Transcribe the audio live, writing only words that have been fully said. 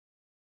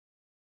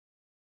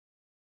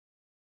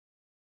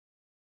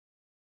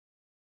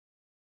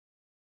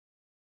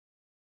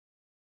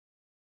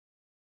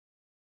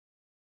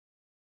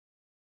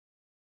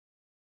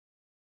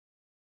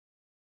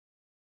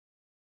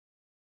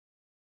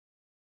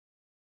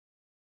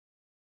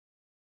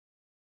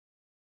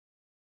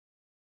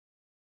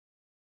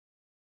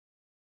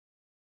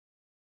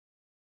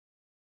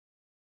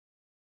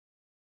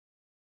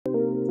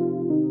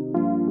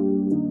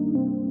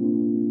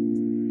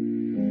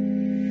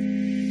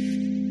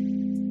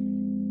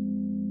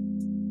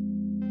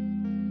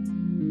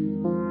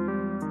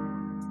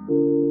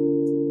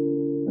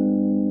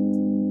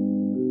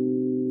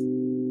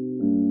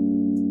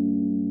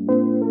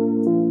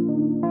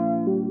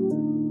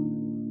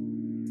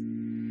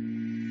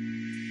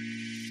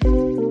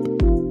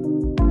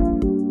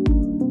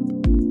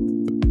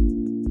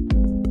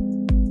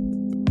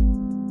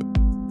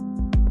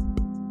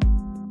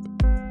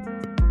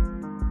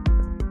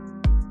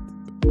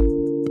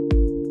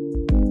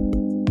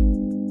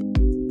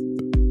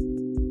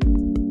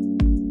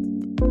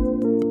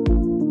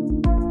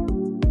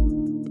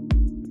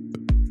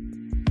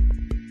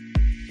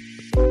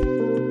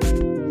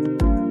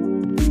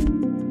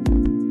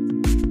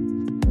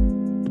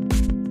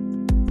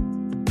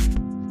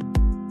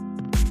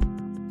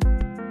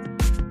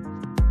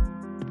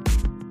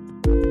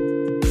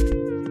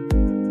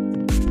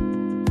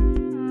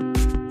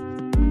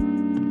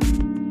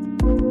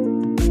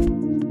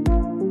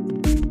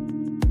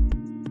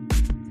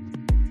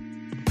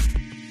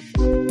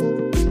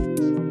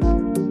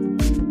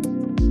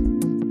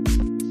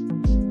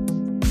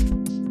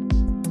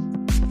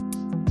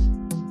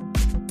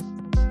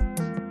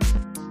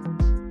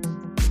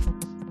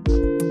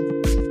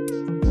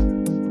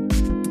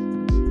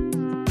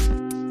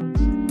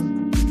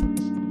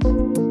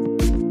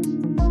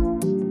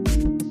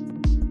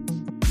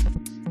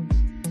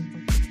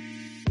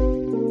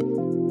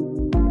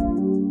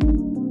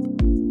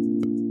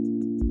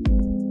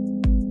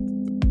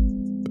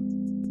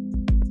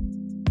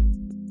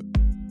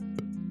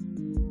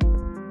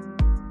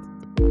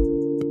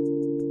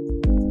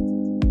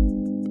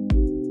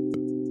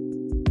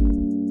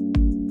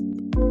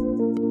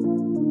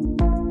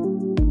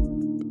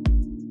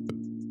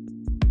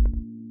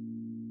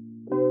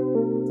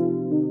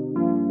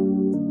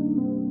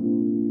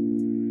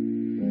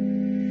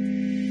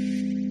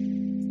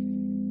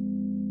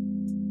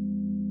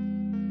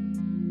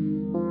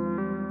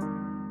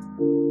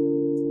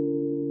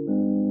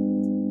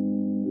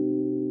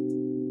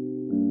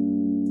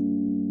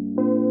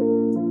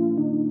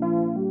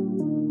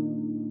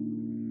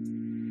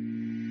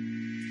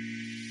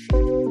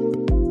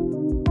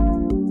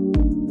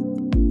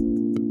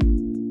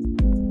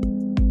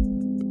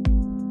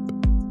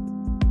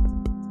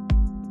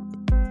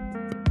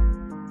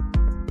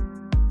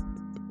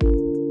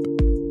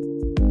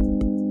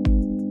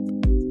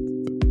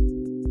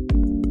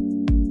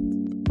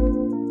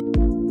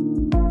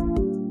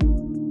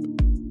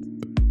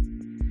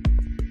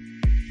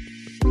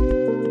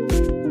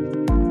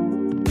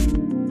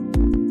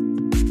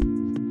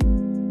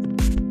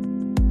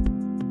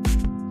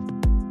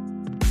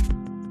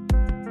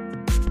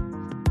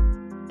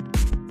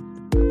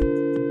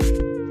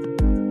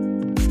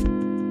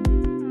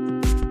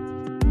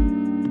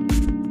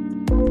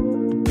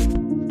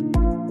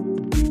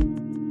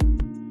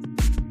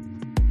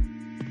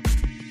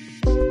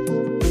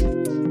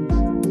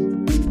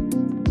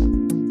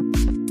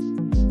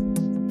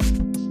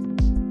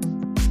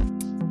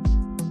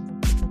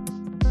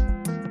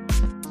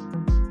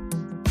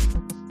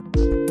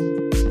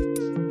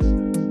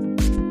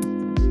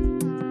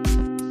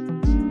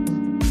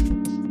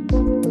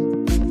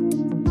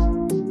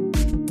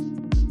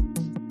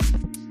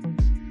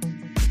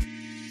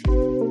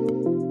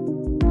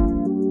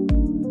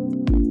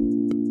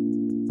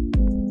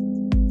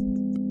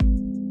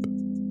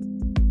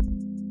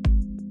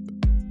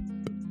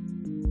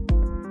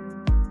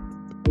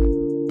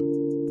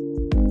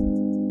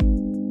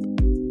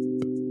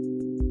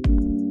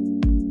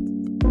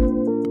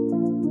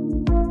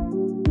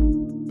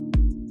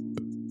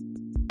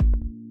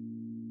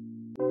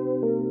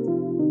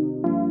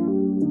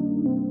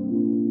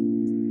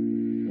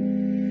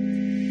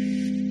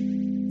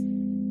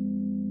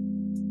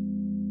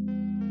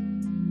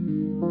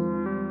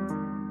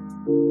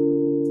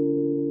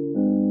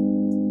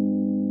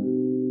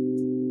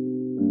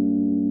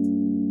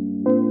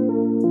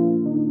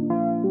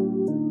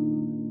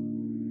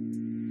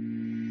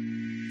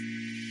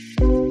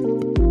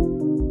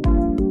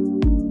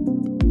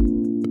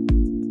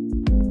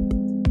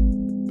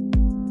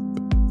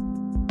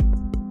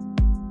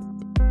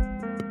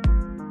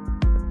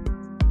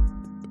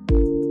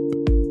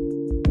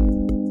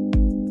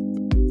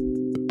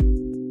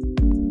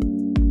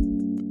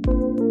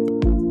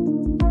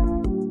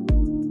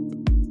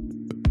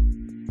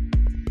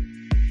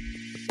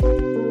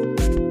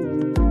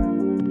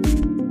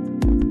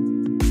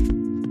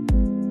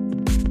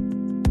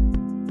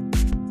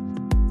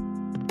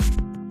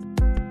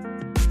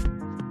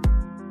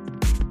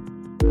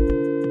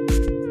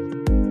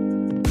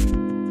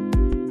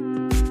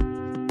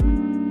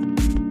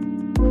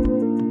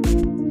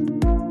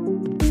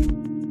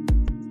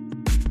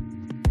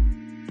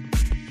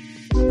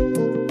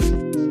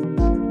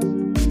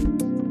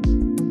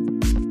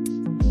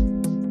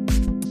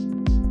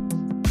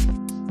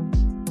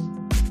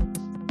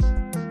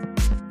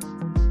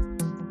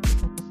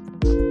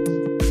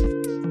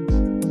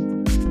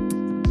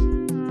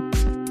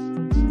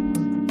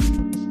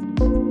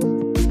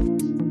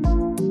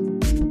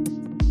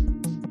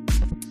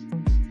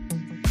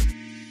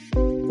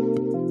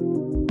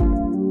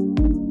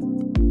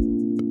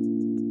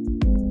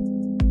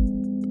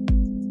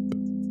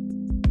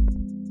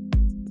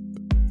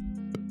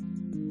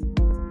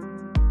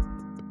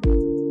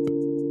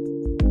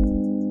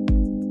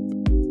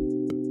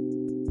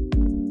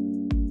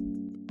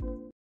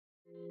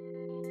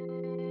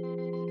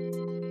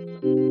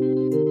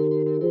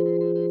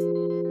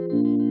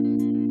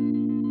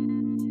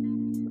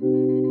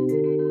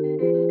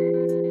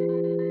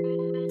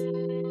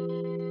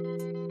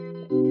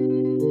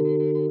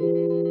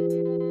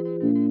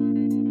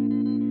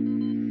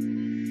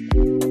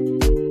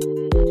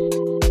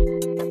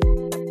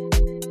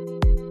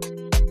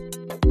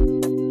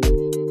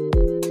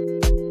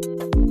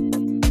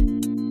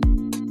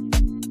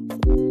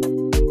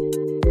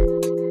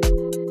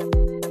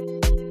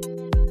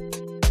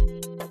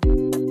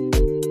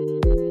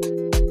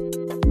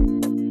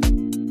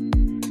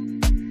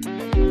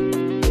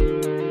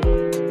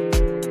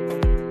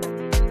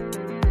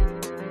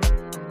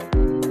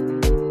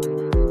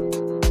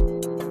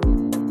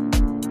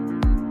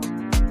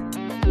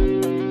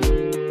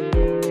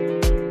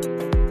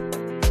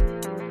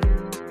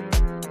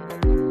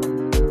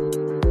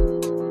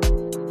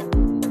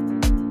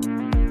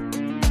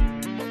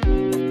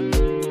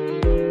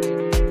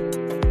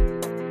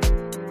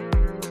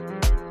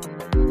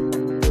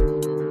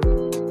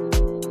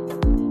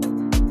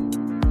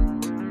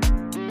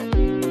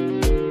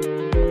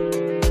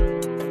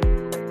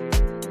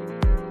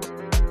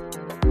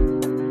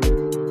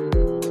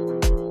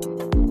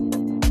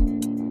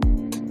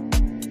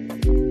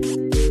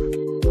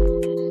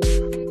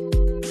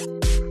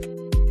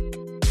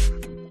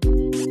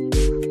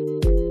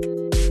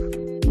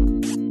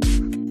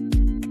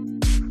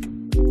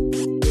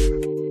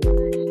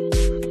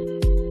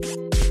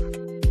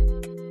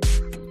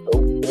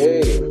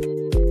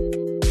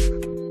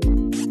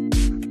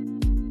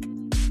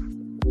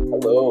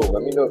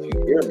know if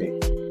you hear me.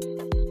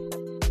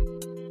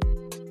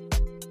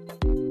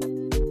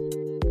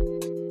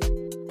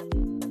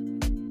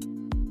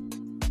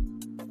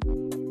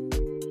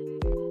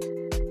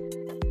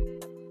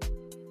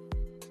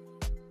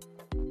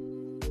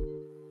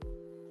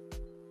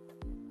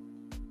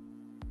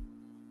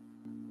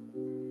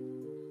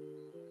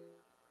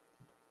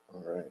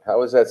 All right.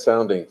 How is that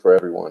sounding for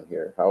everyone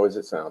here? How is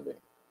it sounding?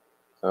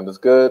 Sounds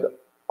good?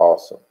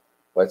 Awesome.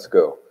 Let's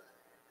go.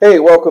 Hey,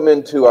 welcome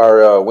into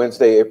our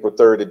Wednesday, April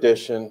 3rd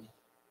edition.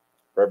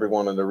 For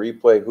everyone on the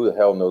replay, who the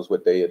hell knows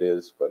what day it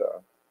is?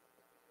 But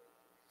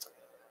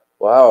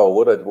wow,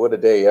 what a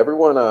day!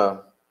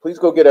 Everyone, please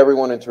go get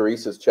everyone in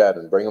Teresa's chat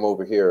and bring them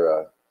over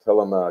here.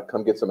 Tell them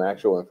come get some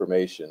actual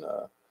information.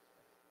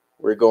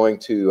 We're going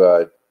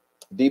to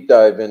deep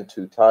dive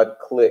into Todd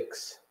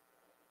Click's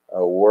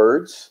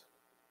words,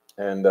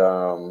 and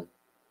we're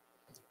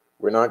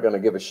not going to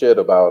give a shit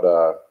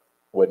about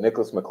what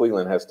Nicholas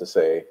McClelland has to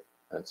say.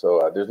 And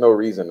so there's no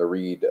reason to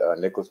read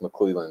Nicholas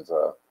McClelland's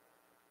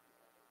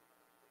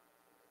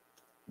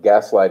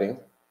gaslighting,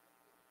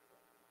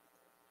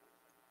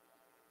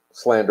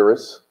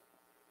 slanderous,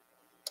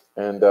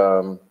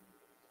 and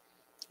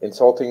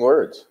insulting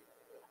words.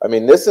 I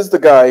mean, this is the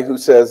guy who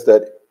says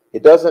that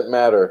it doesn't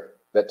matter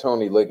that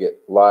Tony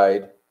Liggett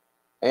lied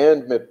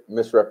and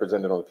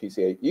misrepresented on the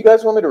PCA. You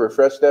guys want me to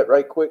refresh that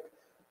right quick?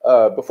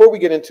 Before we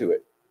get into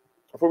it,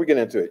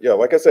 yeah,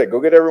 like I said, go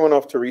get everyone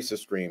off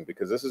Teresa's stream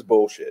because this is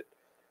bullshit.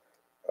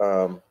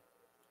 I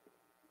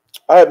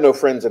have no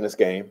friends in this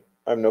game.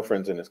 And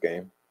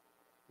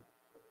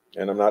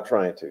I'm not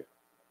trying to.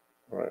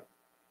 All right.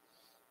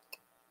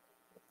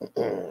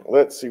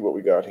 Let's see what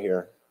we got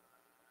here.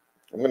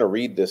 I'm going to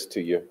read this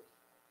to you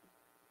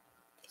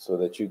so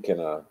that you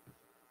can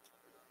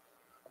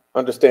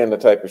understand the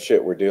type of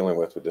shit we're dealing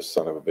with this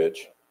son of a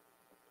bitch.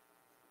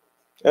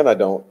 And I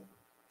don't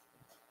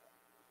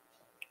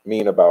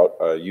mean about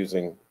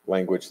using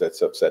language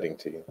that's upsetting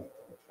to you.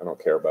 I don't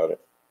care about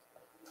it.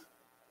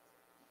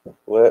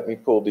 Let me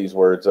pull these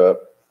words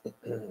up.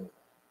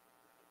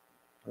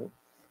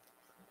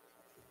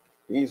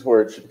 These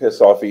words should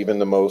piss off even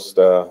the most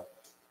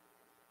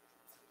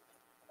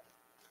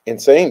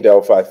insane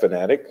Delphi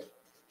fanatic.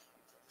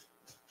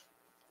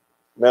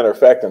 Matter of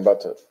fact, I'm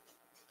about to.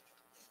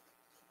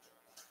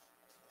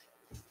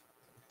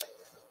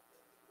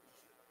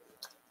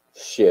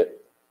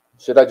 Shit.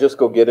 Should I just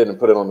go get it and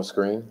put it on the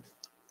screen?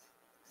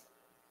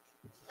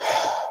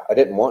 I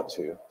didn't want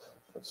to.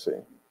 Let's see.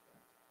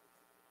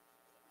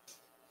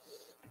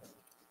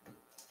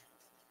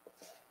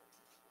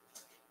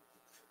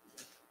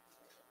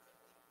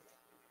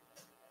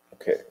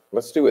 Okay,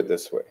 let's do it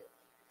this way.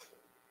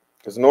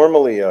 Because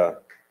normally I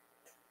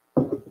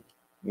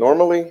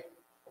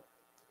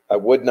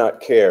would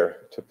not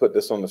care to put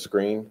this on the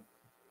screen.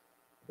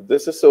 But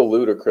this is so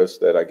ludicrous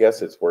that I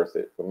guess it's worth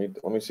it.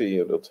 Let me see.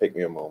 It'll take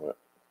me a moment.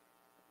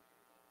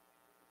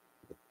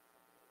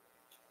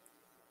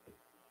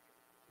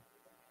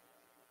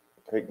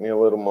 Take me a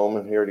little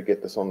moment here to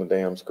get this on the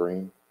damn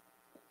screen.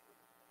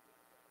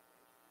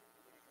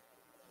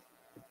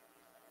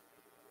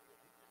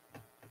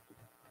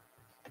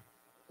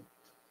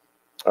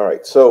 All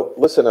right, so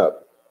listen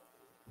up.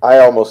 I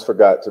almost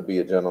forgot to be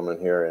a gentleman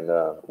here and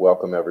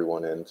welcome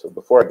everyone in. So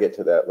before I get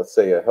to that, let's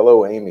say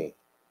hello, Amy.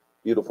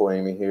 Beautiful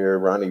Amy here.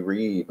 Ronnie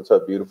Reed. What's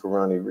up, beautiful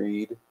Ronnie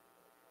Reed?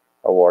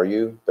 How are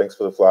you? Thanks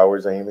for the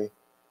flowers, Amy.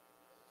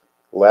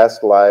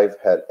 Last live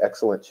had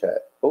excellent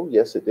chat. Oh,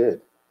 yes, it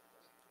did.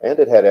 And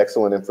it had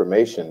excellent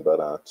information,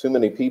 but too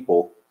many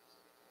people.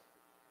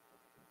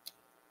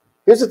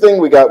 Here's the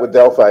thing we got with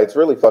Delphi. It's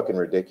really fucking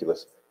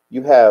ridiculous.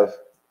 You have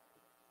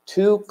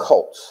two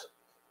cults.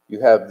 You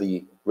have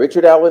the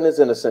Richard Allen is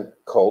innocent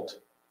cult,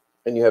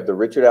 and you have the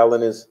Richard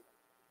Allen is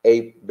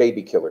a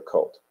baby killer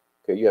cult.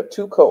 Okay, you have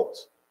two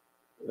cults.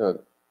 You know,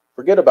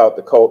 forget about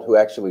the cult who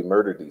actually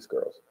murdered these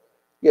girls.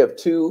 You have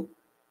two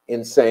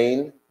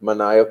insane,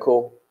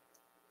 maniacal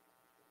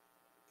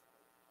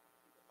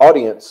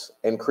audience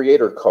and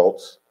creator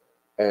cults,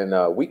 and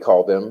we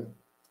call them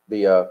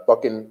the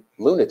fucking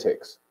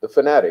lunatics, the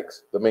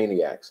fanatics, the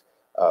maniacs,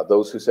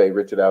 those who say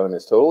Richard Allen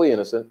is totally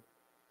innocent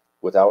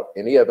without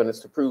any evidence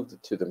to prove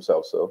to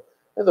themselves so,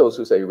 and those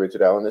who say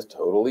Richard Allen is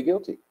totally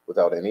guilty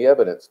without any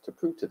evidence to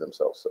prove to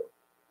themselves so.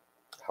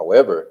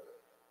 However,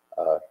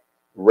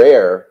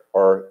 rare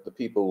are the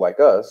people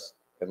like us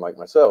and like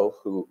myself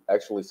who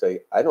actually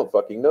say, I don't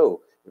fucking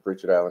know if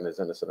Richard Allen is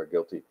innocent or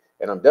guilty,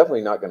 and I'm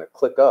definitely not going to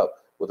click up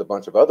with a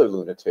bunch of other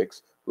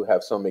lunatics who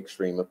have some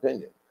extreme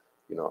opinion.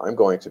 You know, I'm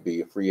going to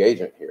be a free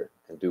agent here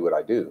and do what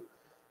I do.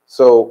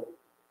 So,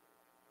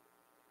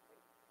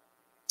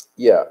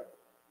 yeah.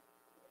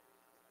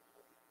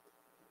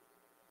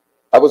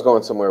 I was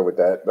going somewhere with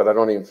that, but I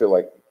don't even feel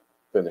like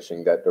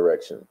finishing that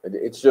direction.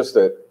 It's just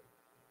that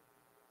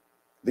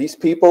these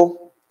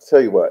people, tell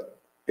you what,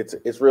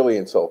 it's really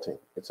insulting.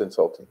 It's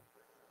insulting.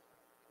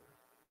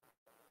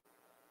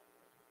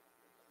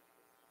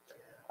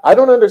 I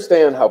don't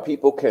understand how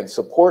people can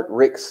support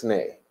Rick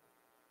Snay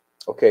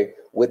Okay,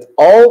 with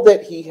all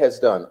that he has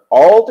done,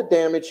 all the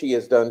damage he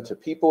has done to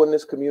people in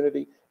this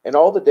community, and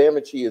all the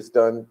damage he has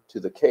done to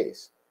the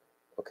case.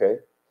 Okay,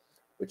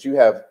 but you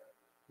have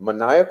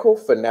maniacal,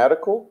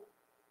 fanatical,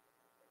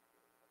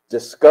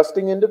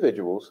 disgusting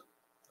individuals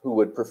who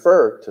would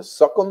prefer to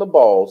suck on the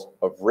balls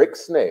of Rick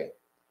Snay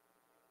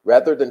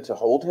rather than to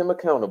hold him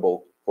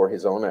accountable for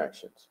his own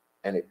actions.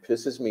 And it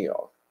pisses me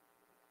off.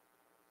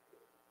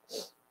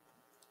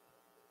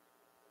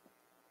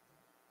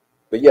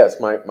 But yes,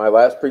 my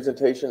last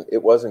presentation,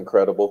 it was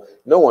incredible.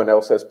 No one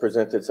else has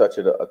presented such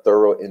a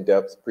thorough,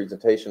 in-depth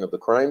presentation of the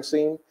crime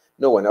scene.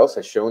 No one else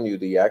has shown you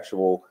the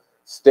actual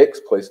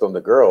sticks placed on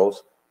the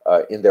girls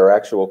in their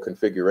actual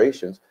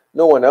configurations.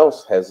 No one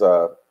else has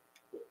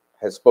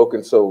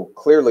spoken so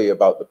clearly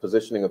about the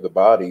positioning of the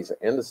bodies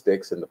and the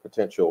sticks and the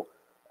potential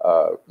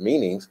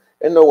meanings.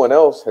 And no one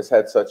else has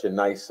had such a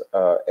nice,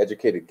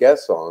 educated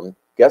guest on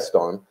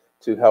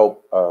to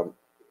help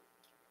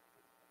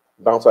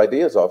bounce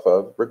ideas off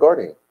of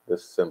regarding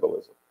this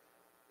symbolism.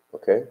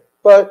 Okay,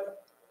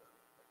 but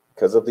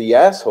because of the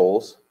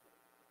assholes,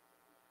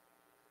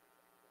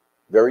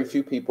 very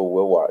few people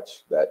will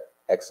watch that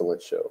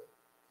excellent show.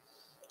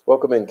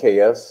 Welcome in,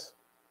 KS.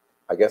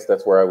 I guess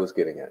that's where I was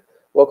getting at.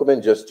 Welcome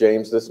in, Just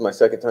James. This is my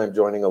second time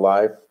joining a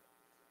live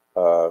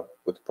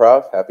with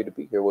Prof. Happy to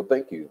be here. Well,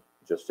 thank you,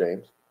 Just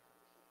James.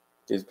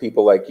 It's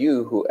people like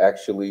you who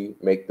actually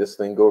make this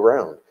thing go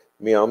round.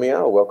 Meow,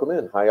 meow. Welcome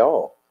in. Hi,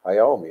 all. Hi,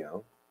 all,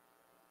 meow.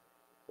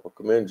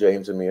 Welcome in,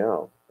 James and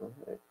Meow.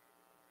 Okay.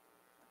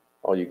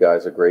 All you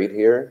guys are great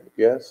here,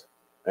 yes?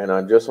 And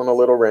I'm just on a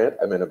little rant.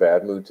 I'm in a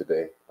bad mood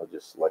today. I'll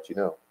just let you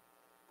know.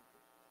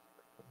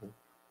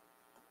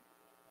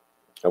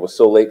 I was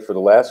so late for the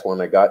last one.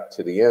 I got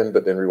to the end,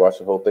 but then rewatched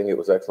the whole thing. It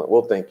was excellent.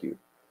 Well, thank you.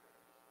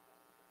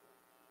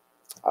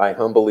 I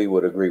humbly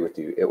would agree with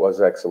you. It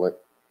was excellent.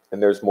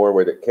 And there's more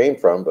where it came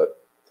from,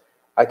 but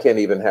I can't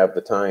even have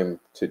the time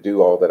to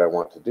do all that I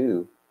want to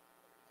do.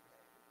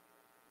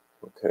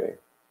 Okay.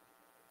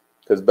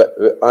 Because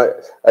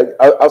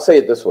I'll say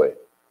it this way.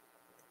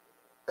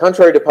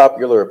 Contrary to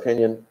popular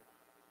opinion,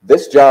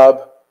 this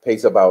job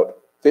pays about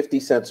 50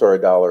 cents or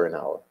 $1 an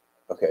hour.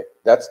 Okay,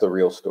 that's the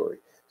real story.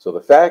 So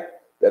the fact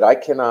that I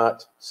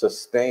cannot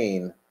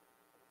sustain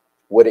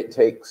what it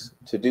takes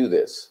to do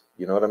this,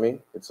 you know what I mean?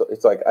 It's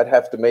like I'd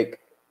have to make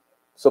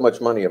so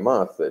much money a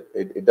month that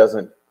it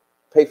doesn't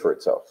pay for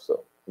itself.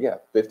 So yeah,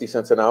 50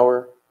 cents an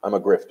hour, I'm a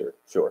grifter,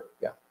 sure,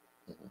 yeah.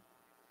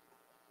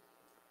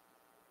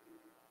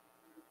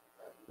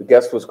 The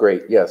guest was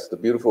great. Yes, the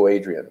beautiful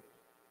Adrian.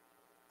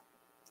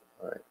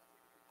 All right.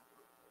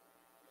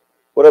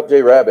 What up,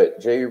 Jay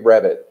Rabbit? Jay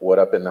Rabbit, what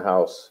up in the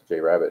house?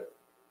 Jay Rabbit.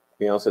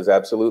 Beyonce says,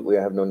 absolutely,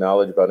 I have no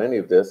knowledge about any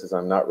of this as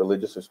I'm not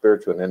religious or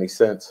spiritual in any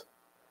sense.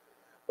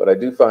 But I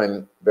do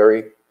find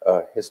very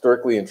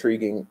historically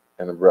intriguing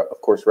and,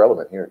 of course,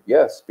 relevant here.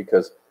 Yes,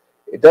 because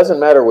it doesn't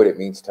matter what it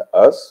means to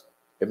us.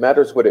 It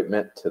matters what it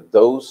meant to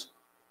those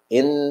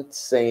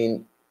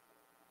insane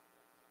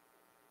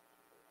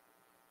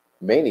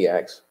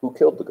maniacs who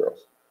killed the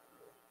girls.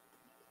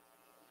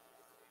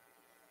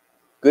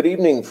 Good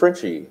evening,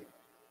 Frenchie.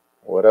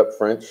 What up,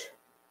 French?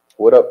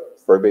 What up,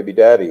 Fur Baby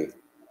Daddy?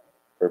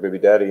 Fur Baby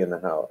Daddy in the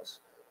house.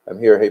 I'm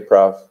here. Hey,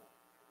 Prof.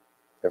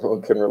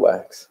 Everyone can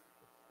relax.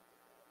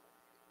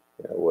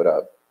 Yeah, what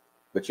up?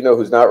 But you know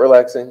who's not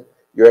relaxing?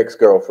 Your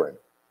ex-girlfriend.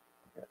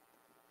 Yeah.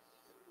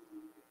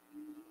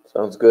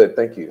 Sounds good.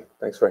 Thank you.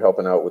 Thanks for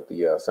helping out with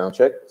the sound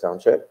check.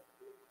 Sound check.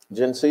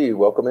 Gen C,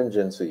 welcome in,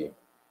 Gen C.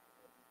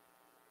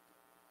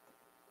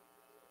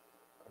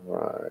 All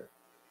right.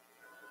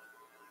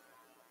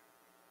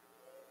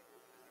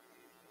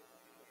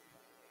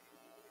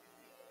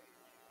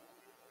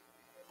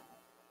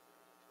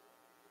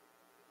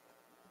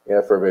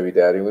 Yeah, Fur Baby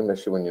Daddy, we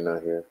miss you when you're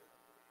not here.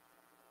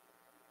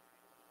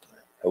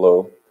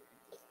 Hello.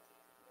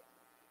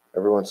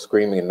 Everyone's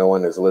screaming and no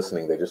one is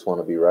listening. They just want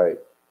to be right.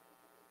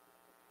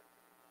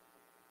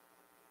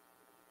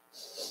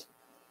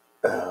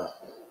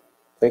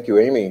 Thank you,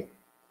 Amy.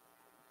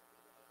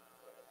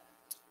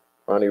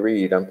 Ronnie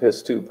Reed, I'm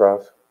pissed too,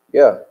 Prof.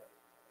 Yeah.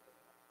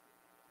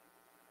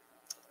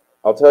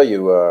 I'll tell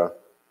you,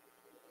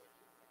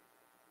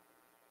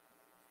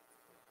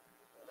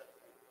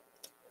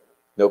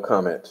 no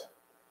comment.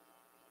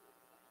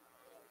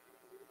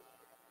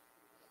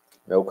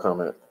 No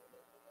comment.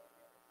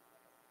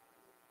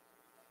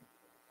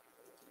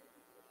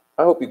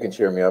 I hope you can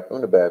cheer me up. I'm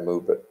in a bad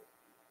mood, but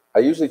I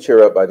usually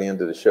cheer up by the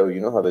end of the show. You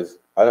know how this,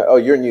 oh,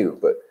 you're new,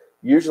 but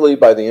usually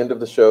by the end of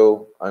the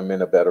show, I'm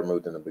in a better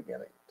mood than the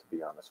beginning, to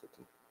be honest with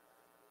you.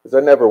 Because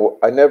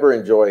I never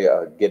enjoy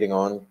getting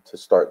on to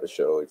start the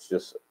show. It's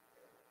just,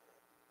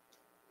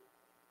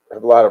 I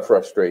have a lot of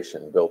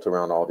frustration built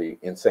around all the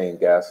insane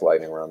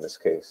gaslighting around this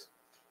case.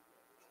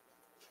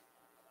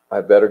 I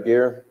have better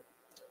gear.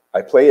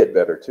 I play it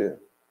better too.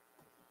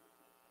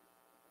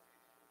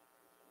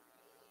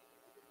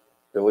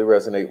 Really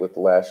resonate with the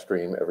last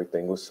stream.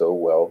 Everything was so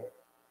well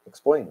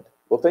explained.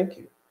 Well, thank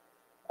you.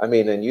 I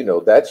mean, and you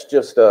know, that's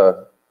just,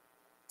 tell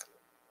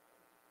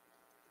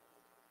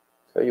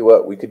you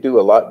what, we could do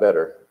a lot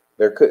better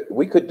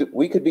we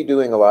could be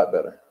doing a lot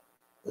better.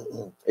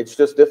 It's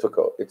just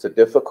difficult. It's a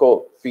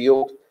difficult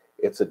field.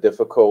 It's a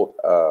difficult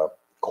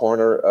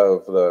corner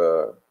of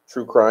the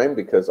true crime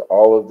because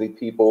all of the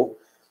people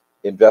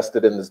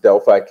invested in this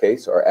Delphi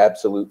case are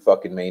absolute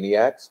fucking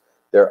maniacs.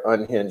 They're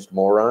unhinged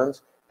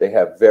morons. They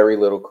have very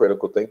little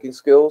critical thinking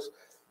skills.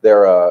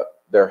 They're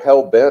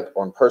hell bent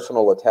on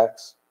personal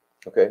attacks.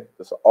 Okay,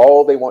 that's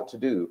all they want to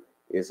do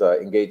is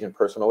engage in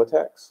personal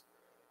attacks.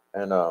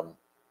 And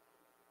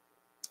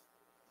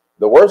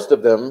the worst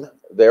of them,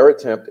 their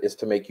attempt is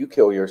to make you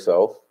kill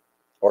yourself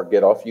or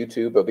get off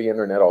YouTube or the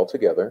internet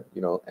altogether.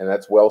 You know, and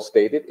that's well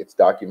stated. It's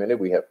documented.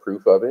 We have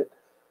proof of it.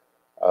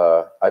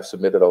 I've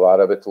submitted a lot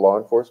of it to law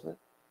enforcement.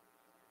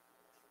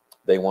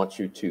 They want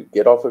you to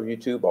get off of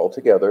YouTube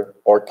altogether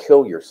or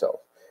kill yourself.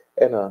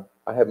 And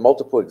I have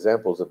multiple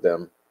examples of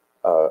them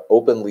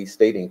openly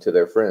stating to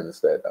their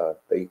friends that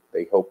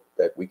they hope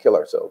that we kill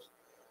ourselves.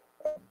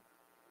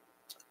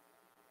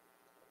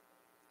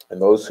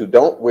 And those who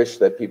don't wish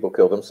that people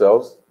kill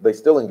themselves, they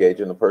still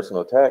engage in the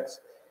personal attacks.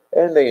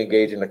 And they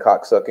engage in the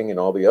cocksucking and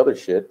all the other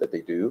shit that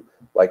they do,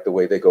 like the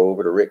way they go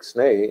over to Rick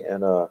Snay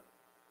and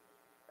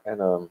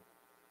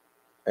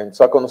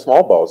suck on the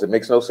small balls. It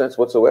makes no sense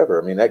whatsoever.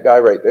 I mean, that guy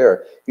right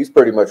there, he's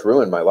pretty much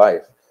ruined my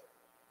life.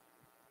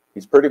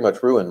 He's pretty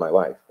much ruined my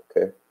life,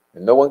 okay?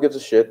 And no one gives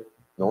a shit.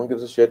 No one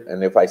gives a shit.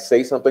 And if I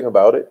say something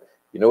about it,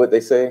 you know what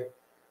they say?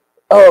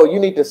 Oh, you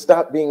need to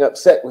stop being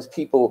upset with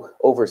people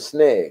over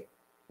Snay.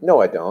 No,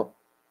 I don't.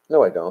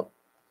 No, I don't.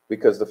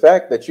 Because the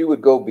fact that you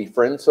would go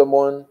befriend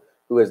someone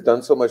who has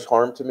done so much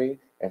harm to me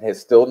and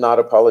has still not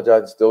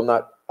apologized, still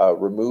not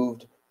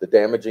removed the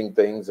damaging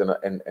things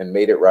and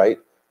made it right,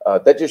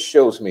 that just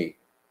shows me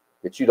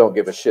that you don't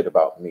give a shit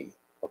about me,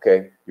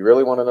 okay? You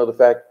really want to know the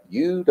fact?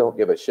 You don't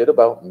give a shit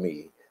about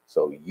me,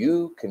 so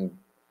you can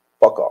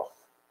fuck off.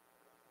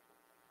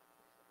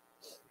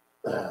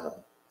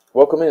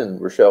 Welcome in,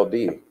 Rochelle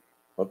D.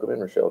 Welcome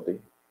in, Rochelle D.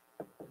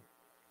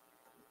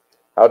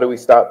 How do we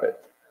stop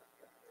it?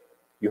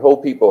 You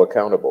hold people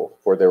accountable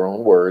for their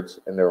own words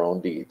and their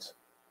own deeds.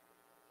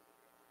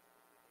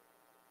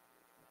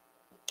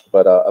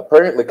 But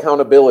apparently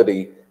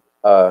accountability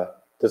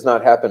does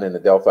not happen in the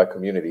Delphi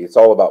community. It's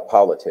all about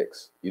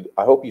politics.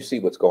 I hope you see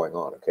what's going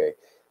on, okay?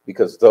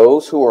 Because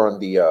those who are on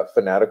the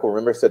fanatical,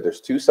 remember I said there's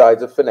two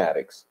sides of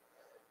fanatics.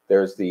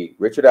 There's the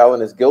Richard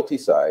Allen is guilty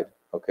side,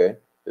 okay?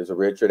 There's a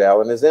Richard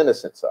Allen is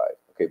innocent side,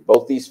 okay?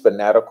 Both these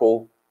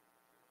fanatical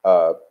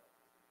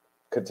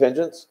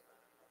contingents,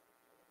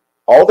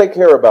 all they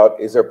care about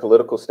is their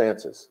political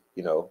stances,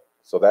 you know?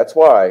 So that's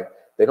why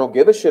they don't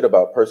give a shit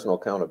about personal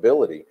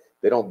accountability.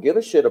 They don't give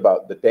a shit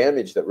about the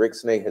damage that Rick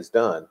Snay has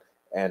done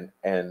and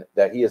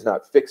that he has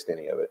not fixed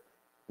any of it.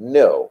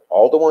 No,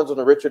 all the ones on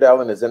the Richard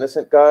Allen is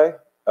innocent guy,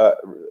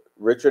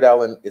 Richard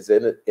Allen is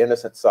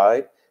innocent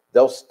side,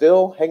 they'll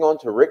still hang on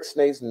to Rick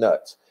Snay's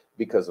nuts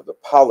because of the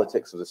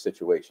politics of the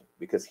situation,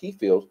 because he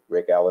feels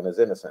Rick Allen is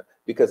innocent,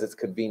 because it's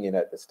convenient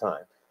at this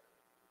time.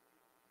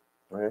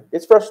 Right?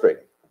 It's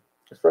frustrating.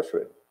 It's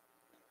frustrating.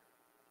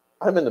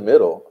 I'm in the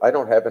middle. I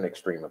don't have an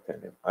extreme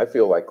opinion. I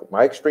feel like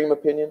my extreme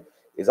opinion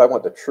is I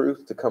want the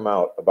truth to come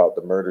out about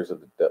the murders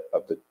of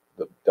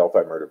the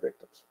Delphi murder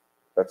victims.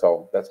 That's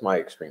all. That's my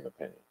extreme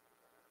opinion.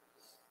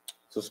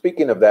 So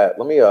speaking of that,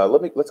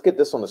 let's get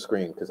this on the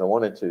screen because I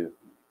wanted to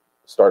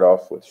start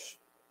off with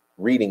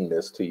reading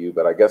this to you,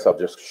 but I guess I'll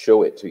just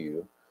show it to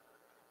you.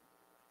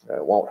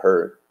 It won't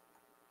hurt.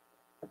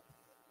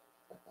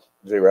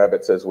 J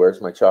Rabbit says, "Where's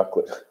my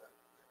chocolate?"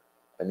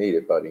 I need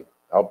it, buddy.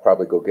 I'll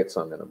probably go get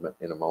some in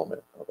a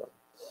moment. Hold on.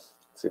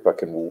 See if I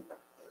can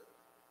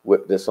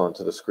whip this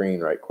onto the screen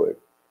right quick.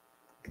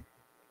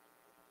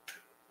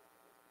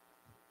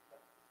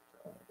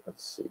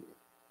 Let's see.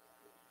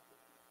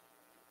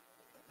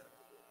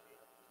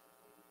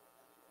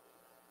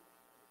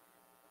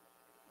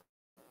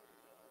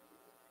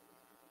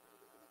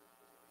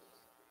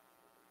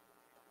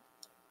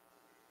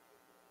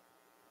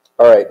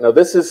 All right, now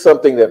this is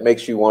something that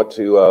makes you want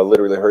to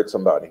literally hurt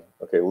somebody.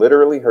 Okay,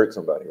 literally hurt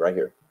somebody right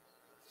here.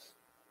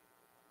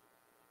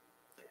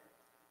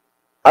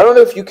 I don't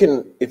know if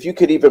you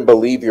could even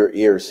believe your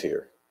ears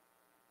here.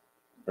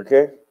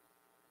 Okay?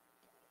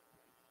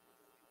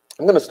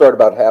 I'm going to start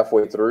about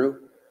halfway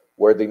through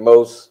where the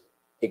most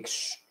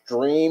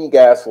extreme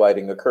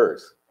gaslighting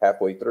occurs.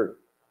 Halfway through.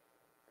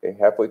 Okay,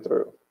 halfway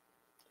through.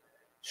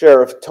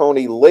 Sheriff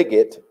Tony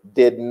Liggett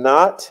did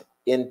not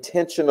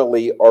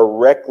intentionally or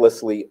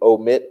recklessly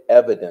omit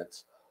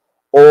evidence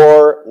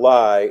or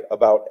lie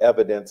about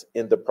evidence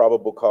in the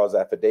probable cause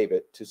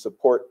affidavit to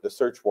support the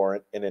search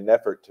warrant in an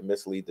effort to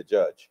mislead the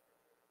judge.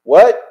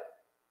 What?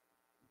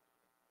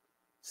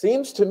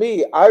 Seems to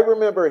me, I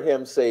remember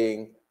him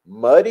saying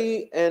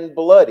muddy and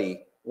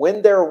bloody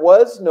when there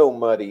was no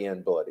muddy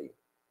and bloody.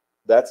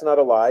 That's not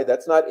a lie.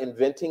 That's not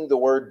inventing the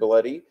word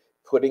bloody,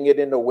 putting it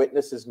in a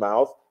witness's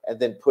mouth, and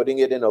then putting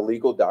it in a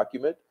legal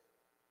document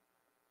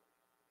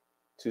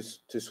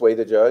to sway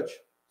the judge.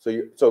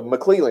 So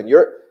McClellan,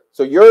 you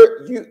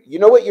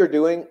know what you're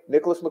doing,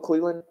 Nicholas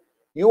McClellan?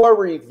 You are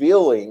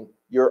revealing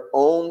your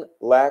own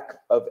lack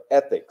of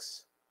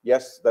ethics.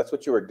 Yes, that's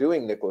what you are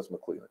doing, Nicholas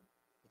McClellan.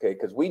 Okay,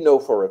 because we know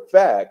for a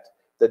fact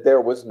that there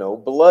was no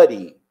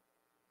bloody.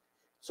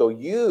 So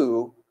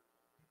you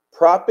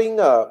propping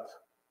up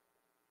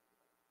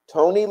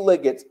Tony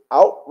Liggett's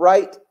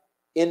outright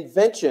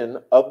invention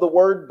of the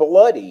word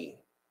bloody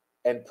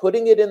and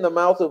putting it in the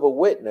mouth of a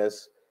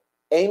witness,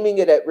 aiming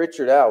it at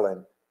Richard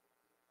Allen,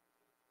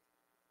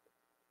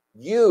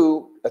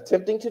 you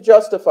attempting to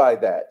justify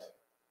that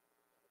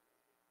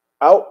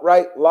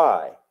outright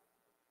lie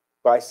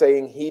by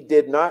saying he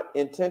did not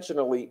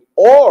intentionally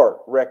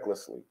or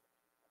recklessly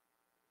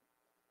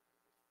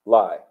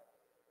lie.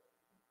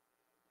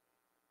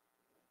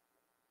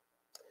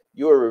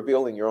 You are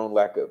revealing your own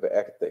lack of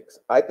ethics.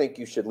 I think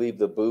you should leave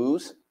the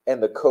booze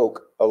and the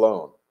coke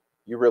alone.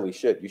 You really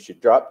should. You should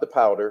drop the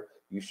powder.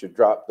 You should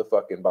drop the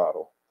fucking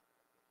bottle.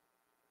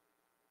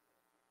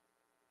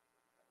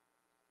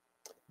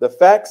 The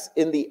facts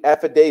in the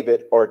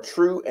affidavit are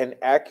true and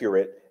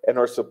accurate and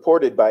are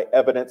supported by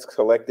evidence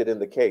collected in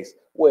the case.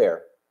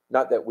 Where?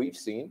 Not that we've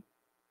seen.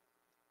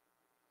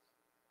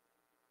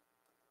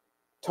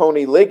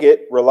 Tony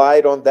Liggett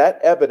relied on that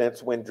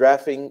evidence when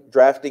drafting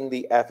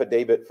the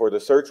affidavit for the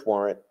search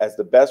warrant as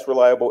the best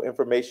reliable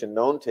information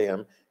known to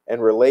him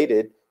and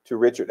related to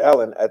Richard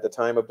Allen at the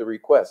time of the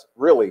request.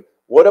 Really,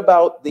 what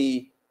about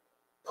the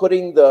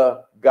putting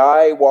the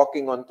guy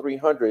walking on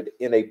 300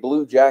 in a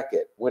blue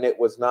jacket when it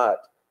was not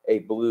a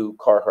blue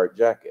Carhartt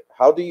jacket?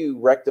 How do you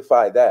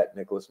rectify that,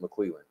 Nicholas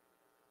McClellan?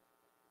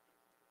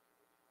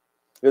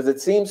 Because it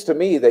seems to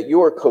me that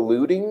you are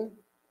colluding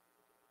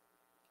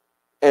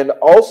and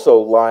also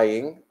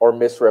lying or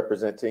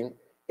misrepresenting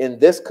in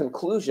this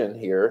conclusion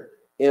here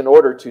in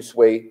order to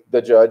sway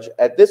the judge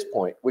at this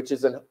point, which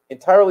is an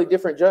entirely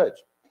different judge.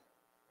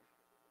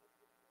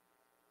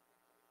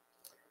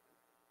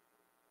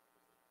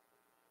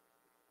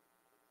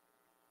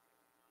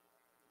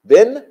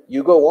 Then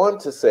you go on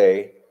to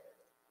say,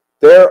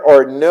 there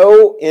are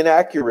no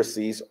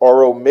inaccuracies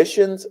or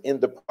omissions in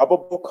the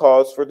probable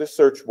cause for the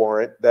search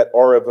warrant that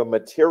are of a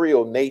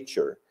material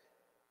nature.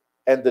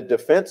 And the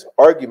defense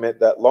argument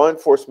that law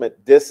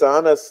enforcement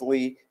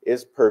dishonestly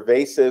is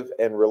pervasive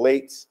and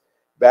relates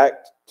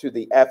back to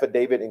the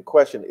affidavit in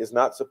question is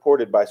not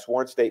supported by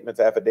sworn statements,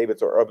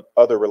 affidavits, or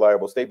other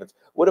reliable statements.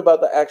 What about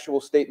the actual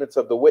statements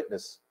of the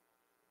witness?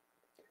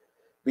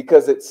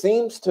 Because it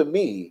seems to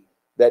me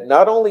that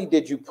not only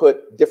did you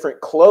put different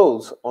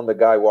clothes on the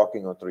guy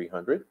walking on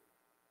 300,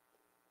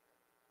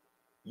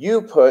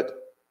 you put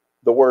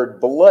the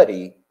word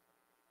bloody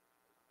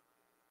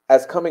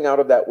as coming out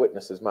of that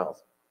witness's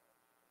mouth.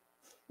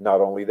 Not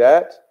only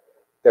that,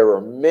 there are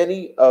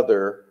many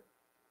other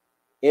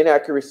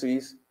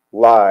inaccuracies,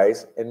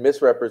 lies, and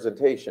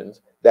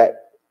misrepresentations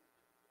that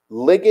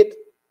Liggett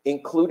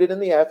included in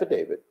the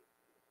affidavit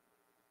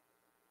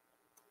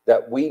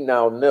that we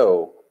now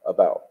know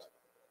about.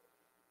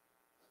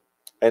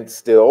 And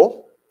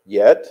still,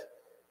 yet,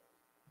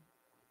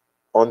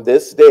 on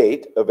this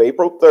date of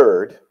April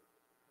 3rd,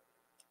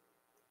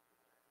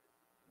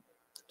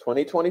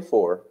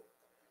 2024,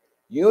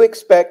 you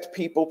expect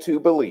people to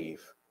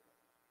believe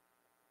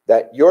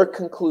that your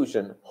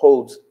conclusion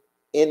holds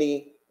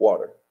any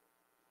water.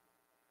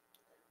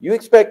 You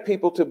expect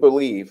people to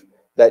believe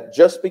that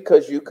just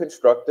because you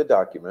construct the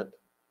document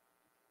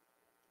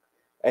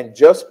and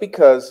just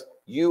because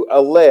you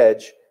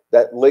allege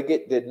that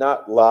Liggett did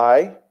not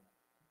lie,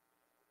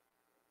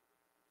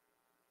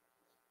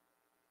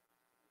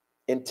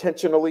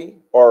 intentionally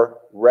or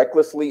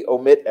recklessly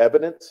omit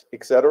evidence,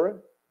 etc.,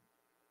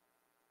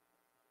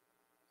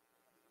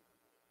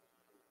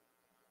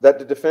 that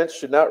the defense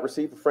should not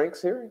receive a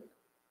Franks hearing?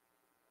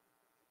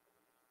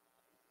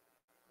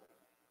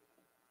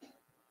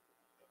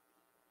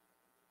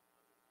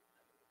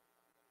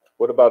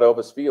 What about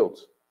Elvis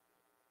Fields?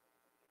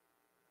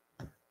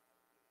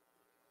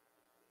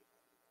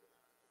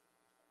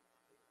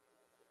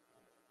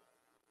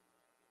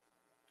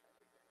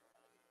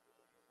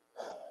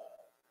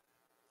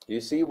 Do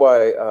you see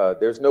why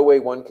there's no way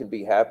one can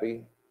be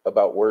happy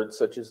about words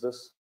such as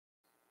this?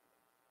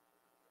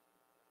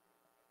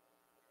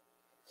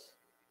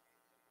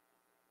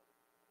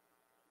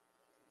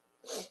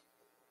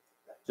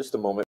 Just a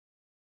moment.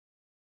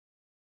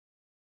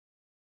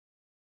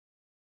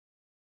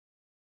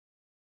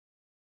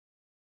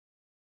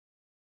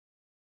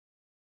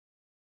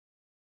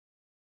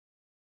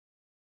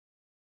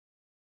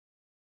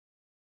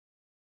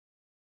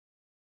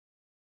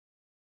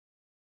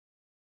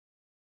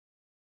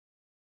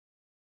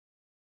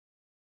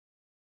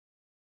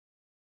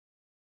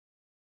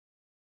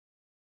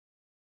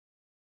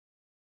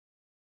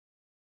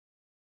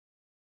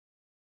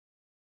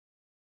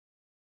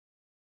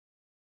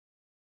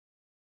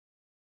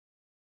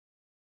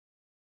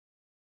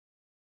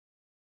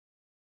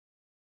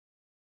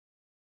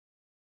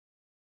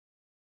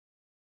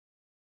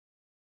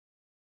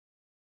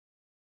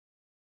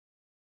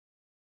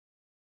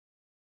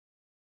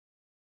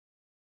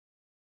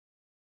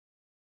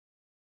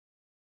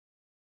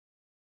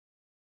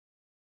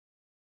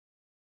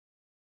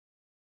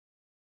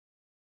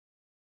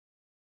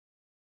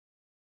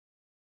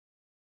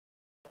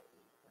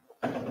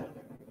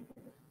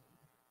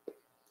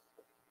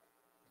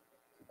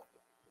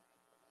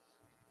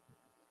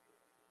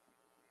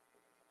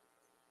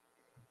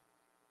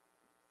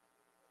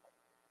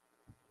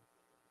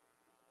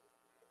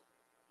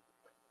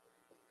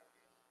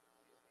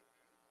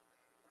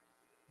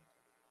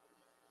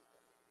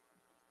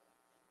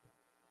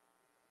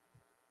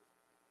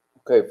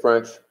 Okay,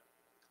 French.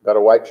 Got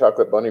a white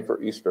chocolate bunny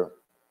for Easter.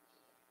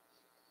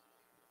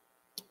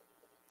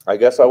 I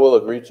guess I will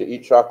agree to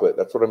eat chocolate.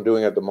 That's what I'm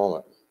doing at the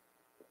moment.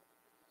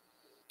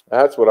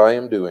 That's what I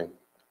am doing.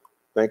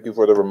 Thank you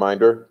for the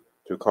reminder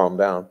to calm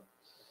down.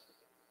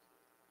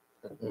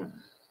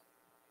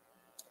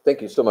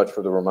 Thank you so much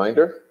for the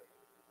reminder.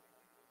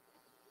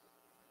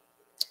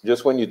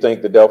 Just when you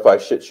think the Delphi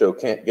shit show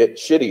can't get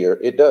shittier,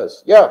 it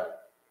does. Yeah.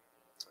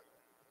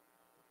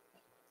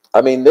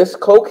 I mean, this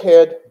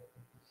cokehead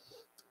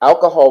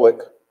alcoholic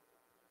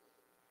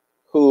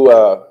who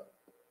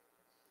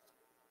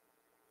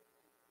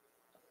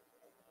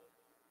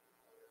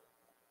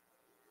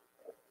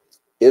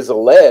is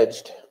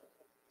alleged.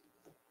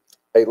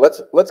 Hey,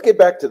 let's get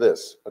back to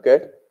this,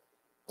 okay?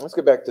 Let's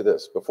get back to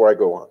this before I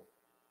go on.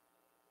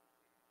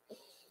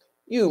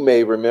 You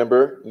may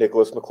remember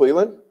Nicholas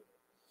McClellan,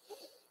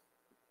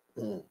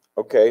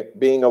 okay,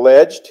 being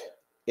alleged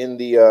in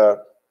the.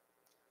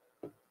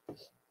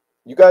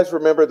 You guys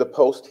remember the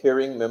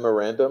post-hearing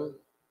memorandum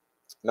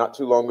not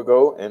too long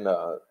ago, and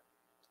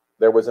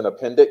there was an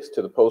appendix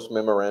to the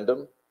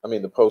post-memorandum. I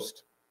mean, the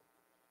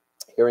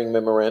post-hearing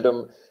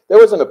memorandum. There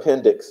was an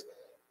appendix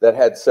that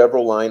had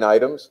several line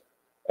items,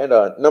 and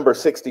number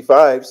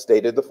 65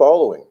 stated the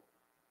following.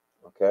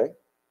 Okay.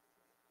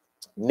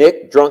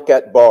 Nick drunk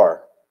at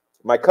bar.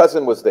 My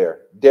cousin was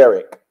there,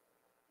 Derek.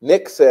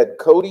 Nick said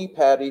Cody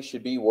Patty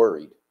should be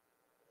worried.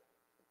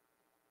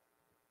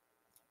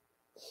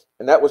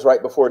 And that was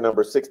right before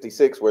number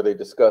 66, where they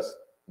discussed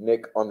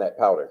Nick on that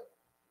powder.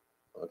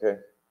 Okay.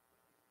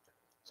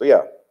 So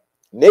yeah,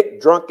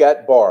 Nick drunk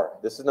at bar.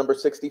 This is number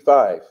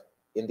 65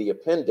 in the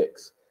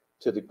appendix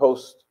to the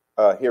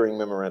post-hearing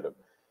memorandum.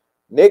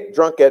 Nick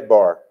drunk at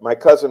bar. My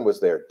cousin was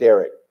there,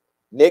 Derek.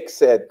 Nick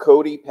said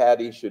Cody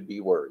Patty should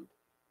be worried.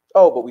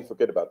 Oh, but we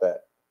forget about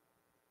that.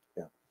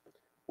 Yeah.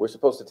 We're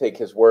supposed to take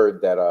his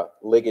word that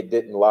Liggett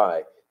didn't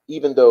lie,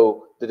 even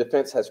though the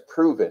defense has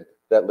proven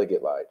that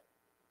Liggett lied.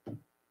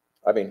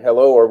 I mean,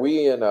 hello, are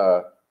we in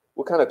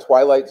what kind of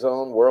Twilight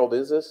Zone world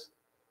is this?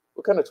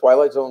 What kind of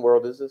Twilight Zone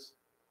world is this?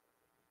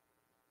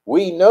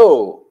 We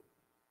know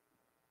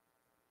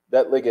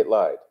that Liggett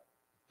lied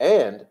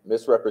and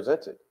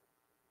misrepresented.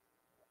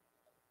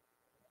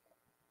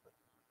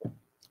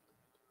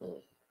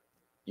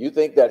 You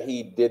think that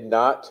he did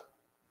not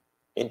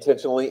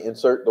intentionally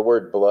insert the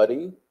word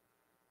bloody?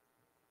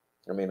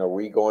 I mean, are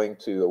we going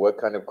to, what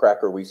kind of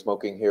crack are we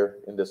smoking here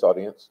in this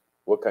audience?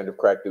 What kind of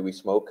crack do we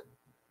smoke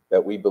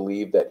that we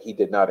believe that he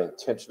did not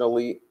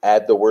intentionally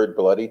add the word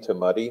bloody to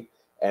muddy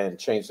and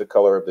change the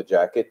color of the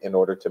jacket in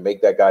order to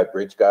make that guy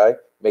Bridge Guy,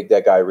 make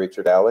that guy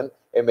Richard Allen,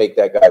 and make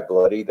that guy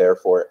bloody?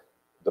 Therefore,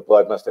 the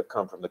blood must have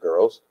come from the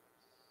girls.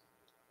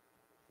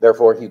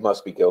 Therefore, he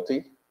must be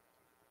guilty.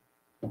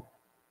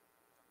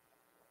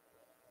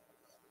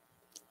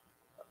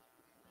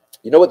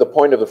 You know what the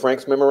point of the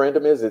Franks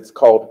memorandum is? It's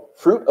called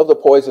Fruit of the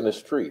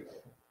Poisonous Tree.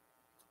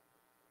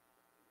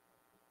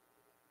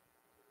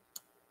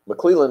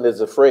 McClellan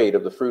is afraid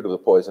of the fruit of the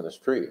poisonous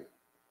tree.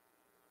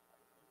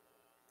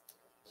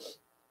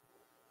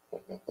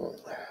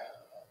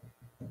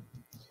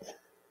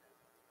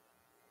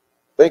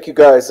 Thank you,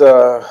 guys.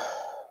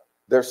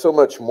 There's so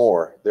much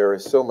more. There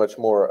is so much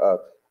more.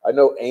 I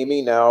know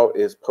Amy now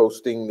is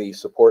posting the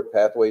support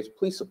pathways.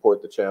 Please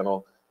support the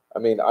channel. I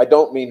mean, I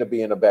don't mean to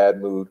be in a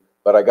bad mood,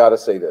 but I got to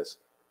say this.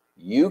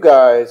 You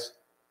guys,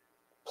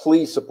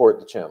 please support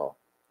the channel.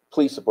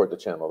 Please support the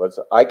channel.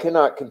 I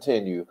cannot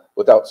continue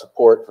without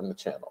support from the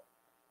channel.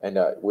 And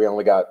we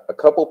only got a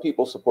couple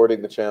people supporting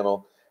the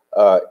channel.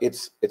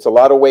 It's a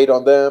lot of weight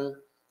on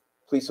them.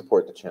 Please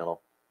support the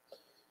channel.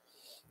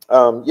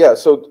 Yeah,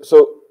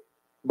 so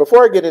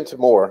before I get into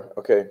more,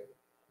 okay.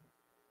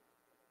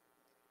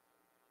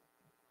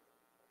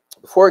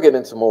 Before I get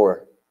into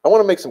more, I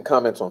want to make some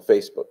comments on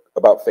Facebook,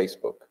 about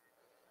Facebook.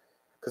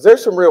 Because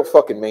there's some real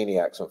fucking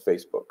maniacs on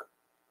Facebook,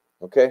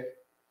 okay?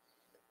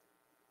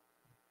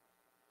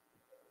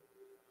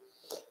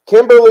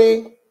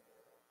 Kimberly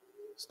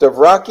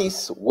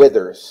Stavrakis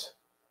Withers,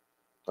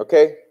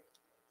 okay?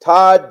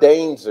 Todd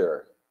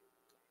Dainzer,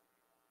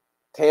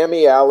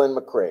 Tammy Allen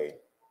McCrae.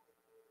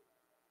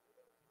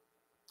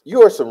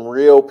 You are some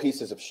real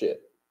pieces of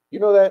shit. You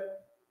know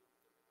that?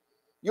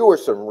 You are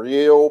some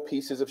real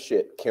pieces of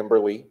shit,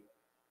 Kimberly,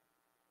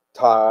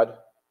 Todd.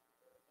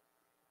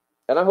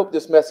 And I hope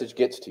this message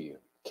gets to you,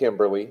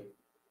 Kimberly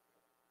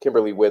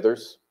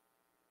Withers.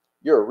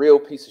 You're a real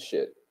piece of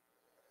shit.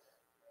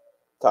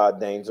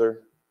 Todd Dainzer.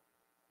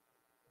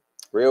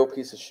 Real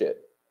piece of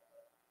shit.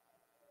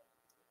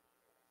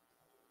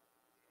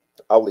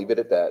 I'll leave it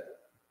at that.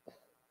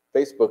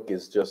 Facebook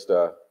is just,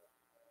 if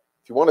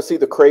you want to see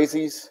the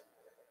crazies,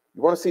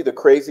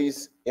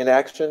 in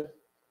action,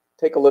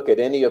 take a look at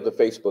any of the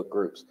Facebook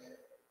groups.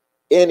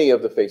 Any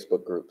of the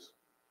Facebook groups.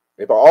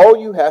 If all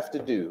you have to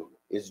do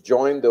is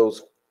join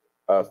those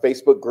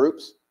Facebook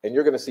groups, and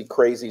you're going to see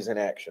crazies in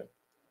action.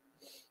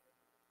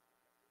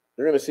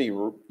 You're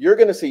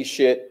going to see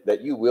shit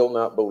that you will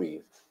not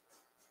believe.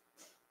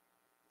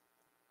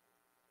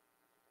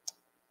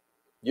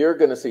 You're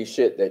going to see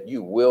shit that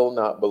you will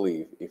not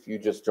believe if you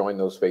just join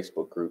those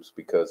Facebook groups,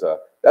 because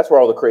that's where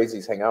all the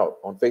crazies hang out,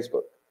 on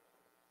Facebook.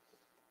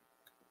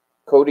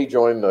 Cody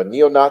joined the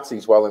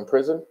neo-Nazis while in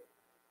prison.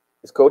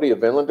 Is Cody a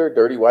Vinlander,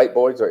 Dirty White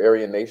Boys, or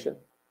Aryan Nation?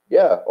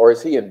 Yeah. Or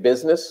is he in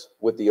business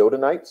with the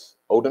Odinites,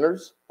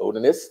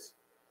 Odinists?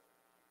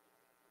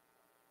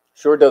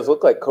 Sure does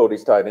look like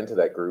Cody's tied into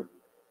that group.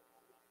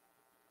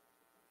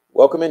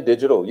 Welcome in,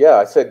 Digital. Yeah,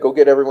 I said go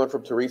get everyone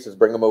from Teresa's,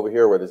 bring them over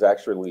here where there's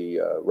actually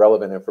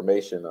relevant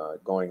information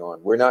going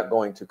on. We're not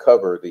going to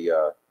cover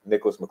the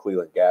Nicholas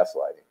McClelland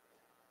gaslighting.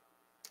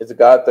 It's a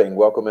God thing.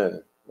 Welcome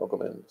in.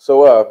 Welcome in.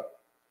 So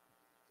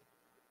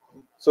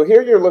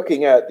here you're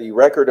looking at the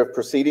record of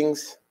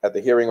proceedings at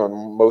the hearing on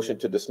motion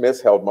to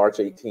dismiss held March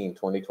 18,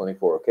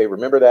 2024. Okay,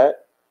 remember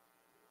that?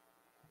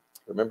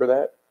 Remember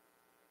that?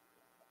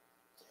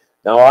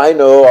 Now, I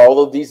know all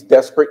of these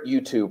desperate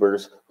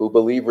YouTubers who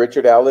believe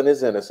Richard Allen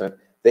is innocent.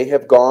 They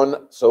have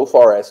gone so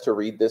far as to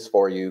read this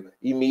for you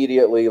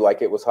immediately,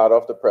 like it was hot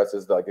off the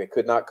presses, like they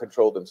could not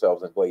control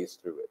themselves and blaze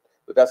through it.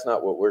 But that's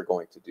not what we're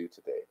going to do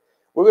today.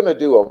 We're going to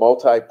do a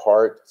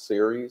multi-part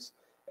series,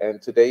 and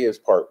today is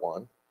part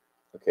 1.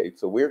 Okay,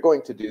 so we're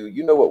going to do,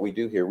 you know what we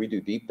do here, we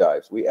do deep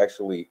dives. We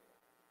actually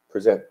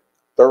present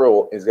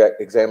thorough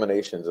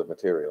examinations of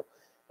material.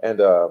 And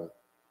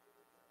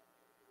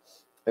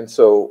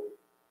so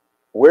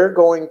we're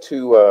going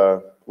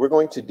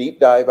to deep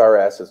dive our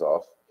asses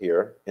off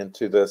here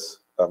into this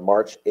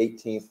March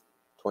 18th,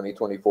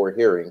 2024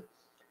 hearing.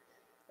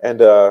 And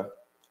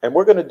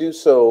we're going to do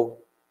so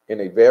in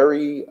a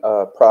very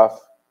prof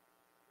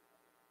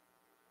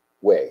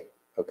way,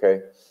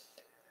 okay?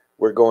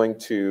 We're going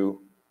to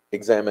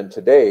examine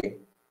today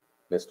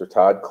Mr.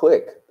 Todd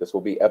Click. This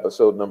will be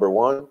episode number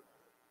 1.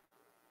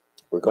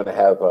 We're going to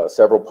have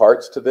several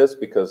parts to this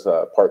because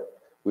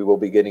we will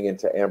be getting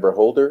into Amber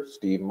Holder,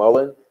 Steve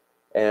Mullen,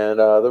 and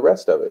the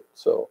rest of it.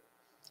 So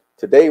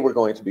today we're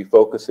going to be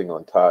focusing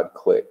on Todd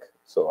Click.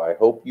 So I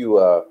hope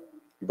you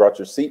brought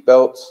your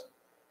seatbelts,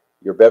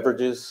 your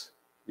beverages,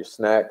 your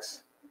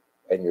snacks,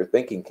 and your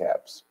thinking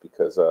caps,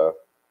 because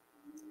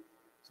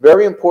it's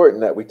very important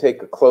that we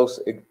take a close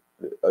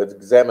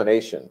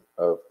examination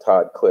of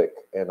Todd Click.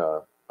 And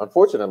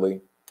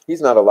unfortunately, he's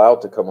not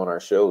allowed to come on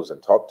our shows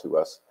and talk to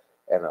us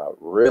and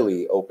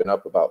really open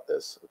up about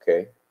this,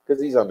 okay?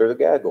 Because he's under the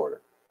gag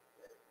order.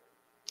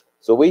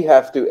 So we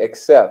have to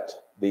accept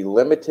the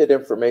limited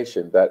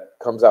information that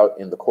comes out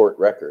in the court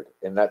record,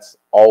 and that's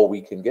all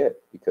we can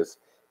get, because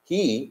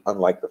he,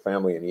 unlike the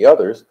family and the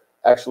others,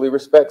 actually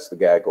respects the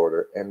gag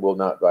order and will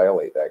not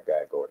violate that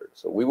gag order.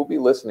 So we will be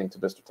listening to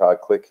Mr. Todd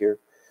Click here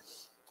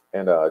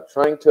and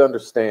trying to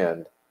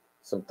understand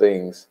some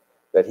things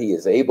that he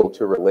is able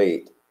to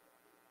relate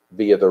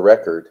via the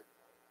record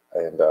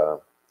and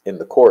in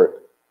the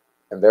court,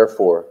 and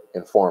therefore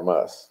inform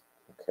us,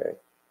 okay?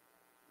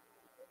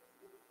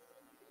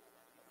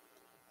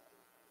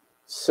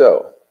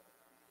 So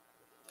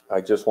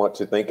I just want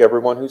to thank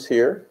everyone who's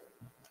here.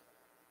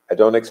 I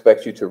don't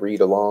expect you to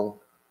read along,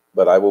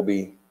 but I will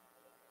be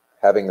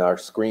having our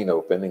screen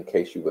open in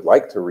case you would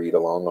like to read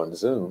along on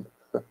Zoom.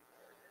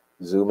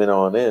 Zoom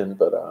on in,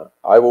 but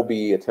I will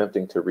be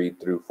attempting to read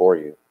through for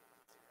you.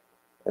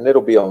 And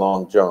it'll be a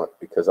long jaunt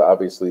because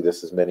obviously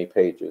this is many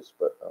pages,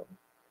 but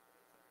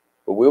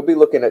we'll be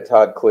looking at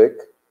Todd Click,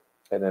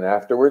 and then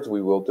afterwards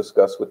we will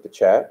discuss with the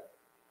chat,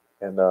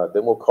 and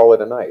then we'll call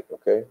it a night,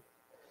 okay?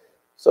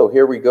 So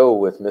here we go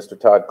with Mr.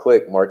 Todd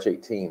Click, March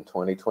 18,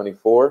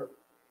 2024,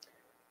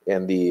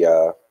 in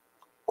the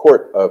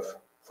court of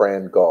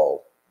Fran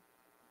Gall.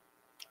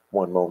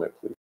 One moment,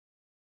 please.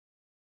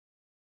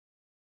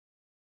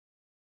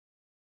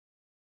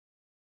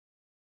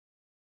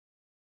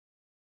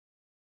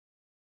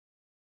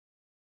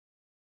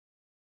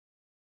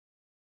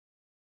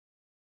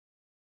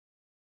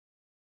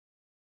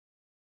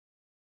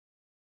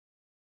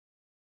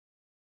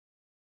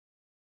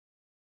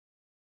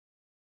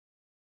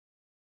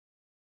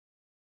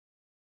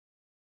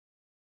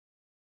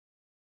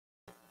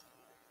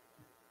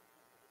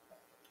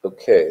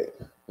 Okay,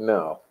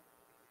 now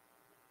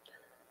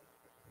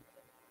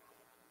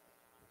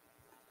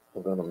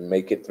we're going to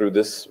make it through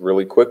this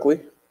really quickly.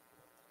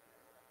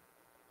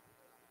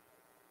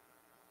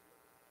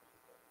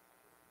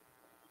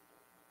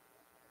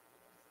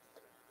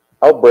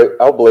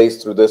 I'll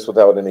blaze through this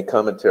without any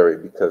commentary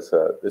because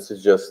this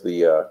is just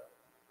the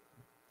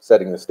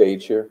setting the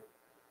stage here.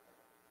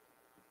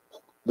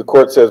 The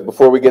court says,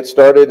 before we get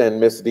started, and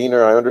Ms.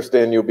 Diener, I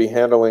understand you'll be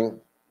handling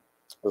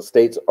the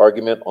state's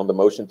argument on the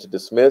motion to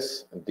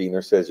dismiss. And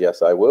Diener says,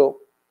 yes, I will.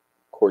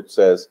 Court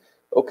says,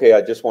 okay,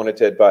 I just wanted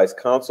to advise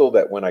counsel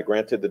that when I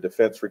granted the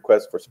defense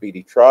request for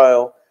speedy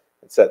trial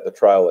and set the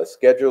trial as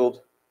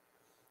scheduled,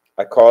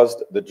 I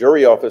caused the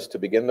jury office to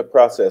begin the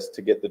process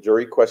to get the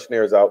jury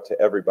questionnaires out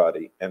to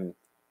everybody. And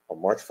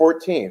on March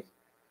 14th,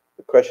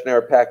 the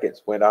questionnaire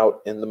packets went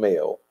out in the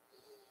mail.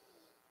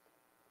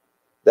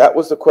 That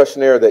was the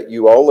questionnaire that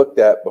you all looked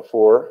at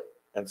before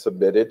and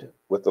submitted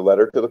with the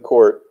letter to the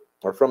court,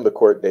 or from the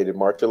court, dated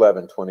March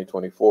 11,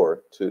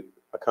 2024, to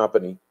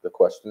accompany the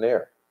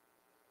questionnaire.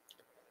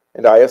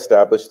 And I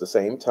established the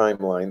same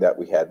timeline that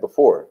we had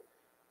before.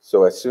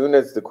 So as soon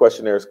as the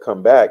questionnaires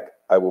come back,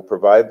 I will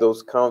provide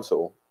those to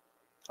counsel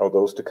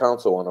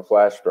on a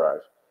flash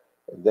drive.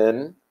 And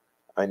then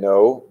I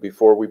know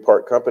before we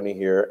part company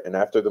here and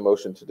after the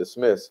motion to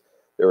dismiss,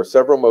 there are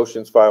several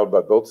motions filed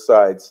by both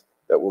sides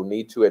that we'll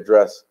need to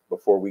address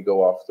before we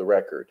go off the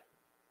record.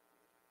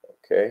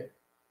 Okay?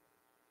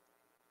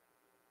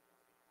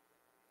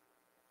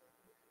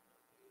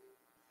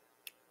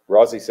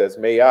 Rozzy says,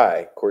 may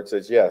I? Court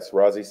says yes.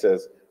 Rozzy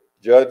says,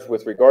 Judge,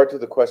 with regard to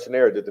the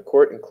questionnaire, did the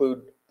court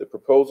include the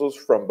proposals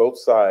from both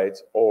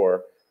sides,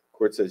 or?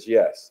 Court says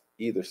yes,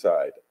 either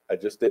side. I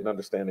just didn't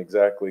understand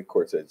exactly.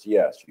 Court says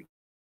yes, you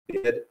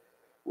did.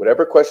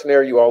 Whatever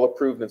questionnaire you all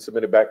approved and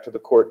submitted back to the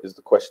court is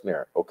the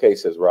questionnaire. Okay,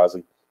 says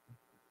Rozzy.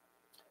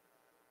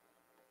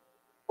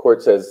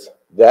 Court says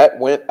that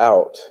went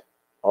out.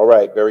 All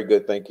right, very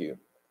good, thank you.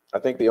 I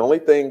think the only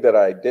thing that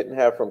I didn't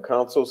have from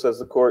counsel, says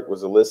the court,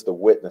 was a list of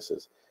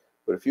witnesses.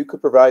 But if you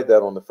could provide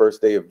that on the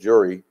first day of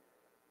jury,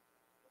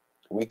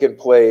 we can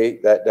play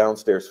that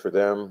downstairs for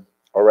them.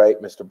 All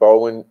right, Mr.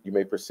 Baldwin, you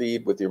may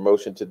proceed with your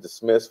motion to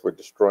dismiss for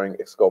destroying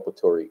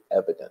exculpatory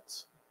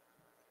evidence.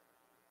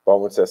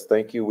 Baldwin says,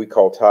 thank you. We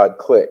call Todd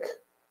Click.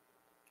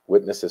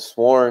 Witness is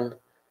sworn.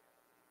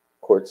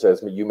 Court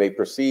says, you may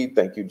proceed.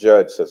 Thank you,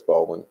 Judge, says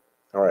Baldwin.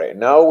 All right,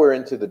 now we're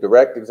into the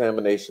direct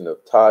examination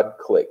of Todd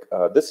Click.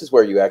 This is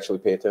where you actually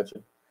pay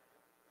attention.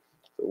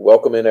 So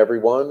welcome in,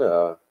 everyone.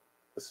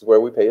 This is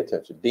where we pay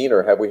attention.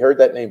 Diener, have we heard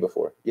that name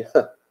before? Yeah.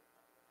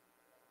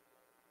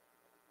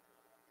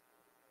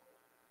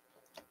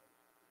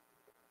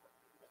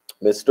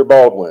 Mr.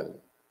 Baldwin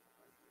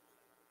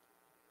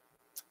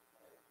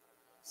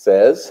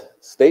says,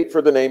 state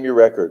for the name your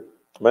record.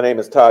 My name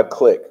is Todd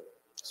Click.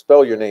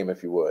 Spell your name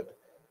if you would.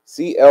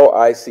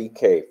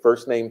 C-L-I-C-K,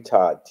 first name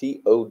Todd,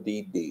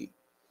 T-O-D-D.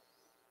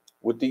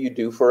 What do you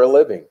do for a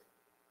living?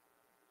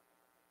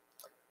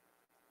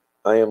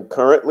 I am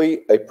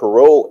currently a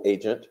parole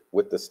agent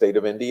with the state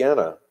of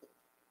Indiana.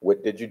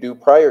 What did you do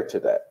prior to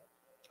that?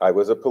 I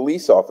was a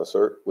police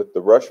officer with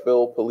the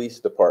Rushville Police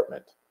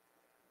Department.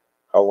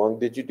 How long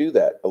did you do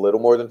that? A little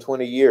more than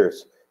 20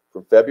 years,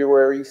 from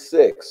February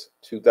 6,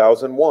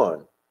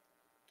 2001.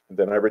 And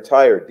then I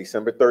retired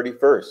December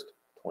 31st,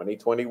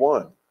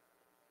 2021.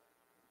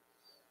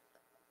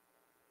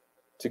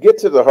 To get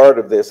to the heart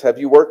of this, have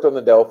you worked on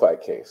the Delphi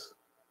case?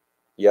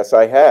 Yes,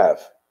 I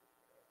have.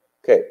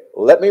 Okay,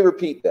 let me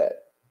repeat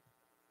that.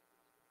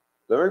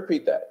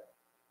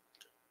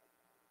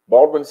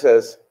 Baldwin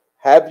says,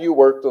 have you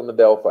worked on the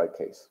Delphi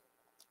case?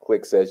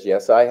 Click says,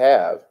 yes, I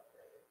have.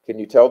 Can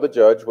you tell the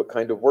judge what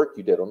kind of work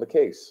you did on the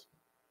case?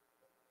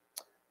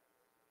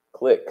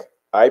 Click.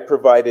 I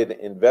provided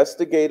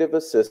investigative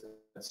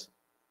assistance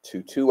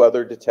to two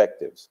other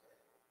detectives.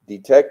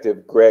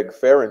 Detective Greg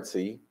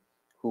Ferenczi,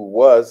 who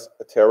was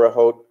a Terre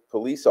Haute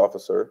police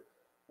officer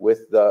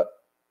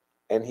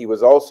and he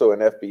was also an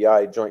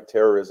FBI Joint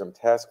Terrorism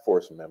Task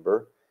Force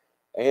member,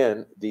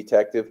 and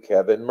Detective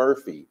Kevin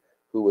Murphy,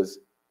 who was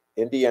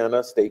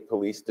Indiana State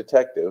Police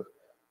detective,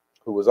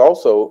 who was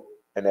also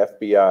an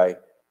FBI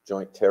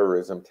Joint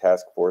Terrorism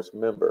Task Force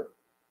member.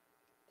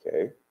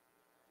 Okay.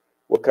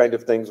 What kind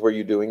of things were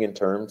you doing in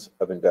terms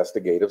of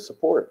investigative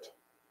support?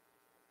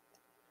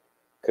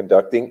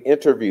 Conducting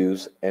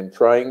interviews and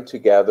trying to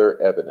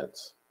gather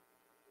evidence.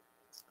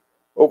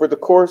 Over the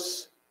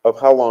course of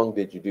how long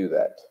did you do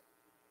that?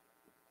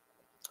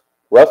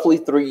 Roughly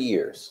 3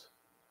 years.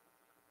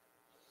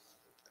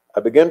 I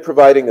began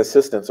providing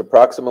assistance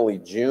approximately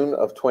June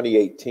of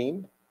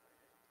 2018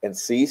 and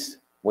ceased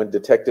when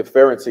Detective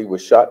Ferenczi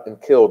was shot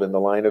and killed in the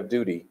line of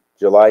duty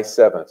July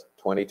 7th,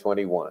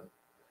 2021.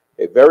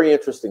 A very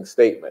interesting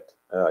statement.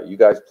 You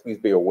guys please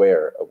be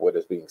aware of what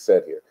is being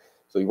said here.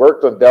 So he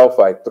worked on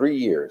Delphi 3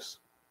 years.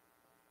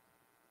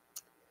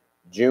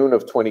 June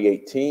of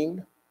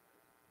 2018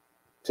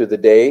 to the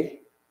day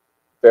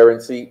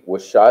Ferenczi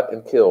was shot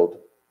and killed,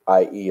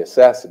 i.e.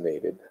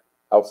 assassinated,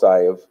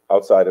 outside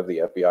of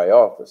the FBI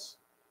office.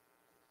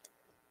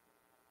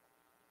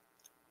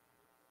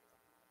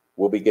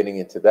 We'll be getting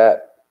into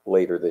that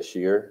later this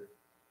year,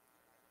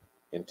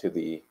 into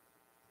the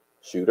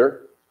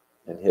shooter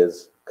and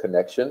his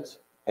connections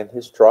and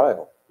his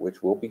trial,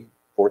 which will be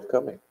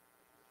forthcoming.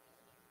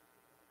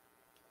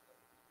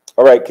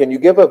 All right, can you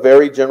give a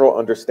very general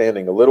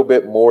understanding, a little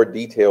bit more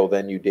detail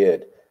than you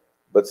did,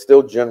 but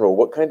still general,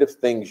 what kind of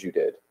things you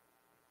did?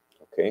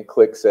 Okay, and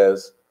Click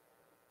says,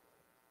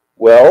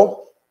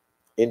 well,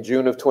 in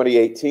June of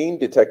 2018,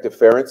 Detective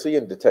Ferenczi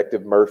and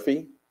Detective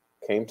Murphy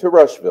came to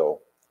Rushville.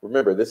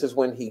 Remember, this is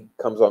when he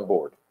comes on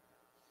board,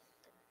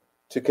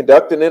 to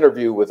conduct an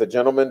interview with a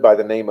gentleman by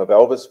the name of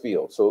Elvis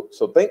Field. So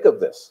think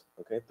of this,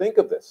 okay? Think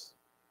of this.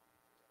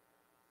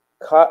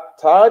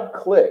 Todd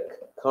Click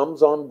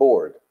comes on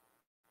board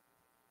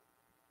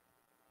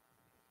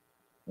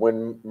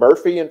when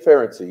Murphy and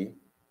Ferenczi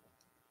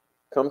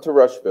come to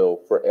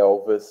Rushville for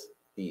Elvis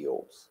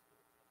Fields.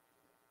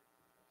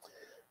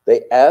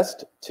 They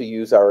asked to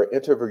use our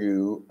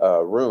interview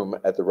room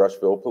at the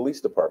Rushville Police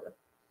Department.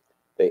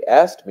 They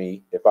asked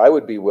me if I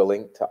would be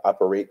willing to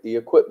operate the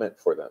equipment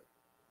for them.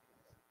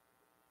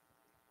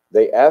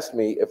 They asked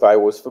me if I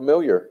was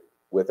familiar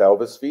with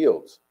Elvis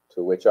Fields,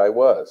 to which I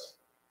was.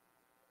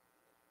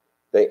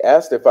 They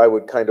asked if I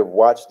would kind of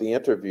watch the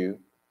interview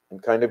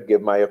and kind of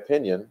give my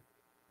opinion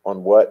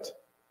on what,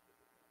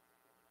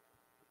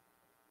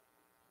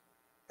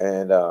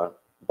 and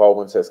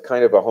Baldwin says,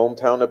 kind of a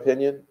hometown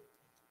opinion.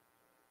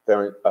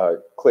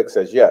 Click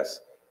says,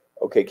 yes.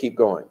 Okay, keep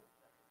going.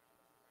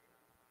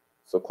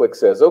 So Click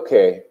says,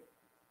 okay.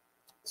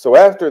 So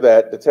after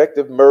that,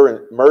 Detective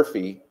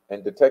Murphy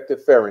and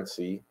Detective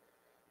Ferenczi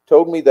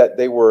told me that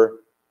they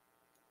were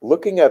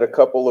looking at a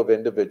couple of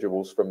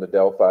individuals from the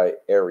Delphi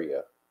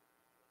area.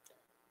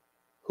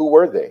 Who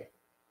were they?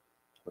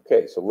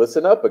 Okay, so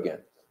listen up again.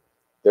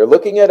 They're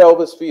looking at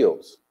Elvis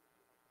Fields.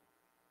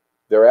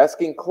 They're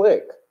asking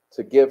Click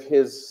to give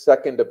his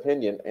second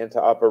opinion and to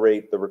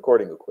operate the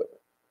recording equipment.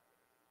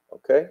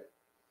 Okay?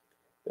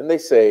 Then they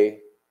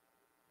say,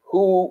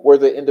 who were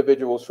the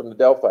individuals from the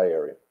Delphi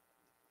area?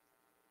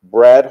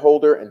 Brad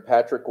Holder and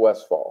Patrick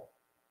Westfall.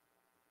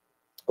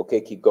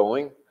 Okay, keep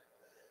going.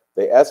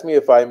 They asked me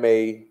if I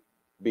may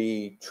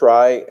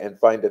try and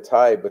find a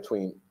tie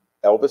between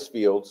Elvis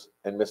Fields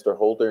and Mr.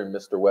 Holder and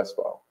Mr.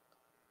 Westfall.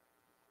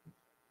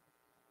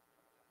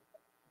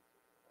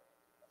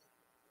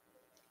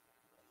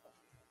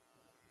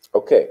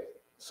 Okay,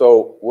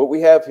 so what we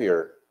have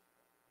here,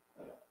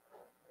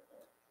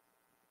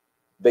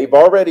 they've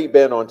already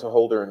been on to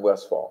Holder and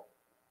Westfall.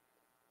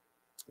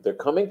 They're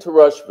coming to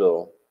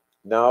Rushville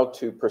now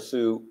to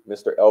pursue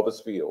Mr.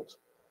 Elvis Fields.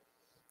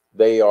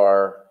 They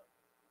are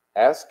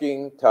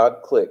asking Todd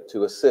Click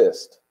to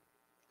assist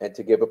and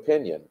to give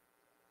opinion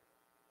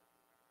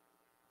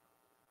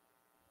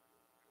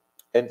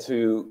and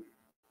to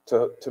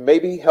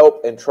maybe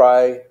help and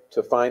try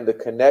to find the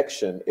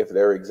connection, if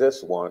there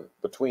exists one,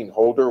 between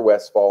Holder,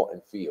 Westfall,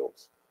 and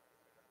Fields.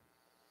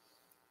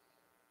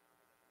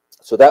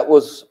 So that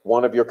was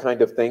one of your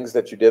kind of things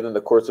that you did in the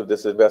course of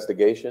this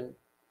investigation?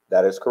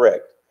 That is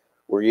correct.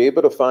 Were you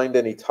able to find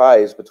any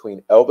ties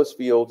between Elvis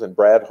Fields and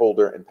Brad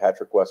Holder and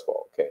Patrick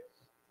Westfall? Okay.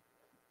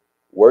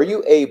 Were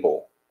you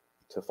able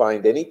to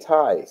find any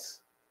ties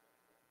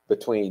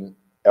between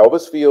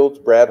Elvis Fields,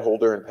 Brad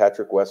Holder, and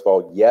Patrick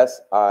Westfall? Yes,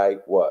 I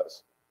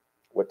was.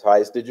 What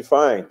ties did you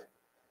find?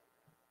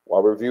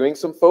 While reviewing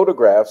some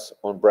photographs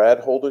on Brad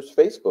Holder's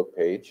Facebook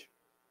page,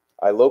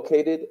 I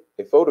located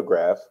a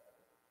photograph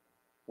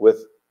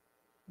with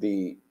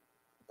the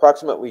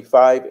approximately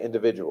 5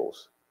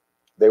 individuals.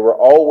 They were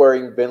all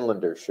wearing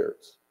Vinlander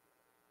shirts.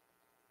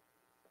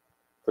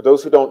 For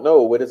those who don't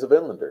know, what is a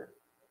Vinlander?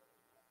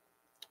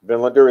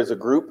 Vinlander is a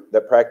group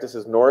that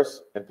practices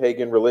Norse and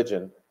pagan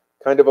religion,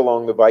 kind of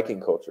along the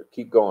Viking culture.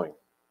 Keep going.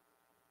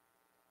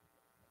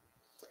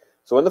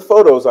 So in the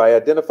photos, I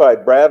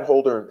identified Brad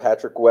Holder and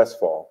Patrick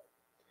Westfall,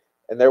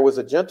 and there was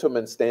a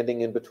gentleman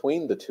standing in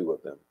between the two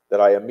of them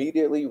that I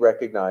immediately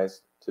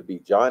recognized to be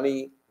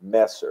Johnny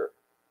Messer.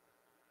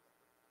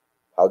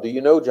 How do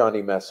you know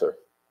Johnny Messer?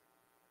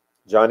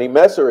 Johnny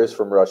Messer is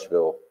from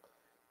Rushville.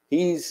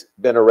 He's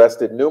been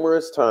arrested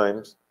numerous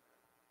times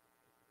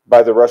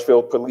by the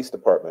Rushville Police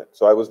Department.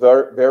 So I was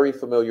very, very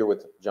familiar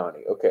with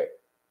Johnny. Okay.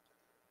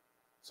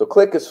 So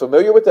Click is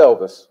familiar with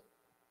Elvis.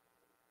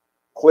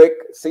 Click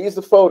sees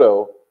the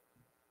photo,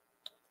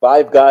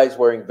 5 guys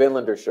wearing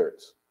Vinlander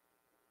shirts.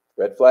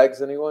 Red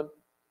flags, anyone?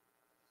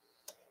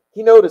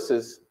 He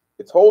notices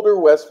it's Holder,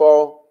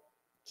 Westfall,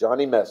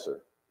 Johnny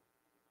Messer.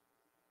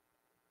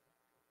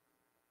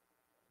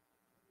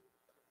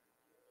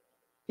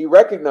 He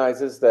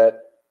recognizes that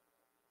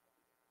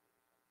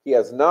he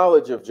has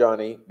knowledge of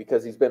Johnny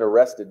because he's been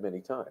arrested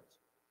many times.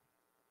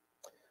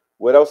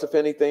 What else, if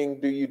anything,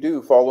 do you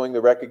do following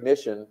the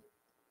recognition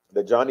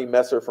that Johnny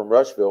Messer from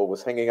Rushville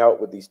was hanging out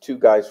with these 2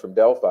 guys from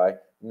Delphi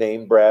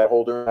named Brad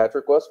Holder and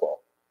Patrick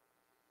Westfall?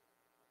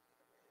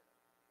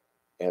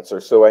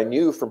 Answer, so I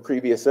knew from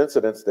previous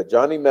incidents that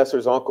Johnny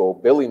Messer's uncle,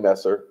 Billy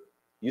Messer,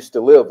 used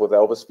to live with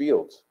Elvis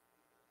Fields.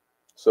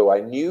 So I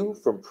knew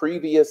from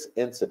previous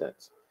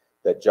incidents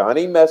that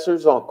Johnny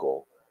Messer's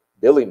uncle,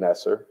 Billy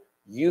Messer,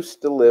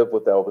 used to live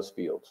with Elvis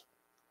Fields.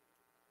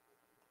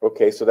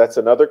 Okay, so that's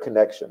another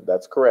connection.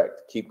 That's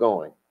correct. Keep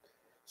going.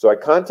 So I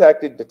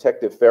contacted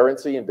Detective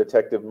Ferenczi and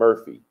Detective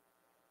Murphy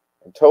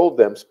and told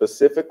them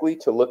specifically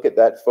to look at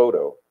that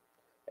photo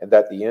and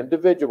that the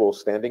individual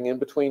standing in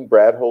between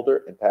Brad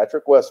Holder and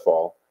Patrick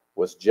Westfall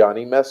was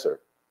Johnny Messer,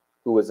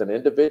 who was an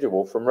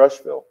individual from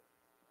Rushville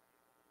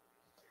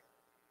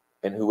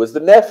and who was the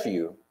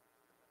nephew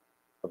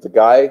of the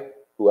guy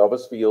who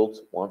Elvis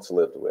Fields once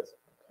lived with.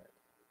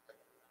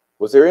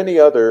 Was there any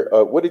other,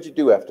 what did you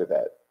do after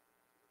that?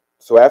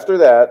 So after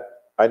that,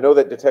 I know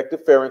that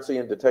Detective Ferenczi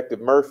and Detective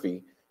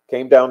Murphy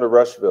came down to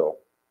Rushville,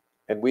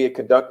 and we had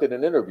conducted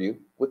an interview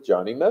with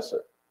Johnny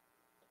Messer.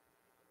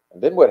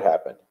 And then what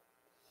happened?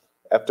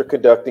 After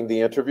conducting the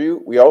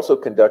interview, we also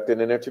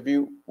conducted an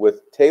interview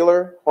with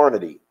Taylor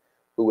Harnedy,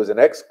 who was an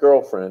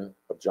ex-girlfriend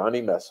of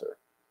Johnny Messer.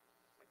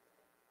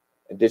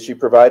 And did she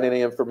provide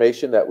any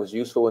information that was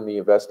useful in the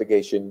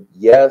investigation?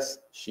 Yes,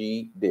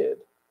 she did.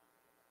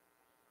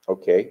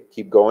 Okay,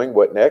 keep going.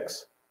 What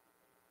next?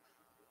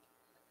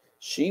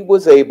 She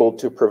was able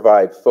to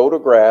provide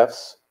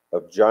photographs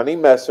of Johnny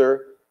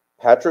Messer,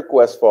 Patrick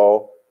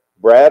Westfall,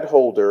 Brad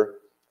Holder,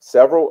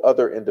 several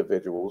other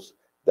individuals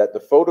that the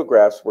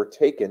photographs were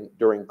taken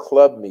during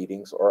club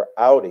meetings or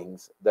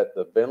outings that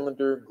the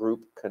Vinlander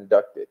group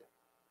conducted.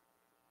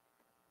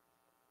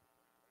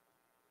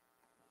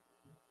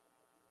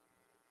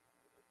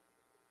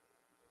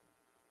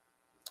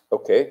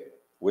 Okay,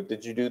 what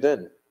did you do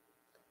then?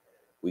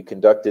 We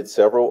conducted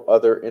several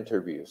other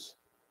interviews.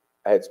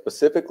 I had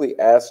specifically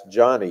asked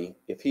Johnny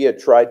if he had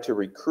tried to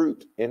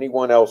recruit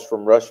anyone else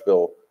from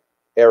Rushville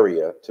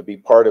area to be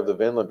part of the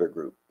Vinlander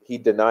group. He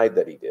denied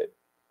that he did.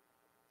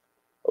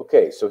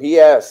 Okay, so he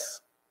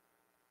asks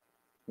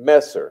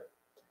Messer,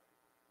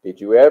 did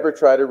you ever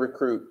try to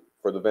recruit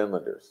for the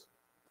Vinlanders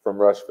from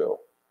Rushville?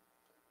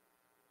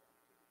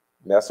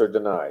 Messer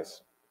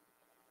denies.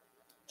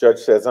 Judge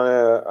says,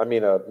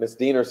 Miss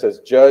Diener says,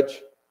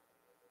 Judge,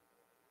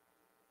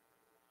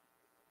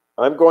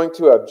 I'm going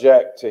to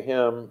object to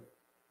him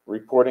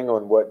reporting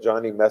on what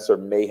Johnny Messer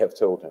may have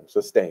told him.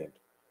 Sustained.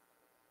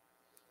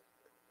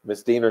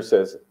 Ms. Diener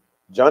says,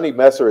 Johnny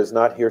Messer is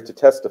not here to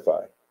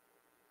testify.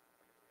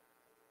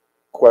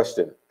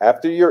 Question,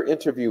 after your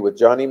interview with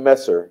Johnny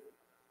Messer,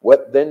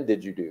 what then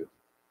did you do?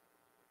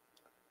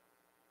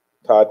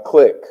 Todd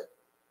Click,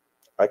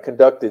 I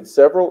conducted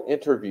several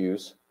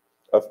interviews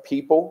of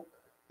people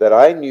that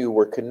I knew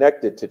were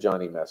connected to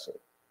Johnny Messer.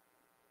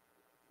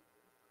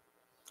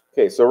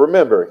 Okay, so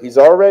remember, he's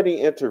already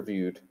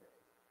interviewed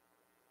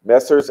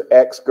Messer's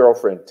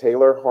ex-girlfriend,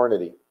 Taylor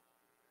Hornady.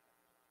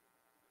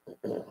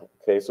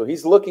 Okay, so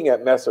he's looking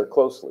at Messer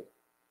closely.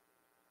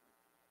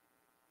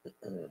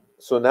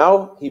 So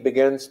now he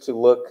begins to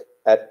look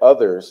at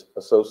others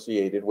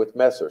associated with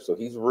Messer. So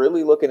he's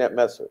really looking at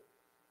Messer.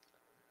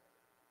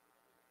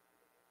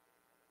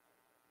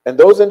 And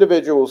those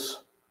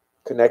individuals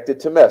connected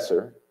to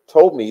Messer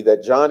told me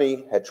that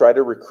Johnny had tried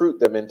to recruit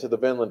them into the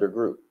Vinlander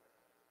group.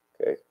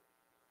 Okay,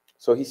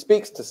 so he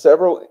speaks to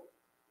several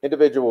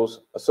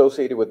individuals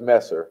associated with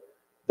Messer.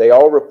 They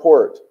all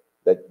report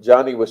that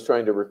Johnny was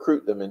trying to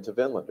recruit them into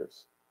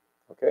Vinlanders.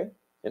 Okay,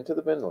 into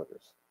the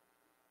Vinlanders.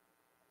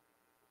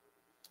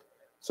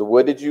 So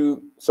what did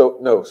you,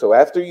 so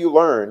after you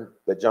learn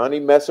that Johnny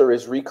Messer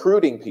is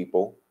recruiting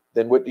people,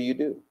 then what do you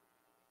do?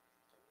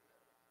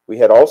 We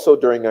had also,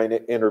 during an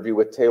interview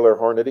with Taylor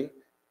Hornady,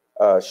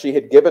 she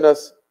had given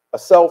us a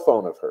cell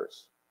phone of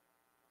hers.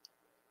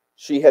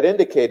 She had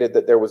indicated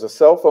that there was a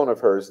cell phone of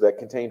hers that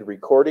contained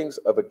recordings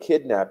of a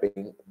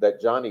kidnapping that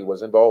Johnny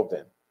was involved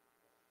in.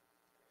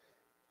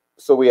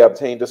 So we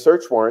obtained a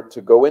search warrant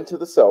to go into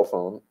the cell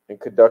phone and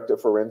conduct a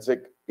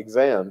forensic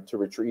exam to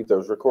retrieve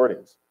those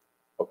recordings.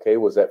 Okay,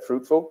 was that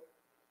fruitful?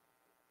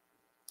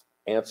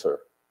 Answer.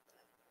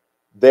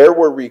 There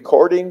were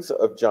recordings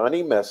of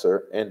Johnny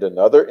Messer and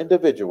another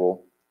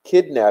individual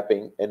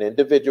kidnapping an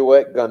individual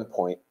at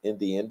gunpoint in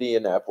the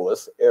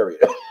Indianapolis area.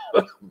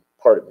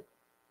 Pardon me.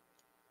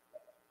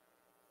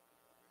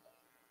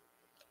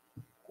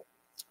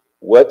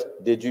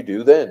 What did you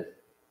do then?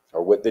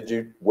 Or what did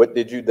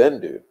you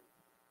then do?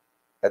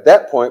 At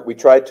that point, we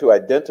tried to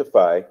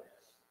identify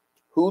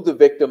who the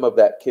victim of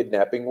that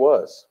kidnapping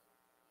was.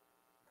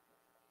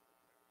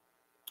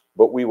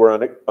 But we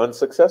were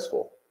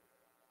unsuccessful.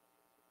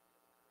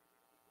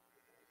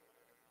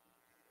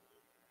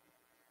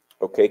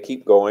 Okay,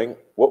 keep going.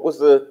 What was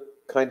the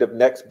kind of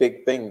next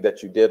big thing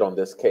that you did on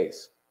this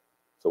case?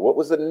 So what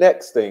was the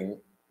next thing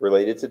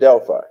related to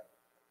Delphi?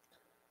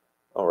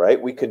 All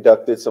right, we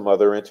conducted some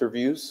other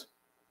interviews.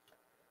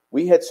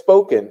 We had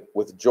spoken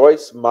with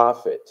Joyce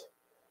Moffitt,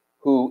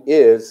 who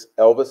is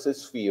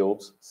Elvis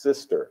Field's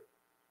sister.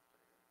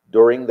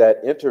 During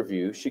that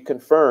interview, she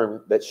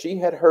confirmed that she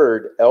had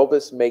heard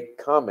Elvis make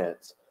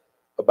comments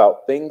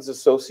about things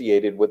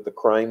associated with the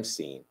crime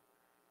scene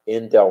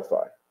in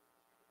Delphi.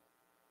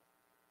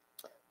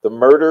 The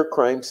murder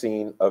crime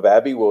scene of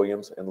Abby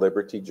Williams and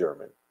Liberty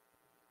German.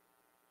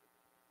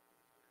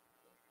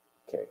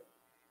 Okay.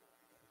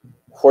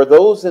 For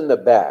those in the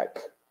back,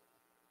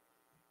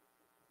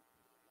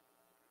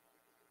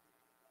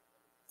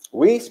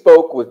 we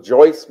spoke with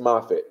Joyce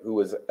Moffitt, who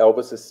was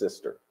Elvis's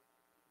sister.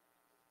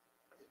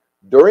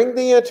 During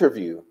the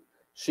interview,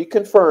 she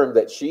confirmed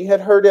that she had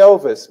heard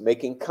Elvis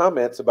making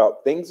comments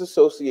about things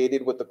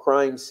associated with the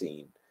crime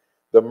scene,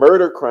 the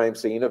murder crime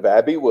scene of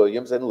Abby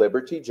Williams and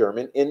Liberty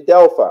German in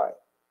Delphi.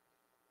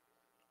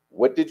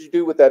 What did you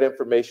do with that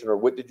information, or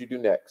what did you do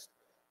next?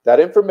 That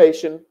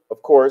information,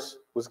 of course,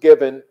 was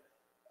given.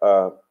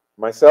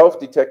 Myself,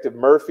 Detective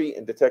Murphy,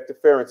 and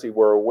Detective Ferenczi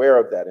were aware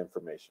of that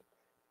information.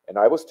 And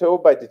I was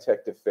told by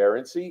Detective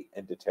Ferenczi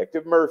and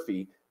Detective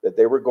Murphy that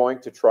they were going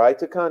to try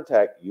to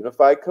contact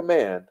Unified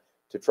Command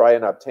to try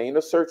and obtain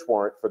a search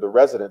warrant for the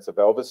residence of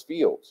Elvis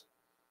Fields.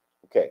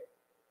 Okay.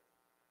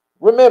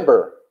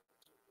 Remember,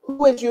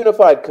 who is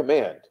Unified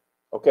Command?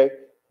 Okay.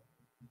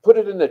 Put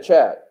it in the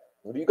chat.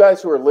 You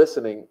guys who are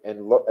listening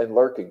and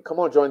lurking, come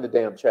on, join the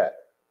damn chat.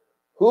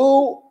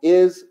 Who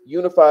is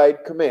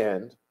Unified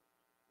Command?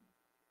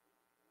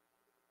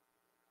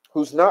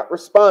 who's not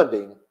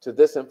responding to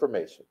this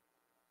information.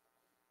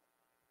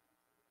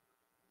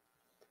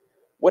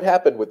 What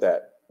happened with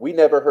that? We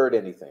never heard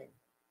anything.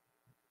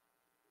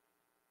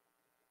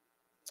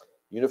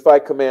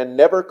 Unified Command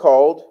never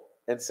called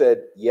and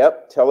said,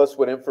 yep, tell us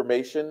what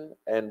information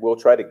and we'll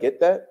try to get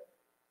that.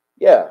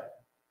 Yeah.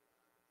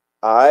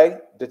 I,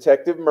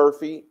 Detective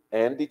Murphy,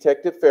 and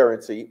Detective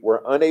Ferenczi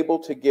were unable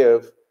to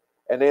give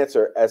an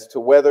answer as to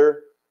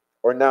whether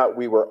or not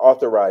we were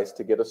authorized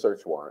to get a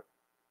search warrant.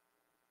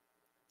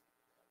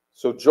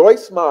 So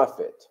Joyce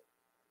Moffett,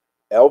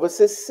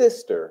 Elvis's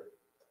sister,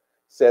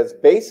 says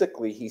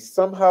basically he's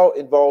somehow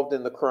involved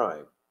in the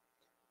crime,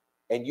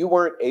 and you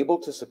weren't able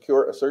to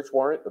secure a search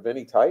warrant of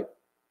any type?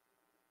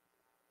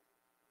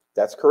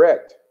 That's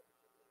correct.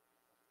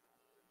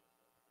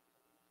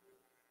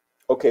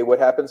 Okay, what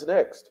happens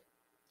next?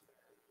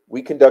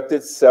 We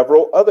conducted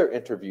several other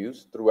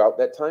interviews throughout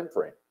that time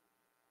frame.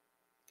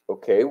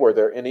 Okay, were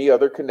there any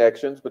other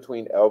connections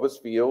between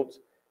Elvis Fields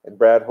and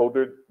Brad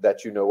Holder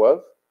that you know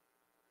of?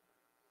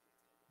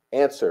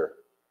 Answer.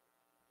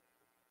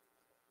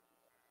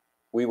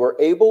 We were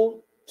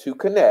able to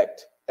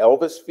connect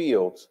Elvis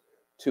Fields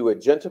to a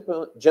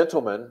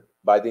gentleman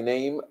by the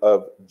name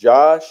of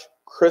Josh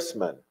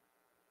Chrisman.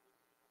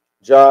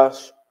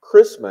 Josh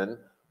Chrisman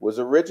was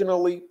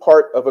originally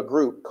part of a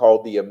group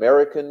called the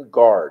American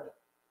Guard.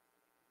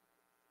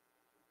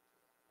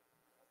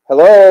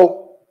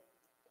 Hello?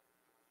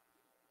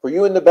 For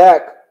you in the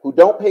back who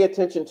don't pay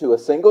attention to a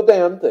single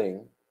damn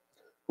thing,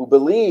 who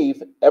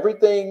believe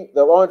everything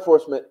that law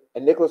enforcement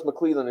and Nicholas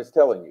McClelland is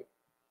telling you.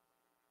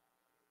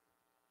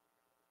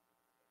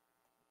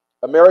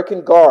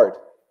 American Guard.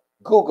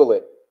 Google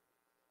it.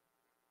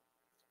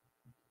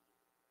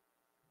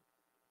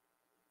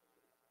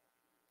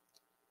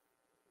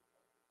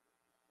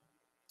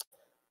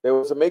 There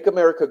was a Make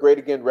America Great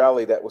Again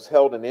rally that was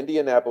held in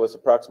Indianapolis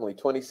approximately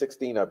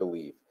 2016, I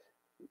believe,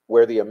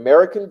 where the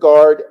American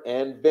Guard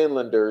and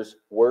Vinlanders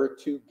were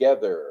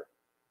together.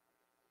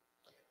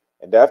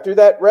 And after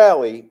that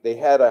rally, they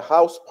had a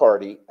house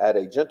party at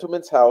a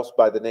gentleman's house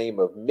by the name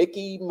of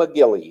Mickey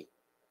McGinley.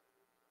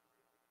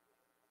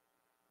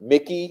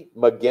 Mickey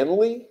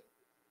McGinley,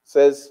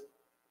 says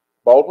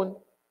Baldwin.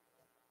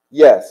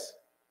 Yes.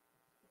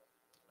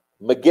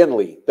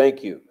 McGinley,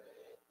 thank you.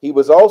 He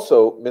was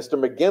also, Mr.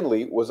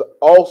 McGinley was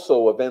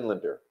also a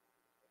Vinlander.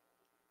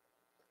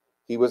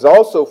 He was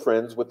also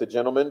friends with the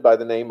gentleman by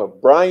the name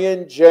of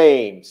Brian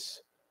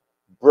James.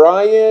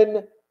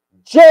 Brian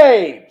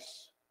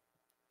James!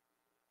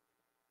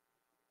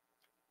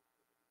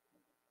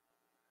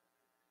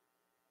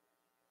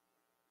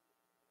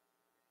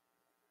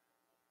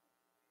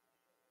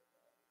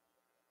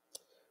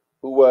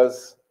 Who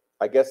was,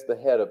 I guess, the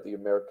head of the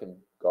American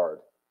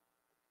Guard.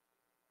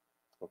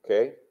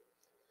 Okay?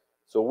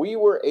 So we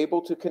were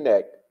able to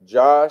connect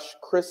Josh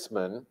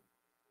Chrisman.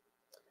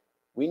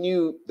 We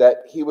knew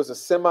that he was a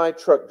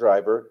semi-truck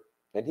driver,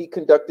 and he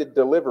conducted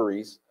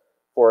deliveries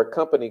for a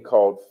company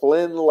called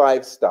Flynn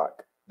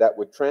Livestock that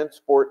would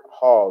transport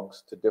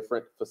hogs to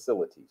different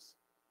facilities.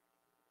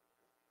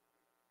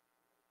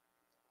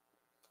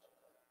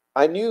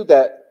 I knew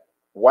that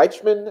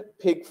Weichman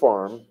Pig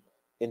Farm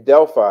in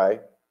Delphi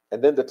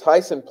and then the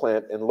Tyson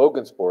plant in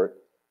Logansport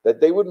that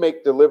they would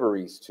make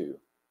deliveries to.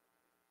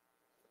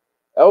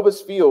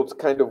 Elvis Fields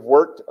kind of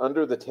worked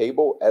under the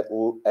table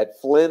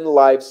at Flynn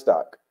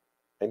Livestock,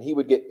 and he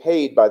would get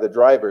paid by the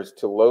drivers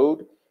to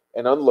load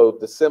and unload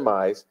the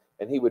semis,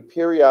 and he would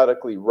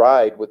periodically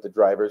ride with the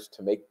drivers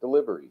to make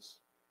deliveries.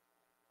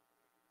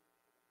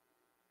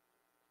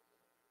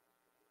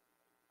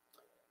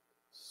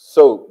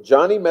 So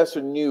Johnny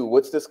Messer knew,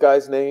 what's this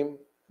guy's name?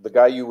 The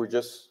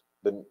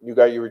new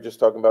guy you were just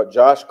talking about,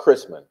 Josh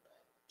Chrisman.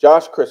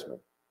 Josh Chrisman.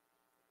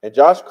 And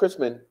Josh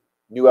Chrisman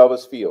knew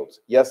Elvis Fields.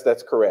 Yes,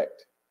 that's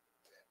correct.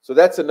 So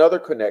that's another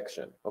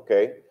connection,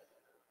 okay? Are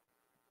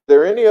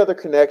there any other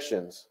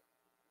connections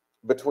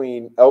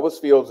between Elvis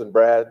Fields and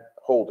Brad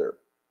Holder?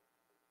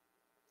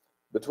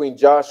 Between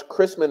Josh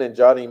Chrisman and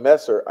Johnny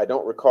Messer, I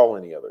don't recall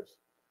any others.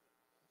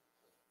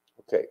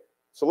 Okay,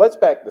 so let's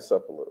back this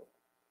up a little.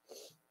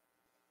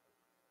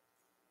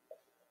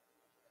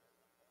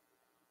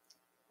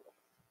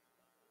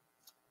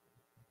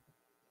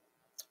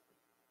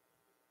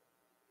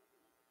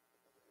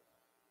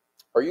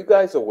 Are you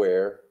guys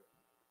aware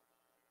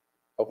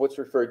of what's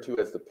referred to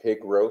as the pig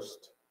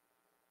roast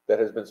that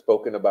has been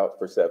spoken about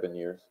for 7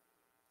 years?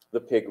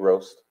 The pig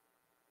roast.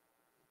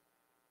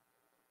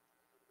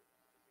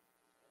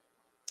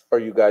 Are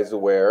you guys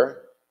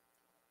aware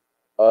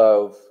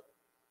of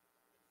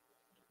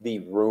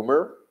the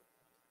rumor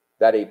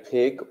that a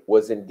pig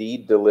was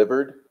indeed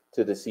delivered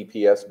to the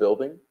CPS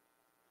building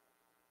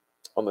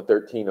on the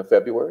 13th of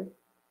February?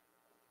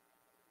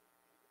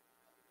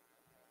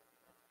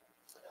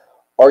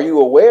 Are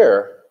you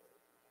aware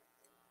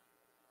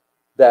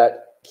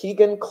that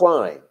Keegan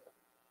Klein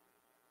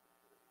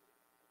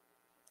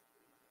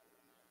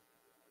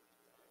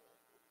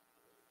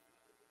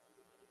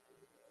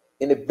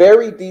in a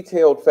very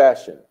detailed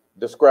fashion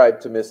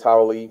described to Miss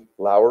Howley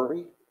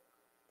Lowry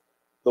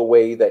the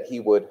way that he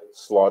would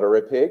slaughter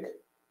a pig,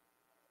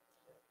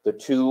 the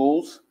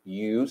tools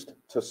used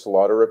to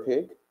slaughter a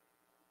pig,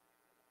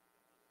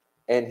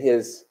 and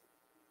his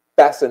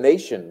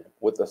fascination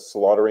with the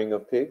slaughtering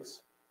of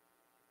pigs?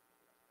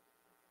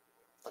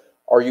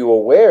 Are you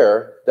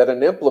aware that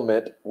an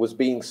implement was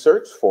being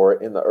searched for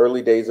in the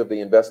early days of the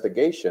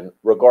investigation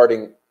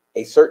regarding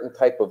a certain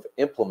type of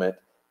implement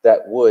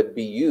that would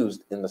be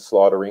used in the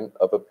slaughtering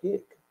of a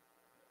pig?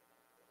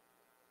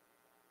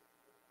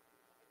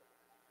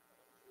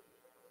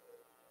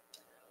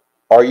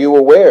 Are you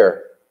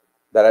aware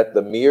that at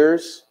the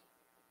Mears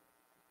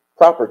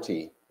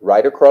property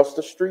right across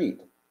the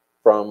street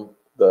from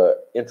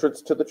the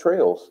entrance to the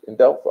trails in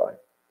Delphi,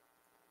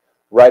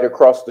 right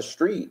across the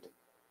street,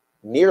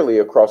 nearly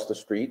across the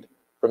street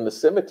from the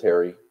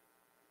cemetery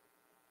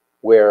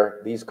where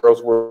these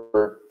girls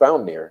were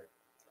found near,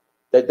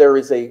 that there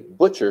is a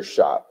butcher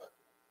shop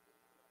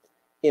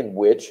in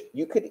which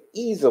you could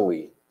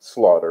easily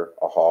slaughter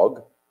a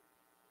hog?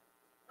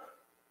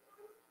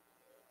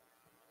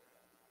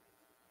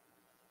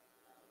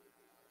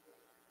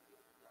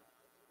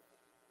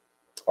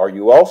 Are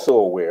you also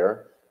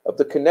aware of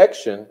the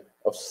connection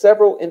of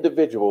several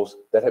individuals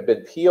that have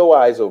been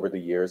POIs over the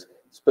years,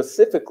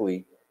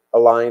 specifically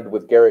aligned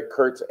with Garrett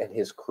Kurtz and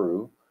his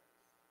crew,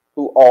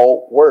 who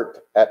all worked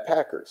at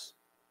Packers?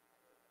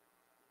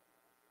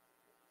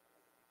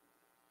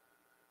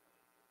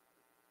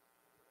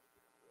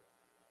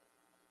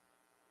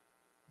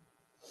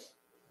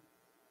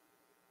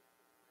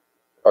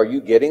 Are you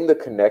getting the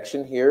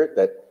connection here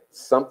that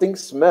something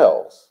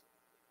smells?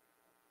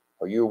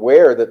 Are you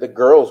aware that the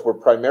girls were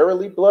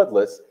primarily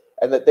bloodless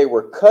and that they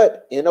were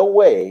cut in a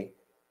way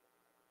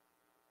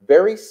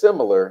very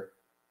similar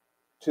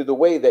to the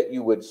way that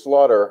you would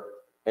slaughter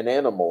an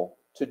animal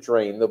to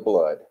drain the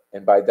blood?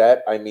 And by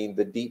that, I mean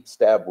the deep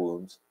stab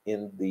wounds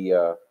in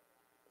the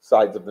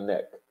sides of the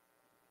neck.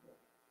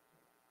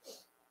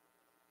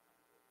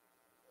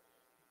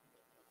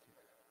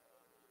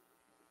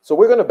 So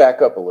we're going to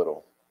back up a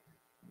little,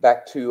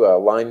 back to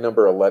line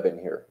number 11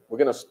 here. We're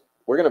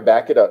gonna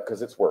back it up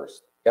because it's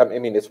worse. I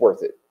mean, it's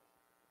worth it.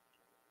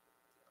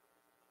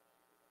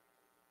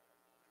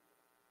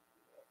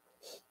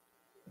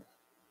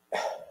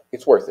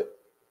 It's worth it.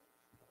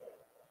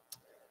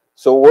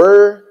 So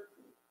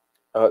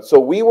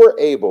we were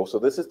able. So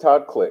this is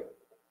Todd Click.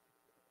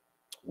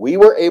 We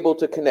were able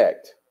to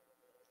connect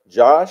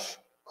Josh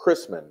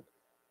Chrisman.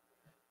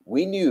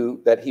 We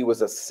knew that he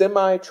was a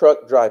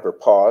semi-truck driver.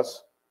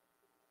 Pause.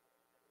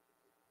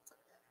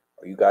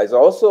 Are you guys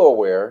also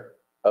aware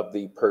of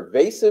the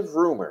pervasive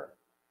rumor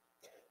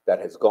that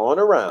has gone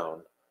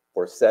around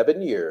for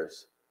 7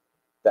 years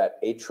that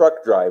a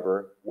truck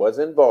driver was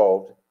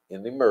involved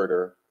in the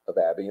murder of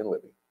Abby and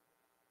Libby?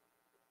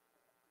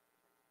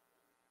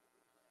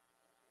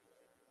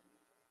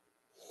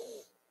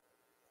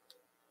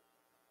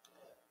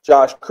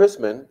 Josh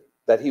Chrisman,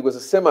 that he was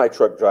a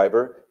semi-truck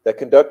driver that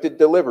conducted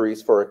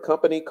deliveries for a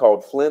company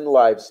called Flynn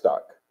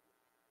Livestock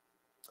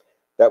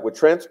that would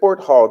transport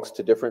hogs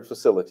to different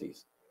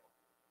facilities.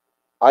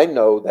 I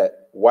know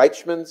that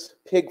Weichman's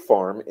pig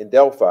farm in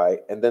Delphi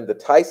and then the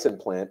Tyson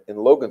plant in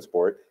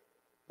Logansport,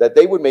 that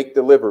they would make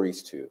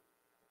deliveries to.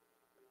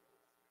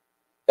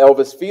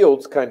 Elvis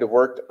Fields kind of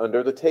worked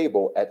under the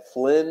table at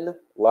Flynn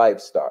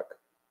Livestock,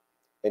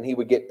 and he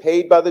would get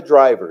paid by the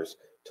drivers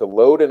to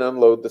load and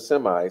unload the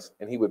semis,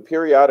 and he would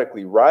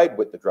periodically ride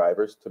with the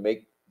drivers to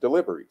make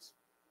deliveries.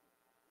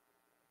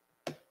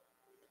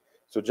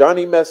 So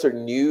Johnny Messer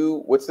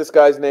knew, what's this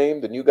guy's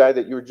name? The new guy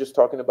that you were just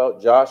talking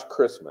about? Josh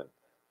Chrisman.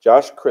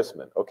 Josh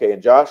Chrisman. Okay,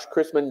 and Josh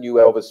Chrisman knew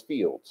Elvis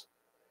Fields.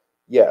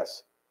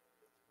 Yes.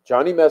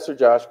 Johnny Messer,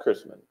 Josh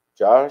Chrisman.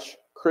 Josh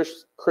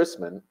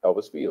Chrisman,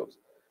 Elvis Fields.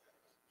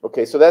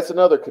 Okay, so that's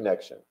another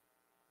connection.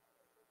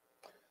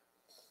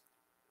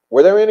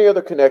 Were there any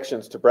other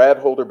connections to Brad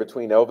Holder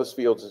between Elvis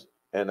Fields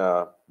and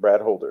Brad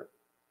Holder?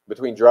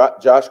 Between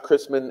Josh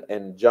Chrisman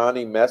and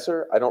Johnny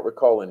Messer? I don't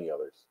recall any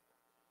others.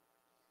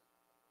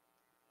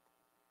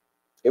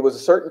 It was a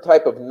certain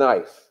type of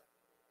knife.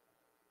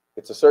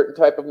 It's a certain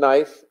type of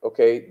knife,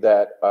 okay,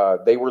 that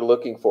they were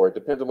looking for. It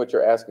depends on what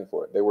you're asking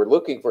for. They were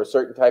looking for a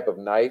certain type of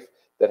knife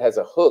that has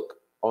a hook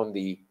on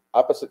the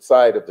opposite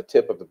side of the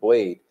tip of the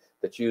blade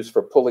that's used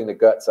for pulling the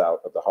guts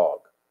out of the hog.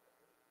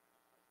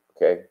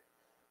 Okay.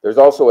 There's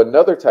also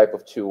another type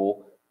of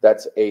tool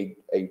that's a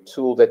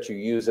tool that you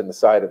use in the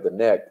side of the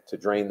neck to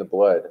drain the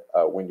blood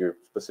when you're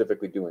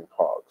specifically doing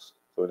hogs.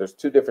 So there's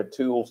two different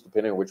tools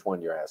depending on which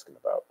one you're asking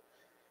about.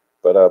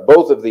 But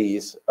both of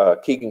these,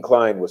 Keegan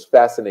Kline was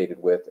fascinated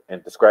with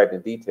and described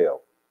in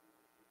detail.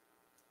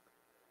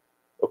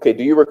 Okay,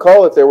 do you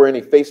recall if there were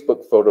any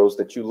Facebook photos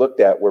that you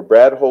looked at where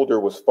Brad Holder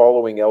was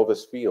following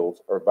Elvis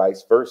Fields or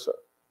vice versa?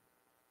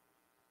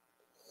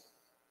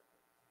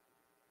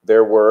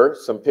 There were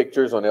some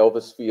pictures on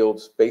Elvis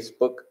Fields'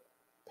 Facebook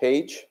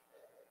page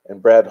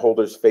and Brad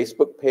Holder's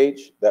Facebook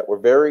page that were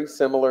very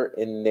similar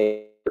in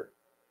nature.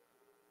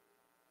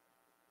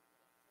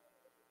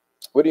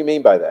 What do you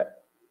mean by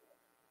that?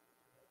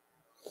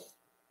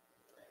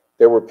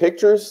 There were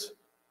pictures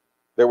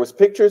there was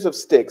pictures of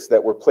sticks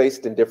that were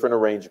placed in different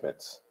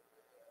arrangements.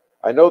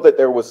 I know that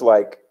there was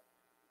like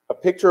a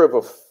picture of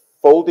a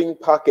folding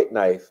pocket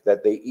knife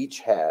that they each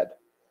had.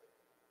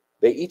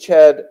 They each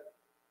had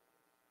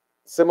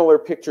similar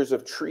pictures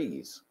of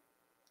trees.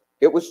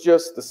 It was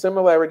just the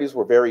similarities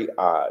were very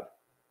odd.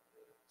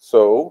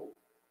 So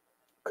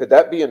could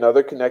that be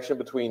another connection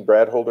between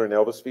Brad Holder and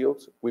Elvis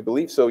Fields? We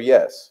believe so,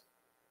 yes.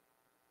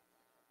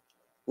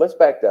 Let's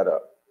back that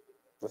up.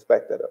 Let's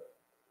back that up.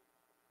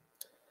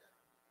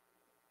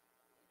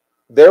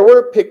 There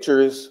were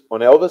pictures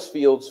on Elvis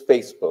Fields'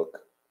 Facebook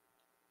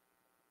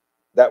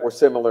that were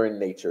similar in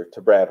nature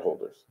to Brad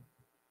Holder's.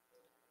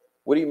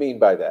 What do you mean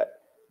by that?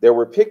 There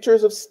were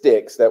pictures of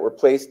sticks that were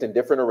placed in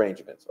different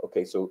arrangements.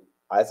 Okay, so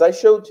as I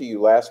showed to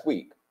you last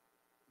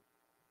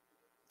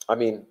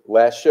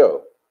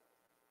show.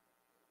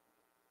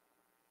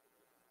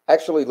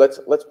 Actually, let's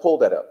pull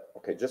that up.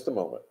 Okay, just a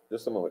moment,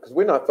 because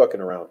we're not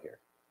fucking around here.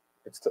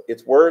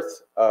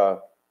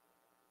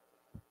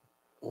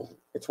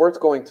 It's worth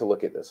going to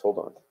look at this. Hold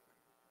on,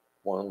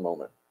 one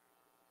moment.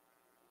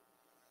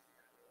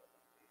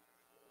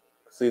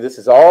 See, this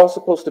is all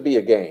supposed to be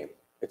a game.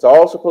 It's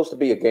all supposed to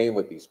be a game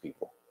with these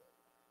people.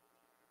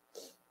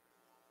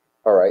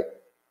 All right,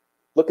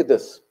 look at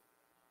this.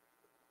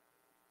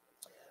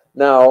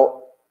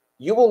 Now,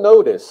 you will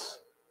notice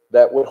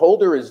that what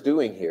Holder is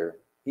doing here,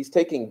 he's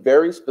taking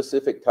very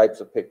specific types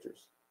of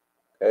pictures,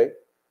 okay?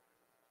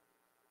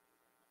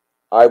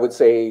 I would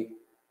say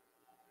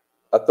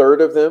a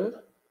third of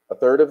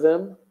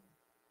them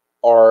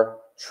are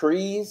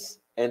trees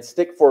and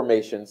stick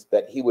formations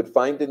that he would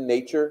find in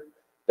nature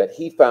that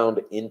he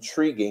found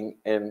intriguing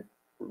and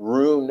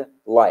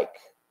rune-like,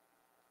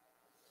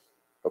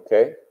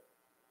 okay?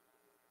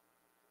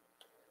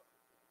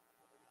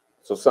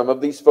 So some of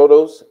these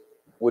photos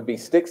would be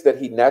sticks that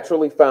he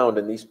naturally found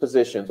in these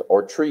positions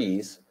or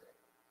trees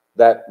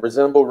that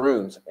resemble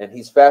runes, and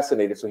he's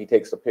fascinated, so he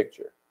takes a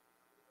picture.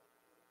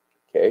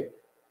 Okay.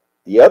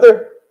 The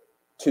other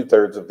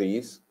 2/3 of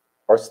these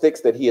are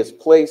sticks that he has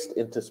placed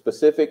into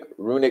specific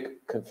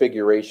runic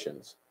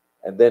configurations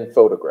and then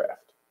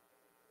photographed.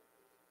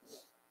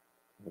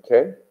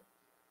 Okay.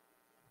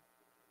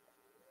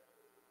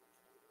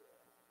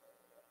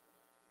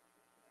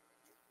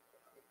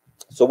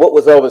 So what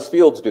was Elvis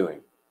Fields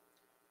doing?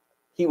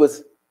 He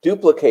was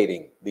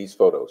duplicating these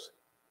photos.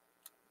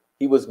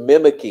 He was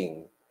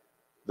mimicking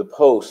the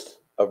post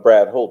of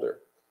Brad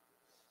Holder.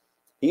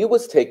 He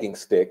was taking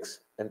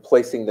sticks and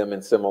placing them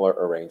in similar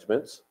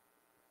arrangements.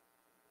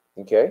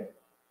 Okay?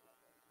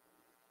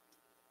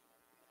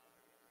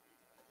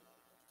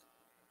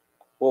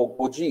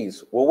 Well,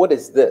 geez. Well, what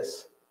is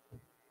this?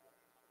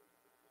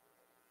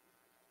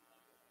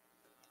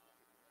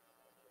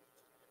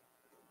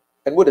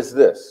 And what is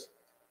this?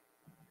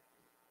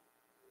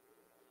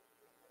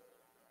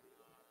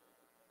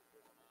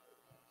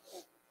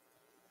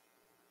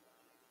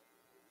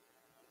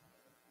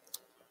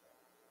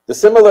 The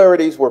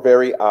similarities were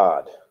very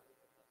odd.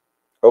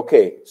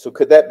 Okay, so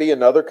could that be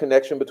another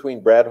connection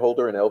between Brad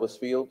Holder and Elvis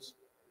Fields?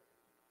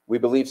 We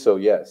believe so,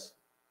 yes.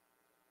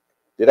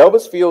 Did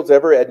Elvis Fields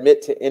ever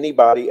admit to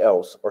anybody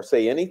else or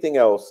say anything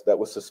else that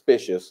was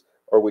suspicious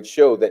or would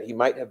show that he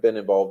might have been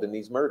involved in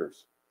these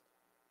murders?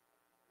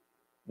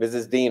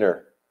 Mrs.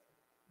 Diener,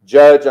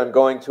 Judge, I'm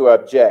going to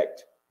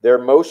object. Their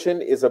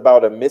motion is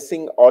about a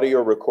missing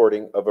audio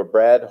recording of a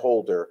Brad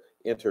Holder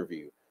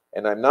interview,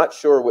 and I'm not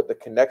sure what the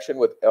connection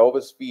with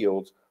Elvis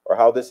Fields or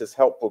how this is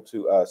helpful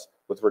to us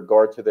with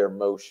regard to their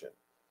motion.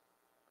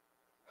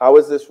 How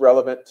is this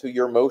relevant to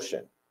your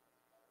motion?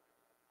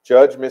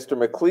 Judge, Mr.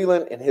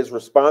 McClellan, in his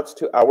response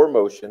to our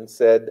motion,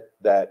 said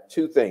that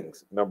two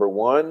things. Number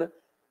one,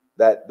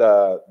 that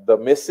the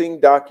missing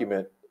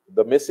document,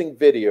 the missing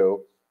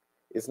video,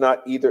 is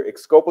not either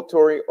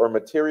exculpatory or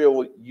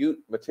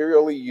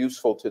materially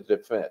useful to the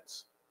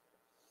defense.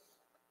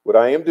 What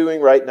I am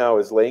doing right now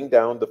is laying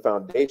down the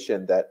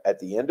foundation that at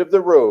the end of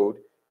the road,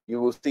 you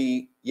will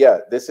see, yeah,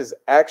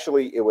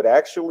 it would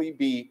actually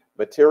be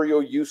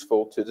material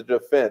useful to the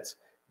defense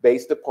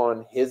based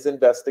upon his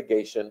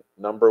investigation,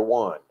 number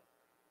one.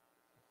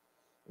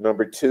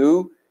 Number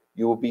two,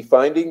 you will be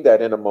finding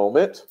that in a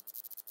moment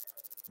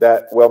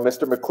that, well,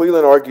 Mr.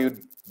 McClellan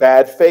argued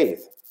bad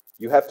faith.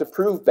 You have to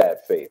prove bad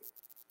faith.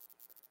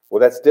 Well,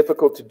 that's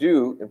difficult to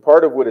do, and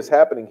part of what is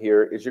happening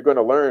here is you're going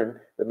to learn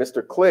that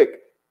Mr.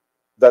 Click,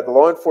 that the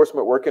law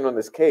enforcement working on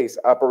this case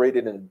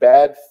operated in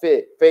bad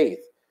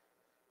faith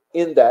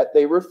in that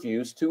they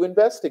refused to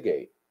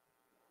investigate.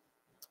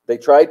 They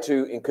tried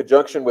to, in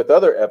conjunction with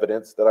other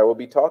evidence that I will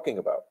be talking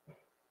about.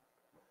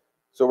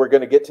 So we're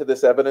going to get to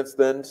this evidence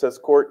then, says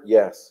court?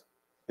 Yes.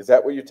 Is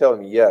that what you're telling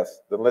me?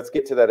 Yes. Then let's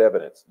get to that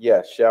evidence.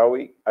 Yes, shall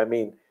we? I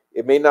mean,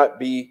 it may not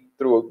be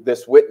through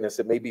this witness.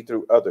 It may be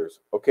through others.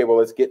 Okay, well,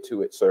 let's get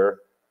to it, sir.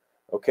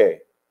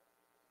 Okay.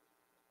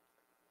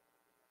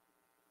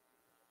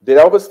 Did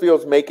Elvis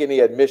Fields make any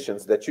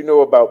admissions that you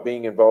know about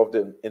being involved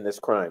in this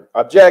crime?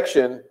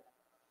 Objection.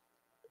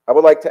 I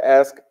would like to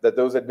ask that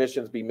those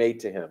admissions be made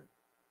to him.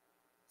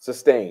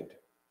 Sustained.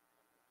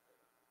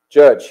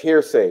 Judge,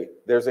 hearsay.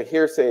 There's a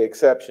hearsay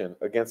exception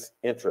against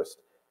interest.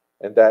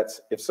 And that's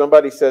if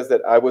somebody says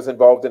that I was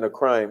involved in a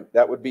crime,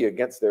 that would be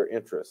against their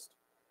interest.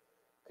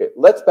 Okay,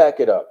 let's back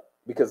it up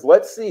because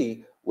let's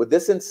see what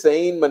this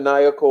insane,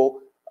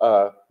 maniacal,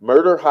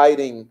 murder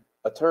hiding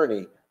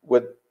attorney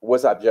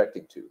was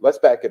objecting to. Let's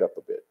back it up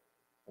a bit.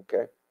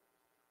 Okay.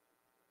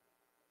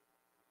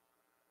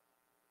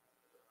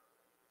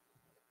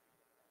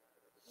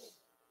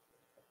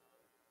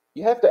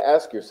 You have to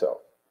ask yourself,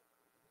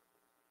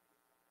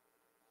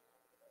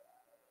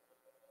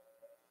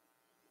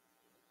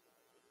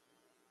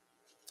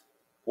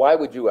 why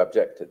would you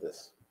object to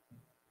this?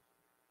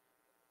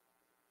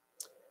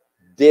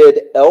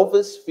 Did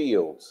Elvis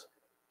Fields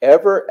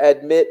ever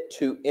admit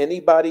to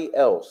anybody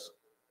else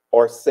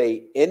or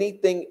say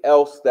anything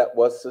else that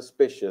was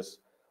suspicious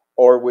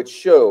or would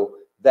show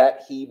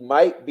that he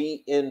might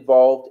be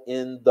involved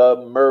in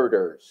the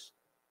murders?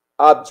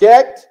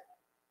 Object.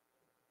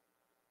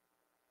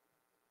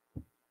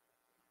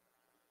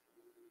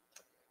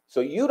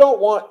 So you don't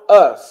want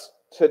us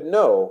to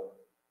know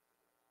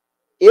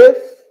if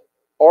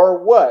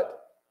or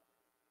what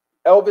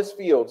Elvis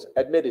Fields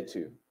admitted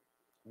to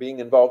being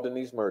involved in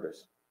these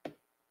murders.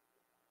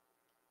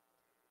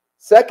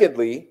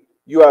 Secondly,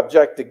 you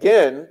object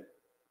again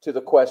to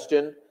the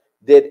question,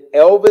 did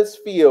Elvis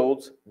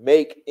Fields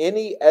make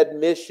any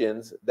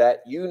admissions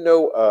that you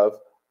know of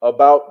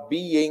about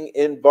being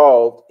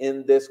involved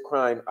in this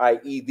crime,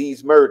 i.e.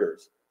 these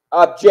murders?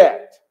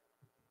 Object.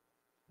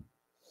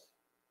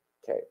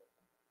 Okay.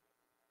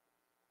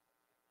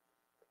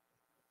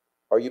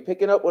 Are you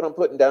picking up what I'm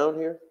putting down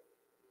here?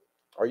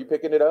 Are you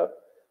picking it up?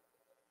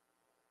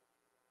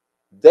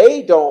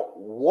 They don't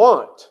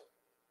want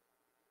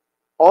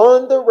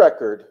on the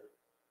record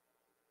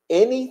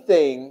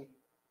anything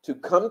to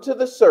come to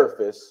the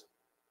surface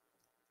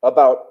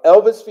about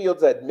Elvis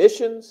Fields'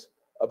 admissions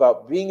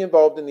about being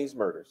involved in these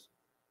murders.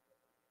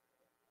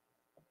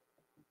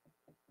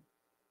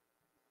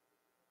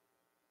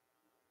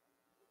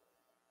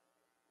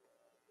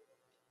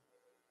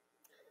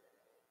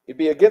 It'd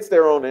be against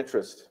their own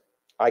interest.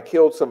 I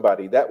killed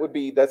somebody.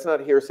 That's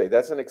not hearsay.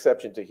 That's an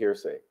exception to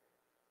hearsay.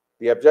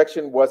 The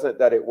objection wasn't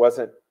that it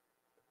wasn't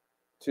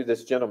to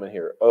this gentleman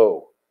here.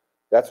 Oh,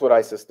 that's what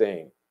I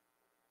sustained.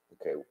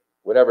 Okay,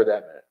 whatever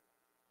that meant.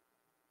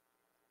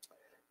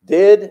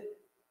 Did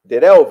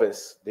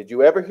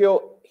you ever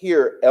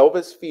hear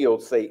Elvis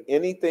Fields say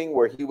anything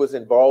where he was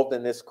involved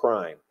in this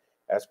crime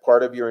as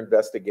part of your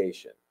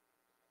investigation?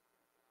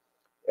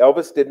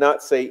 Elvis did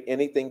not say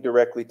anything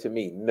directly to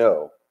me.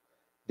 No.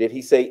 Did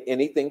he say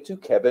anything to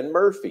Kevin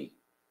Murphy?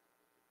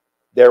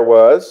 There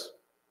was,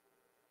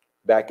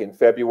 back in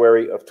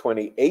February of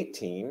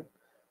 2018,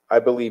 I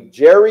believe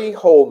Jerry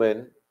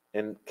Holman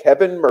and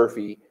Kevin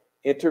Murphy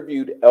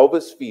interviewed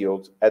Elvis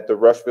Fields at the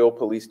Rushville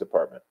Police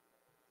Department.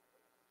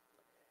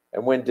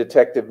 And when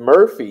Detective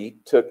Murphy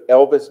took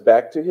Elvis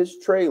back to his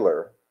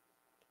trailer,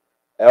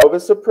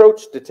 Elvis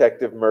approached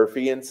Detective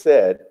Murphy and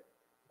said,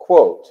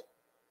 quote,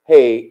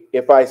 hey,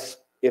 if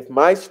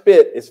my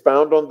spit is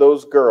found on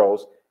those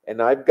girls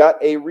and I've got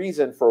a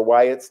reason for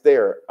why it's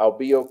there, I'll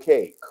be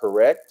okay,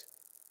 correct?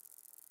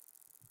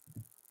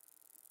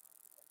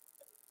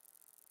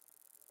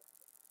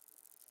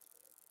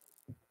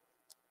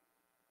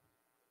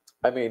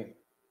 I mean,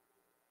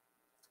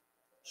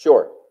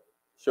 sure.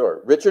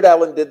 Richard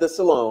Allen did this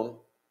alone.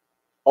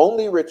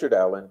 Only Richard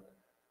Allen.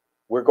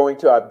 We're going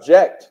to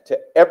object to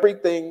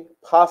everything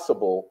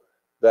possible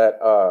that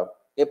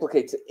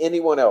implicates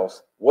anyone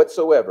else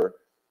whatsoever,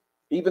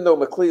 even though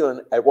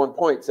McClellan at one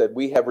point said,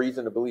 we have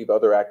reason to believe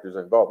other actors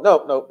are involved.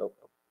 No.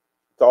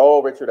 It's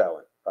all Richard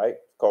Allen, right?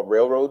 It's called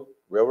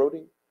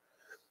railroading.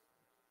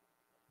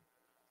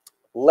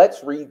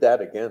 Let's read that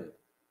again.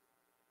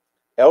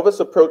 Elvis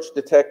approached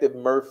Detective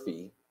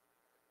Murphy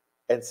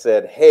and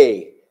said,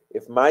 hey,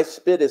 if my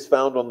spit is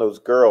found on those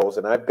girls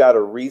and I've got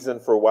a reason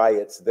for why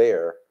it's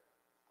there,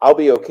 I'll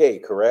be okay,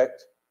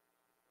 correct?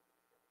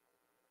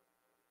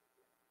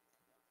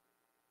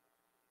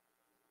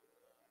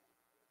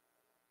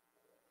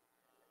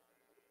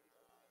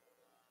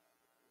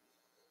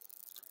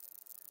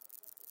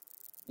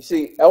 You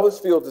see,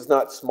 Elvis Fields is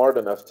not smart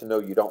enough to know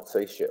you don't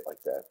say shit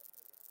like that.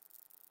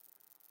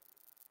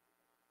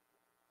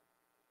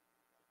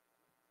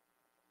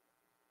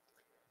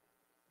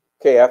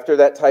 Okay, after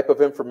that type of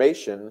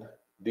information,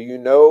 do you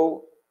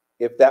know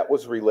if that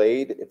was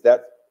relayed,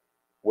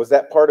 was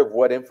that part of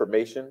what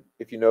information,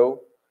 if you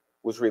know,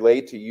 was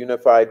relayed to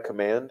Unified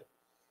Command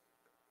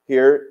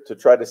here to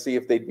try to see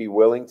if they'd be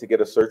willing to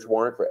get a search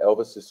warrant for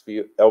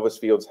Elvis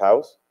Fields'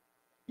 house?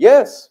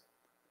 Yes.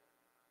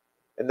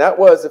 And that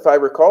was, if I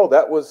recall,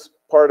 that was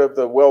part of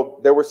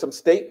there were some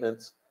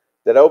statements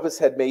that Elvis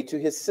had made to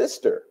his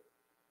sister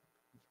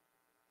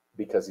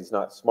because he's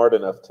not smart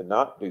enough to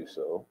not do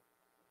so,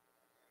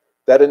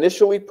 that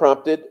initially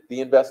prompted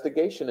the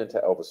investigation into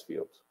Elvis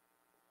Fields.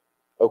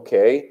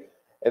 Okay,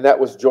 and that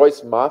was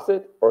Joyce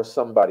Moffett or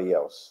somebody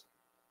else?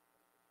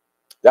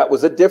 That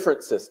was a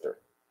different sister.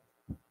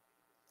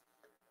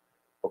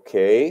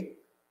 Okay,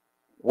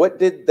 What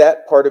did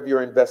that part of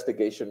your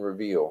investigation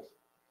reveal?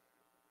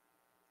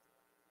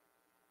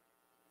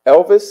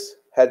 Elvis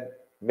had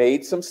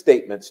made some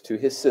statements to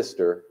his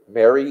sister,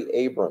 Mary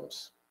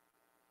Abrams.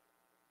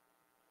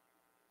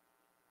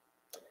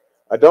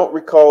 I don't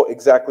recall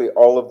exactly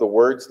all of the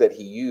words that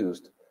he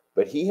used,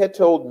 but he had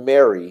told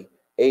Mary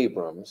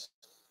Abrams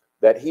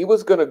that he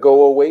was going to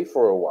go away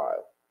for a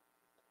while,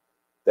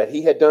 that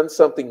he had done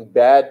something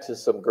bad to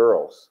some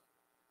girls.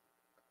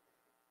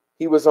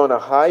 He was on a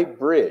high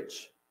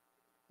bridge,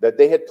 that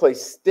they had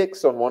placed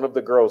sticks on one of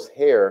the girls'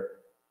 hair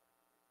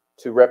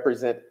to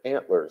represent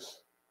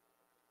antlers,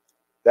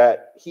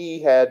 that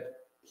he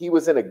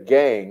was in a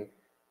gang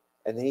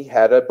and he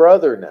had a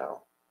brother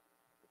now.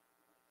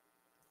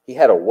 He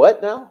had a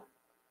what now?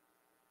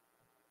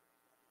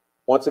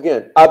 Once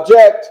again,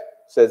 object,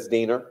 says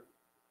Diener.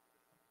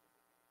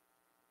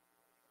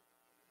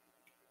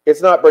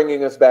 It's not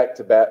bringing us back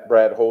to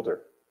Brad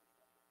Holder.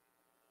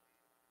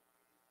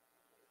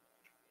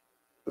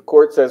 The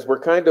court says, we're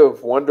kind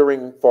of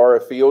wandering far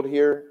afield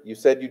here. You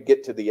said you'd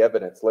get to the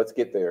evidence. Let's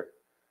get there.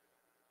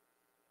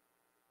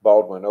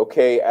 Baldwin,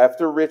 okay,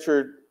 after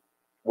Richard,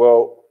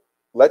 well,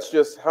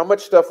 how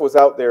much stuff was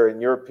out there,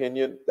 in your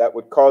opinion, that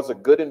would cause a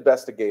good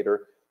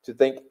investigator to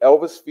think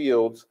Elvis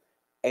Fields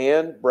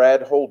and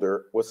Brad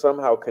Holder was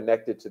somehow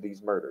connected to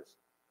these murders?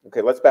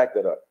 Okay, let's back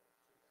that up.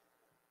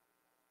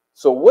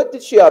 So what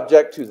did she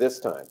object to this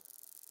time?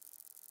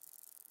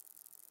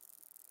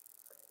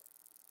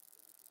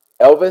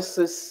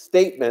 Elvis's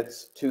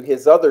statements to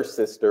his other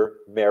sister,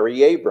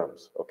 Mary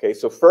Abrams. Okay,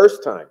 so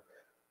first time,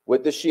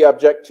 what does she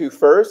object to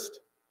first?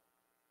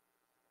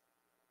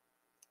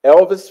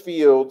 Elvis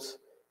Fields.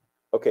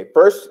 Okay,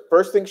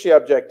 first thing she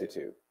objected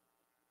to.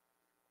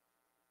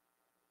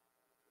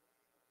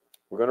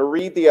 We're going to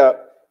read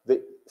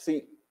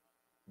see,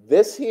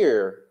 this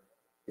here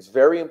is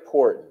very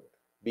important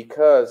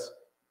because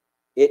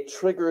it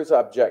triggers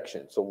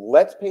objections. So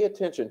let's pay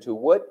attention to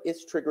what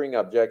is triggering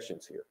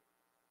objections here.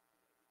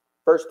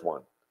 First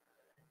one,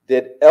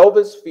 did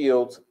Elvis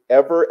Fields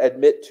ever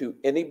admit to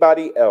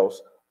anybody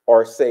else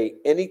or say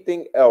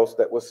anything else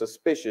that was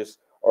suspicious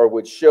or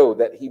would show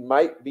that he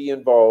might be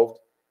involved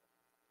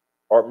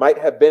or might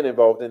have been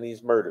involved in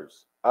these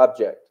murders?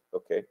 Object,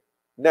 okay.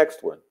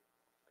 Next one,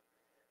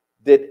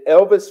 did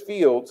Elvis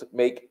Fields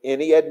make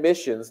any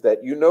admissions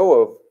that you know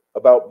of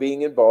about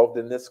being involved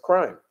in this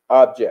crime?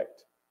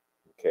 Object,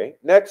 okay.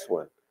 Next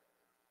one,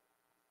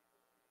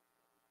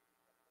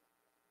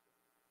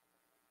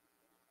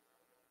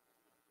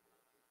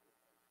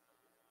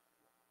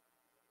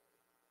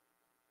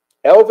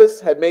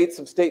 Elvis had made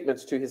some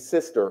statements to his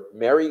sister,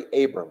 Mary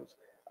Abrams.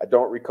 I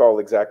don't recall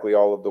exactly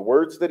all of the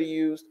words that he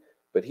used,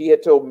 but he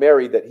had told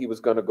Mary that he was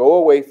going to go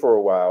away for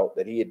a while,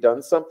 that he had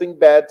done something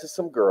bad to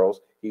some girls.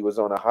 He was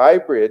on a high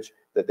bridge,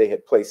 that they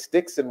had placed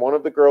sticks in one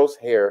of the girls'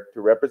 hair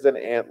to represent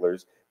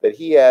antlers, that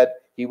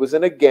he was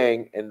in a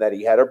gang, and that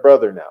he had a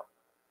brother now.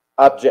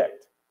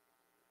 Object.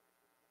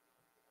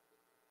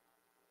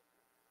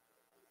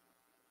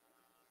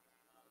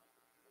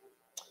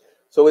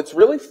 So it's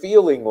really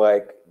feeling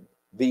like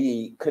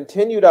the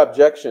continued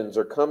objections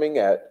are coming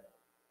at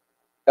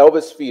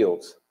Elvis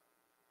Fields,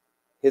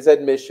 his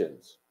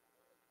admissions.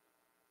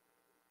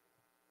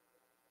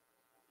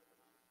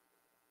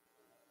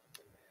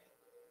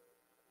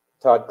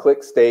 Todd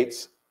Click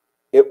states,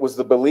 it was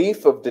the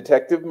belief of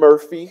Detective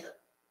Murphy,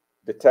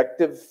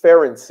 Detective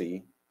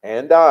Ferenczi,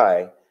 and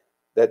I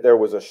that there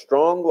was a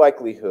strong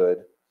likelihood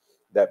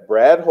that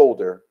Brad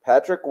Holder,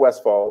 Patrick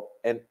Westfall,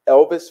 and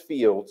Elvis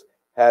Fields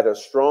had a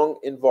strong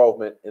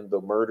involvement in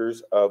the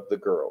murders of the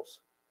girls.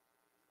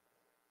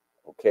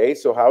 Okay,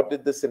 so how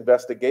did this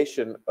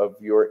investigation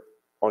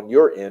on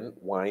your end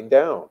wind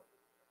down?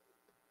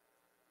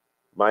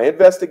 My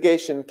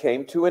investigation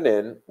came to an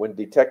end when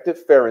Detective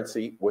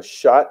Ferenczi was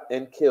shot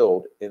and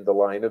killed in the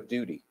line of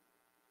duty.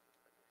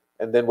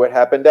 And then what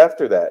happened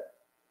after that?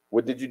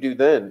 What did you do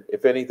then,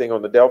 if anything,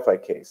 on the Delphi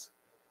case?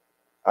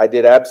 I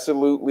did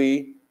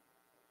absolutely.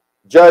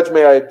 Judge,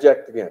 may I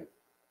object again?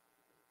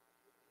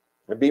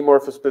 And be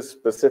more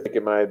specific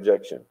in my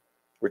objection.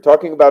 We're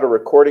talking about a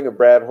recording of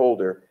Brad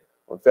Holder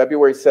on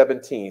February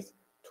 17th,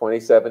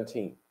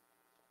 2017.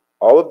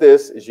 All of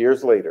this is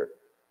years later.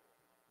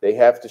 They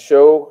have to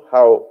show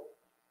how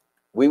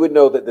we would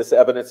know that this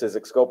evidence is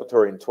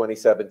exculpatory in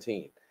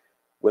 2017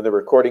 when the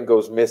recording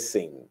goes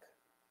missing.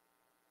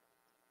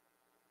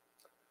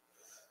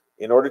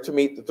 In order to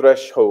meet the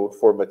threshold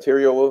for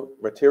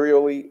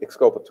materially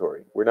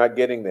exculpatory, we're not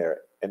getting there,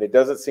 and it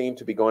doesn't seem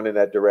to be going in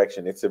that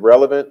direction. It's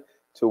irrelevant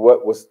to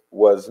what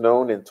was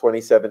known in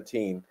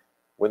 2017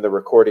 when the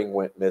recording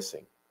went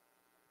missing.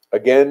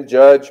 Again,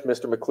 Judge,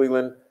 Mr.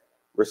 McClelland,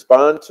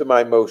 respond to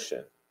my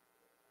motion,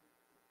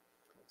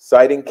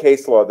 citing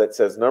case law that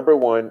says, number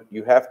one,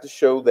 you have to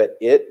show that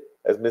it,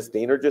 as Ms.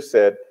 Diener just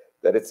said,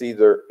 that it's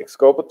either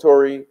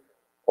exculpatory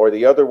or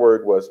the other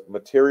word was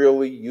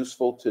materially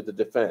useful to the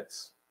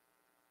defense.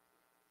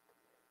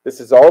 This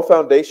is all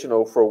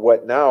foundational for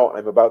what now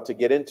I'm about to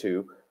get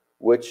into,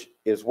 which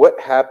is what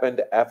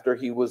happened after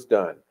he was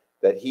done.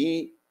 That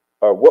he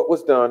what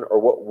was done or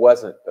what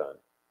wasn't done.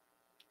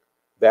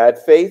 Bad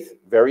faith,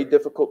 very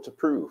difficult to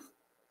prove.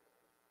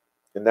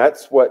 And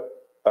that's what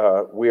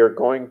we are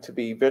going to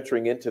be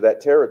venturing into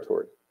that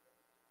territory.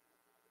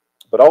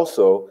 But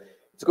also,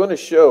 it's going to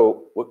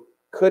show what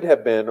could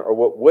have been or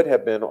what would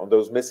have been on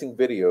those missing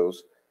videos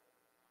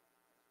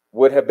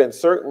would have been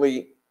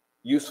certainly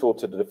useful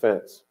to the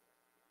defense,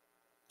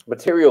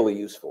 materially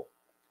useful,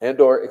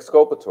 and or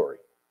exculpatory.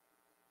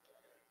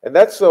 And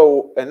that's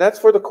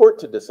for the court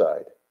to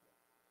decide.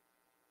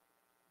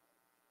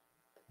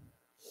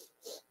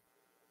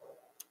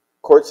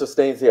 Court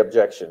sustains the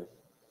objection.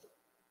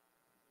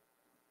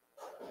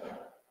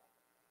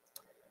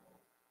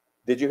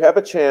 Did you have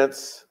a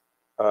chance?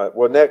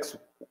 Well, next,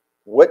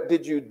 what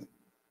did you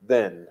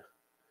then?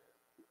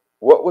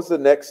 What was the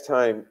next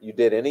time you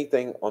did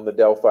anything on the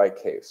Delphi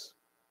case?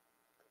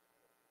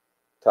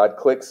 Todd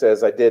Click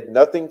says, I did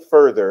nothing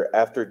further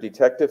after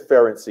Detective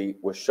Ferenczi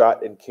was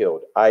shot and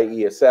killed,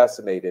 i.e.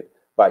 assassinated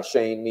by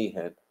Shane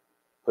Meehan,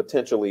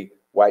 potentially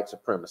white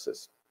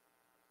supremacist.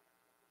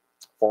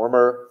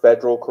 Former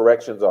federal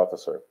corrections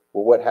officer.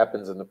 Well, what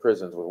happens in the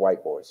prisons with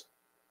white boys?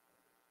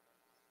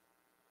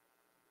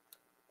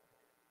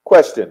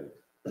 Question.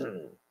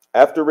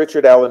 After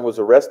Richard Allen was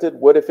arrested,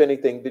 what, if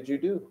anything, did you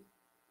do?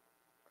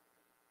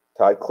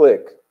 Todd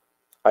Click.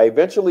 I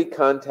eventually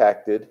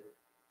contacted...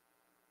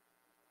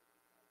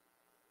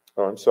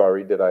 Oh, I'm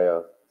sorry. Did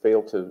I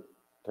fail to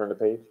turn the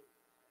page?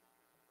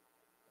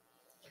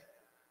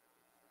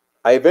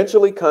 I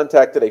eventually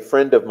contacted a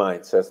friend of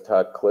mine, says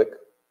Todd Click,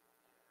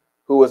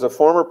 who was a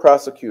former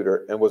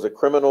prosecutor and was a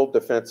criminal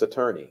defense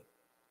attorney.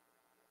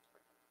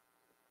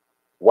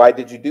 Why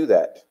did you do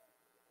that?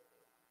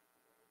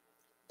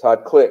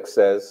 Todd Click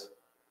says,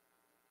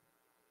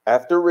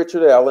 after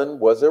Richard Allen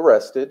was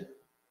arrested,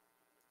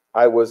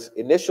 I was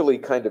initially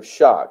kind of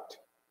shocked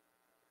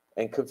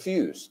and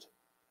confused.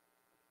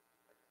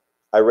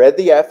 I read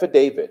the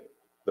affidavit,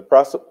 the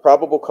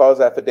probable cause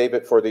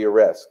affidavit for the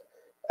arrest,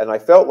 and I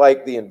felt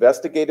like the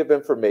investigative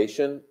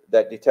information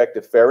that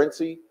Detective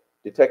Ferenczi,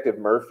 Detective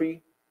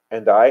Murphy,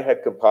 and I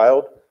had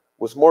compiled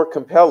was more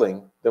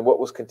compelling than what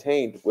was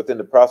contained within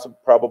the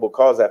probable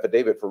cause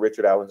affidavit for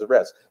Richard Allen's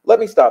arrest. Let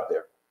me stop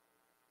there.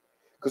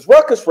 Because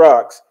Ruckus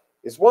Rocks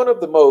is one of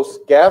the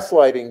most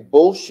gaslighting,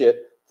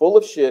 bullshit, full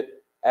of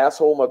shit,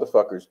 asshole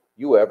motherfuckers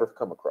you ever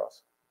come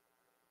across.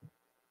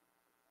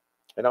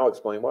 And I'll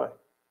explain why.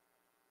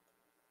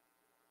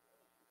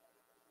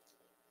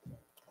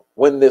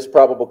 When this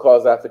probable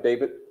cause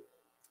affidavit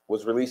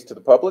was released to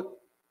the public,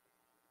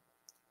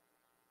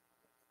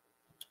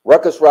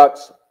 Ruckus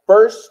Rock's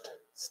first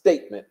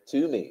statement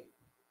to me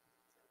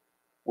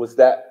was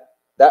that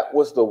that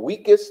was the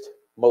weakest,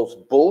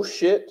 most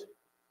bullshit,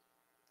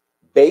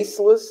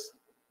 baseless,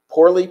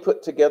 poorly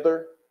put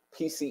together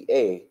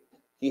PCA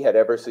he had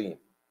ever seen.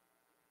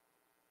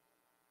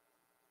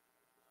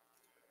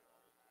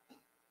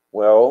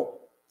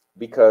 Well,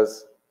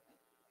 because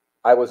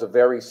I was a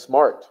very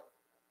smart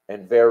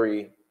and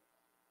very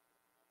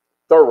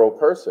thorough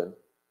person,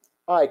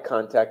 I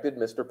contacted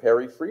Mr.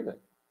 Perry Freeman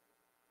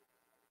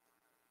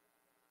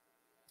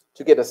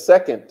to get a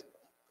second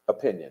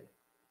opinion.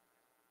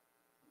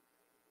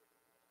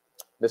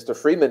 Mr.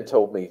 Freeman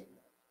told me,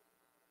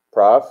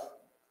 Prof,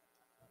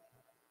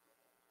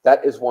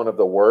 that is one of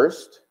the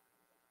worst,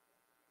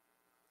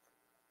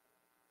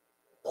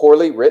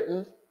 poorly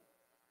written,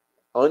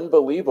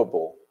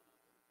 unbelievable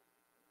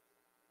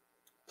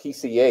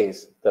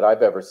PCAs that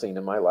I've ever seen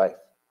in my life.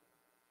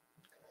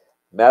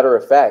 Matter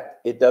of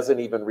fact, it doesn't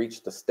even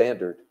reach the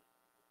standard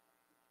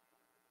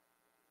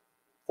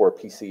for a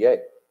PCA.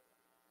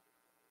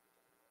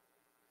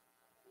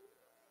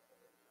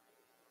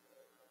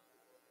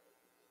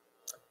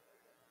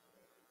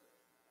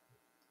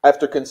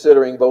 After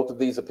considering both of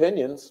these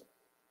opinions,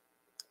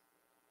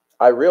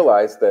 I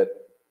realized that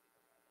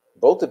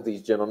both of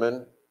these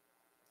gentlemen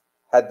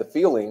had the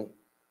feeling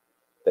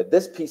that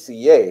this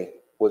PCA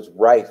was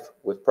rife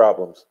with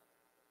problems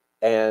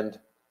and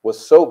was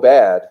so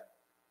bad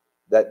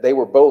that they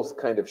were both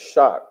kind of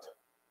shocked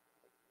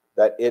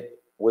that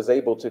it was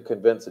able to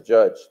convince a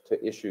judge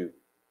to issue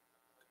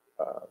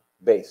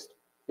based.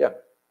 Yeah.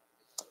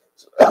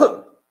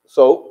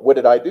 So what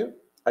did I do?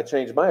 I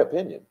changed my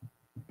opinion.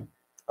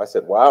 I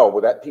said, wow,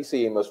 well, that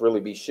PCA must really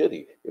be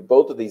shitty if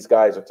both of these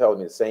guys are telling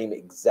me the same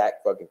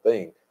exact fucking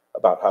thing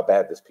about how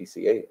bad this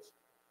PCA is.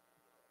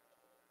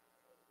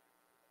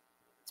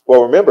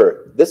 Well,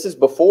 remember, this is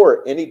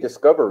before any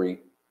discovery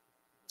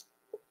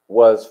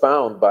was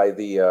found by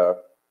the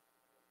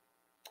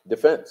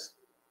defense.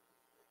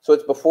 So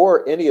it's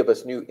before any of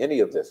us knew any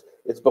of this.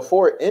 It's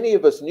before any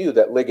of us knew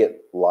that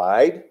Liggett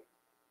lied,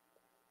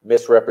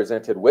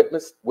 misrepresented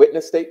witness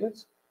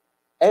statements,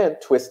 and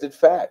twisted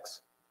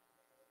facts.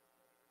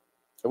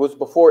 It was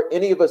before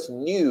any of us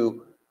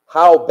knew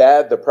how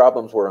bad the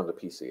problems were on the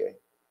PCA.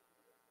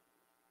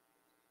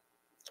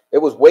 It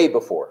was way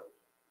before,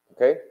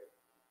 okay?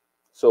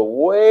 So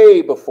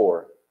way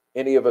before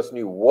any of us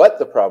knew what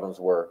the problems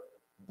were,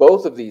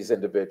 both of these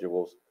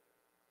individuals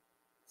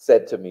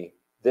said to me,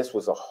 this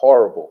was a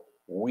horrible,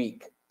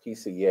 weak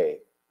PCA.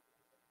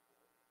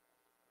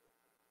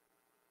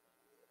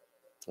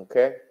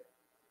 Okay?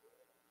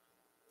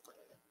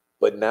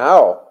 But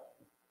now,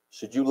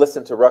 should you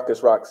listen to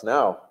Ruckus Rocks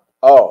now?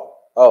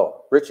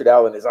 Oh, Richard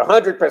Allen is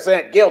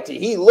 100% guilty.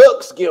 He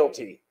looks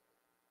guilty.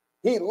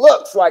 He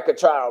looks like a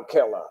child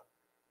killer.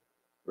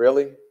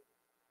 Really?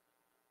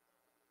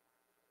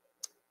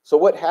 So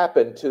what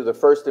happened to the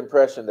first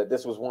impression that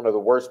this was one of the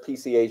worst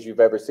PCAs you've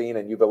ever seen,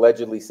 and you've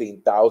allegedly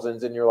seen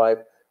thousands in your life?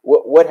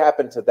 What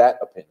happened to that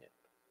opinion?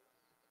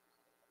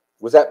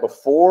 Was that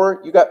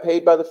before you got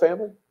paid by the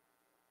family?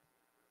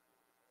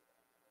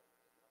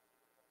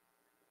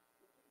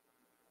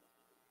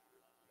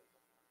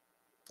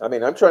 I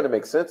mean, I'm trying to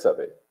make sense of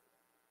it,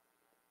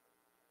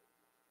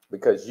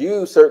 because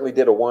you certainly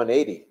did a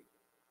 180.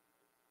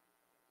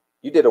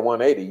 You did a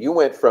 180. You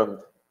went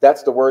from,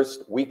 that's the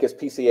worst, weakest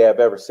PCA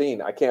I've ever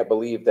seen, I can't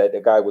believe that the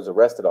guy was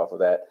arrested off of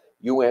that.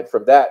 You went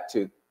from that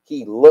to,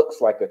 he looks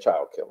like a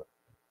child killer.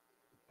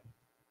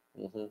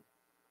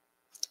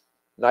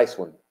 Nice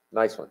one.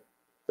 Nice one.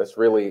 That's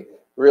really,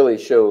 really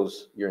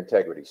shows your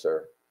integrity,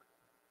 sir.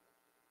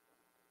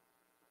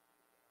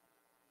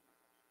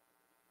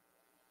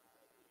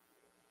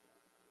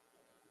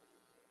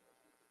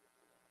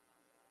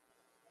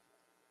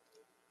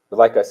 But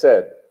like I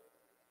said,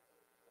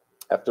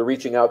 after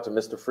reaching out to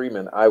Mr.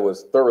 Freeman, I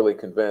was thoroughly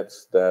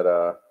convinced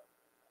that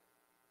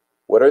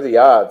what are the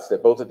odds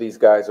that both of these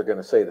guys are going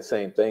to say the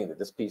same thing, that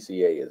this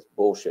PCA is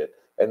bullshit.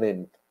 And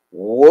then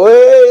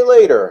way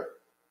later,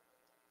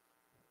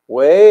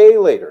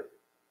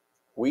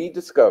 we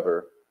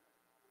discover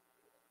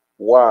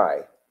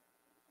why.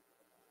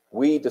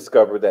 We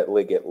discover that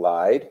Liggett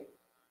lied,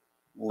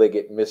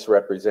 Liggett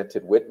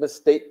misrepresented witness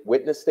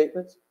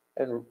statements,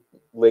 and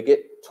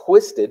Liggett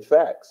twisted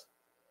facts.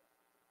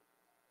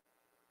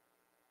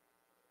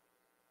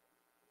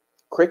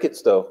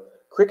 Crickets, though.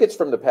 Crickets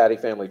from the Patty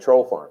family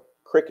troll farm.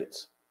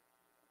 Crickets.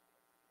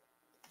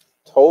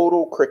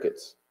 Total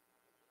crickets.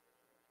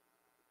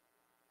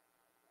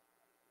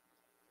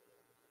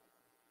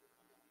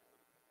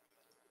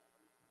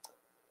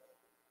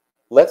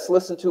 Let's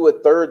listen to a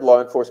third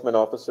law enforcement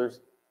officer's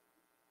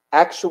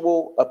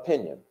actual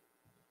opinion.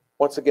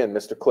 Once again,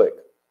 Mr. Click.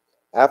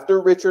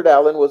 After Richard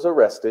Allen was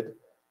arrested,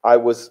 I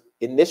was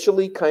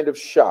initially kind of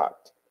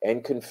shocked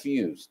and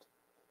confused.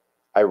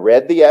 I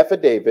read the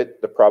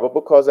affidavit, the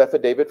probable cause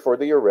affidavit for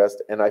the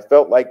arrest, and I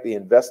felt like the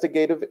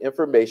investigative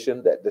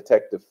information that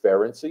Detective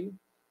Ferenczi,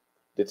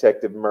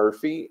 Detective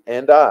Murphy,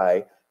 and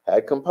I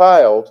had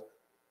compiled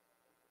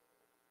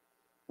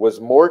was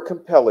more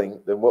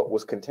compelling than what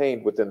was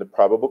contained within the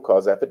probable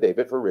cause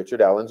affidavit for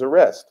Richard Allen's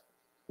arrest.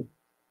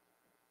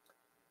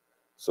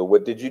 So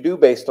what did you do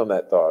based on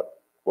that thought?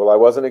 Well, I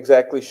wasn't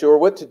exactly sure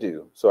what to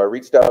do, so I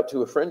reached out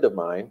to a friend of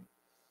mine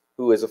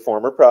who is a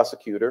former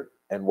prosecutor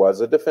and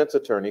was a defense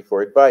attorney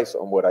for advice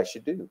on what I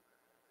should do.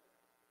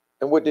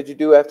 And what did you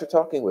do after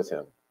talking with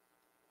him?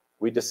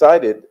 We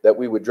decided that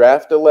we would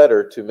draft a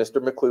letter to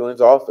Mr.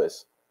 McClellan's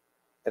office,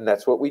 and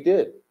that's what we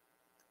did.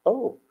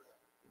 Oh,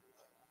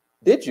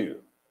 did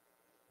you?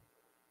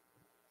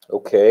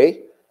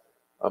 Okay,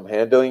 I'm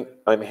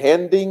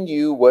handing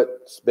you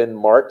what's been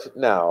marked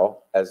now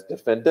as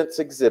Defendant's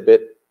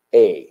Exhibit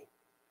A.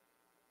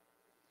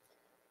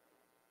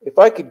 If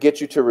I could get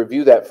you to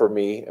review that for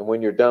me, and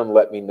when you're done,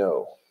 let me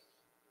know.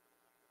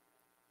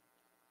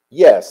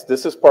 Yes,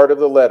 this is part of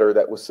the letter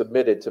that was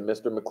submitted to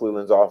Mr.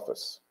 McClellan's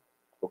office.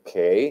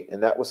 Okay,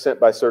 and that was sent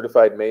by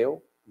certified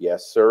mail?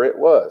 Yes, sir, it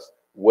was.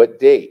 What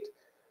date?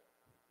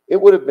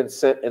 It would have been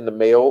sent in the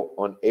mail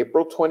on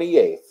April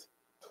 28th,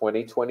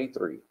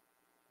 2023,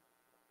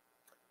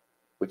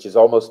 which is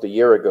almost a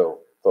year ago,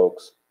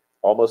 folks.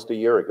 Almost a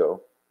year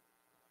ago.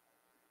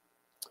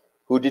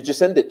 Who did you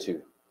send it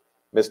to?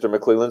 Mr.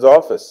 McClellan's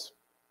office.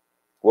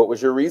 What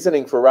was your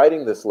reasoning for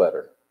writing this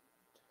letter?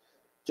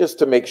 Just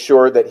to make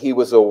sure that he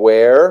was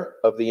aware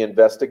of the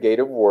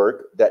investigative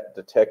work that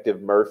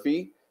Detective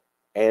Murphy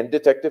and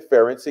Detective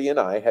Ferenczi and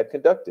I had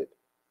conducted.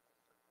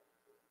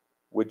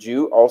 Would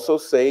you also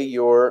say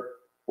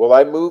well,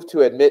 I move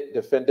to admit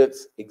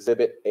Defendant's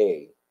Exhibit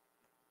A.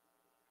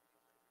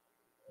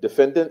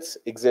 Defendant's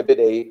Exhibit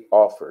A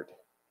offered.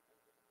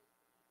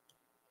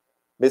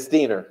 Ms.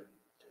 Diener.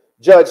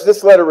 Judge,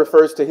 this letter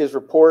refers to his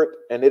report,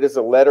 and it is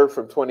a letter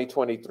from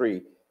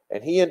 2023.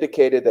 And he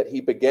indicated that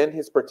he began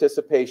his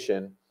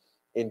participation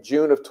in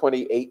June of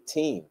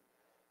 2018.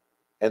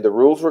 And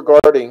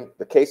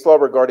the case law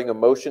regarding a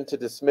motion to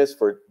dismiss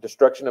for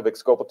destruction of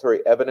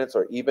exculpatory evidence,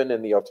 or even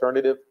in the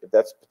alternative, if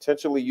that's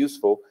potentially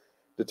useful,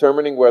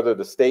 determining whether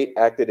the state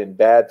acted in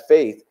bad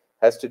faith,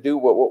 has to do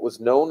with what was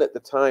known at the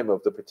time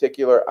of the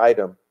particular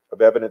item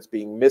of evidence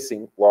being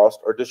missing, lost,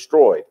 or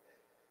destroyed.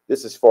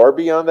 This is far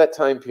beyond that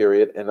time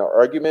period, and our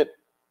argument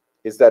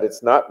is that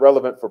it's not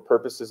relevant for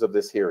purposes of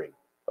this hearing.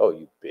 Oh,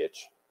 you bitch.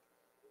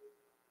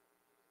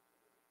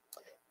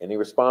 Any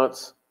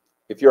response?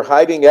 If you're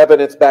hiding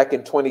evidence back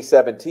in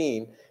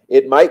 2017,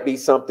 it might be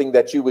something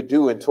that you would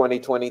do in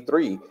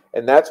 2023,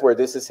 and that's where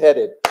this is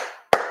headed.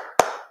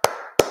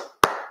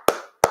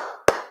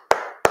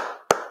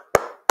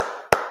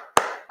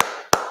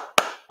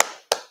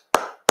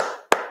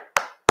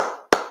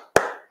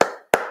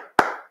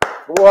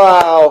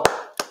 Wow.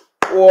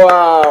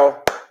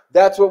 Wow.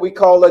 That's what we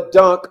call a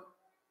dunk.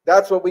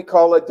 That's what we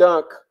call a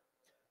dunk.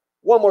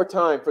 One more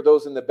time for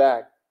those in the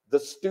back. The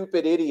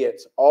stupid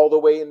idiots all the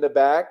way in the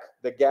back,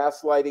 the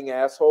gaslighting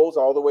assholes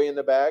all the way in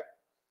the back.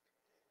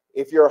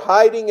 If you're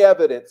hiding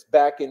evidence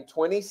back in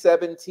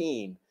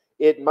 2017,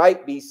 it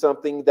might be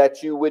something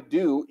that you would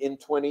do in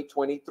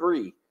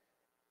 2023.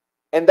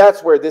 And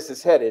that's where this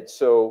is headed.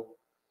 So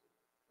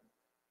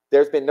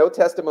there's been no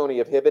testimony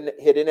of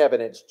hidden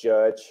evidence,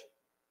 Judge.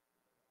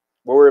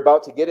 Well, we're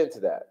about to get into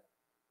that.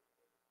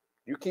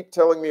 You keep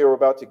telling me we're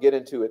about to get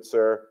into it,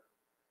 sir.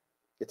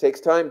 It takes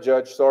time,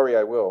 Judge. Sorry,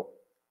 I will.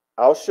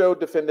 I'll show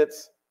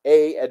defendants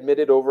A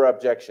admitted over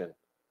objection.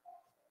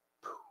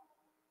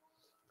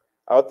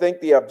 I'll think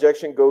the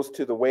objection goes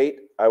to the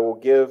weight I will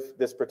give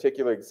this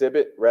particular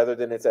exhibit rather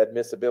than its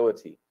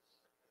admissibility.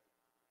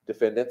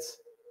 Defendants,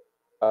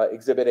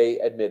 Exhibit A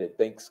admitted.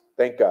 Thank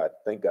God.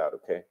 Thank God.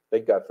 Okay.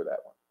 Thank God for that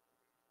one.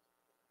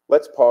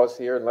 Let's pause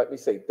here and let me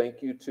say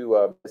thank you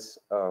to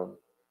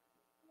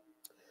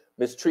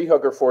Miss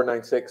Treehugger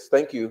 496.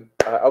 Thank you.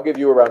 I'll give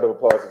you a round of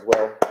applause as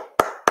well.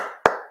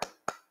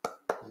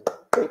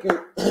 Thank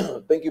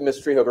you. Thank you, Miss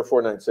Treehugger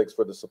 496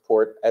 for the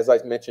support. As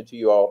I mentioned to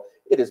you all,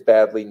 it is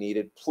badly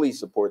needed. Please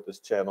support this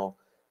channel.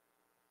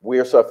 We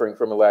are suffering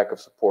from a lack of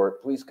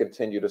support. Please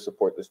continue to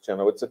support this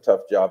channel. It's a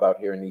tough job out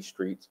here in these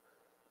streets.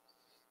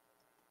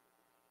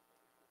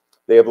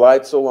 They have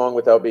lied so long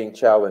without being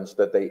challenged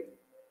that they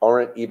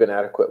aren't even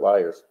adequate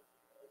liars.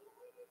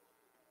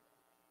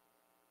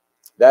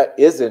 That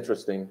is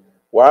interesting.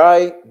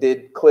 Why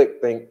did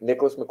Click think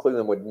Nicholas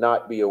McClellan would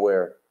not be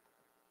aware?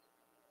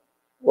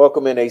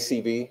 Welcome in,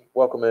 ACV.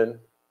 Welcome in.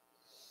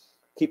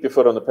 Keep your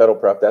foot on the pedal,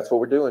 Prof. That's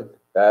what we're doing.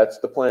 That's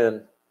the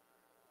plan.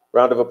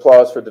 Round of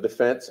applause for the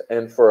defense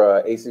and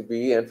for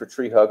ACV and for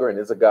Tree Hugger and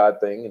Is a God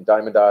Thing and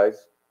Diamond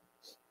Eyes,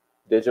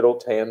 Digital,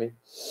 Tammy.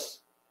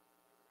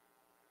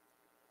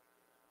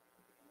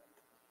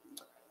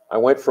 I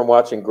went from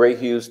watching Gray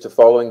Hughes to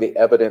following the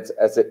evidence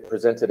as it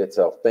presented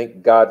itself.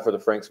 Thank God for the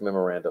Franks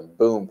memorandum.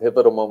 Boom,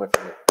 pivotal moment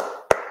for me.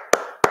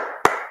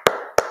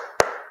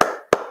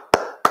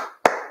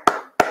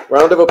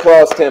 Round of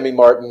applause, Tammy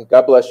Martin.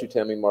 God bless you,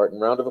 Tammy Martin.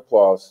 Round of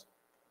applause.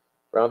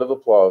 Round of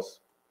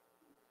applause.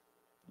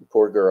 You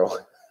poor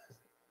girl.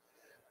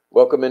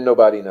 Welcome in,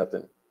 nobody,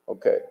 nothing.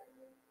 Okay.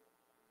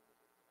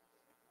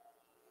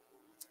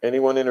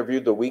 Anyone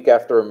interviewed the week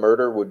after a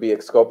murder would be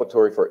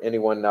exculpatory for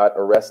anyone not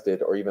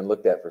arrested or even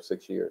looked at for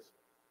 6 years.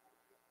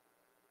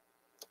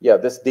 Yeah,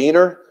 this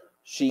Diener,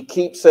 she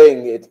keeps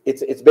saying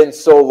it's been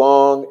so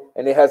long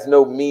and it has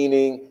no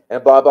meaning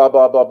and blah, blah,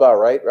 blah, blah, blah,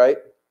 right? Right?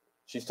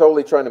 She's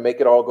totally trying to make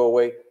it all go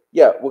away.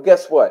 Yeah, well,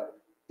 guess what?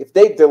 If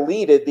they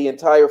deleted the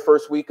entire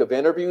first week of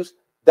interviews,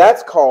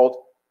 that's called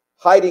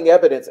hiding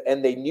evidence,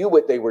 and they knew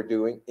what they were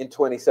doing in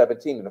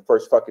 2017 in the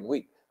first fucking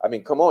week. I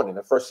mean, come on, in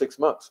the first 6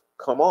 months.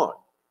 Come on.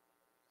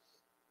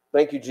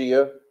 Thank you,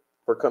 Gia,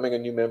 for coming a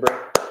new member.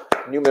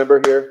 New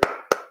member here.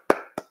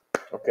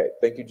 Okay,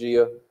 thank you,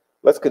 Gia.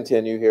 Let's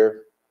continue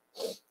here.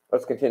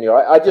 Let's continue.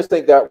 I just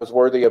think that was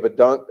worthy of a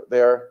dunk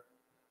there.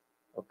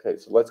 Okay,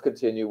 so let's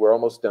continue. We're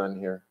almost done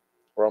here.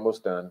 We're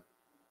almost done.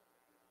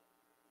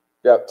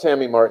 Yeah,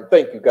 Tammy Martin,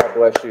 thank you. God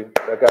bless you.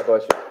 God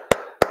bless you.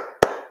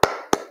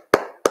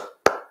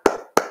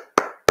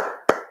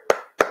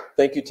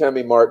 Thank you,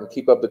 Tammy Martin.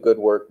 Keep up the good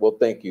work. Well,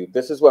 thank you.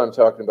 This is what I'm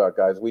talking about,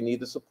 guys. We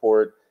need the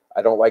support.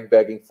 I don't like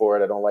begging for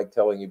it. I don't like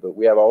telling you, but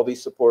we have all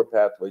these support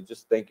pathways.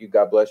 Just thank you.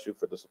 God bless you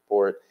for the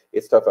support.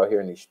 It's tough out here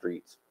in these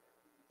streets.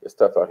 It's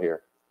tough out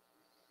here.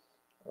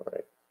 All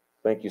right.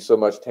 Thank you so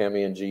much,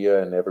 Tammy and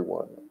Gia and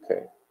everyone.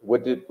 Okay.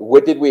 What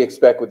did we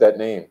expect with that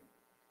name?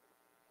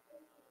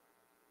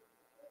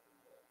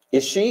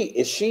 Is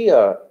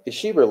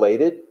she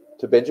related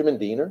to Benjamin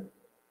Diener?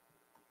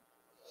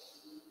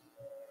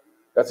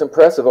 That's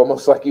impressive.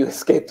 Almost like you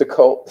escaped the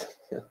cult.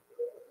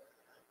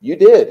 You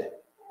did.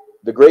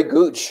 The Grey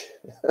Gooch.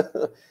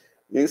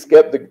 You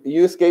escaped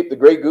the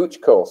Grey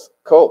Gooch cult.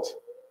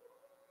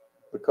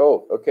 The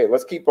cult. Okay,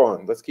 let's keep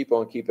on. Let's keep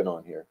on keeping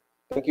on here.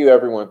 Thank you,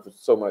 everyone, for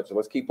so much.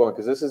 Let's keep on,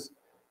 because this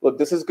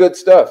is good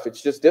stuff.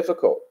 It's just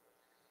difficult.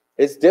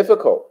 It's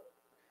difficult.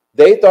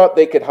 They thought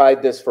they could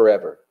hide this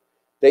forever.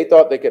 They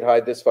thought they could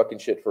hide this fucking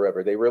shit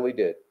forever. They really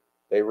did.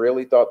 They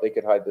really thought they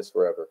could hide this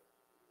forever.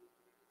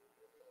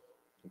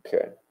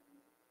 Okay.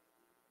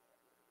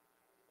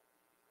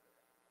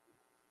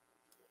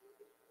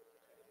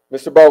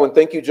 Mr. Baldwin,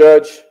 thank you,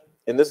 Judge.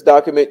 In this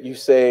document, you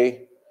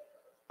say,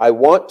 I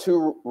want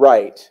to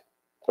write.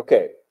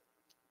 Okay.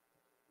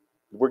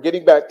 We're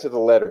getting back to the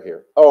letter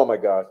here. Oh, my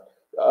God.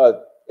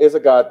 Is a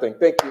God thing.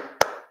 Thank you.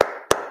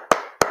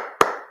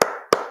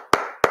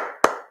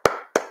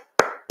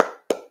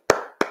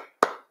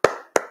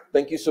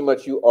 Thank you so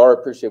much. You are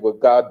appreciated. Well,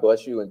 God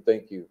bless you and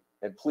thank you.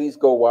 And please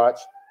go watch.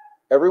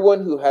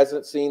 Everyone who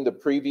hasn't seen the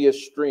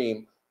previous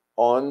stream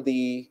on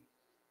you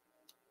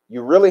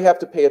really have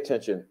to pay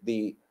attention.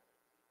 The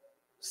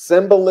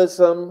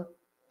symbolism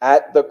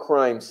at the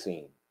crime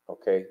scene,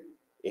 okay?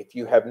 If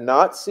you have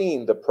not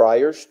seen the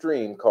prior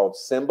stream called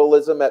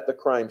Symbolism at the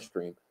Crime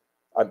Scene,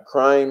 A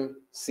crime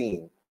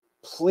scene.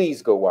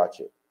 Please go watch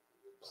it.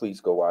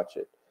 Please go watch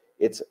it.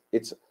 It's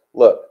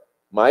look,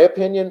 my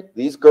opinion,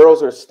 these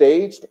girls are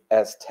staged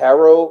as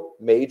tarot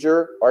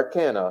major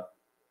arcana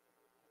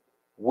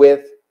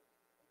with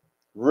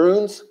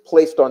runes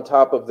placed on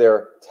top of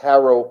their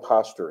tarot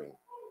posturing.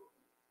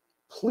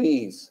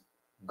 Please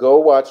go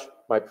watch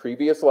my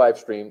previous live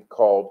stream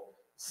called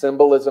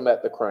Symbolism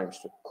at the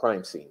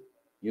Crime Scene.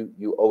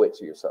 You owe it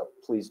to yourself.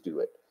 Please do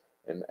it.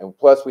 And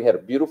plus, we had a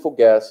beautiful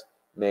guest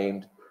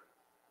named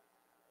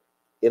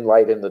In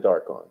Light in the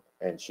Dark on,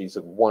 and she's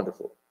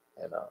wonderful.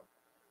 And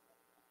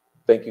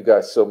thank you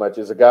guys so much.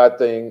 It's a God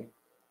thing.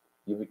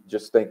 You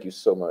just thank you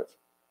so much.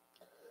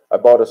 I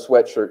bought a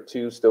sweatshirt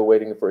too, still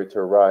waiting for it to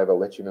arrive. I'll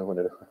let you know when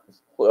it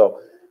arrives.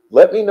 Well,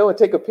 let me know and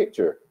take a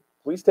picture.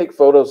 Please take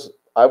photos.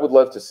 I would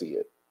love to see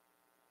it.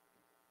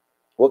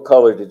 What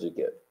color did you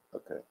get?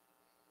 Okay.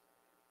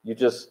 You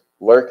just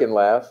lurk and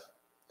laugh.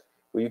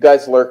 Well, you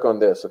guys lurk on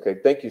this. Okay.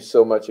 Thank you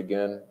so much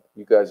again.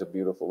 You guys are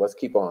beautiful. Let's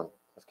keep on.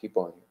 Let's keep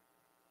on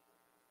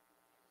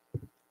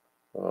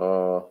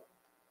here.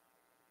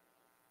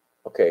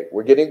 Okay.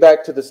 We're getting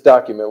back to this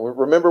document.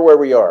 Remember where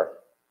we are.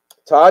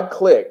 Todd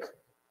Click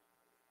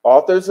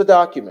authors a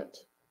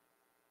document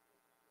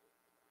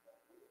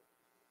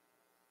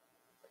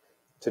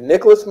to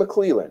Nicholas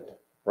McClelland,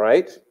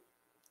 right?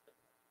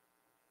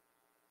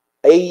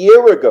 A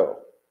year ago,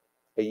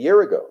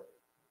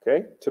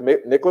 okay, to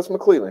Nicholas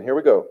McClelland. Here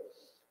we go.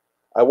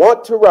 I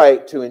want to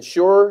write to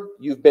ensure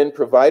you've been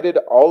provided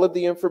all of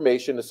the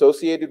information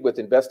associated with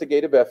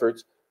investigative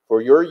efforts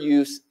for your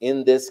use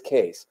in this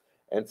case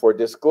and for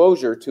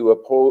disclosure to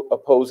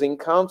opposing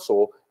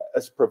counsel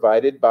as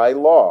provided by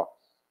law.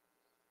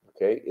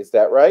 Okay, is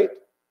that right?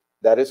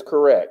 That is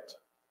correct.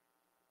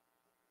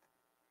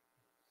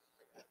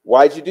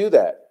 Why'd you do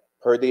that?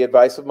 Per the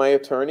advice of my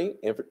attorney,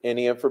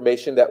 any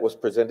information that was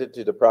presented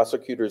to the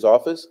prosecutor's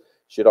office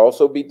should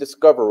also be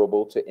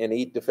discoverable to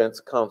any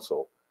defense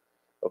counsel.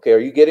 Okay, are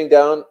you getting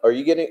down? Are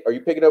you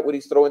picking up what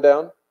he's throwing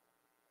down?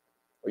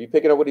 Are you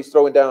picking up what he's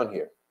throwing down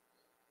here?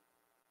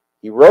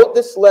 He wrote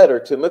this letter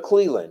to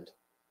McClelland,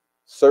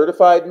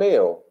 certified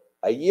mail,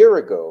 a year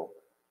ago,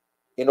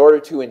 in order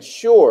to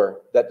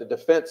ensure that the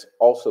defense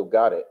also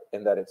got it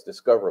and that it's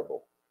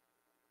discoverable.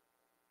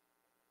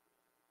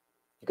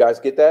 You guys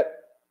get that?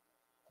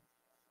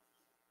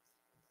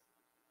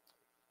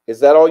 Is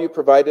that all you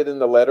provided in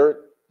the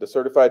letter, the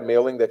certified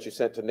mailing that you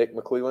sent to Nick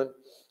McClelland?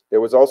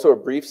 There was also a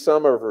brief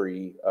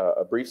summary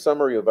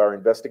of our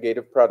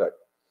investigative product.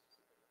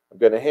 I'm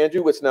going to hand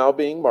you what's now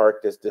being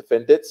marked as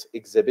Defendant's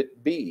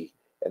Exhibit B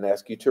and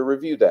ask you to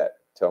review that.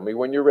 Tell me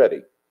when you're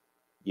ready.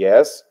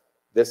 Yes,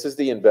 this is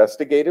the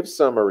investigative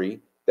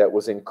summary that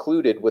was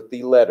included with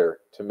the letter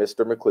to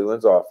Mr.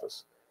 McClelland's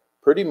office.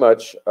 Pretty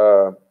much,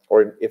 or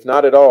if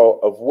not at all,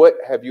 of what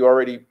have you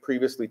already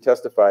previously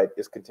testified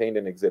is contained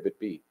in Exhibit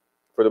B.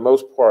 For the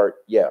most part,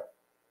 yeah.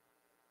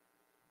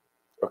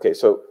 Okay,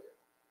 so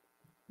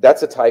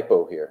that's a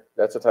typo here.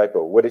 That's a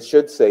typo. What it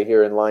should say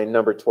here in line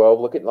number 12,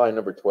 look at line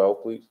number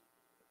 12, please.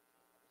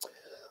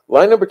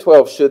 Line number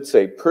 12 should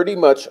say pretty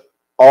much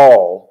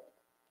all,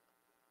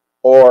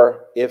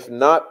 or if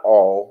not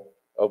all,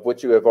 of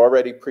what you have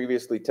already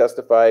previously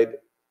testified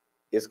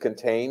is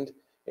contained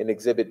in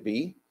Exhibit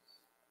B.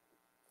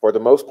 For the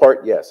most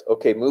part, yes.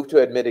 Okay, move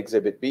to admit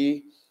Exhibit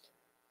B.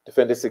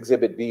 Defendant's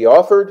Exhibit B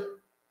offered.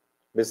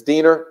 Ms.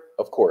 Diener,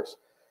 of course.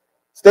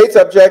 States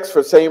objects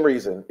for same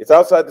reason. It's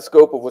outside the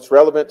scope of what's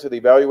relevant to the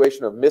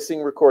evaluation of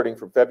missing recording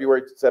from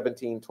February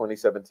 17,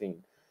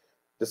 2017.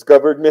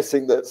 Discovered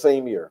missing that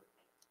same year.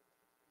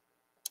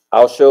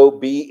 I'll show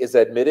B is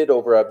admitted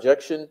over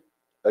objection.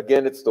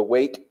 Again, it's the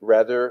weight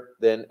rather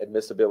than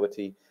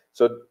admissibility.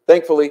 So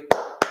thankfully,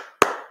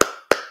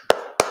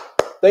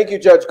 thank you,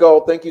 Judge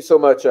Gold. Thank you so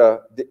much.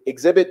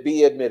 Exhibit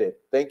B admitted.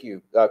 Thank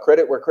you.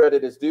 Credit where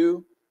credit is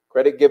due.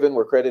 Credit given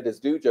where credit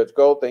is due. Judge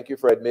Gold, thank you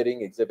for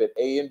admitting Exhibit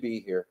A and B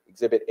here.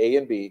 Exhibit A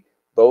and B,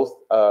 both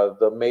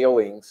the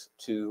mailings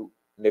to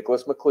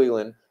Nicholas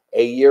McClelland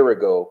a year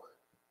ago,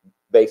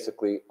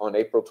 basically on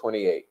April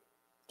 28,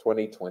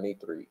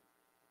 2023.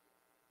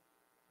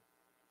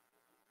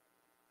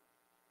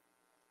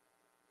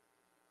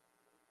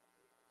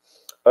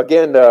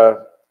 Again,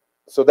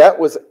 so that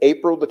was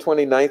April the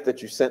 29th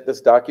that you sent this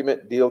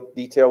document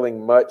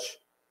detailing much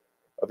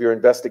of your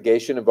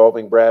investigation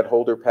involving Brad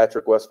Holder,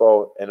 Patrick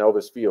Westfall, and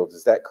Elvis Fields.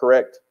 Is that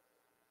correct?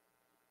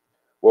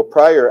 Well,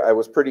 prior, I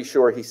was pretty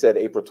sure he said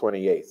April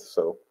 28th.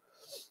 So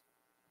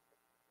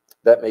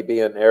that may be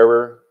an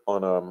error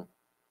on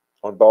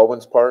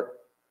Baldwin's part.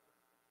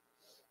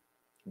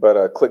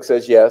 But Click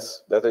says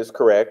yes, that is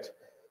correct.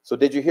 So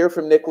did you hear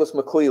from Nicholas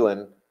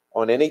McClelland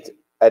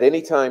at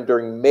any time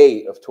during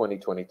May of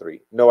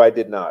 2023? No, I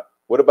did not.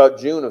 What about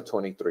June of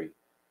 23?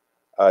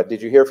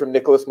 Did you hear from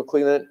Nicholas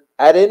McClelland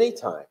at any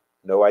time?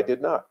 No, I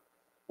did not.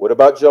 What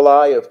about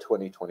July of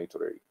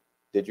 2023?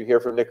 Did you hear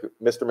from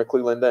Mr.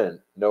 McClelland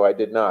then? No, I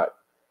did not.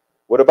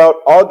 What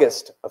about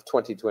August of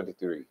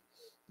 2023?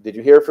 Did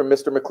you hear from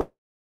Mr.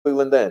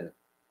 McClelland then?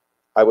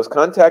 I was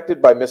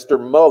contacted by Mr.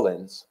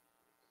 Mullins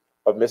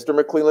of Mr.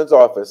 McClelland's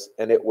office,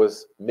 and it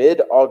was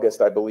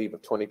mid-August, I believe,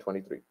 of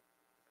 2023.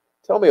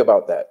 Tell me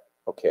about that.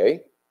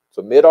 Okay,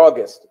 so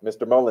mid-August,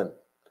 Mr. Mullen.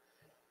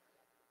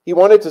 He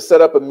wanted to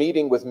set up a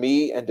meeting with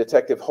me and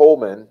Detective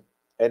Holman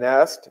and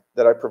asked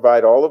that I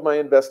provide all of my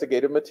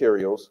investigative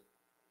materials,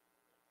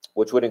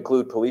 which would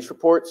include police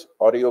reports,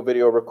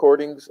 audio-video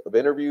recordings of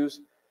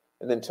interviews,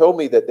 and then told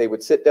me that they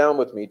would sit down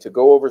with me to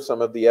go over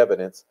some of the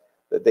evidence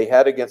that they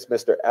had against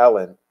Mr.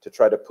 Allen to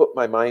try to put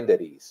my mind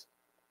at ease.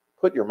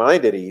 Put your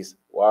mind at ease?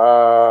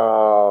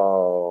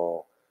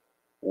 Wow.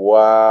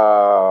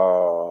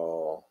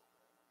 Wow.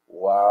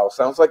 Wow.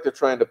 Sounds like they're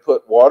trying to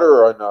put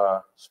water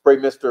on, spray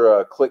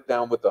Mr. Click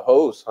down with the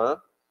hose, huh?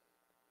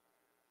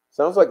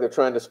 Sounds like they're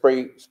trying to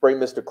spray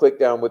Mr. Click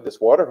down with this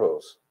water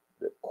hose.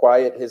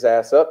 Quiet his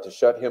ass up, to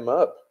shut him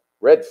up.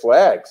 Red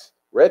flags.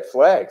 Red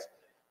flags.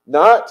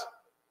 Not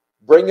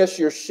bring us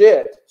your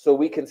shit so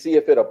we can see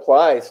if it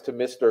applies to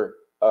Mr.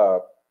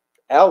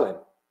 Allen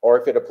or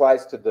if it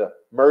applies to the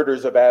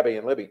murders of Abby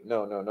and Libby.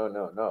 No, no, no,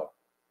 no, no.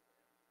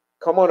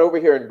 Come on over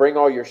here and bring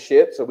all your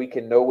shit so we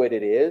can know what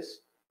it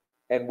is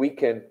and we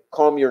can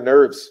calm your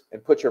nerves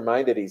and put your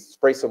mind at ease.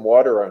 Spray some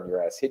water on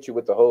your ass. Hit you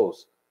with the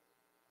hose.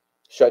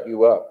 Shut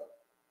you up.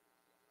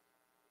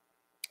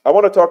 I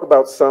want to talk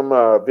about some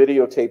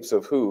videotapes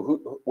of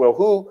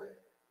who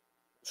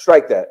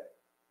strike that.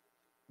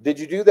 Did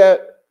you do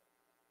that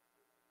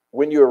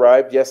when you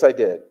arrived? Yes, I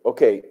did.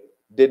 Okay.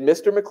 Did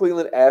Mr.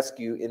 McClelland ask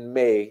you in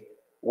May,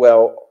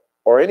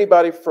 or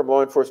anybody from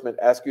law enforcement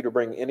ask you to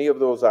bring any of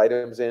those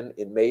items in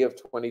May of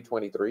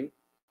 2023?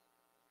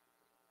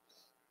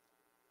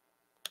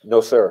 No,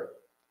 sir.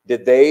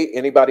 Did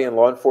anybody in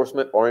law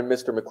enforcement or in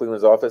Mr.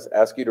 McClelland's office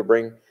ask you to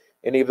bring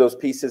any of those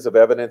pieces of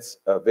evidence,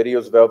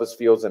 videos of Elvis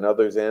Fields and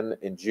others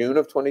in June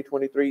of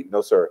 2023?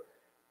 No, sir.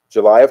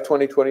 July of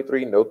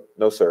 2023?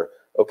 No, sir.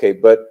 Okay,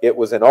 but it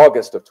was in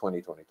August of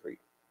 2023.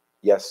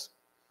 Yes.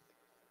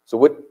 So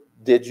what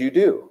did you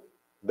do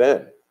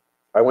then?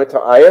 I went to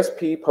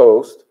ISP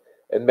Post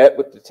and met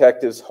with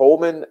Detectives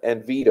Holman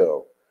and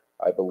Vito,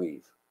 I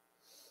believe.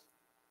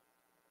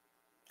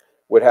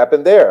 What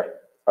happened there?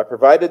 I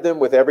provided them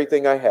with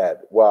everything I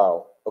had.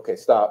 Wow. Okay,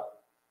 stop.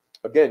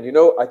 Again, you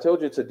know, I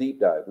told you it's a deep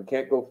dive. We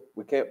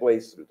can't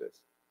blaze through this.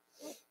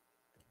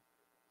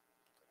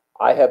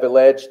 I have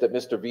alleged that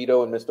Mr.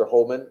 Vito and Mr.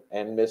 Holman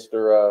and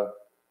Mr.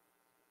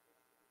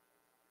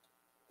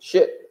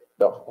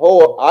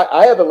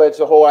 I have alleged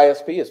the whole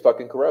ISP is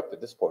fucking corrupt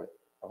at this point.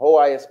 The whole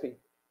ISP.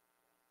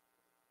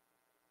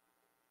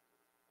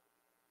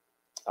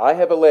 I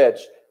have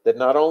alleged that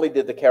not only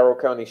did the Carroll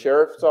County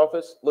Sheriff's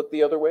Office look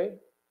the other way,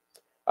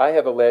 I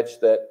have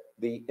alleged that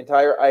the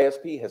entire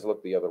ISP has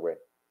looked the other way.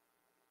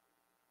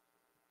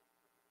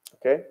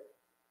 Okay?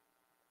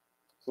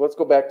 So let's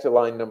go back to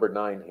line number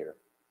 9 here.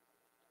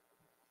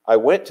 I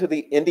went to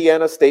the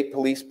Indiana State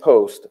Police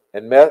Post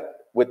and met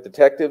with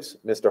detectives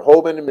Mr.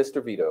 Holman and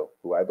Mr. Vito,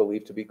 who I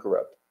believe to be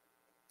corrupt.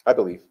 I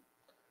believe.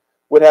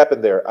 What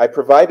happened there? I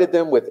provided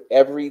them with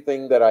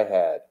everything that I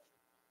had.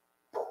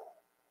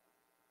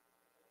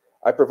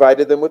 I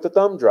provided them with a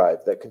thumb drive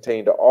that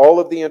contained all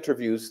of the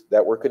interviews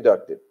that were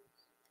conducted.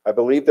 I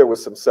believe there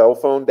was some cell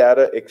phone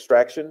data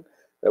extraction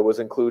that was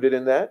included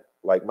in that,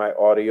 like my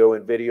audio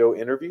and video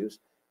interviews.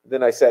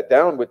 Then I sat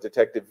down with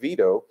Detective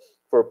Vito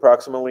for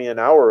approximately an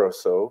hour or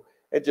so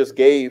and just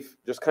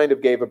kind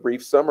of gave a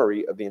brief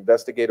summary of the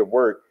investigative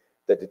work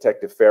that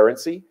Detective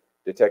Ferenczi,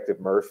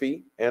 Detective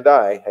Murphy, and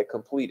I had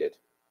completed.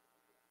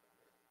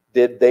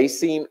 Did they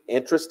seem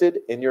interested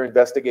in your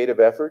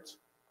investigative efforts?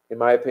 In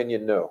my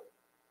opinion, no.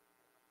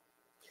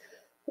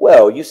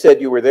 Well, you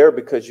said you were there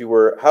because you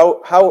were,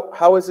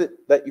 how is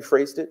it that you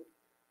phrased it?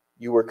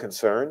 You were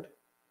concerned?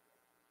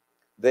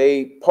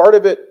 Part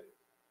of it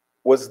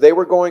was they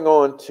were going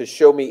on to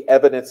show me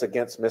evidence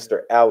against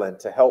Mr. Allen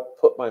to help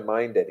put my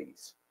mind at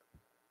ease.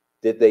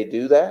 Did they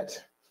do that?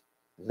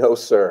 No,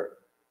 sir.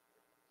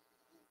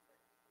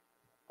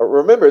 But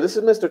remember, this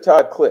is Mr.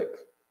 Todd Click,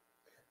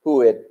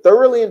 who had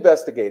thoroughly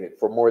investigated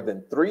for more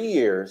than 3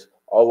 years,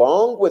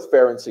 along with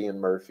Ferenczi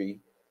and Murphy,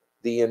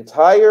 the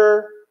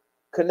entire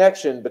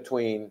connection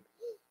between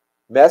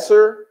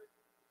Messer,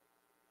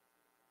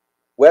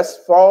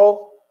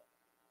 Westfall,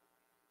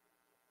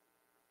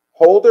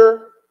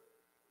 Holder,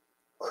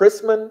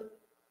 Chrisman,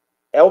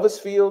 Elvis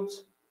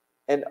Fields,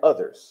 and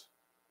others.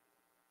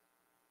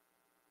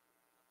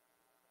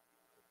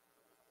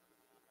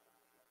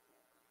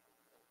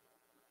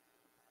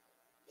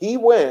 He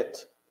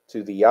went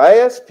to the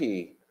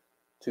ISP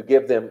to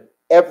give them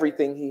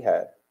everything he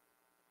had.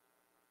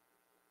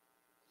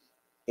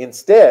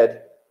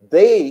 Instead,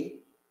 they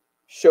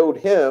showed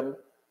him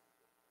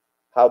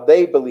how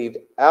they believed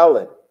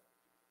Allen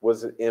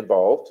was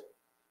involved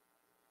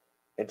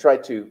and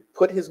tried to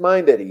put his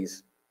mind at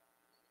ease.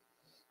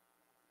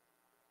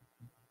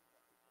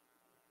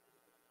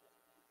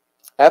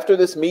 After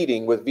this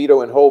meeting with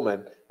Vito and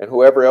Holman and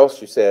whoever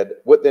else you said,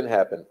 what then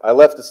happened? I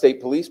left the state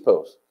police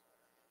post.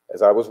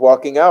 As I was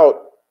walking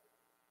out,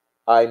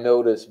 I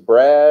noticed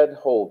Brad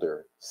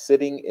Holder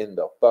sitting in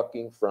the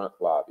fucking front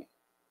lobby.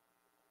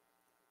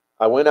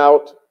 I went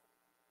out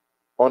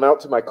on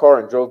out to my car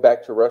and drove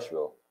back to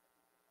Rushville.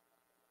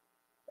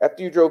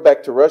 After you drove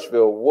back to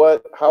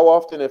Rushville, how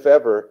often, if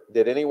ever,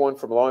 did anyone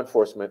from law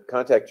enforcement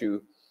contact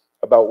you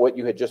about what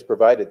you had just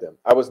provided them?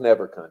 I was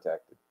never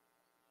contacted.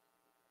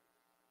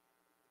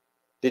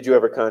 Did you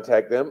ever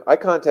contact them? I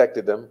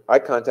contacted them. I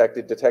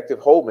contacted Detective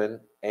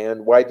Holman.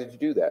 And why did you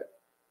do that?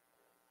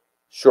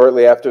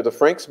 Shortly after the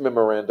Franks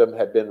memorandum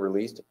had been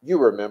released, you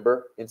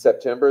remember, in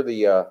September,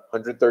 the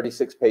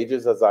 136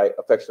 pages, as I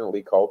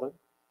affectionately call them.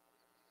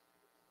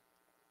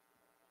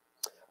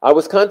 I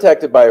was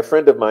contacted by a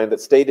friend of mine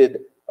that stated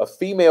a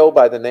female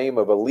by the name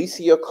of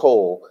Alicia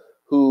Cole,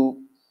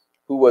 who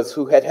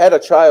had had a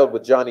child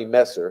with Johnny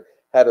Messer,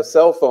 had a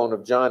cell phone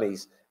of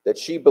Johnny's that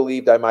she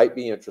believed I might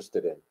be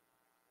interested in.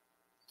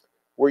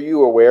 Were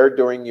you aware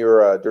during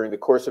the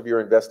course of your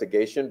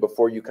investigation,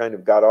 before you kind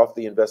of got off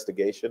the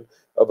investigation,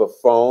 of a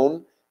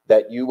phone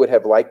that you would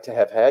have liked to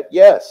have had?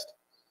 Yes.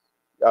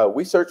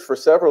 We searched for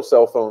several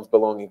cell phones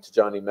belonging to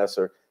Johnny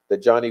Messer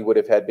that Johnny would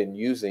have been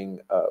using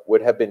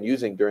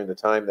during the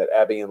time that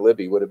Abby and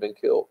Libby would have been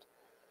killed.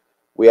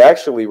 We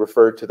actually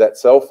referred to that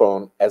cell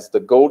phone as the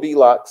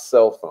Goldilocks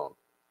cell phone.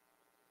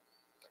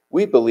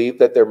 We believe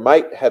that there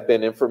might have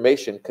been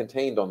information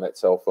contained on that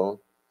cell phone.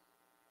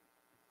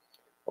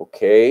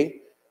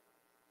 Okay.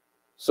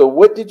 So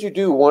what did you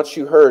do once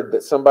you heard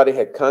that somebody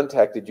had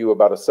contacted you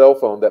about a cell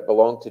phone that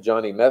belonged to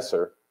Johnny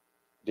Messer?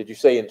 Did you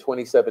say in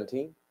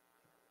 2017?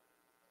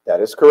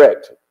 That is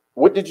correct.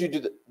 What did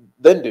you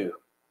then do?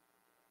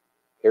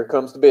 Here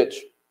comes the bitch.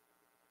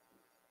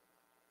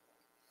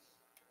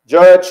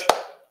 Judge,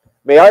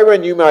 may I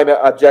run you my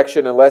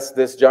objection unless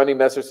this Johnny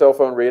Messer cell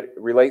phone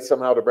relates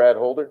somehow to Brad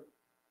Holder?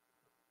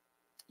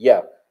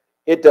 Yeah,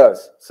 it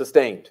does.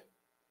 Sustained.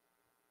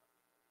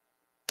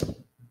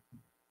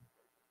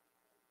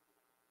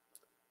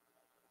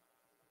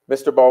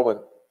 Mr. Baldwin,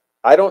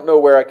 I don't know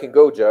where I can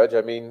go, Judge.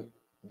 I mean,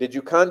 did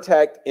you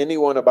contact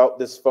anyone about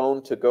this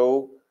phone to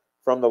go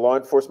from the law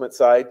enforcement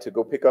side to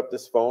go pick up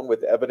this phone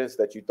with evidence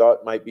that you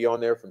thought might be on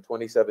there from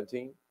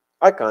 2017?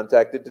 I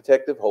contacted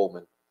Detective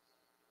Holman.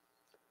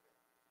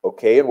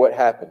 Okay, and what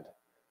happened?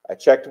 I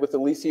checked with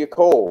Alicia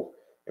Cole,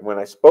 and when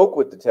I spoke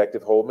with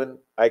Detective Holman,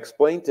 I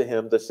explained to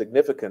him the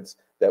significance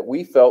that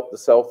we felt the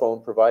cell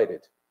phone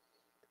provided.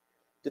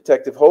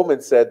 Detective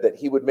Holman said that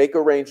he would make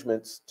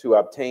arrangements to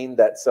obtain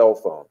that cell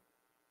phone.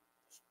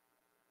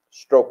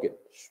 Stroke it,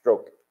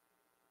 stroke it.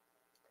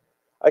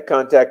 I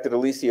contacted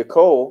Alicia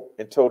Cole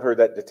and told her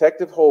that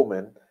Detective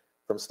Holman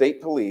from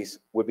State Police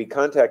would be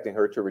contacting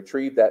her to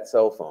retrieve that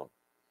cell phone.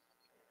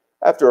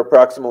 After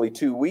approximately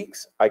 2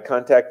 weeks, I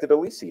contacted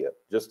Alicia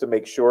just to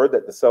make sure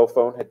that the cell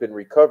phone had been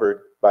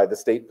recovered by the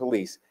State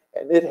Police,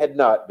 and it had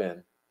not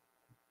been.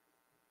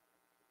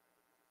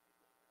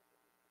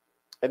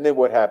 And then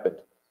what happened?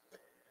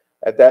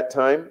 At that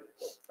time,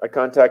 I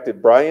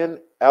contacted Brian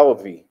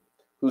Alvey,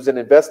 who's an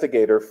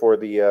investigator for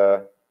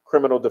the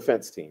criminal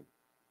defense team.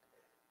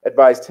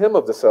 Advised him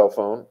of the cell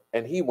phone,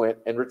 and he went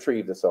and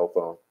retrieved the cell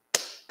phone.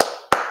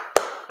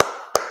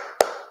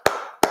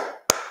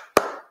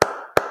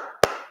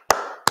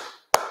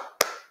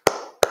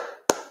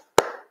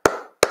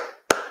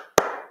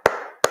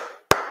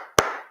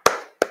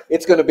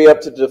 It's going to be up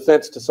to the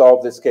defense to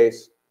solve this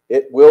case.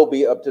 It will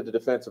be up to the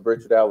defense of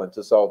Richard Allen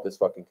to solve this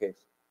fucking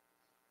case.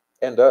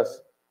 And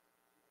us.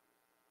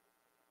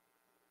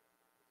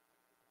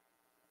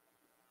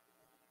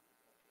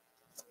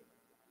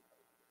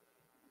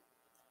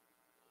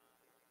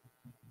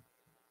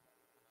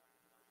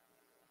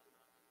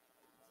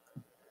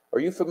 Are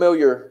you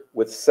familiar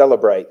with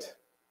Celebrite?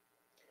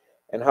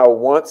 And how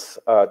once,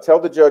 tell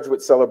the judge what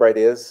Celebrite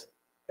is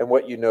and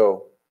what you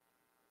know,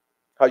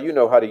 how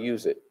to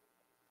use it.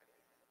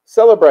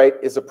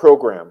 Celebrite is a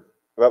program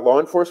that law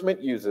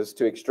enforcement uses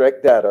to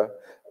extract data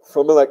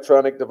from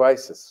electronic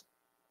devices.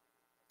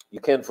 You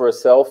can, for a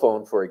cell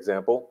phone, for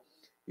example,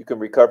 you can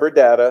recover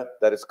data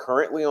that is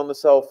currently on the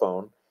cell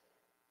phone,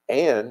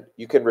 and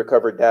you can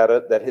recover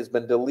data that has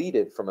been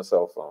deleted from a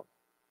cell phone.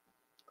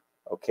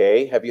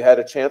 Okay, have you had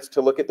a chance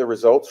to look at the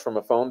results from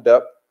a phone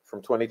dump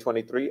from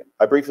 2023?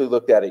 I briefly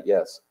looked at it,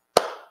 yes.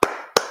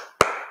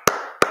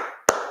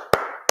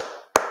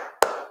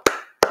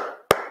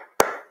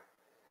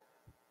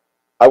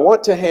 I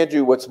want to hand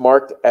you what's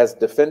marked as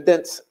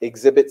Defendant's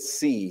Exhibit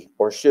C,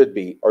 or should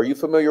be. Are you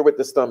familiar with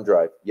this thumb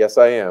drive? Yes,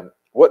 I am.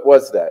 What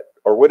was that,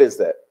 or what is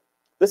that?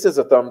 This is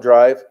a thumb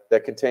drive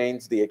that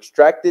contains the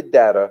extracted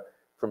data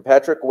from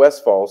Patrick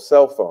Westfall's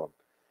cell phone.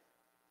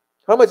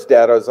 How much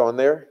data is on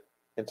there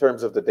in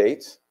terms of the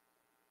dates?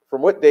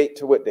 From what date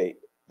to what date?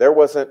 There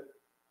wasn't,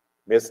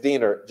 Ms.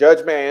 Diener.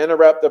 Judge, may I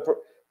interrupt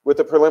with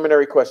a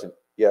preliminary question?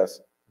 Yes.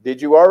 Did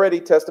you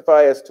already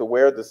testify as to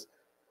where this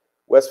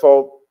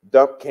Westfall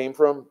dump came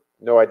from?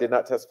 No, I did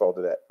not testify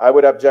to that. I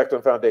would object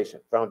on foundation.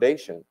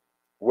 Foundation?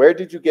 Where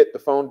did you get the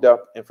phone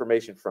dump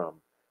information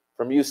from?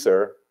 From you,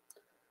 sir.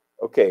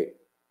 Okay.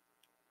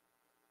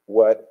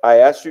 What I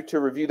asked you to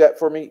review that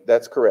for me,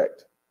 that's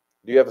correct.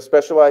 Do you have a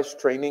specialized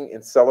training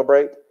in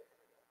Celebrate?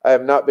 I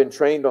have not been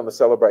trained on the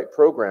Cellebrite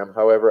program.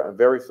 However, I'm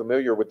very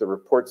familiar with the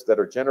reports that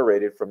are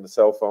generated from the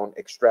cell phone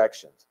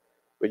extractions.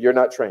 But you're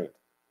not trained.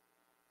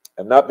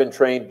 I've not been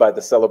trained by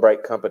the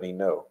Cellebrite company,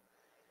 no.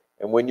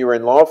 And when you were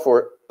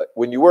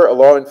a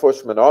law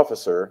enforcement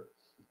officer,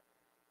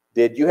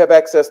 did you have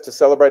access to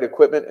Cellebrite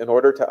equipment in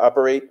order to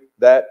operate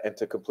that and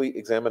to complete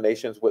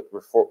examinations with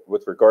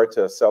regard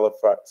to a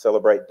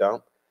Cellebrite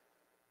dump?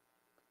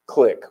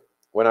 Click.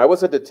 When I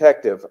was a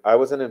detective, I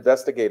was an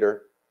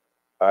investigator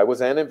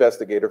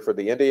for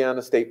the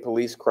Indiana State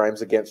Police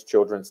Crimes Against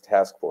Children's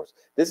Task Force.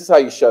 This is how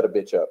you shut a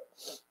bitch up.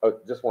 Oh,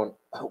 just one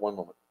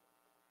moment.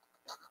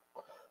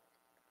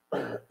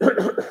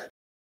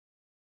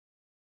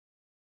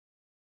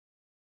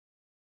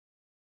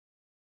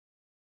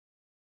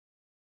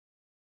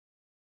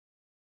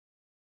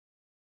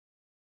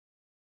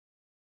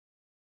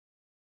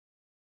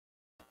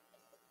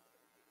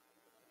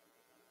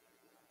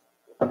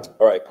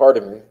 All right,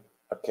 pardon me.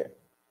 Okay.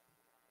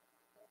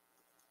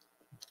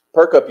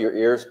 Perk up your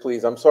ears,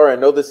 please. I'm sorry. I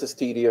know this is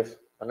tedious.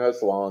 I know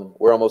it's long.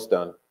 We're almost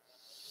done.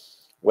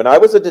 When I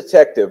was a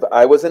detective,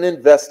 I was an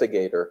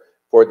investigator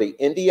for the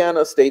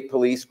Indiana State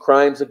Police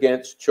Crimes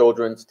Against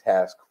Children's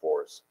Task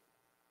Force.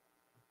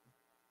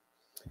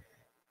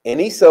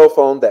 Any cell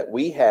phone that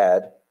we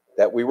had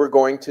that we were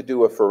going to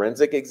do a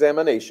forensic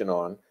examination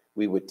on,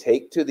 we would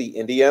take to the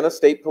Indiana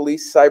State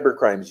Police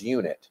Cybercrimes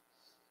Unit.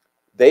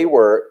 They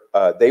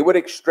would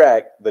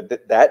extract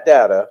that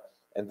data,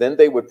 and then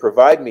they would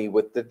provide me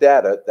with the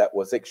data that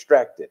was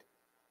extracted.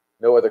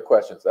 No other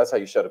questions. That's how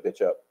you shut a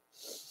bitch up.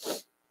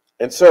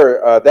 And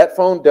sir, that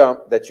phone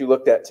dump that you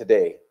looked at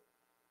today,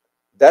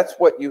 that's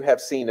what you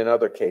have seen in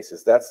other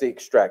cases. That's the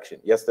extraction.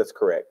 Yes, that's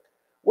correct.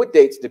 What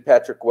dates did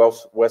Patrick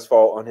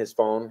Westfall on his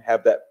phone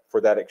have that for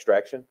that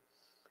extraction?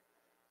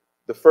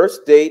 The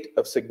first date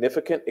of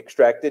significant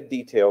extracted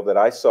detail that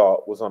I saw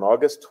was on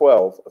August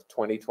 12 of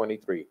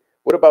 2023.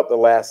 What about the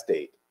last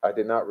date? I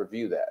did not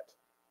review that.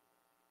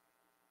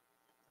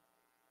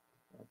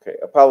 Okay,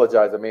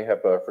 apologize. I may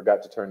have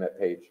forgot to turn that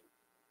page.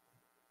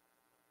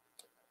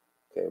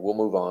 Okay, we'll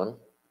move on.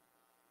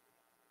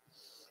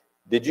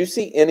 Did you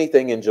see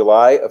anything in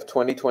July of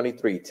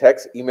 2023?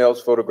 Text,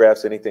 emails,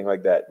 photographs, anything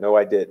like that? No,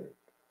 I didn't.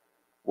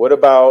 What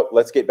about,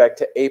 let's get back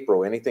to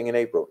April. Anything in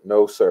April?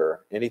 No, sir.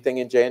 Anything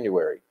in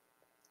January?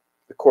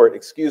 The court,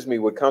 excuse me,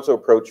 would counsel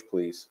approach,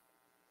 please?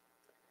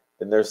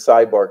 Then there's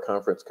sidebar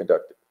conference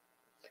conducted.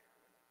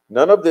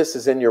 None of this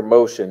is in your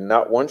motion.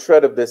 Not one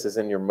shred of this is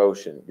in your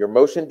motion. Your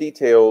motion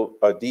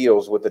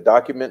deals with the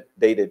document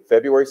dated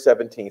February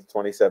 17th,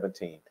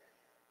 2017.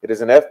 It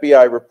is an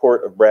FBI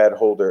report of Brad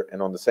Holder,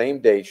 and on the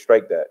same day,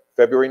 strike that,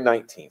 February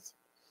 19th,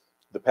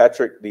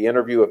 the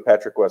interview of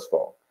Patrick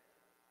Westfall.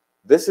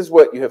 This is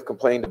what you have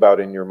complained about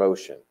in your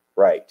motion,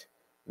 right?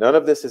 None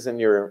of this is in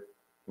your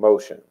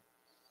motion.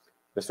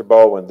 Mr.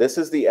 Baldwin, this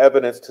is the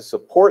evidence to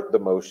support the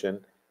motion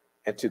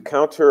and to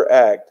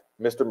counteract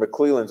Mr.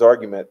 McClelland's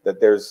argument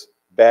that there's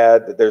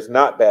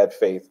not bad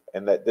faith,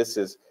 and that this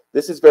is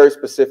very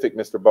specific,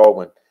 Mr.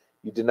 Baldwin.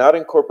 You did not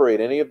incorporate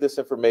any of this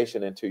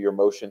information into your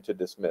motion to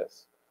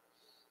dismiss.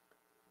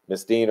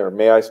 Ms. Diener,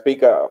 may I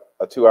speak a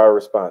 2-hour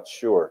response?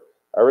 Sure.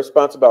 Our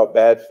response about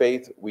bad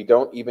faith, we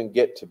don't even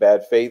get to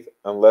bad faith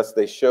unless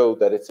they show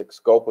that it's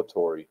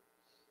exculpatory,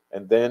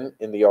 and then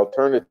in the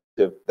alternative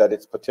that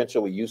it's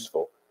potentially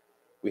useful.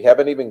 We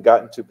haven't even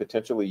gotten to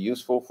potentially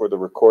useful for the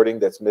recording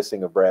that's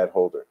missing of Brad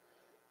Holder.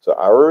 So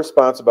our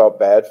response about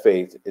bad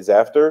faith is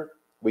after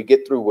we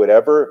get through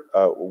whatever,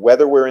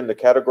 whether we're in the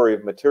category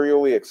of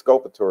materially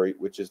exculpatory,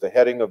 which is the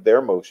heading of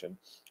their motion,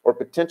 or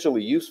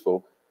potentially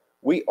useful,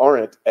 we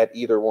aren't at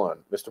either one.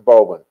 Mr.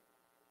 Baldwin,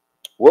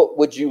 what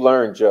would you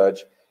learn,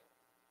 Judge?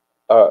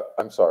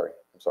 I'm sorry,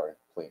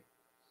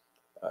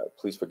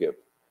 please forgive.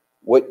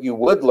 What you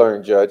would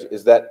learn, Judge,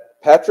 is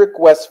that Patrick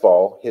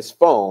Westfall, his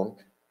phone,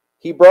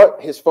 he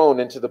brought his phone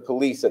into the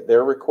police at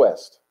their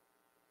request.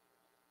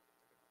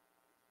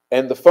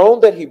 And the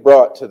phone that he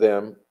brought to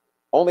them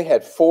only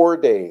had 4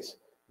 days,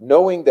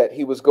 knowing that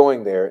he was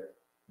going there,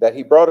 that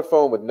he brought a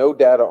phone with no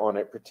data on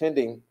it,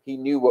 pretending he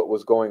knew what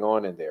was going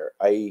on in there,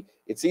 i.e.,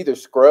 it's either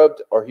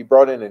scrubbed or he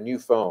brought in a new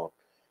phone.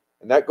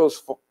 And that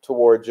goes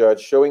toward,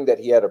 Judge, showing that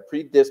he had a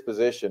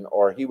predisposition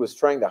or he was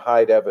trying to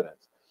hide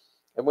evidence.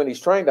 And when he's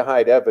trying to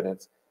hide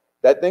evidence,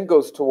 that then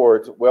goes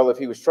towards, well, if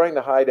he was trying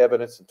to hide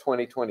evidence in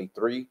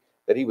 2023,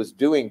 that he was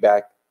doing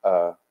back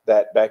in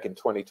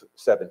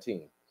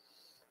 2017.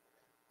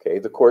 Okay,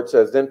 the court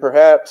says, then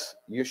perhaps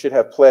you should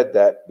have pled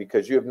that,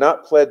 because you have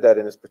not pled that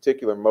in this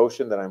particular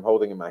motion that I'm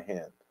holding in my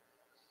hand.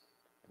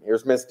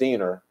 Here's Ms.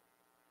 Diener.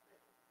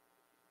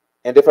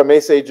 And if I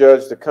may say,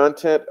 Judge, the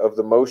content of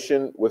the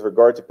motion with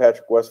regard to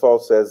Patrick Westfall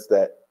says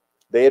that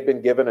they had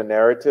been given a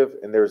narrative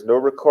and there is no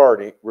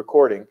recording,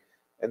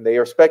 and they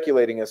are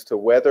speculating as to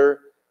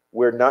whether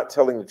we're not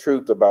telling the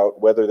truth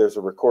about whether there's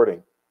a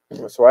recording.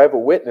 So I have a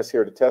witness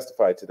here to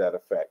testify to that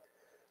effect.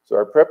 So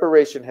our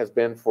preparation has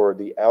been for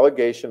the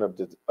allegation of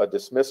a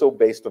dismissal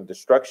based on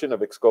destruction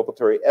of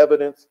exculpatory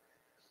evidence.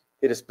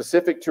 It is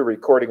specific to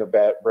recording of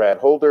Brad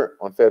Holder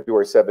on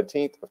February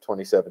 17th of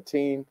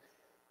 2017.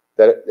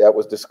 that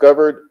was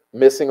discovered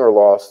missing or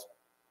lost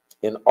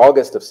in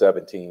August of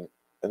 17,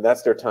 and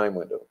that's their time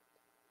window.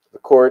 The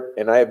court,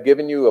 and I have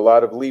given you a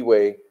lot of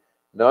leeway,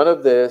 none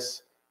of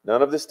this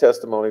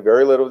testimony,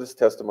 very little of this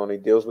testimony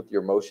deals with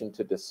your motion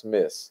to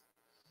dismiss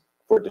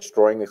for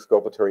destroying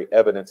exculpatory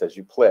evidence as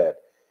you pled.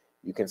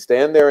 You can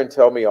stand there and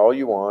tell me all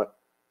you want,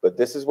 but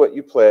this is what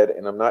you pled,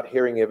 and I'm not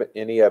hearing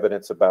any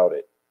evidence about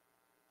it.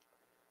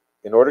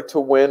 In order to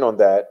win on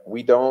that,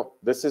 we don't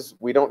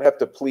have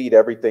to plead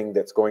everything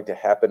that's going to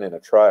happen in a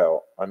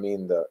trial. I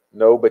mean,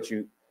 but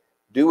you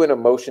do in a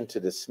motion to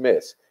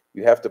dismiss.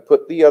 You have to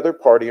put the other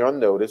party on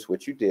notice,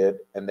 which you did,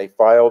 and they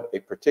filed a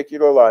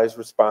particularized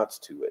response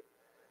to it.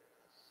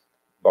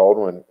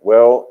 Baldwin,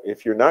 well,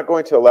 if you're not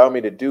going to allow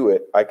me to do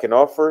it, I can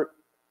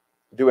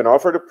do an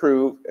offer to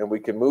prove, and we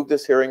can move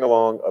this hearing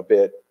along a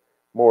bit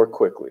more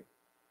quickly.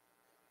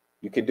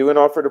 You can do an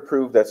offer to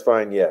prove, that's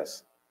fine,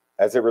 yes.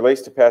 As it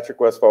relates to Patrick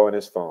Westphal and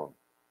his phone,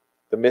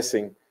 the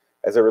missing,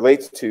 as it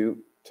relates to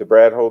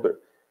Brad Holder,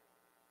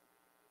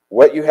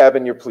 what you have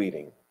in your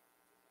pleading.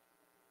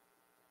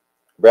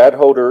 Brad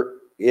Holder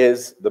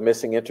is the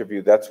missing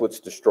interview. That's what's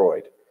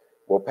destroyed.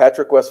 Well,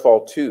 Patrick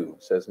Westphal too,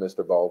 says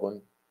Mr.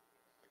 Baldwin.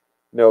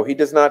 No, he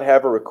does not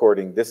have a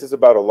recording. This is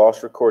about a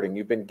lost recording.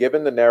 You've been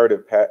given the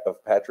narrative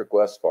of Patrick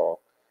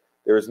Westphal.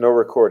 There is no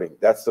recording.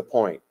 That's the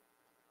point.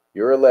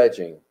 You're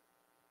alleging.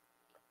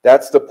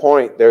 That's the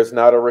point. There's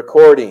not a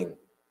recording.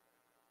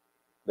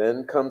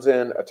 Then comes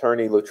in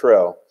Attorney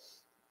Luttrell.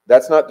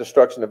 That's not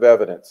destruction of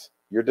evidence.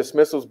 Your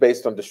dismissal is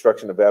based on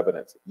destruction of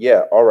evidence.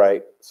 Yeah, all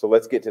right. So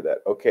let's get to that.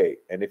 Okay.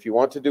 And if you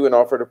want to do an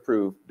offer to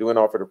prove, do an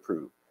offer to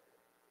prove.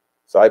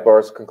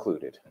 Sidebars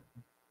concluded.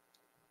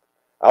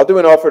 I'll do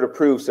an offer to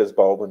prove, says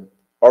Baldwin.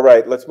 All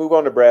right, let's move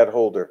on to Brad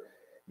Holder.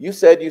 You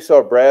said you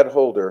saw Brad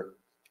Holder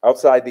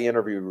outside the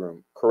interview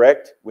room,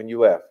 correct, when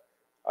you left?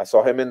 I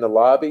saw him in the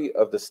lobby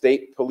of the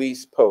state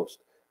police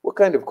post. What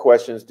kind of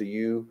questions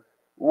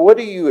what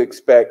do you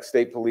expect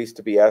state police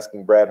to be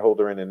asking Brad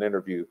Holder in an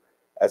interview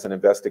as an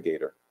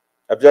investigator?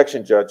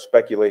 Objection, Judge.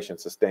 Speculation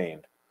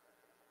sustained.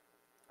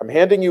 I'm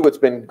handing you what's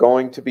been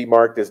going to be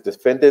marked as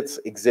Defendant's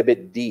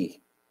Exhibit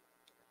D.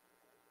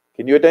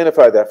 Can you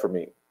identify that for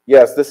me?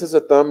 Yes, this is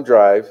a thumb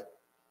drive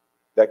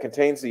that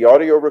contains the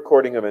audio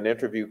recording of an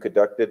interview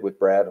conducted with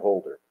Brad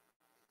Holder.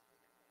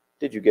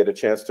 Did you get a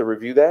chance to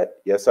review that?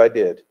 Yes, I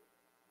did.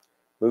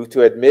 Move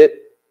to admit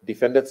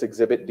Defendant's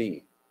Exhibit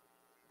D.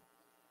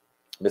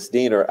 Ms.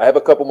 Diener, I have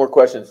a couple more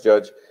questions,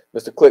 Judge.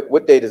 Mr. Click,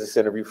 what date is this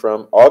interview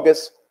from?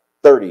 August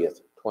 30th,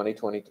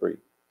 2023.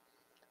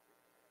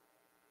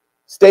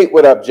 State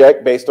would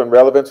object based on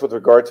relevance with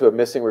regard to a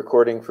missing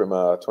recording from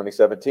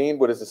 2017.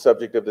 What is the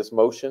subject of this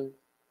motion?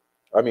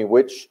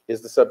 Which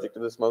is the subject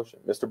of this motion?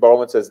 Mr.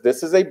 Baldwin says,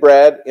 this is a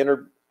Brad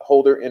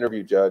Holder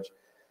interview, Judge,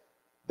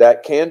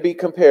 that can be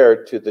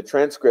compared to the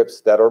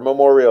transcripts that are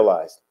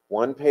memorialized.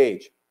 One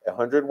page,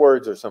 100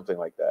 words or something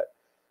like that.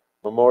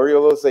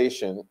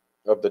 Memorialization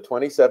of the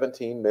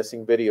 2017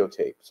 missing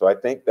videotape. So I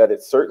think that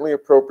it's certainly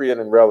appropriate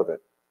and relevant.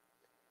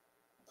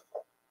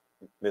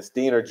 Ms.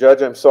 Diener,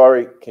 Judge, I'm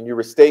sorry. Can you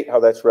restate how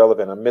that's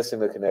relevant? I'm missing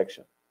the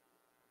connection.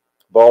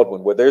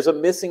 Baldwin, well, there's a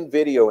missing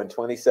video in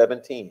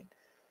 2017.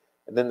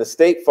 And then the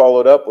state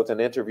followed up with an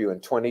interview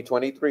in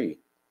 2023.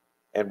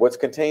 And what's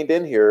contained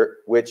in here,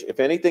 which, if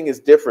anything, is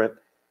different,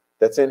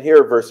 that's in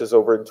here versus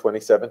over in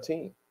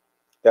 2017.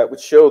 That would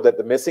show that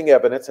the missing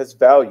evidence has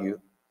value.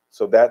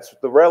 So that's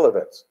the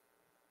relevance.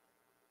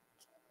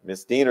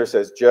 Ms. Diener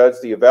says, Judge,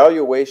 the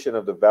evaluation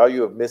of the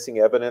value of missing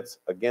evidence,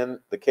 again,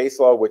 the case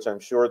law, which I'm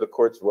sure the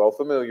court's well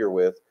familiar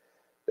with,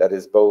 that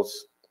is both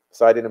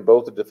cited in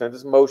both the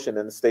defendant's motion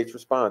and the state's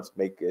response,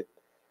 make it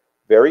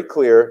very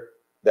clear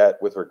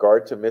that with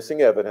regard to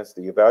missing evidence,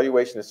 the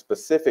evaluation is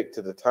specific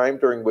to the time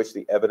during which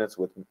the evidence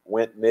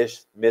went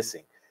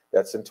missing.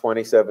 That's in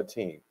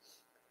 2017.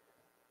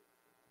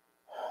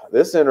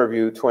 This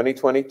interview,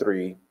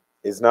 2023,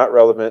 is not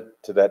relevant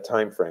to that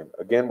time frame.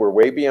 Again, we're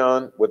way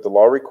beyond what the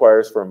law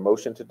requires for a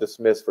motion to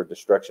dismiss for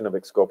destruction of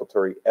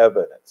exculpatory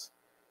evidence.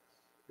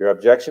 Your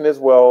objection is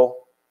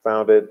well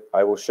founded.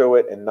 I will show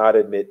it and not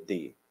admit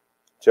D.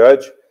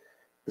 Judge,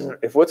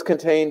 if what's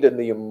contained in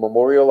the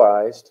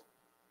memorialized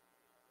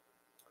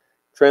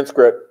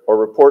transcript or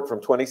report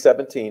from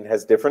 2017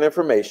 has different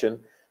information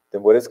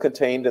than what is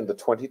contained in the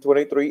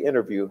 2023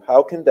 interview,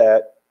 how can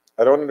that,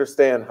 I don't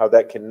understand how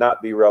that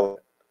cannot be relevant.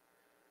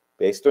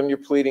 Based on your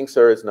pleading,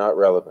 sir, it's not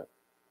relevant.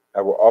 I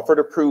will offer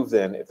to prove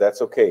then, if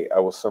that's okay, I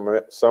will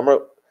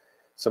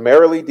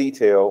summarily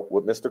detail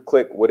what Mr.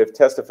 Click would have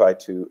testified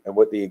to and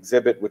what the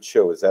exhibit would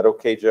show. Is that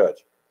okay,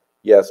 Judge?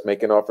 Yes,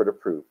 make an offer to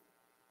prove.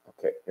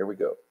 Okay, here we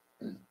go.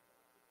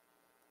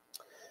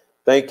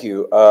 Thank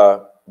you.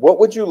 What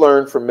would you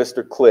learn from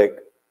Mr. Click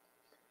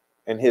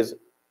and his,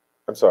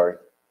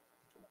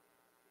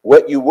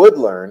 what you would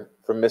learn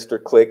from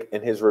Mr. Click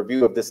in his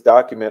review of this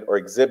document or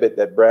exhibit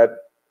that Brad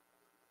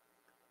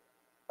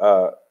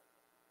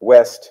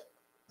West,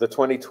 the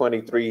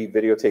 2023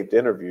 videotaped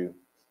interview,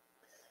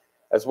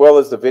 as well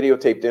as the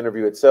videotaped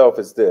interview itself,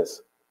 is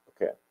this.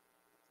 Okay,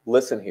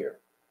 listen here.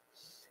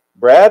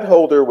 Brad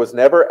Holder was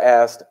never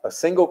asked a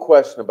single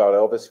question about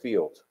Elvis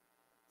Fields.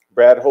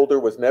 Brad Holder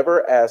was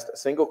never asked a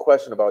single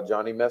question about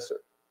Johnny Messer.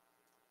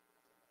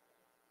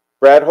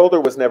 Brad Holder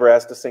was never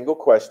asked a single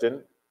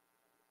question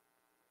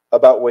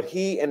about what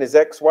he and his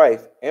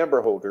ex-wife,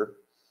 Amber Holder,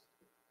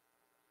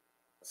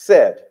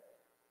 said.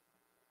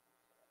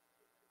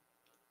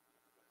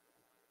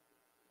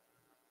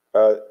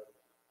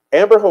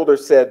 Amber Holder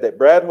said that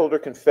Brad Holder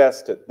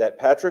confessed that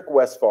Patrick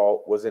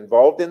Westphal was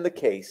involved in the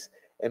case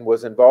and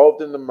was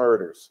involved in the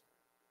murders.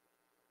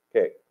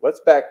 Okay, let's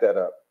back that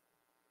up.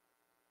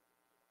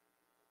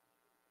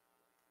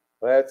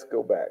 Let's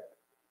go back.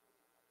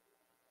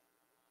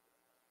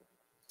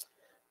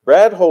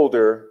 Brad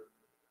Holder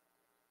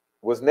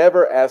was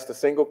never asked a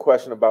single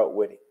question about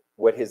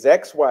what his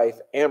ex-wife,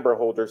 Amber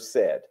Holder,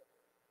 said,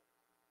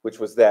 which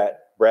was that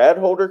Brad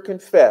Holder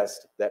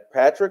confessed that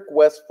Patrick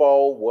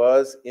Westphal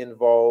was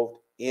involved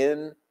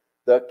in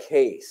the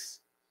case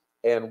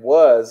and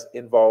was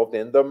involved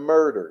in the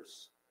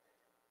murders.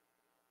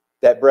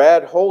 That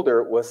Brad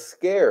Holder was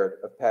scared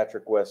of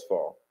Patrick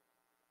Westphal.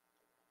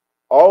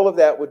 All of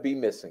that would be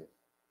missing.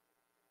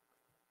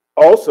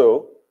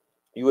 Also,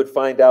 you would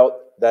find out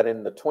that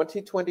in the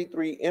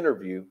 2023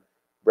 interview,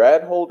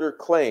 Brad Holder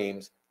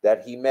claims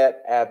that he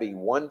met Abby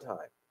one time,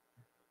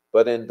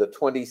 but in the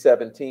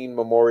 2017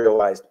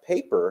 memorialized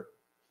paper,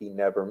 he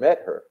never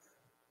met her.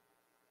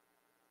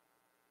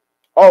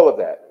 All of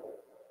that.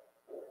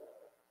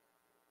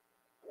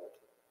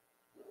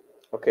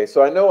 Okay,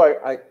 so I know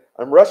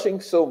I'm rushing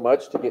so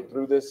much to get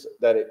through this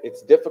that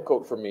it's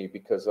difficult for me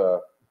because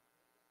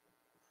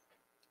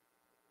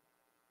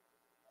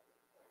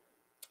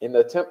in the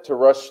attempt to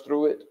rush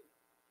through it,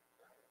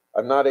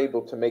 I'm not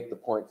able to make the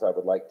points I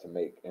would like to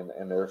make. And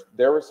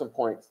there are some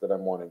points that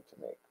I'm wanting to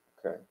make,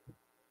 okay?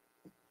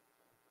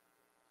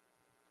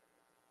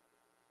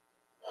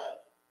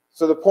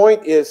 So the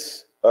point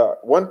is,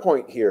 one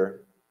point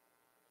here,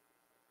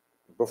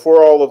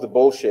 before all of the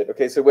bullshit.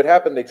 Okay, so what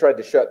happened, they tried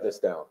to shut this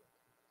down.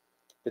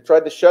 They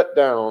tried to shut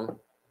down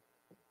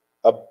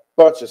a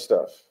bunch of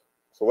stuff.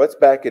 So let's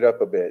back it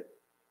up a bit.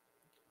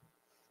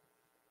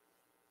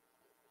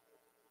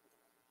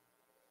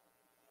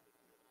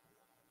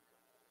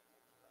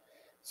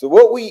 So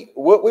what we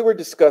were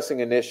discussing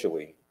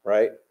initially,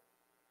 right?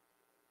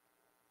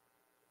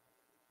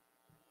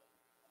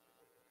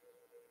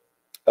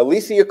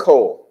 Alicia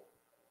Cole.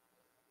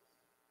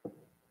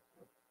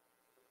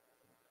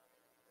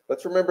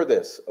 Let's remember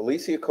this,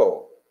 Alicia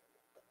Cole.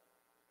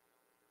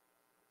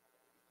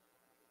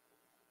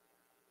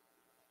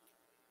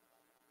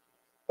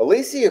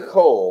 Alicia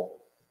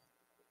Cole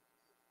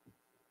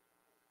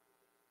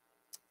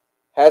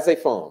has a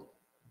phone,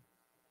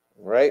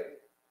 right?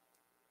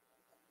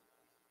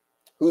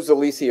 Who's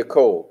Alicia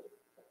Cole?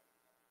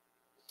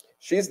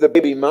 She's the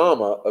baby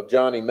mama of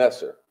Johnny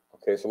Messer.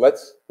 Okay, so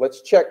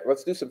let's check.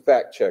 Let's do some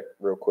fact check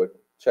real quick.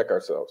 Check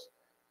ourselves.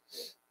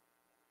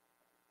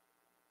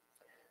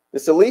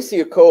 This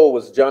Alicia Cole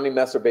was Johnny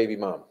Messer baby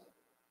mom.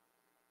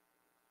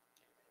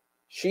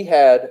 She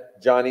had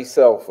Johnny's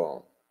cell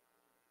phone.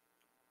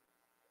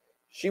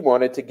 She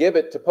wanted to give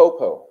it to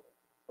Popo.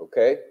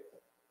 Okay.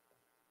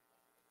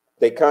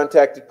 They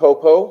contacted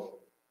Popo.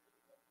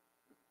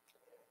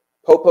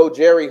 Popo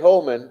Jerry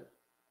Holman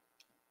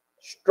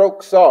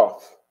strokes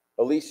off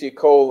Alicia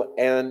Cole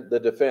and the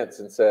defense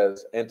and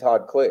says, and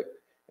Todd Click,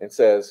 and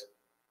says,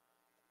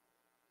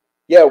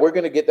 yeah, we're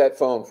going to get that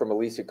phone from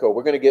Alicia Cole.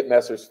 We're going to get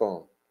Messer's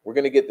phone. We're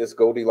going to get this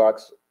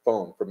Goldilocks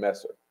phone from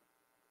Messer.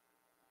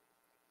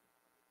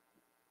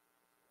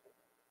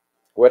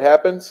 What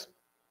happens?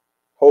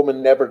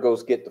 Holman never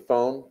goes get the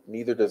phone.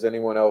 Neither does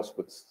anyone else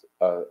with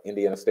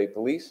Indiana State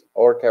Police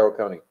or Carroll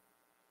County.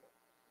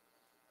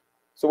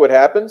 So what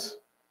happens?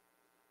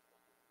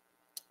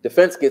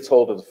 Defense gets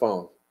hold of the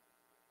phone.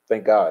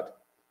 Thank God.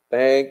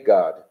 Thank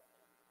God.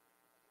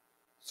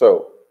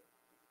 So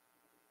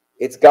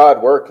it's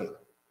God working,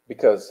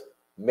 because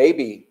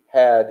maybe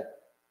had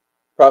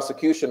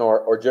prosecution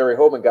or Jerry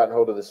Holman gotten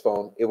hold of this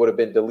phone, it would have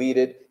been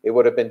deleted. It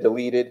would have been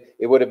deleted.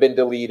 It would have been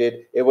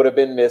deleted. It would have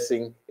been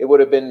missing. It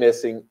would have been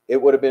missing.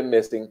 It would have been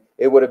missing.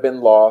 It would have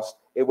been lost.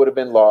 It would have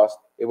been lost.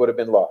 It would have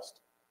been lost.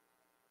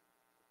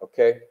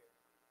 Okay?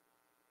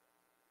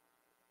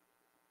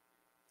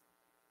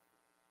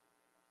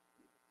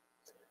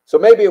 So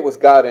maybe it was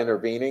God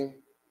intervening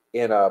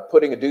in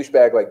putting a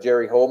douchebag like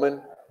Jerry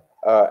Holman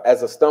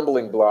as a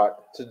stumbling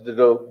block to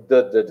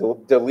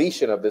the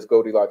deletion of this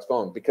Goldilocks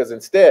phone, because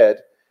instead,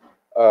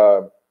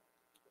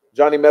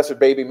 Johnny Messer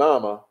baby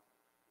mama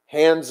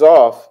hands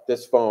off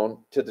this phone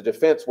to the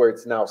defense where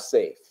it's now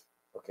safe.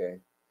 Okay.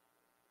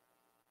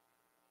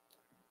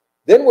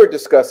 Then we're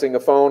discussing a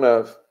phone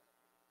of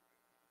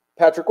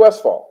Patrick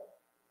Westphal.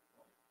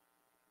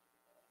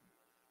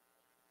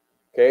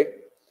 Okay.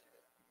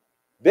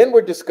 Then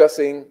we're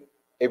discussing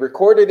a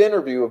recorded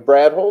interview of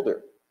Brad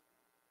Holder.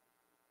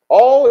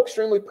 All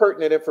extremely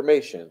pertinent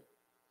information.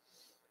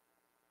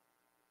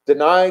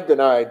 Deny,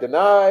 deny,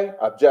 deny,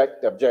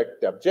 object,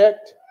 object,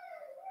 object.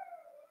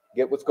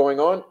 Get what's going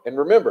on? And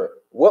remember,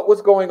 what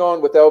was going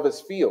on with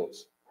Elvis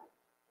Fields?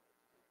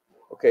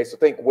 Okay, so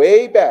think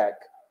way back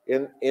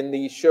in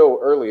the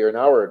show earlier, an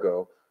hour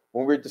ago,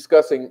 when we were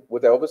discussing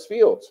with Elvis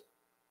Fields.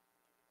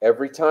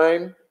 Every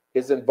time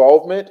his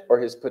involvement or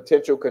his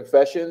potential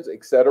confessions,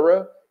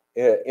 etc.,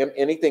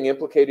 anything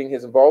implicating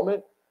his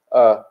involvement,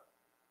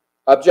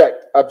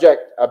 object,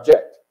 object,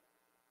 object.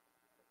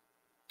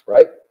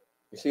 Right?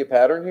 You see a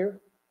pattern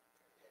here?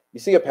 You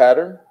see a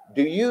pattern?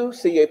 Do you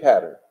see a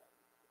pattern?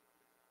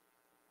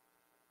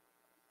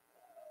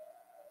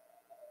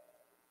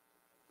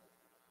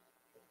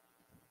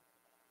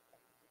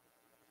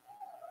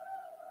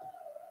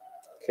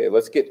 Okay,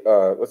 let's get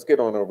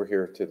on over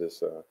here to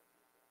this.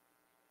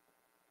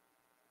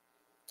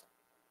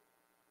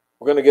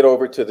 We're going to get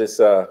over to this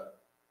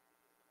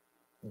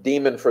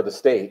demon for the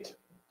state,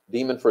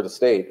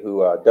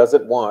 who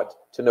doesn't want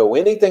to know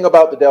anything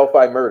about the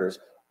Delphi murders,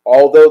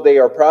 although they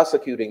are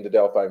prosecuting the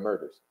Delphi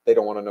murders. They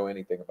don't want to know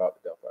anything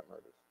about the Delphi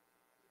murders.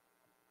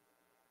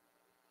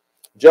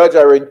 Judge,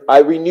 I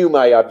renew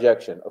my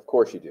objection. Of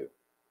course you do.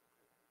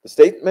 The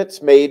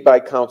statements made by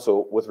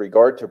counsel with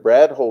regard to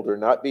Brad Holder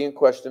not being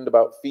questioned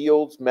about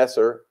Fields,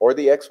 Messer, or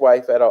the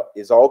ex-wife at all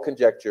is all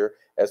conjecture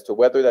as to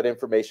whether that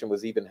information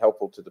was even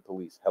helpful to the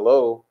police.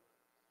 Hello?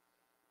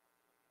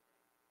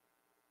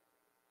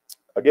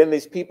 Again,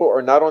 these people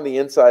are not on the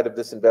inside of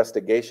this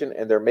investigation,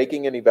 and they're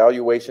making an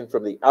evaluation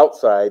from the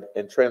outside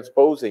and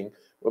transposing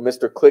what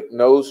Mr. Click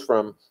knows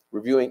from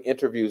reviewing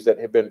interviews that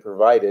have been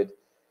provided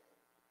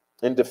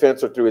in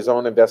defense or through his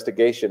own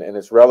investigation and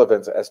its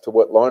relevance as to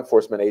what law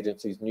enforcement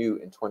agencies knew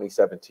in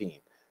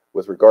 2017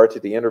 with regard to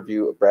the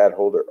interview of Brad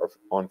Holder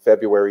on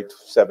February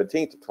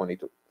 17th of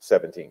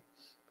 2017.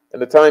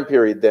 And the time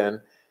period then,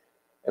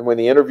 and when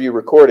the interview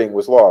recording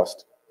was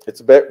lost.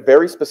 It's a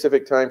very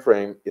specific time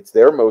frame. It's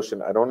their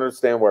motion. I don't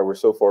understand why we're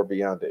so far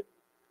beyond it.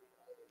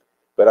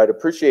 But I'd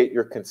appreciate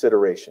your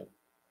consideration.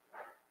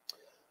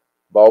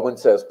 Baldwin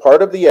says,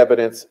 part of the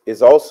evidence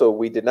is also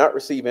we did not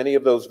receive any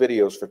of those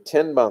videos for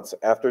 10 months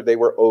after they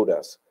were owed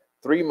us.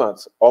 3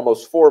 months,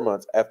 almost 4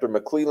 months after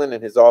McClellan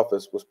in his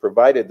office was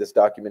provided this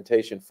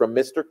documentation from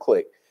Mr.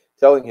 Click,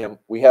 telling him,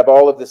 we have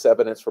all of this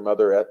evidence from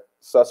other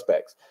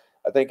suspects.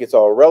 I think it's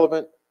all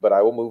relevant, but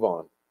I will move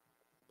on.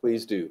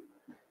 Please do.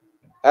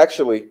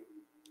 Actually,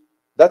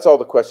 that's all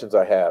the questions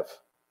I have.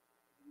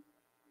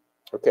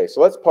 Okay, so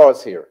let's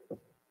pause here.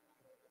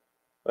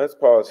 Let's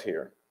pause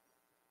here.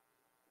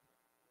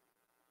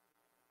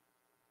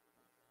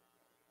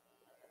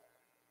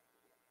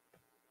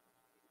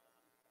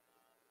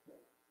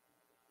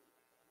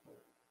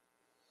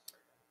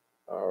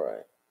 All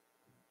right.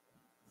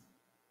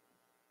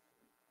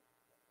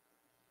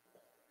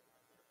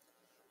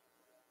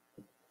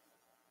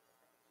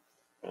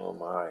 Oh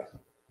my.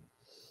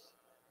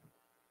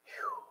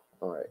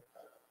 All right.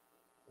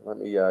 Let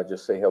me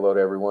just say hello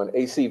to everyone.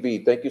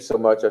 ACB, thank you so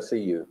much. I see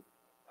you.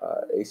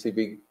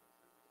 ACB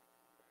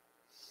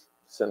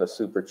sent a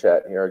super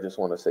chat here. I just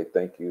want to say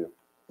thank you.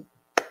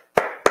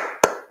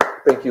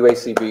 Thank you,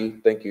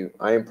 ACB. Thank you.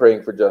 I am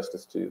praying for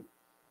justice too.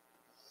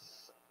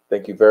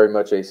 Thank you very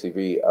much,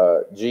 ACB.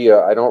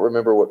 Gia, I don't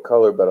remember what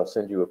color, but I'll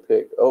send you a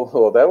pic. Oh,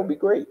 well, that would be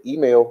great.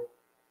 Email.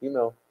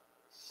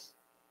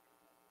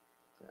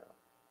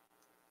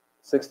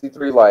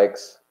 63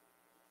 likes.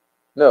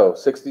 No,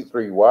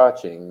 63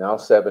 watching, now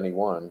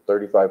 71,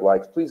 35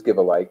 likes. Please give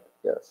a like.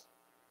 Yes.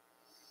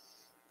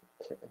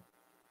 Okay.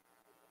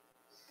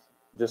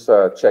 Just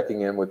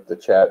checking in with the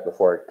chat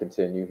before I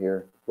continue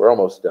here. We're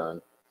almost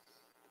done.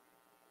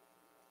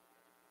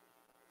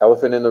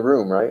 Elephant in the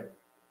room, right?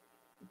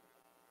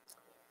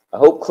 I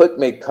hope Click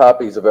made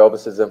copies of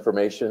Elvis's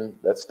information.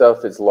 That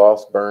stuff is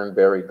lost, burned,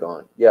 buried,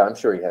 gone. Yeah, I'm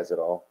sure he has it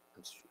all.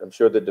 I'm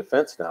sure the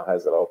defense now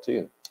has it all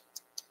too.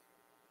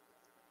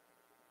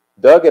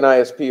 Doug and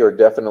ISP are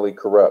definitely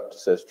corrupt,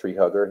 says Tree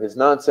Hugger. His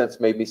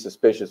nonsense made me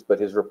suspicious, but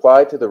his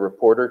reply to the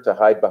reporter to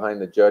hide behind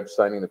the judge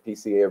signing the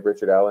PCA of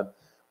Richard Allen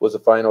was the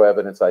final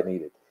evidence I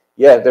needed.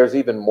 Yeah, there's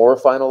even more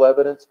final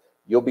evidence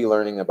you'll be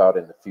learning about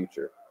in the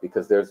future,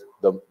 because there's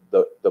the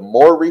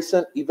more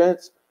recent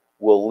events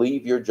will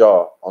leave your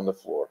jaw on the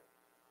floor.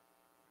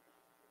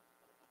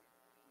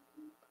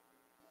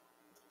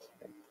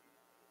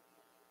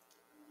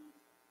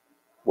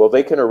 Well,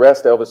 they can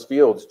arrest Elvis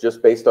Fields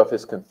just based off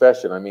his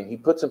confession. I mean, he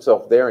puts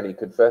himself there and he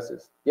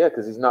confesses. Yeah,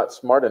 because he's not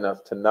smart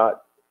enough to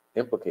not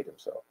implicate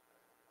himself.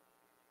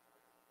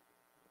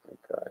 Hey,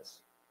 guys.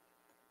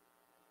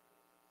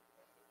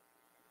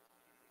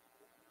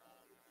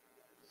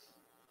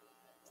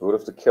 What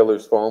if the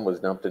killer's phone was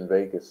dumped in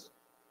Vegas?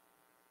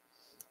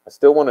 I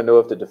still want to know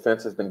if the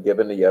defense has been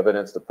given the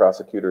evidence the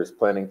prosecutor is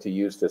planning to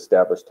use to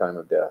establish time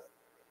of death.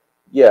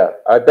 Yeah,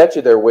 I bet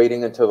you they're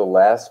waiting until the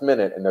last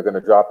minute and they're going to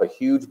drop a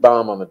huge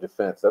bomb on the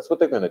defense. That's what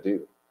they're going to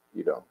do,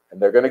 you know,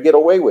 and they're going to get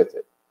away with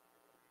it.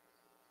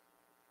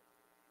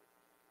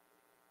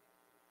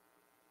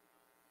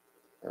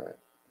 All right.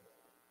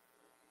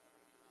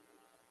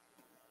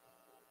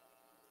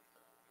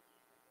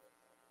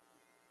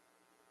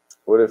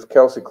 What if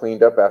Kelsey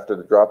cleaned up after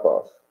the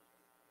drop-off?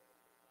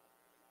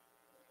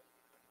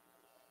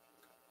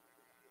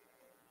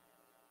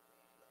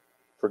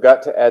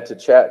 Forgot to add to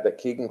chat that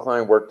Keegan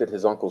Kline worked at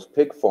his uncle's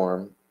pig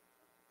farm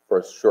for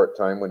a short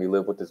time when he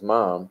lived with his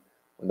mom,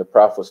 when the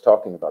prof was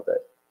talking about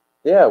that.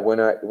 Yeah,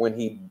 when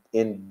he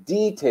in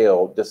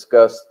detail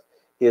discussed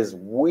his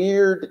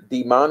weird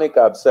demonic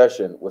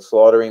obsession with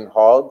slaughtering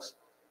hogs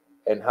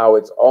and how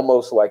it's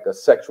almost like a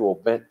sexual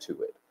bent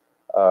to it.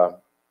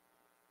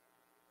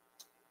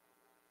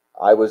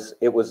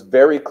 It was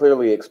very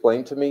clearly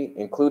explained to me,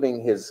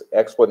 including his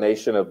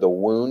explanation of the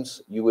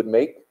wounds you would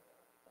make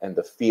and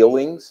the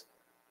feelings,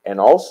 and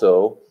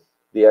also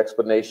the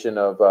explanation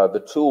of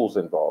the tools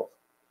involved.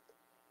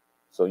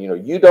 So,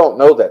 you don't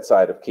know that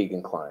side of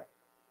Keegan Kline.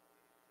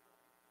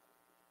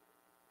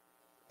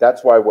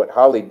 That's why what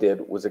Holly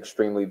did was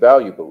extremely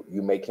valuable.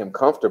 You make him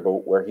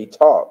comfortable where he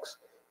talks,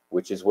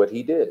 which is what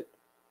he did.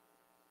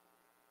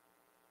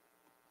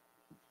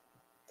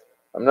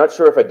 I'm not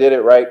sure if I did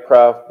it right,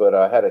 Prof, but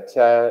I had a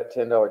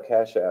 $10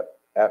 cash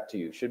app to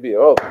you. Should be,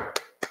 oh,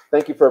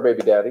 thank you, Fur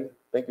Baby Daddy.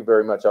 Thank you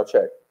very much. I'll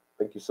check.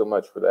 Thank you so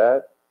much for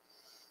that.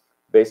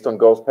 Based on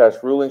Gold's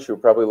past ruling, she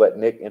would probably let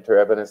Nick enter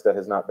evidence that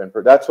has not been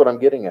proved. That's what I'm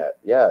getting at.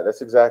 Yeah,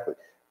 that's exactly.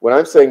 What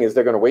I'm saying is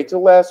they're going to wait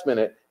till last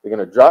minute. They're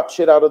going to drop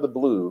shit out of the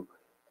blue,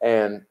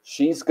 and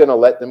she's going to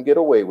let them get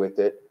away with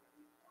it.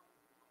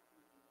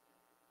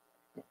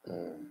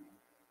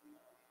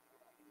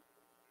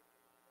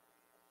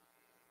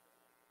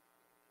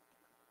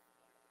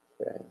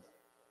 Okay.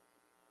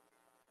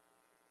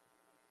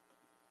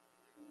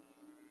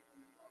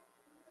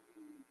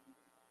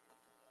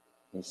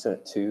 You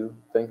sent 2.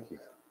 Thank you.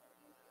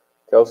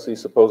 Kelsey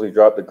supposedly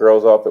dropped the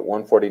girls off at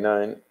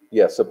 1:49.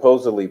 Yeah,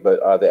 supposedly,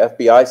 but the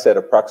FBI said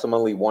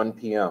approximately 1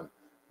 p.m.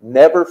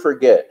 Never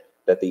forget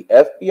that the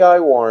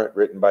FBI warrant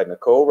written by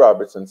Nicole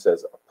Robertson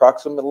says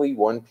approximately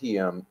 1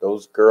 p.m.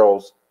 those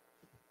girls,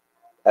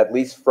 at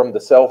least from the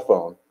cell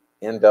phone,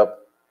 end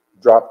up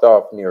dropped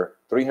off near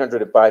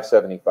 300 and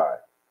 575.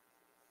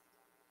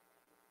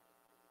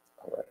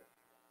 All right.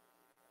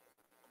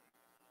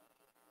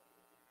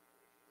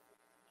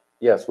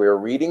 Yes, we are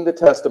reading the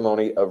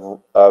testimony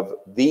of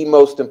the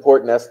most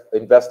important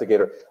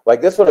investigator. Like,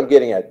 this is what I'm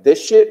getting at.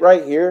 This shit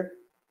right here,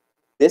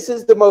 this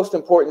is the most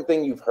important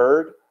thing you've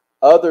heard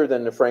other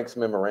than the Frank's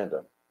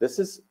memorandum. This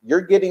is, you're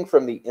getting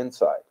from the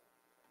inside.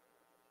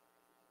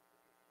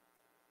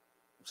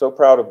 I'm so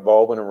proud of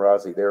Baldwin and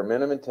Rozzi. They are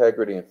men of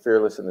integrity and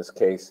fearless in this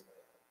case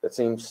that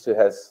seems to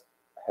have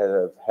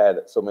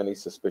had so many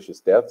suspicious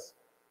deaths.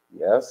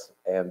 Yes,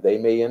 and they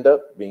may end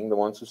up being the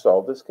ones who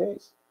solve this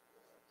case.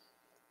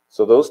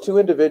 So those 2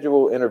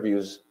 individual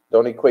interviews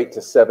don't equate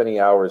to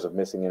 70 hours of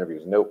missing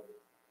interviews. Nope.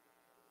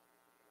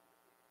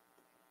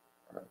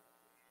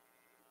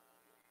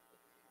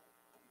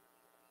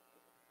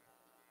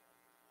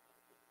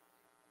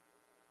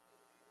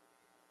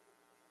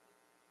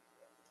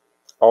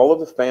 All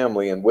of the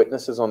family and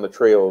witnesses on the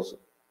trails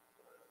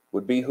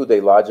would be who they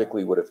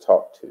logically would have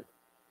talked to.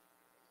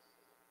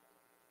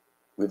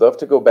 We'd love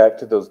to go back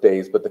to those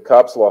days, but the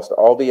cops lost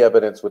all the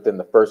evidence within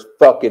the first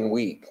fucking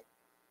week.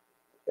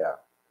 Yeah.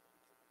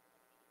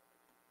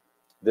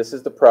 This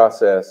is the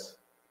process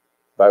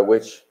by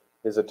which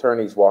his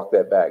attorneys walk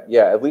that back.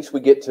 Yeah, at least we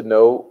get to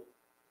know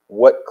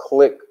what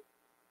Click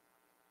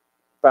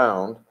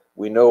found.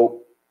 We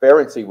know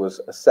Ferenczi was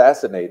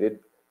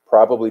assassinated,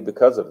 probably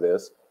because of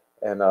this,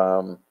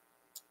 and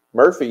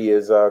Murphy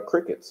is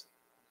crickets.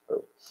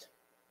 So.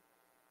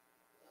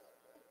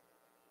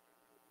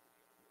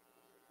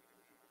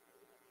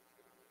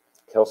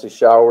 Kelsey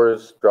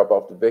showers, drop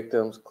off the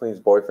victims, cleans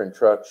boyfriend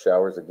truck,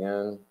 showers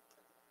again.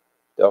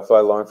 Delphi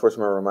law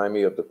enforcement remind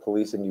me of the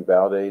police in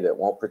Uvalde that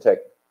won't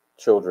protect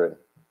children.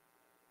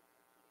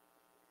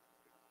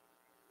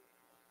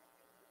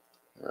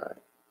 All right.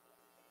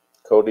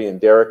 Cody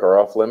and Derek are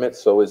off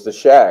limits, so is the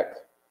Shack.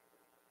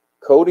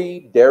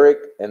 Cody, Derek,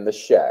 and the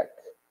Shack.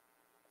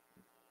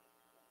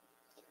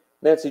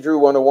 Nancy Drew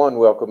 101,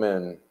 welcome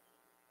in.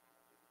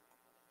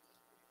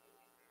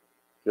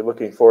 You're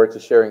looking forward to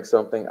sharing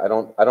something. I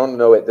don't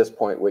know at this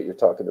point what you're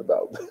talking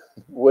about.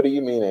 What do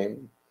you mean, Amy?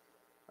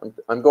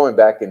 I'm going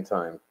back in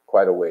time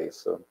quite a ways,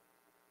 so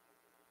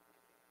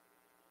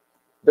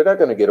they're not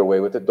going to get away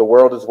with it. The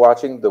world is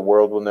watching. The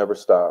world will never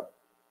stop.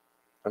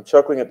 I'm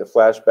chuckling at the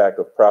flashback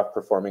of Prof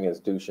performing as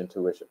douche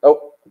intuition.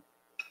 Oh,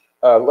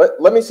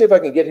 let me see if I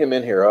can get him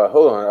in here.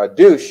 Hold on,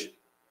 douche.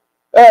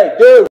 Hey,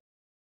 douche.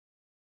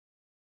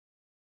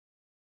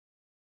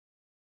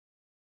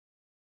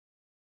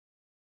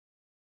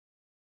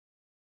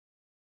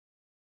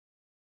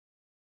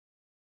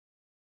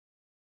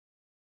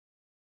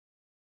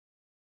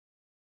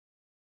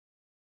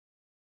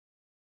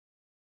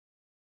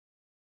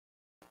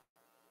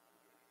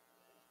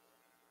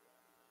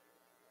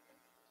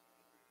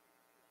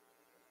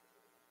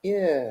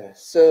 Yeah.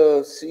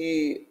 So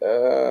see,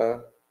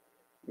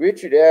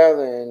 Richard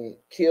Allen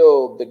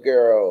killed the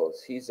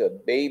girls. He's a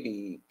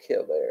baby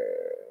killer.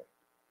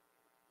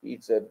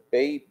 He's a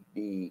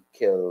baby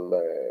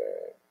killer.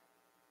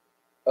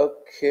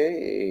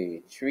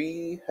 Okay,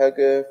 Tree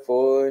Hugger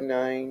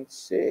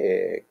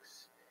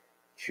 496.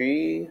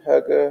 Tree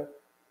Hugger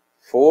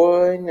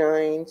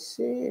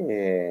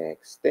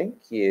 496.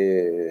 Thank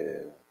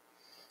you.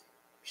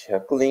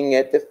 Chuckling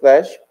at the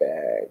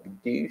flashback.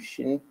 Douche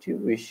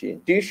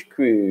intuition. Douche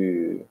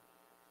crew.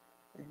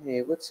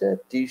 Hey, what's up,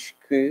 douche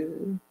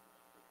crew?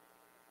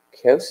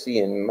 Kelsey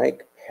and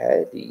Mike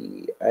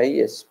Patty.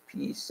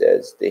 ISP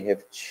says they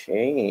have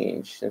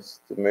changed since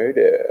the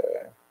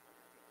murder.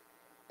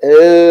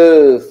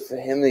 Oh,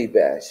 family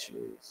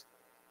bashers.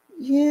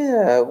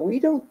 Yeah, we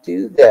don't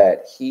do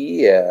that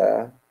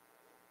here.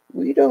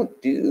 We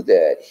don't do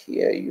that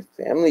here, you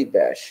family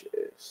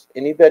bashers.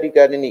 Anybody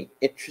got any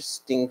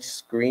interesting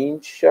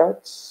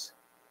screenshots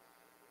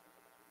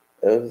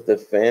of the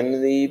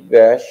family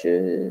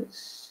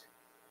bashers?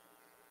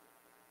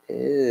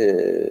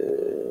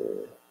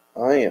 Ew,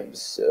 I am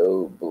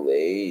so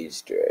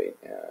blazed right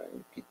now.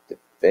 Get the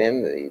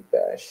family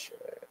bashers.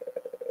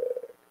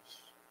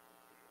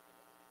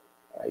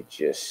 I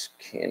just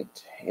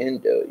can't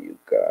handle you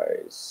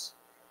guys.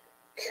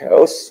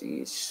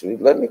 Kelsey,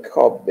 sweet. Let me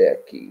call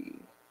Becky.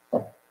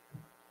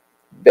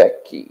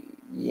 Becky,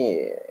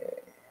 yeah.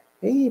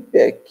 Hey,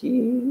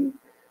 Becky.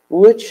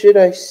 What should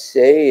I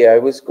say? I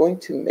was going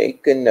to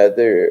make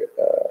another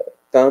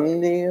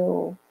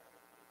thumbnail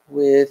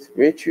with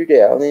Richard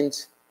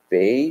Allen's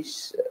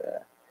face.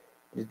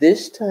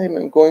 This time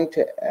I'm going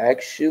to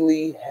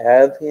actually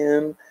have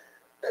him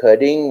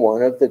cutting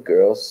one of the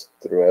girls'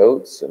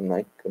 throats.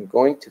 I'm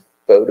going to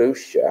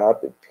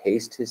Photoshop and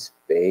paste his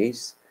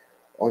face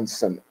on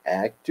some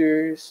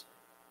actors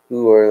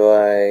who are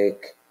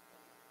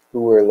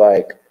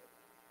like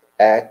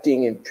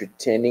acting and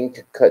pretending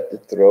to cut the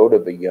throat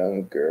of a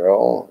young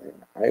girl.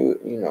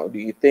 Do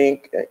you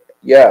think?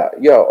 Yeah,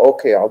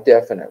 okay, I'm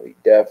definitely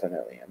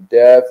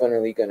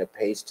gonna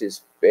paste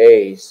his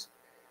face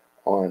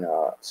on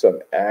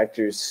some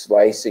actors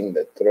slicing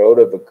the throat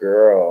of a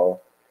girl,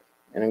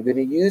 and I'm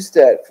gonna use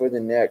that for the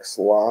next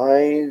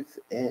live,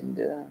 and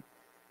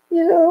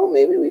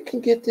maybe we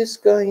can get this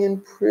guy in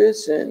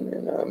prison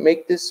and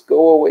make this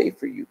go away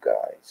for you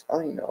guys.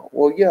 I know.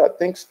 Well, yeah,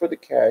 thanks for the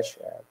cash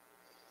app.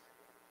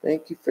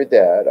 Thank you for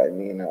that. I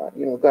mean,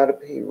 gotta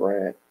pay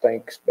rent.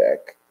 Thanks,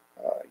 Beck.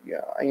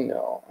 Yeah, I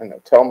know.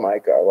 Tell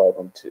Mike I love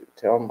him too.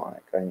 Tell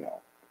Mike, I know.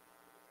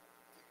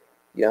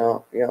 Yeah.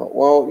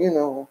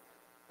 Well,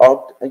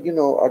 I'll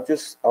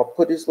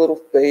put his little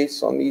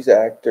face on these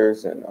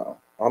actors, and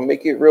I'll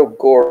make it real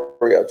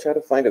gory. I'll try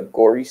to find a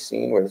gory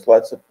scene where there's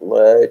lots of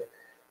blood.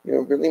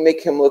 Really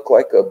make him look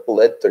like a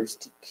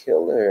bloodthirsty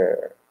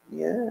killer.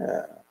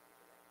 Yeah.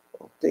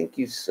 Well, thank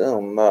you so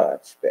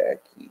much,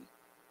 Becky.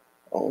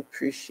 I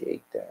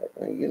appreciate that.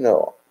 I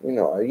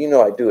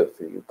do it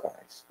for you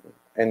guys,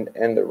 and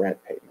the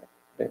rent payment.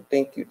 And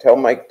thank you. Tell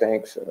Mike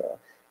thanks.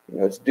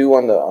 It's due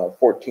on the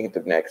 14th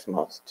of next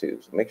month too,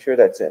 so make sure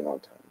that's in on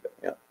time. But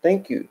yeah,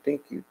 thank you,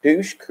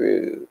 douche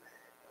crew.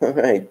 All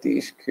right,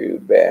 douche crew,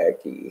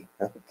 Becky.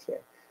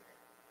 Okay,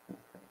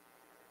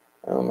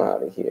 I'm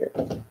out of here.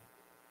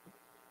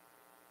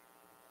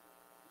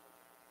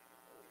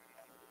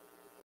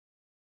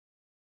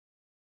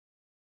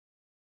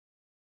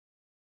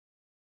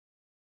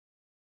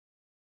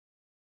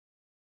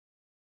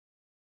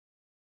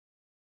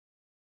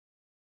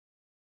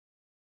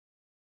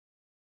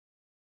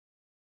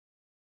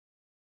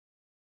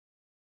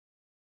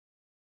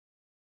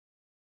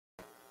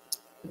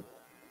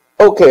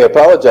 Okay,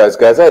 apologize,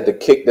 guys. I had to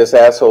kick this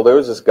asshole. There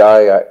was this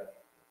guy.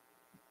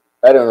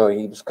 I don't know.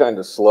 He was kind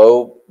of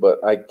slow,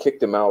 but I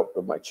kicked him out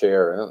of my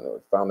chair. I don't know. I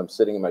found him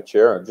sitting in my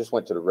chair. I just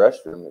went to the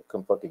restroom and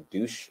come fucking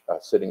douche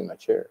sitting in my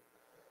chair.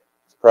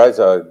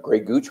 Surprised Grey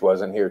Gooch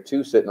wasn't here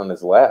too, sitting on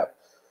his lap.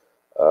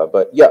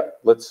 But yeah,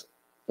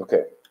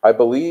 okay. I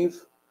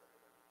believe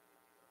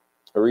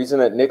the reason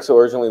that Nix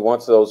originally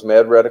wants those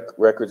mad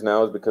records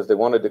now is because they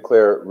want to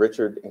declare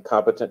Richard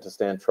incompetent to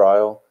stand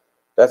trial.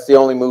 That's the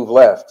only move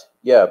left.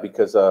 Yeah,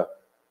 because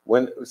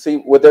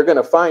what they're going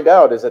to find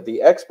out is that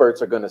the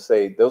experts are going to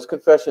say those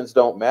confessions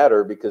don't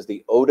matter because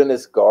the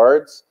Odinist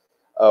guards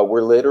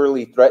were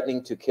literally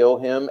threatening to kill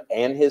him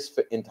and his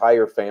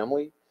entire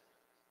family.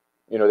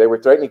 They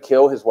were threatening to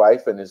kill his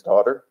wife and his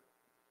daughter.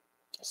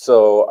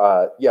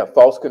 So, yeah,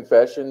 false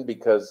confession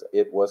because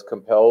it was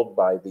compelled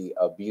by the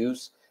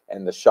abuse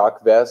and the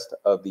shock vest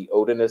of the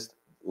Odinist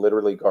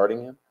literally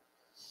guarding him.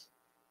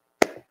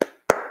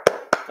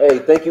 Hey,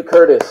 thank you,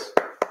 Curtis.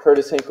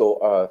 Curtis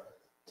Hinkle,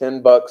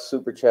 $10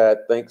 super chat.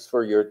 Thanks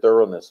for your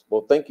thoroughness.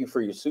 Well, thank you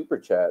for your super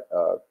chat,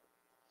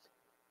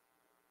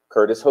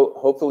 Curtis.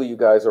 Hopefully you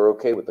guys are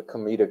okay with the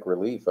comedic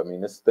relief. I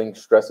mean, this thing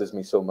stresses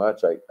me so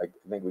much. I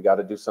think we got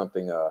to do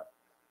something a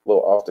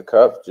little off the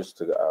cuff just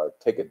to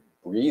take a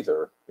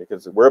breather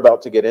because we're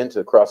about to get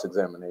into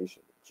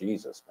cross-examination.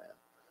 Jesus, man.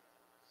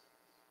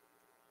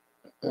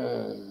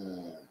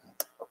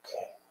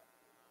 Okay.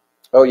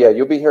 Oh yeah,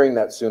 you'll be hearing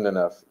that soon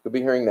enough. You'll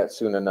be hearing that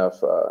soon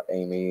enough,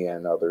 Amy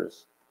and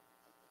others.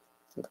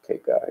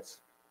 Okay, guys.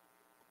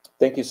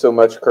 Thank you so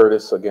much,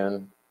 Curtis,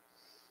 again.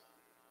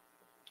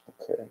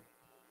 Okay.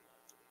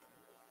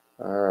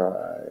 All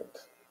right.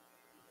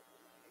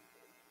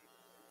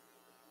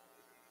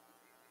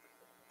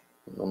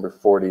 Number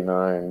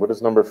 49. What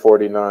is number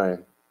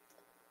 49?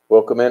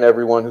 Welcome in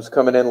everyone who's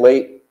coming in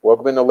late.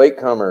 Welcome in the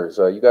latecomers.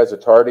 You guys are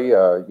tardy.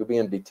 You'll be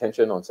in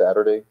detention on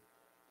Saturday.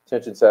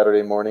 Detention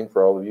Saturday morning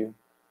for all of you.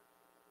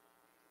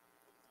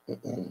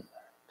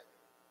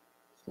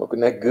 Smoking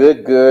that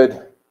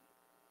good.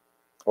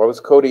 Why was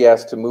Cody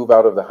asked to move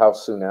out of the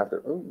house soon after?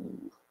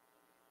 Ooh.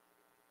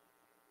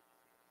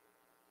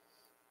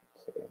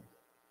 Okay.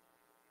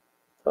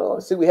 Oh,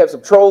 see, we have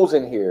some trolls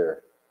in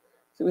here.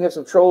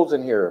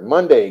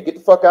 Monday, get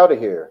the fuck out of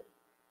here.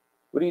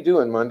 What are you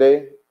doing,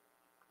 Monday?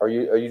 Are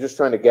you just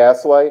trying to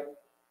gaslight?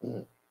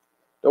 Don't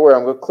worry,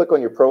 I'm going to click on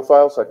your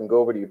profile so I can go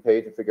over to your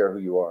page and figure out who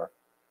you are.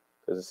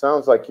 Because it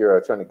sounds like you're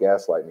trying to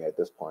gaslight me at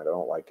this point. I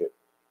don't like it.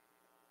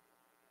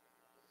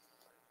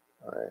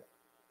 All right.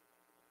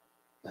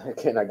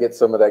 Can I get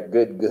some of that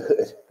good?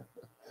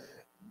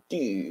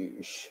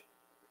 Douche.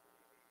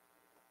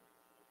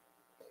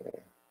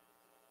 Okay.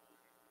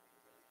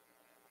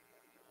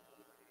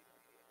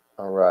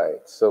 All right.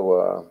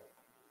 So,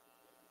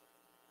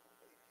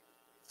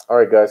 all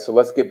right, guys. So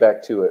let's get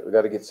back to it. We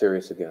got to get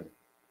serious again.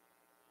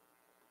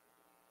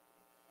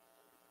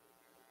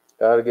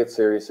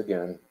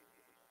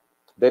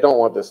 They don't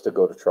want this to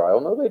go to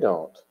trial. No, they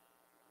don't.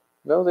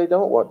 No, they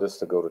don't want this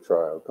to go to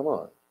trial. Come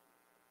on.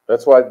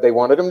 That's why they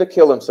wanted him to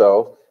kill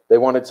himself. They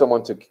wanted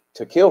someone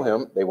to kill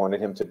him. They wanted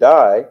him to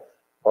die,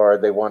 or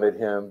they wanted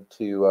him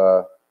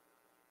to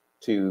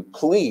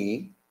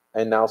plea.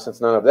 And now, since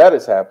none of that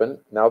has happened,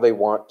 now they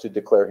want to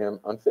declare him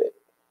unfit.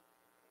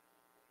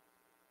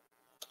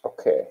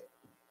 Okay.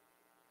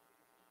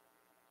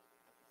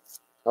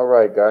 All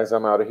right, guys,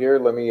 I'm out of here.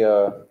 Let me,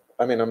 I'm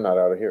not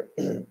out of here.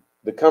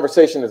 The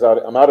conversation is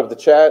out. I'm out of the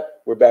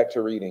chat. We're back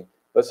to reading.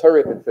 Let's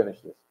hurry up and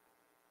finish this.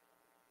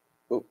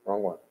 Oop,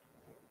 wrong one.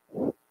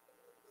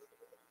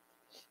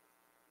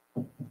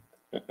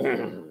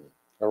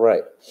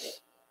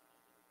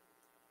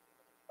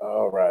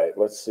 All right.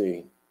 Let's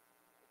see.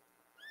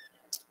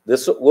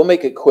 We'll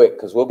make it quick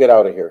because we'll get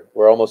out of here.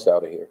 We're almost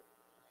out of here.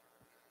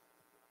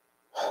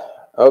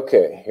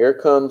 Okay, here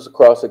comes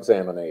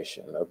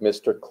cross-examination of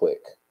Mr.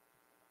 Click.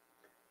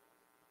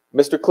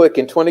 Mr. Click,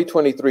 in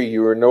 2023,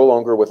 you are no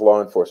longer with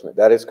law enforcement.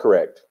 That is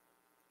correct.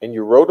 And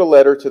you wrote a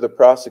letter to the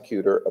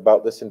prosecutor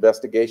about this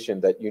investigation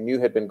that you knew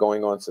had been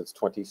going on since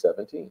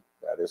 2017.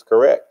 That is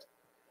correct.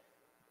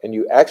 And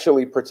you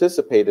actually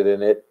participated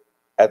in it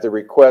at the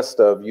request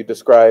of, you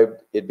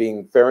described it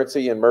being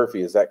Ferenczi and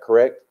Murphy. Is that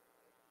correct?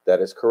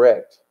 That is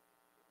correct.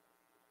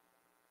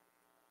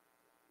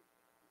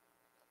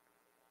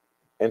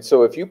 And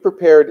so if you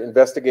prepared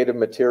investigative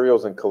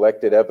materials and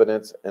collected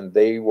evidence and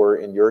they were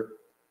in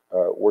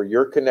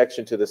your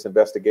connection to this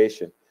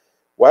investigation,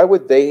 why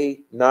would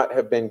they not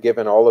have been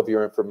given all of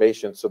your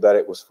information so that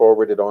it was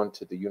forwarded on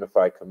to the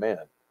unified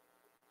command?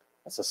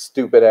 That's a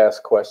stupid ass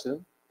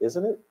question,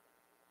 isn't it?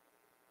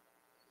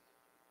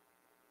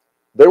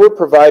 They were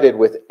provided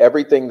with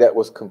everything that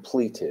was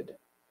completed.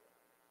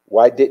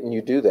 Why didn't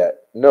you do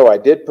that? No, I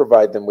did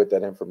provide them with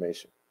that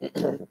information.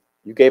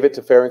 You gave it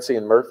to Ferenczi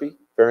and Murphy?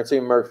 Ferenczi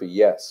and Murphy,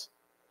 yes.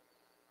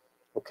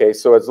 Okay,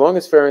 so as long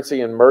as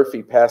Ferenczi and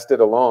Murphy passed it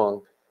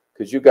along,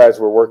 because you guys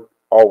were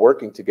all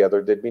working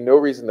together, there'd be no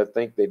reason to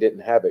think they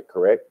didn't have it,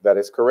 correct? That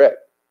is correct.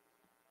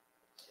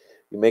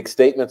 You make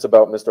statements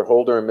about Mr.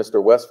 Holder and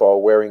Mr.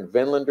 Westfall wearing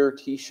Vinlander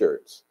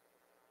t-shirts.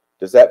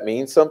 Does that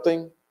mean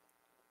something?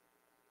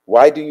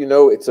 Why do you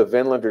know it's a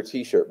Vinlander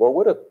t-shirt? Well,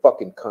 what a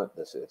fucking cunt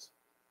this is.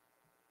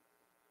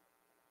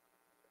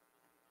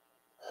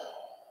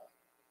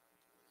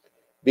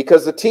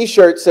 Because the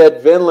t-shirt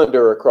said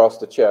Vinlander across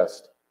the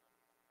chest.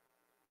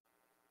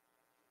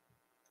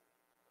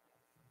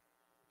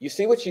 You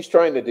see what she's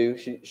trying to do?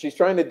 She's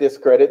trying to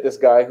discredit this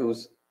guy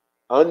who's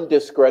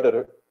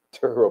undiscreditable.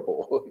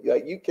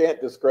 Like, you can't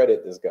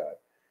discredit this guy.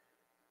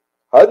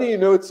 How do you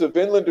know it's a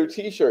Vinlander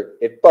t-shirt?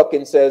 It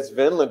fucking says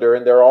Vinlander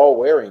and they're all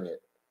wearing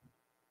it.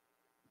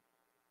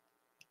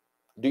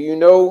 Do you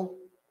know,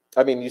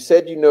 you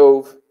said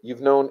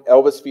you've known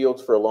Elvis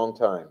Fields for a long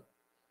time.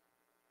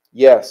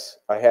 Yes,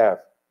 I have.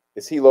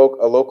 Is he a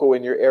local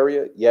in your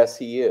area? Yes,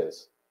 he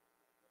is.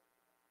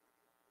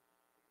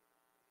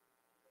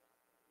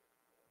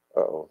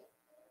 Uh-oh.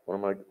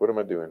 What am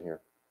I doing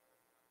here?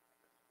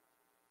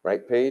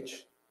 Right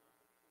page?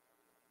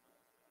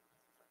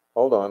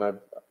 Hold on, I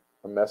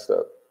messed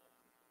up.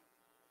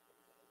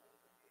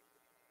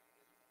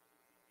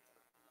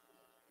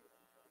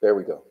 There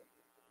we go.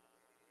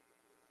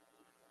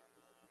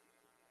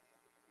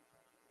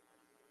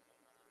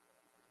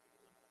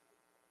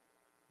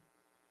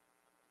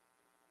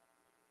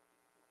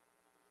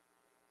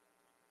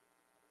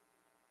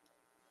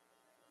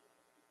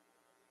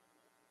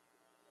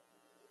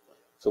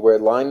 So we're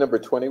at line number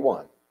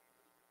 21.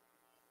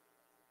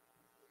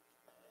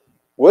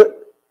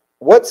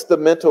 What's the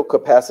mental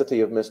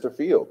capacity of Mr.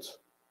 Fields?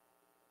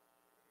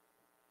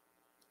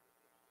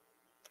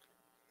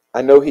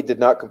 I know he did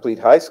not complete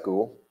high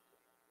school.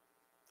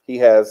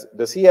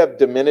 Does he have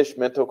diminished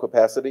mental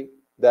capacity?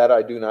 That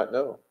I do not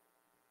know.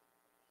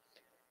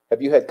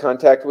 Have you had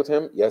contact with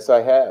him? Yes,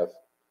 I have.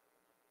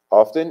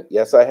 Often,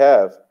 yes, I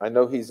have. I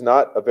know he's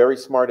not a very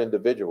smart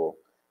individual.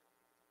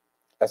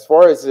 As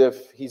far as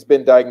if he's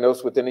been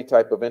diagnosed with any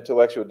type of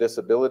intellectual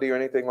disability or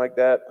anything like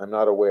that, I'm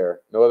not aware.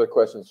 No other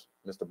questions,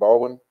 Mr.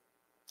 Baldwin?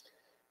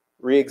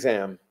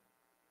 Re-exam.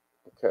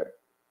 Okay.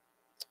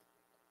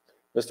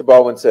 Mr.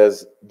 Baldwin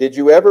says, did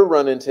you ever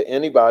run into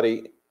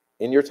anybody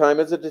in your time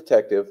as a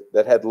detective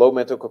that had low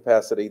mental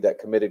capacity that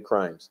committed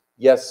crimes?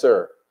 Yes,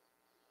 sir.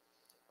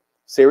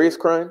 Serious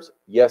crimes?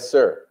 Yes,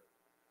 sir.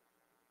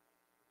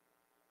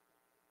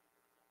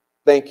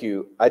 Thank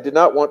you. I did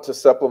not want to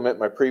supplement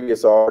my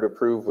previous offer to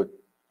prove with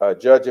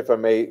Judge, if I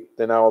may,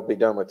 then I will be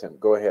done with him.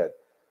 Go ahead.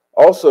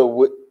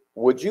 Also,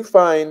 would you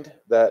find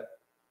that,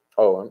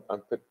 oh,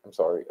 I'm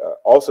sorry.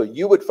 Also,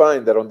 you would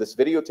find that on this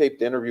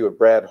videotaped interview of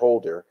Brad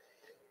Holder,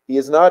 he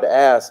is not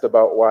asked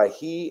about why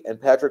he and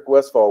Patrick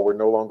Westphal were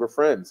no longer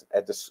friends,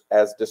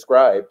 as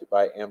described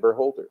by Amber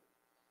Holder,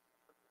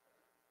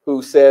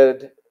 who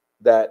said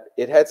that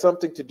it had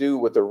something to do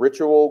with a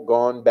ritual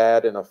gone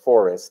bad in a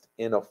forest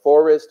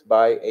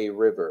by a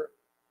river.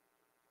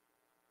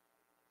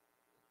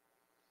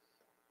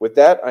 With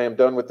that, I am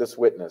done with this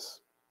witness.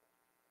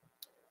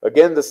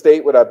 Again, the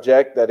state would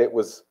object that it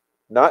was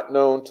not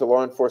known to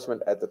law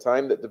enforcement at the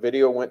time that the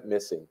video went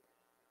missing.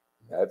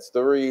 That's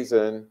the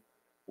reason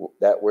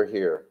that we're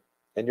here.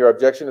 And your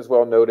objection is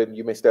well noted.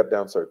 You may step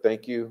down, sir.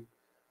 Thank you.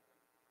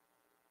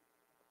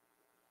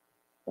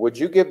 Would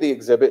you give the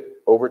exhibit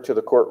over to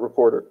the court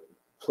reporter,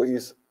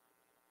 please?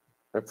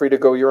 I'm free to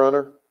go, Your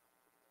Honor.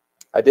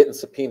 I didn't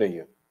subpoena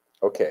you.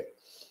 Okay.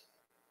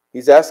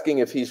 He's asking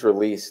if he's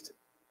released.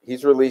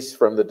 He's released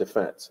from the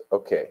defense.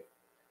 Okay.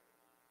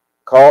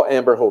 Call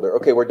Amber Holder.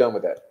 Okay, we're done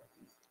with that.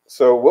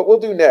 So what we'll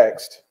do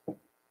next,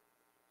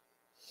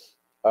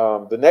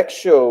 the next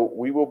show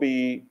we will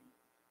be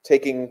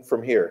taking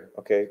from here.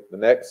 Okay, the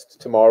next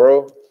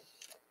tomorrow,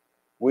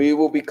 we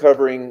will be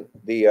covering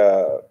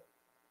the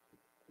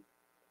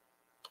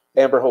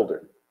Amber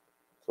Holder.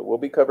 So we'll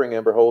be covering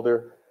Amber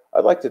Holder.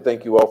 I'd like to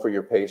thank you all for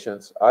your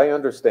patience. I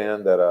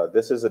understand that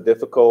this is a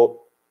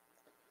difficult,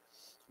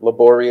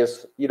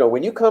 laborious,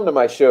 when you come to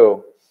my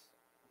show,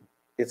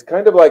 it's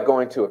kind of like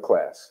going to a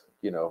class,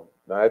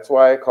 That's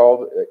why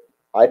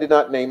I did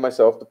not name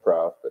myself the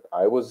prof, but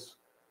I was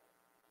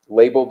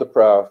labeled the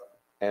prof,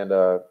 and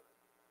I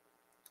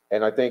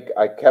think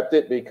I kept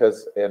it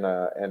because,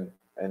 and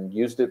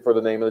used it for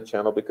the name of the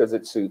channel because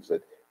it suits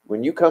it.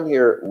 When you come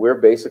here, we're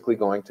basically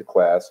going to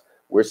class.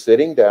 We're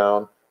sitting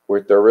down.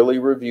 We're thoroughly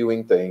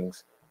reviewing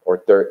things,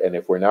 and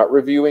if we're not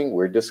reviewing,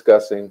 we're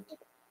discussing.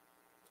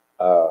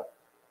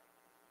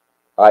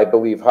 I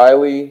believe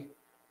highly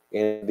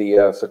in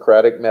the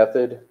Socratic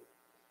method,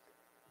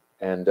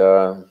 and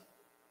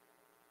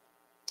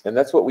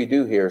that's what we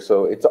do here.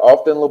 So it's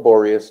often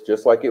laborious,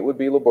 just like it would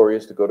be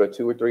laborious to go to a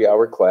 2 or 3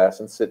 hour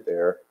class and sit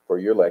there for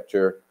your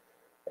lecture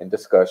and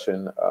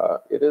discussion.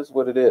 It is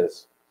what it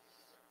is.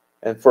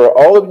 And for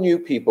all of you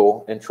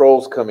people and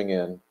trolls coming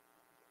in,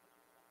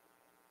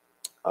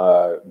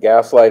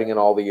 gaslighting and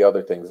all the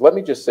other things, let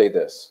me just say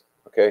this,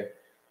 okay?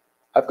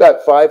 I've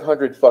got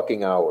 500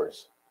 fucking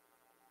hours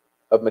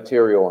of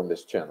material on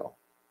this channel.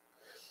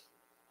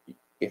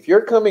 If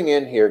you're coming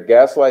in here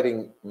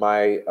gaslighting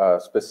my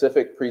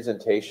specific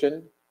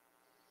presentation,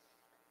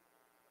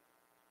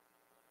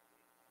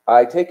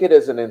 I take it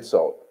as an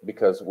insult,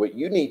 because what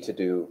you need to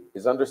do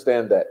is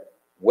understand that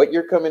what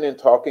you're coming in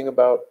talking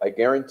about, I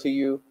guarantee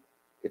you,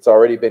 it's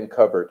already been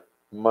covered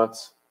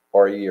months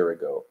or a year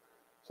ago.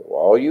 So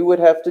all you would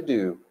have to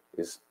do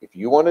is, if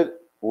you want to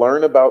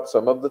learn about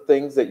some of the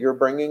things that you're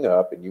bringing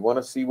up and you want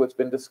to see what's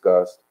been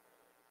discussed,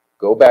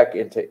 go back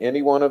into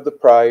any one of the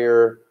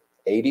prior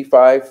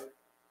 85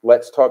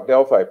 Let's Talk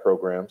Delphi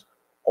programs,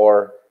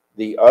 or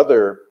the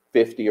other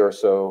 50 or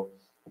so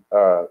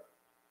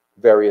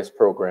various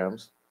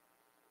programs.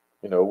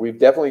 We've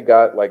definitely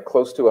got like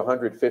close to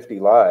 150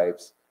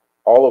 lives,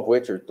 all of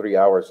which are 3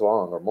 hours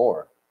long or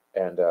more.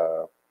 And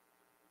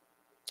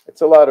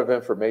it's a lot of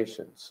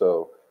information.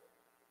 So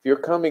if you're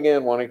coming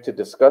in wanting to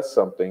discuss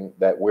something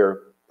that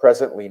we're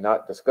presently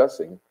not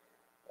discussing,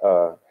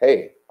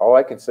 hey, all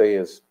I can say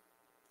is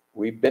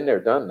we've been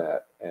there, done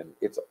that, and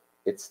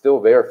it's still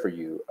there for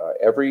you.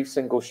 Every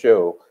single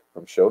show,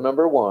 from show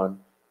number 1,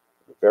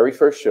 the very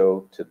first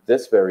show, to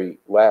this very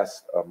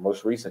last,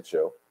 most recent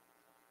show,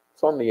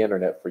 it's on the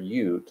internet for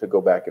you to go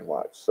back and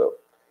watch. So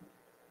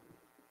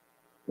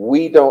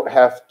we don't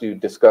have to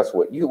discuss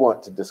what you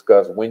want to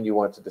discuss when you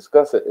want to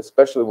discuss it,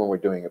 especially when we're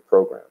doing a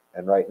program.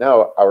 And right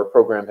now, our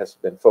program has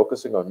been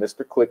focusing on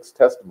Mr. Click's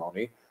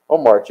testimony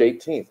on March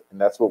 18th,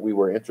 and that's what we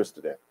were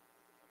interested in.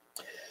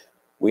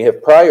 We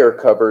have prior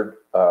covered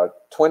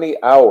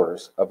 20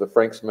 hours of the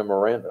Frank's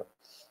Memorandum.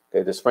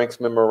 Okay, this Frank's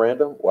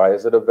Memorandum, why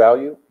is it of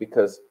value?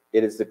 Because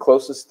it is the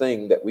closest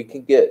thing that we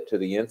can get to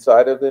the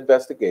inside of the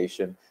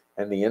investigation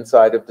and the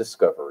inside of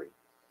discovery.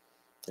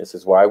 This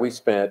is why we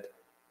spent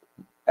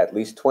at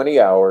least 20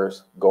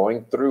 hours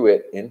going through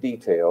it in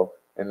detail,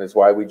 and is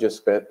why we just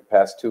spent the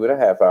past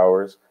 2.5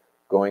 hours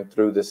going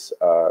through this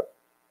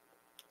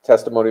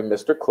testimony of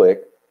Mr.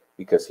 Click,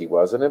 because he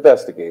was an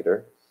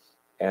investigator.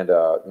 And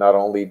not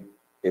only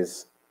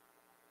is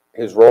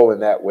his role in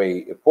that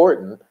way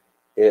important,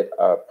 it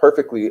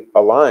perfectly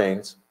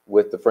aligns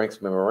with the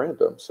Frank's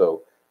memorandum.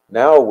 So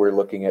now we're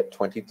looking at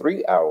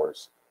 23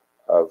 hours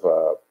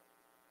of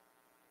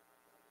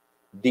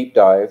deep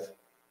dive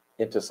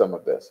into some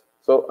of this.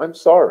 So I'm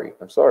sorry.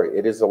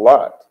 It is a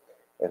lot,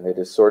 and it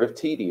is sort of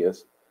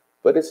tedious,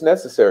 but it's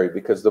necessary,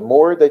 because the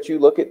more that you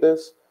look at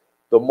this,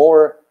 the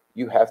more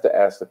you have to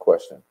ask the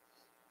question,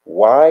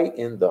 why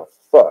in the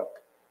fuck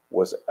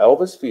was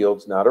Elvis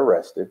Fields not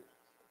arrested?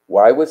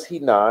 Why was he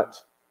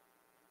not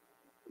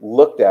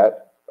looked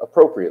at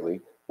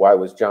appropriately? Why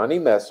was Johnny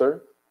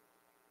Messer,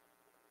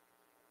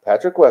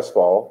 Patrick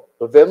Westphal,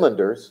 the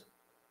Vinlanders,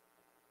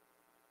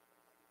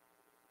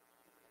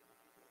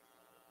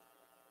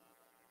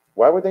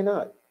 why were they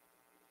not?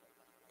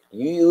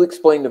 You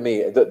explain to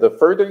me. The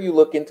further you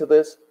look into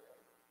this,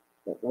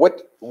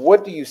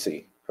 what do you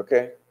see?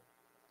 Okay,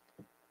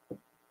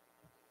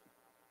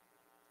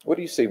 what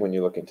do you see when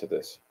you look into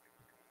this?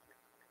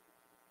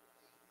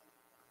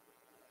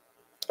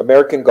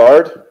 American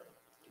Guard,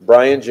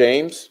 Brian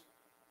James,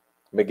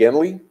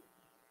 McGinley,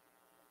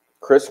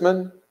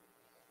 Chrisman,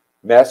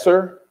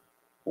 Messer,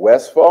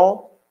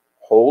 Westphal,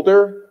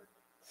 Holder,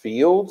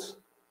 Fields.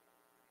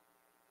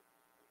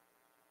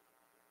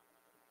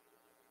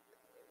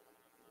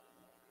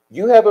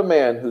 You have a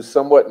man who's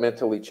somewhat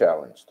mentally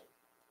challenged.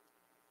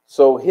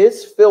 So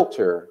his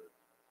filter,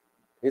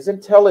 his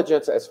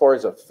intelligence as far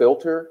as a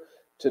filter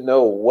to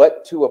know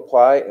what to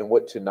apply and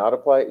what to not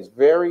apply is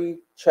very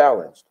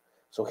challenged.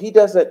 So he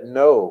doesn't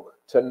know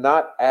to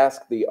not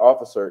ask the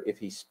officer if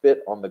he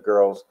spit on the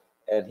girls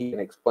and he can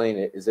explain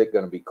it, is it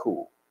going to be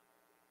cool?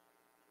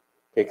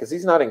 Okay, because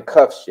he's not in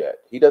cuffs yet.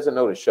 He doesn't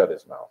know to shut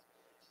his mouth.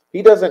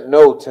 He doesn't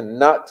know to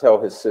not tell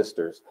his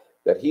sisters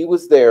that he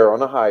was there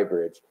on a high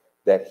bridge,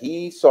 that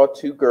he saw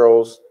two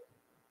girls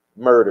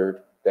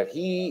murdered, that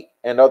he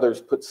and others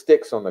put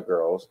sticks on the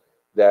girls,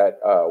 that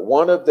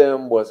one of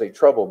them was a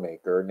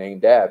troublemaker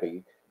named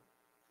Abby.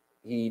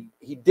 He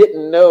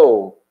didn't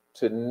know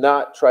to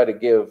not try to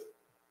give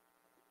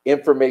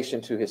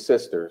information to his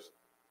sisters,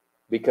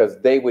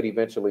 because they would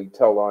eventually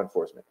tell law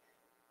enforcement,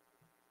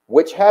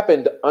 which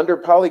happened under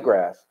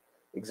polygraph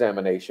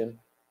examination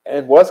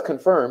and was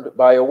confirmed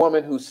by a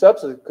woman who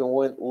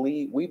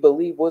subsequently, we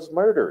believe, was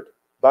murdered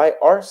by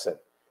arson,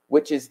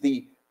 which is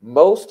the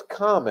most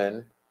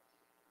common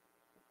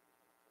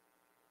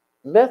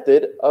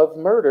method of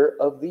murder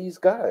of these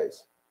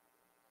guys.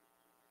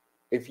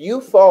 If you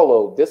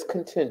follow this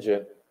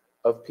contingent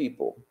of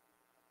people,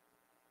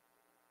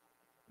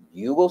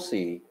 you will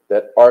see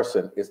that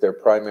arson is their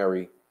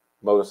primary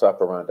modus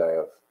operandi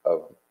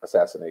of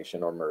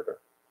assassination or murder.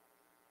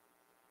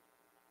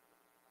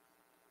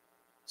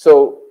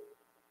 So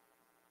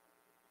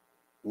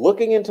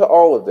looking into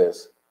all of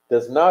this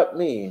does not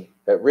mean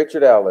that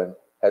Richard Allen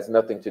has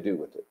nothing to do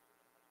with it.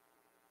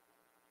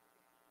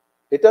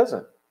 It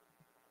doesn't.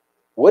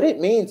 What it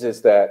means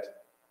is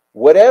that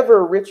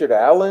whatever Richard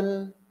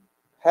Allen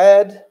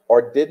had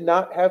or did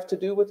not have to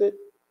do with it,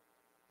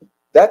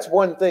 that's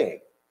one thing.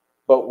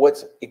 But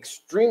what's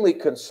extremely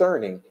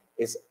concerning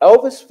is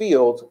Elvis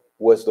Fields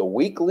was the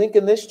weak link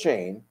in this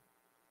chain,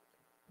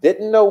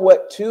 didn't know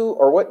what to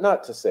or what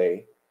not to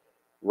say,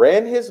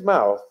 ran his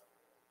mouth,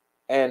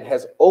 and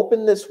has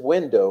opened this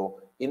window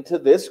into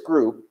this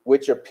group,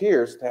 which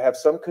appears to have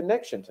some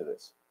connection to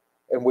this,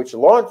 and which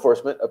law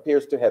enforcement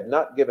appears to have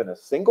not given a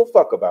single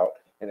fuck about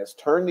and has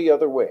turned the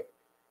other way.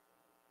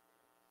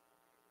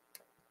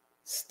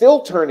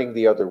 Still turning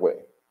the other way.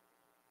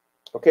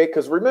 Okay,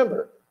 because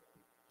remember,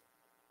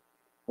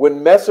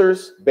 when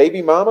Messer's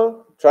baby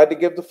mama tried to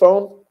give the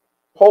phone,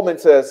 Holman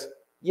says,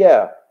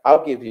 yeah,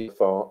 I'll give you the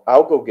phone.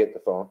 I'll go get the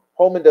phone.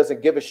 Holman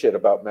doesn't give a shit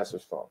about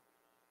Messer's phone.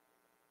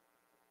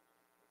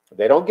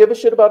 They don't give a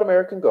shit about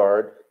American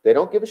Guard. They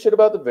don't give a shit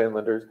about the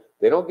Vinlanders.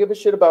 They don't give a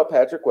shit about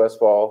Patrick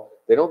Westphal.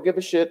 They don't give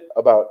a shit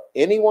about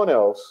anyone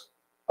else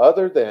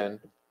other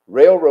than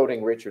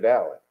railroading Richard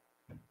Allen.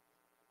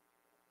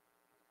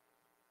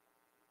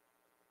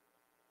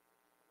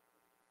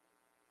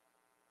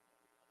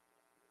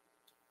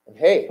 And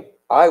hey,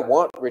 I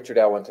want Richard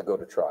Allen to go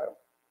to trial.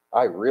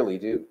 I really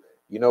do.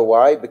 You know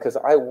why? Because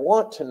I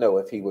want to know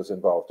if he was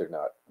involved or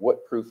not,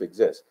 what proof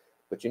exists.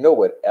 But you know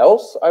what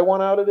else I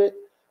want out of it?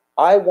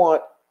 I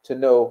want to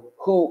know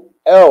who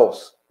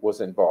else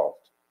was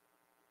involved.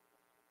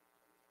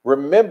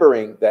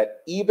 Remembering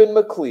that even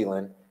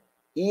McClellan,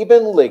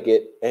 even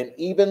Liggett, and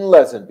even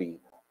Lesenby,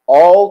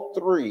 all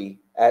three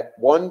at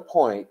one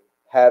point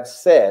have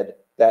said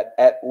that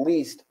at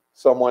least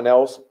someone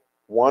else,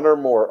 one or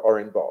more, are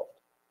involved.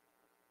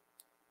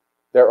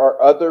 There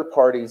are other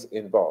parties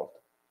involved.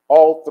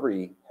 All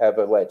three have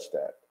alleged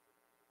that.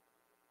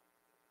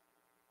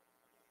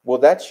 Well,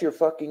 that's your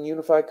fucking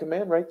unified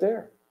command right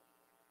there.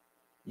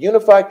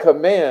 Unified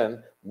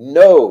command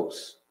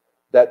knows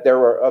that there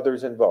are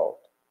others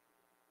involved.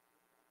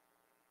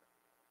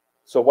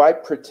 So why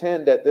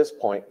pretend at this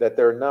point that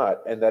they're not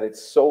and that it's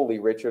solely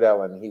Richard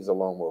Allen and he's a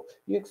lone wolf?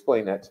 You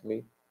explain that to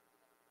me.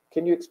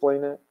 Can you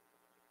explain that?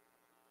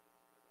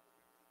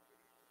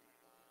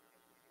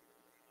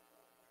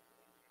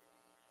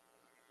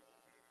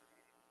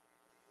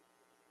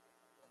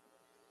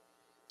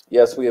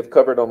 Yes, we have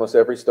covered almost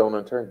every stone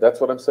unturned. That's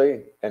what I'm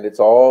saying. And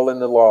it's all in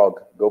the log.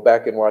 Go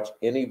back and watch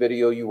any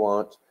video you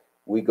want.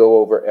 We go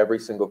over every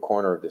single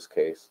corner of this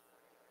case.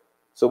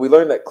 So we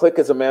learned that Click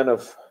is a man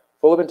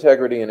full of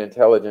integrity and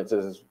intelligence,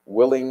 is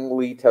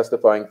willingly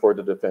testifying for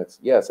the defense.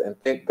 Yes,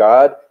 and thank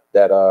God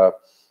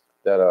that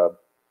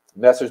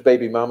Messer's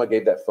baby mama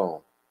gave that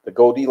phone. The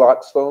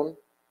Goldilocks phone.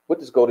 What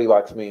does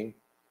Goldilocks mean?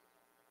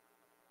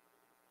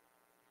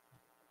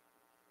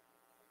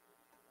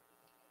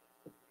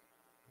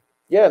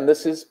 Yeah, and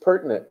this is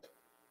pertinent.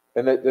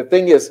 And the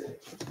thing is,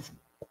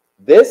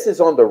 this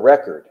is on the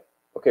record.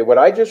 Okay, what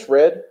I just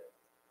read,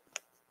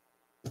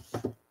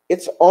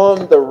 it's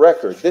on the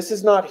record. This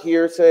is not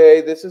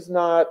hearsay. This is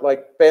not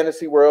like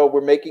fantasy world.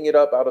 We're making it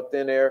up out of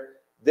thin air.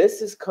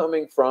 This is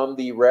coming from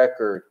the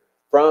record,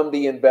 from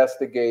the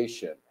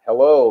investigation.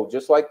 Hello,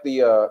 just like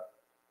the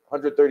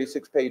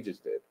 136 pages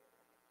did.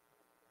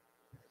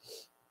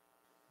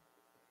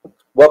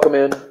 Welcome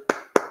in.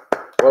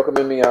 Welcome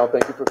in, Meow.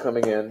 Thank you for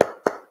coming in.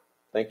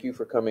 Thank you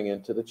for coming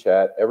into the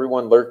chat.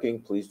 Everyone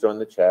lurking, please join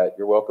the chat.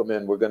 You're welcome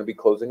in. We're going to be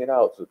closing it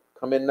out, so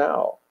come in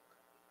now.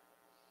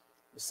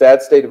 The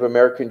sad state of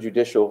American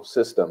judicial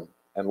system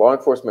and law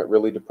enforcement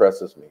really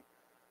depresses me.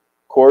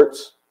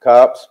 Courts,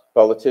 cops,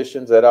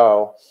 politicians, et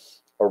al.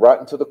 Are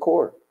rotten to the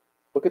core.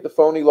 Look at the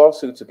phony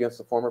lawsuits against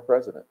the former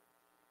president.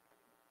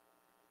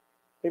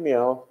 Hey,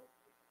 Meow.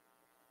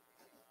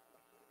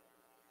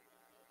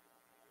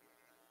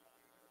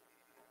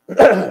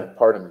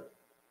 Pardon me.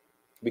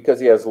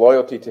 Because he has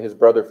loyalty to his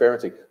brother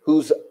Ferenczi,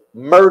 who's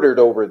murdered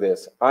over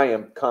this, I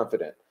am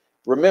confident.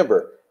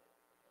 Remember,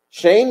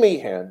 Shane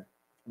Meehan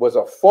was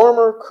a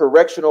former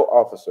correctional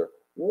officer.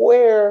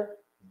 Where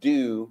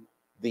do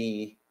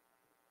the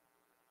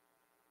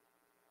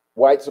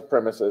white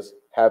supremacists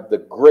have the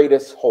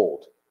greatest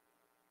hold?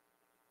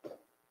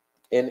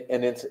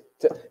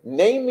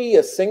 Name me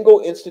a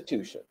single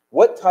institution.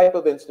 What type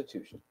of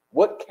institution?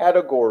 What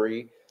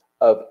category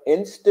of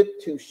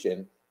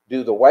institution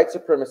do the white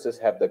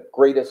supremacists have the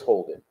greatest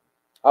hold in?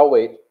 I'll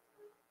wait.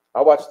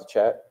 I'll watch the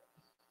chat.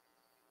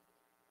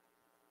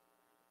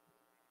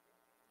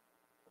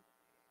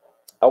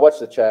 I'll watch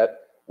the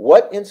chat.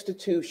 What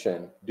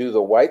institution do the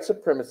white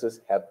supremacists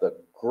have the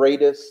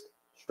greatest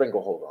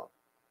stranglehold on?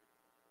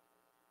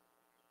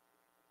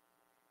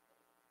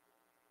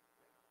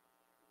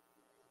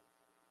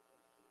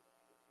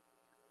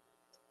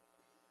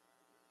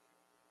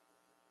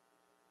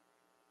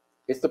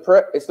 It's the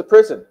prison. It's the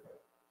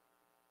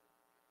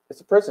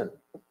prison.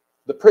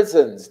 The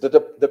prisons,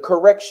 the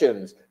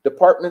corrections,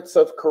 departments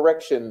of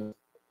correction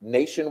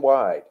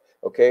nationwide.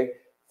 Okay,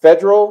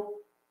 federal,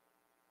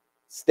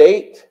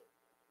 state,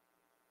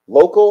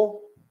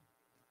 local.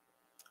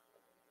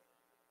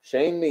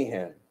 Shane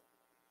Meehan,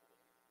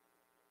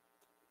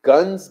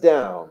 guns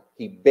down.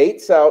 He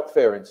baits out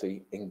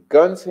Ferenczi and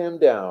guns him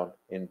down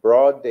in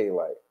broad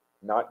daylight,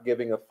 not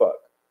giving a fuck.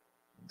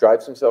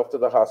 Drives himself to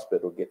the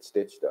hospital, gets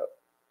stitched up.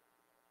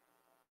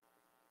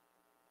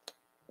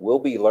 We'll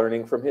be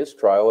learning from his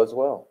trial as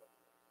well.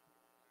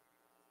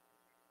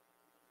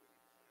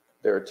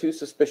 There are 2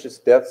 suspicious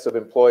deaths of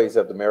employees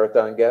at the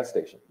Marathon gas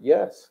station.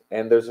 Yes,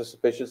 and there's a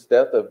suspicious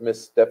death of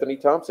Miss Stephanie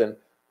Thompson,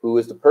 who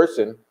is the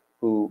person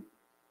who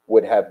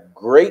would have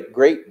great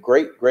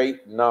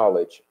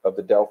knowledge of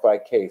the Delphi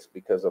case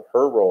because of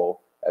her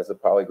role as a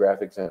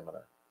polygraph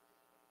examiner.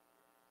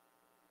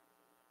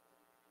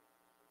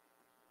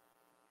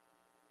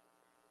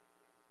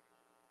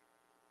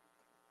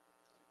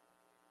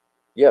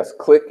 Yes,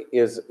 Click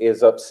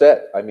is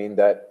upset. I mean,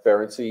 that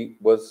Ferenczi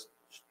was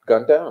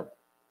gunned down.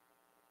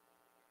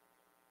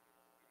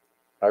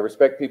 I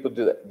respect people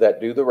that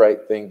do the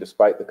right thing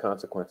despite the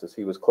consequences.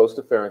 He was close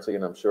to Ferenczi,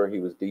 and I'm sure he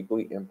was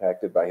deeply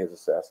impacted by his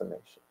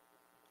assassination.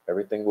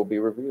 Everything will be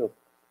revealed.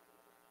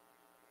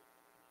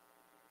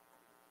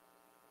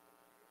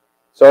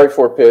 Sorry,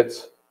 Four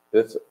Pits.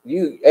 It's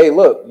you. Hey,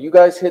 look, you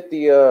guys hit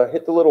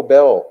the little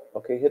bell.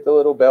 Okay, hit the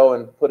little bell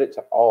and put it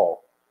to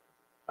all.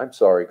 I'm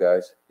sorry,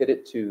 guys. Hit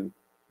it to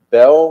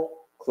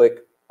bell.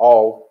 Click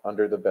all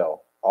under the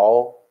bell.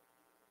 All.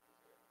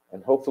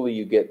 And hopefully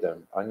you get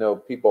them. I know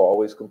people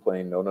always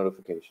complain, no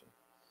notification.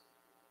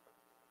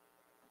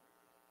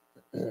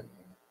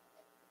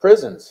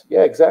 Prisons.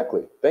 Yeah,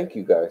 exactly. Thank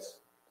you, guys.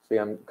 See,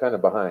 I'm kind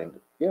of behind.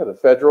 Yeah, the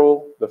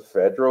federal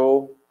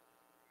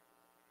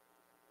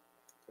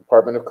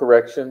Department of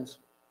Corrections.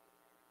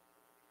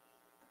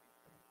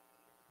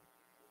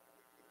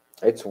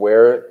 It's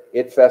where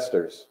it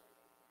festers.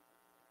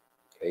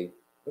 Okay.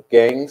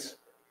 Gangs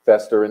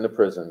fester in the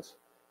prisons.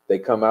 They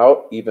come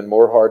out even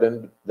more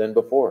hardened than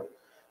before.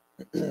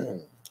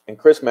 And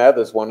Chris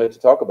Mathis wanted to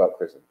talk about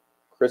prison.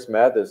 Chris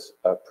Mathis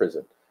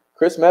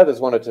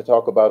wanted to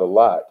talk about a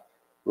lot.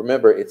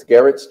 Remember, it's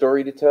Garrett's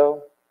story to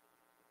tell,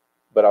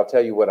 but I'll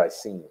tell you what I've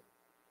seen.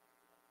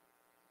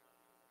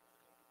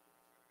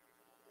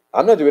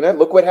 I'm not doing that.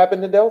 Look what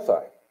happened in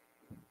Delphi.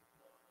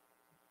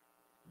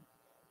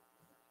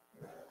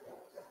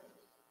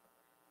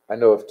 I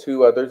know of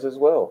 2 others as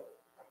well.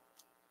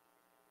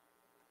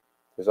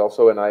 There's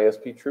also an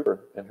ISP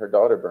trooper and her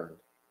daughter burned.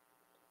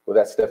 Well,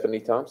 that's Stephanie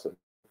Thompson.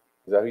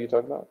 Is that who you're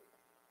talking about?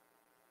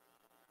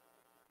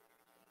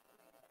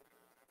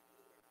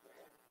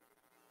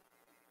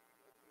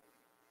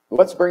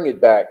 Let's bring it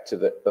back to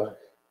the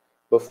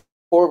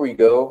before we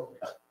go.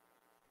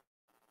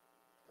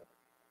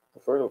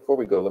 Before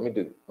we go, let me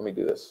do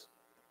this.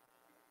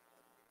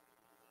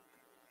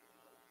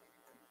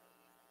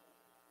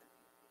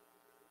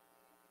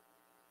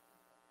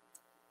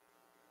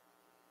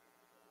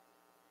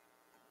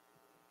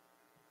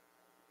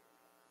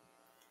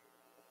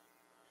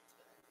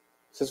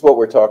 This is what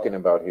we're talking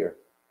about here.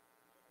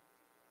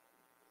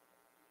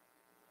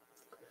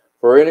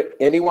 For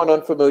anyone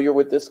unfamiliar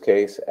with this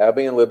case,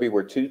 Abby and Libby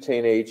were two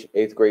teenage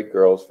 8th grade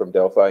girls from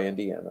Delphi,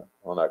 Indiana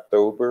on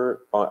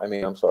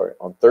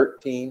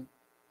 13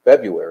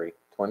 February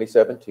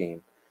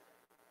 2017.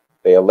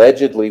 They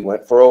allegedly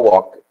went for a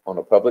walk on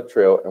a public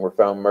trail and were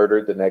found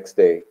murdered the next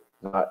day,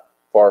 not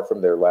far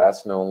from their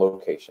last known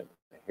location.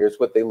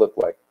 Here's what they look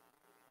like.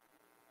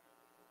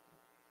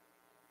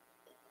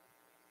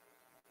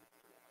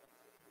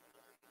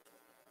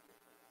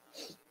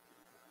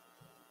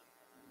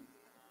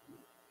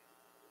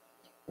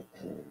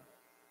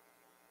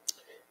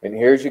 And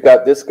here's you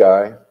got this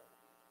guy.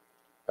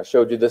 I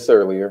showed you this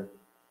earlier.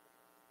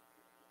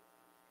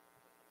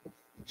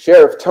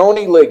 Sheriff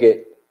Tony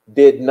Liggett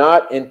did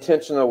not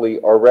intentionally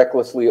or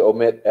recklessly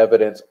omit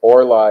evidence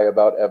or lie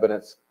about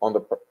evidence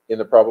in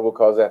the probable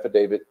cause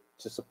affidavit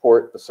to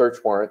support the search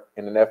warrant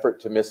in an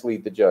effort to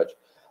mislead the judge.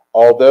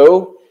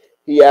 Although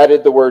he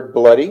added the word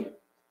bloody,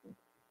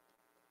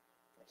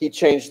 he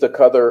changed the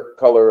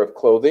color of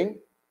clothing,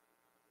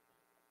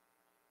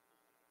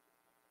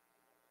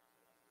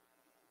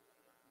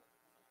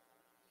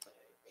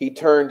 he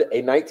turned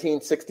a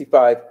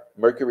 1965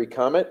 Mercury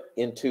Comet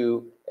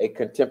into a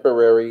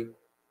contemporary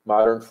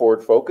modern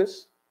Ford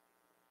Focus.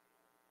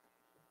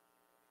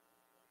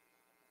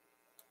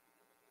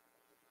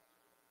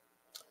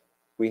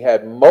 We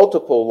had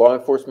multiple law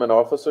enforcement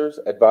officers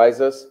advise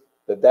us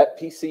that that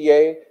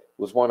PCA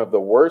was one of the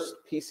worst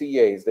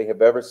PCAs they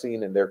have ever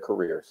seen in their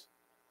careers.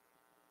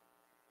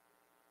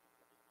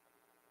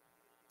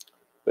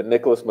 But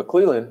Nicholas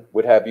McClellan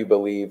would have you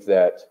believe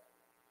that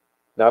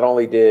not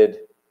only did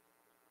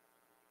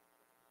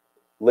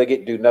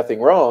Liggett do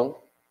nothing wrong,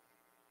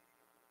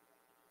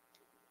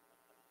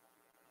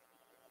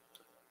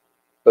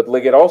 but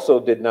Liggett also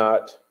did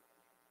not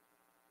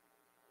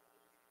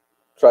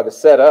try to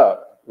set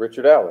up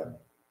Richard Allen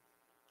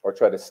or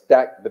try to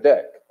stack the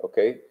deck,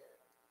 okay?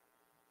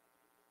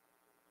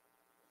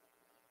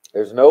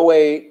 There's no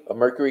way a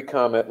Mercury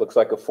Comet looks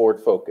like a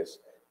Ford Focus.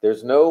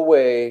 There's no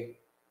way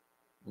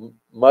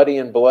muddy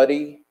and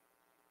bloody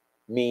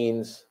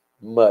means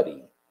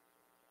muddy.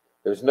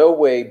 There's no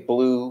way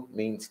blue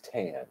means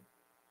tan.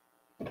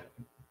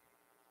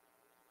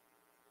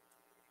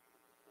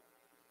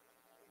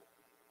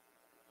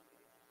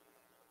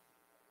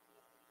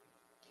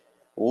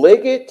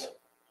 Liggett,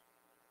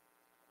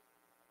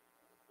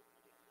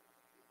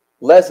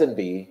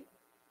 Lesenby,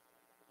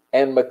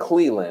 and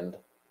McClelland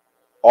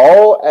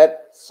all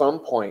at some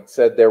point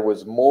said there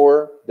was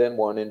more than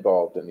one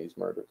involved in these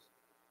murders.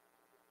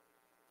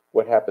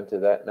 What happened to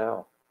that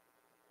now?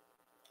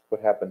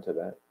 What happened to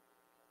that?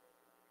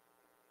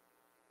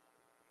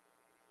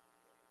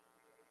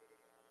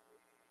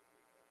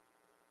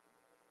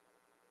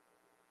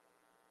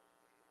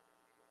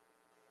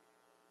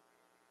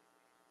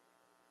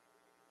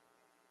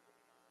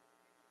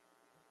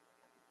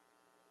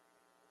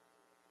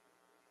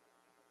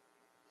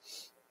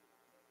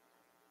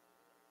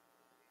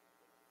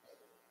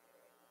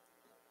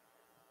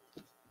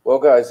 Well,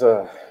 guys,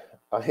 I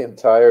am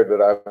tired,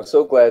 but I'm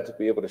so glad to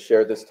be able to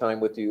share this time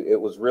with you. It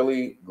was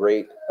really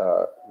great,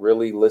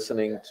 really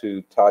listening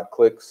to Todd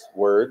Click's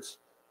words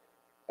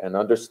and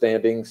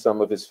understanding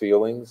some of his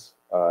feelings.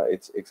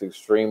 It's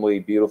extremely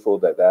beautiful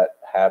that that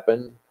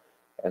happened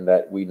and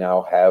that we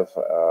now have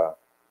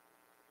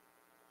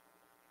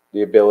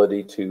the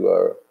ability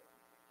to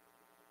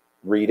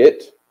read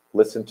it,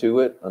 listen to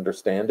it,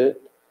 understand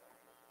it.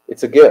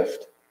 It's a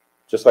gift,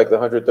 just like the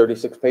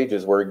 136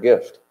 pages were a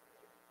gift.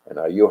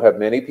 And you'll have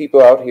many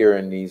people out here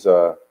in these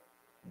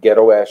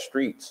ghetto-ass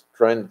streets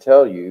trying to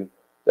tell you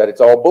that it's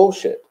all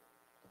bullshit.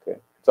 Okay,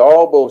 it's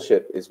all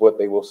bullshit is what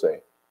they will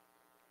say.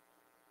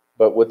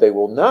 But what they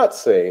will not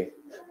say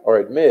or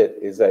admit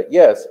is that,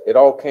 yes, it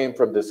all came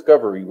from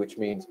discovery, which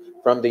means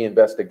from the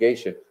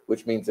investigation,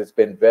 which means it's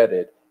been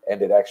vetted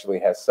and it actually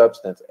has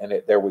substance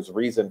and there was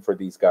reason for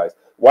these guys.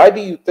 Why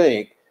do you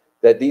think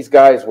that these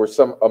guys were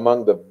some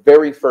among the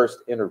very first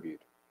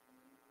interviewed?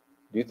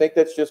 Do you think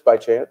that's just by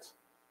chance?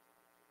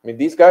 I mean,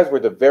 these guys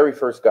were the very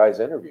first guys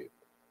interviewed.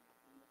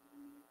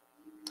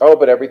 Oh,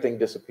 but everything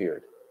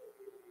disappeared.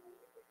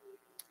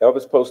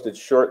 Elvis posted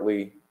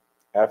shortly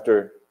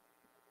after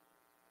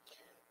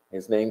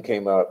his name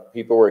came up.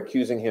 People were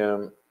accusing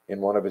him in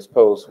one of his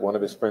posts. One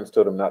of his friends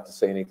told him not to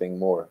say anything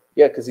more.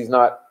 Yeah, because he's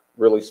not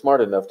really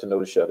smart enough to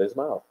know to shut his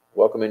mouth.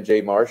 Welcome in,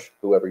 Jay Marsh,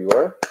 whoever you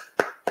are.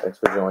 Thanks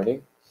for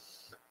joining.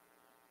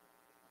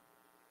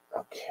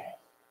 Okay.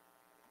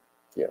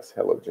 Yes,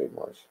 hello, Jay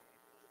Marsh.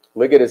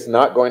 Liggett is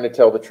not going to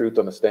tell the truth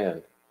on the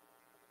stand.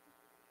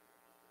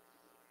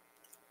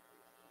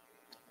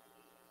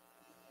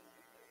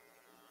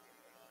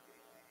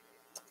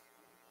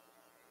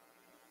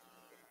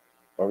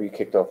 Or were you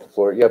kicked off the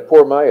floor? Yeah,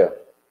 poor Maya,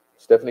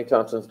 Stephanie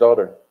Thompson's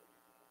daughter.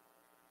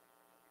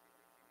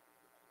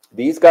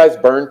 These guys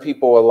burn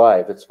people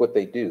alive. It's what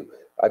they do.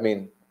 I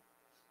mean,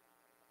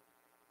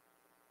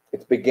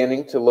 it's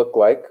beginning to look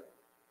like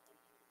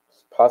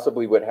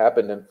possibly what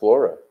happened in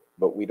Flora,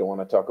 but we don't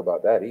want to talk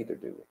about that either,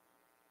 do we?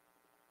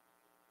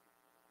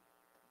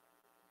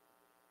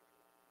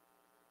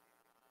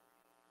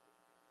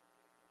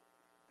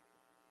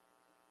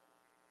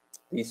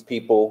 These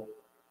people,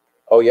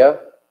 oh yeah,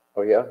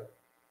 oh yeah,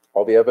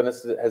 all the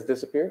evidence has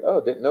disappeared? Oh,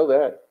 didn't know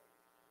that.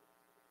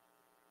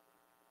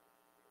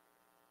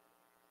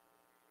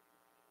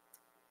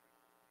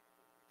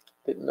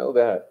 Didn't know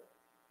that.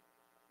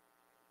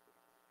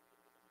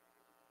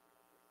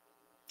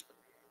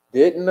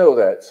 Didn't know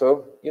that.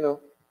 So, you know,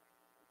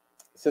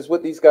 this is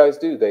what these guys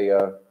do.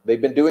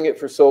 They've been doing it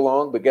for so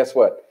long, but guess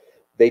what?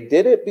 They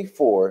did it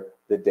before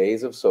the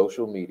days of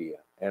social media.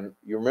 And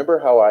you remember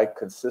how I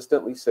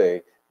consistently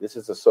say this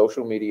is a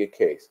social media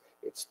case.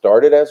 It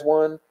started as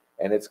one,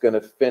 and it's going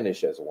to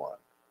finish as one.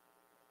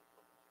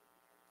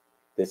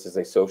 This is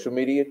a social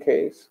media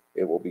case.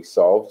 It will be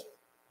solved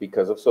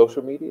because of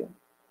social media,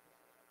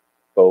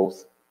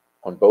 both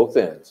on both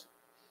ends.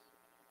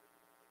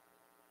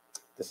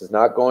 This is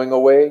not going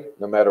away.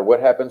 No matter what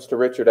happens to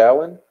Richard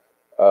Allen,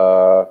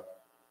 the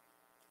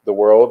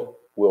world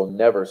will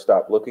never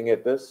stop looking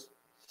at this.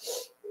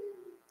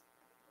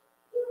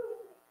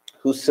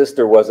 Whose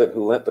sister was it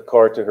who lent the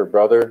car to her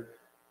brother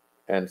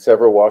and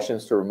several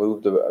washings to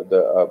remove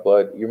the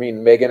blood? You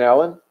mean Megan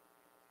Allen?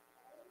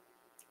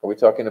 Are we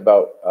talking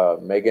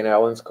about Megan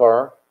Allen's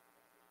car?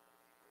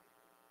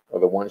 Or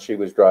the one she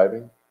was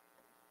driving?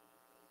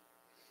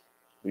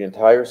 The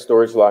entire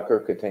storage locker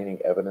containing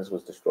evidence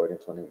was destroyed in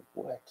 20.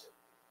 What?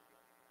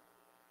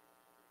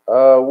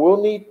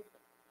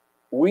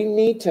 We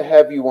need to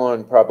have you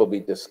on probably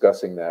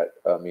discussing that,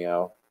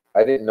 Meow.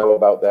 I didn't know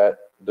about that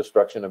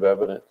destruction of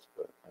evidence,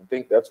 but I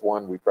think that's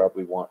one we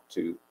probably want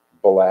to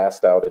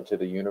blast out into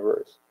the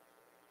universe.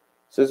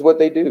 This is what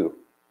they do.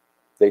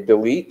 They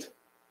delete,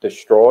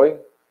 destroy,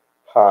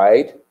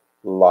 hide,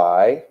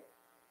 lie.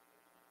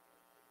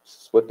 This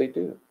is what they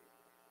do.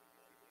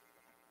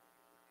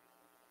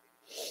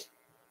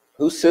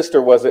 Whose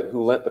sister was it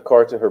who lent the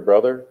car to her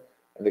brother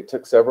and it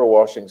took several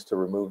washings to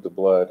remove the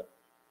blood?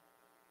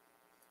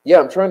 Yeah,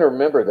 I'm trying to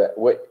remember that.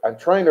 I'm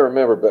trying to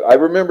remember, but I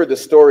remember the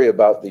story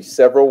about the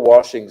several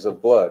washings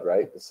of blood,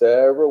 right? The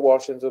several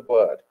washings of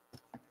blood.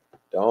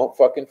 Don't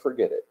fucking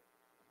forget it.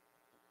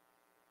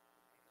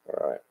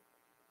 All right.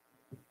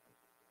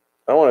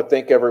 I want to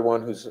thank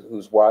everyone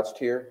who's watched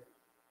here.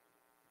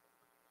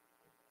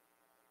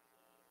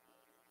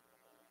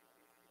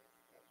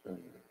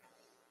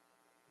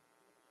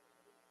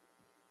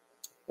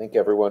 Thank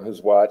everyone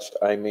who's watched.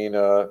 I mean,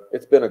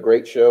 it's been a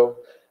great show.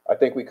 I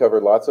think we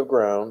covered lots of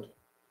ground.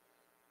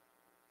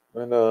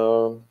 And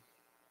oh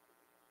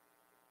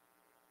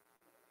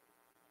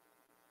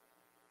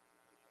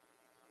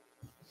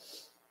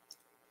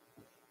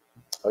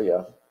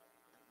yeah.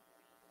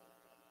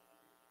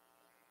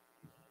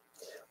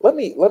 Let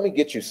me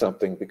get you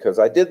something, because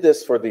I did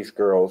this for these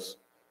girls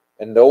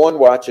and no one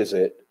watches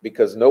it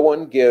because no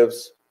one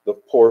gives the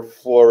poor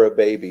Flora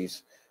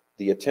babies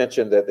the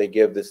attention that they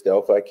give this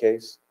Delphi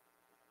case.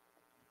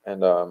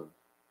 And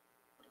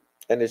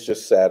it's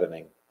just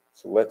saddening.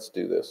 So let's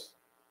do this.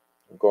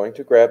 I'm going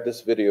to grab this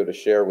video to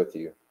share with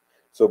you.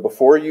 So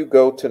before you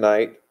go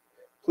tonight,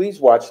 please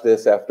watch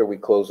this after we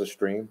close the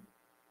stream.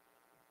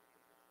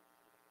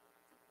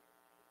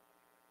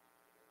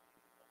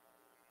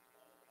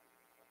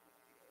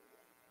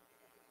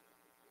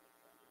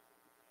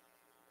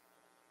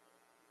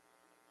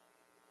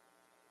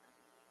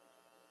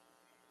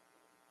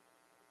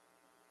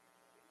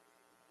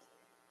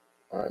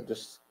 I'm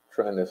just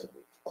trying to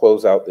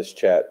close out this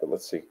chat, but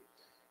let's see.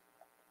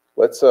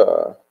 Let's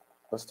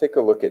take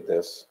a look at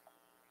this.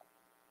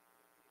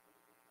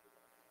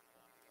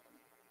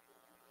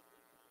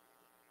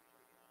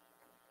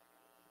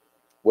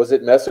 Was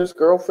it Messer's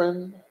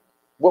girlfriend?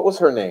 What was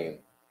her name?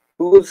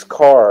 Whose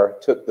car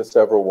took the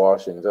several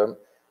washings?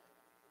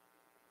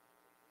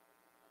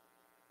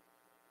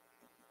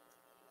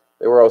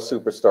 They were all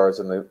superstars,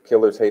 and the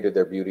killers hated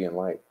their beauty and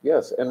light.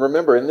 Yes, and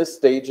remember, in this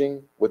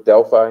staging with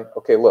Delphi,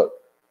 okay, look.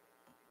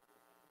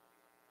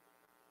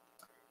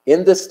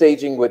 In the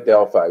staging with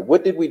Delphi,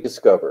 what did we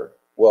discover?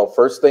 Well,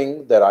 first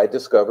thing that I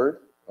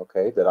discovered,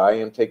 okay, that I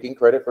am taking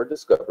credit for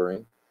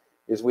discovering,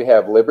 is we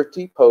have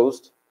Liberty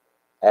posed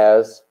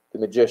as the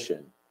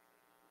magician.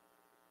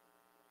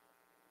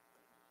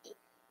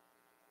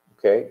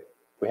 Okay,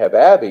 we have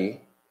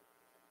Abby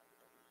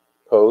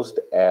posed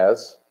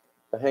as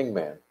the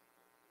hangman.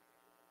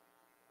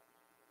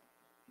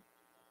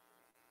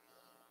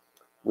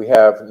 We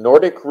have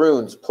Nordic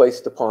runes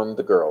placed upon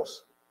the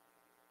girls.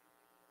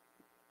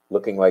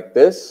 Looking like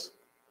this,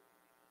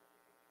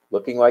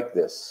 looking like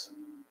this.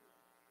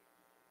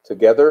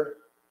 together,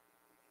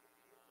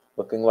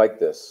 looking like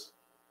this.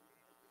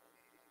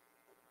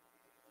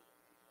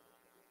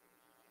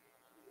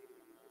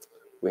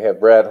 We have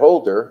Brad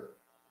Holder,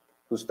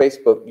 whose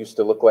Facebook used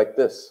to look like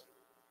this.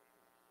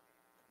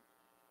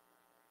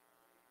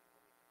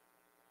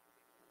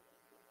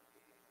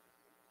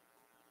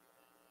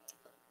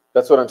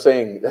 That's what I'm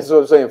saying. That's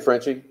what I'm saying,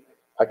 Frenchie.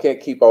 I can't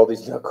keep all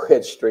these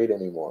knuckleheads straight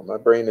anymore. My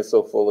brain is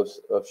so full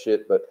of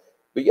shit. But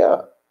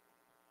yeah.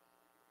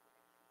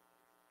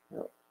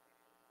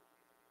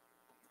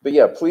 But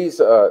yeah,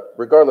 please,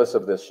 regardless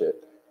of this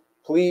shit,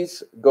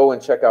 please go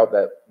and check out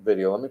that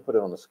video. Let me put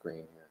it on the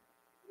screen here.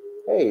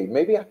 Hey,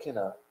 maybe I can,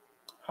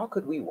 how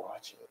could we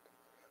watch it?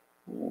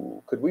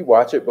 Ooh, could we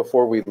watch it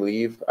before we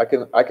leave? I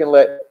can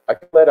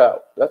let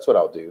out. That's what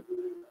I'll do.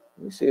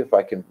 Let me see if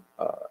I can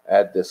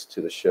add this to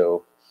the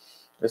show.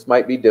 This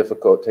might be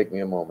difficult. Take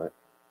me a moment.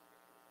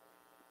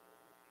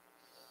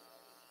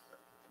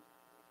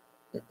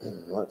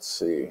 Let's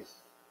see.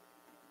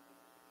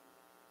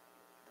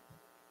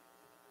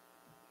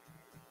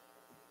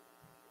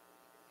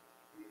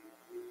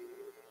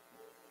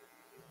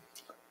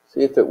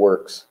 See if it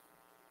works.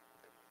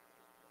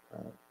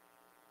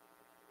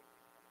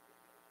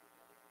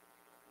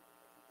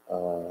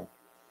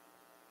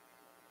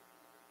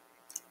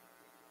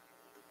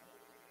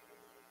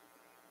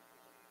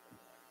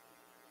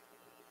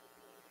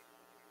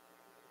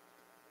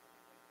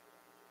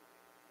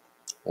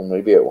 Well,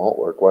 maybe it won't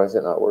work. Why is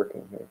it not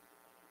working here?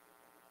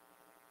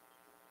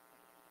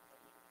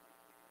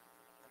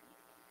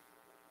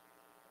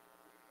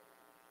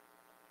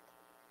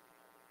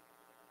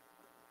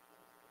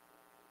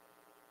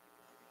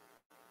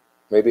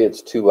 Maybe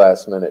it's too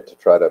last minute to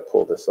try to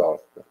pull this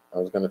off. I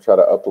was going to try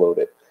to upload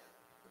it.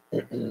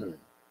 Let's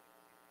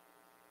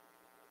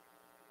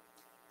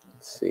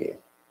see.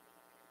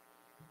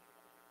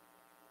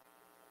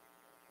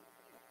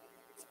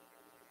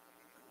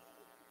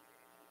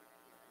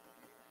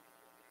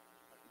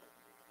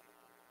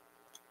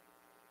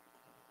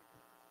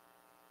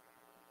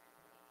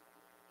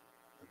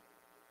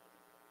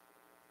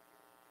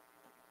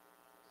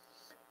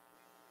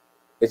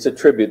 It's a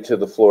tribute to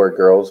the Floor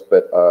Girls,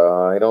 but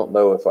I don't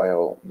know if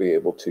I'll be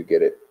able to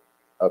get it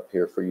up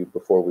here for you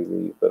before we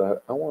leave,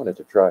 but I wanted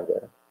to try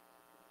that.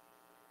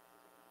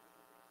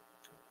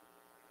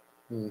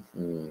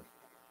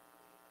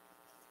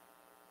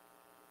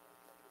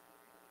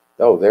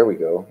 Oh, there we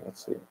go.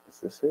 Let's see. Is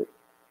this it?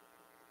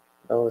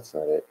 No, that's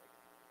not it.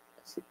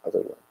 It's the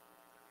other one.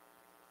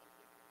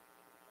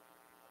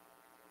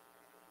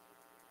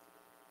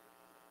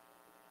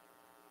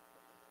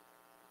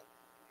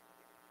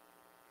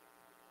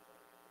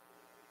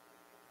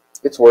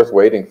 It's worth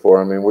waiting for.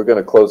 I mean, we're going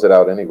to close it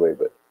out anyway,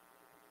 but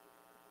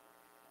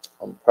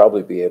I'll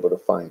probably be able to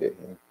find it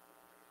here.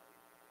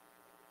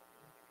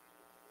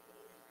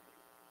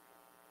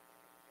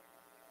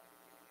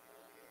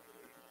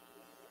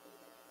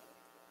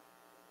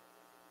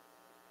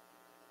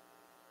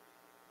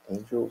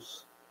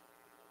 Angels.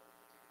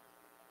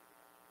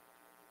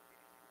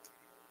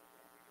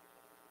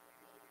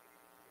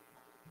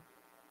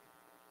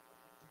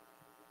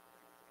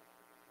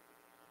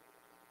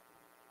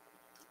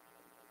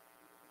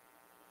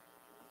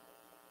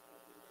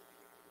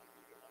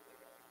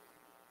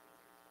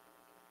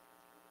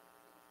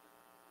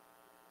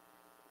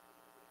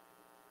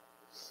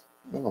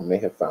 Oh, I may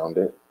have found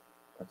it.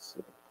 Let's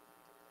see.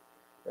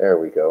 There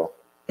we go.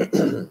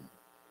 Oh,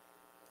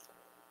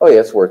 yeah,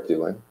 it's worth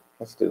doing.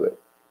 Let's do it.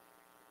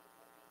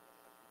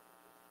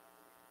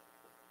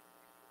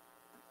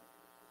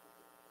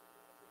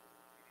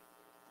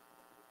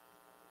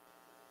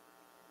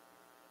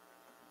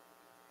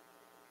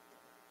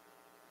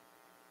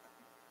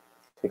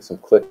 Take some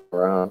clicking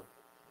around.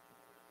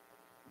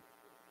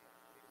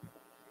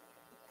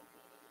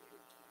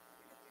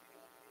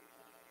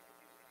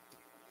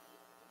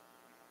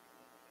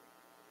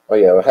 Oh,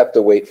 yeah, I'll have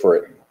to wait for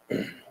it.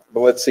 But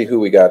let's see who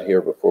we got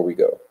here before we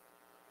go.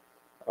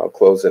 I'll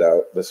close it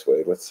out this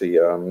way. Let's see.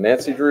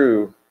 Nancy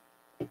Drew.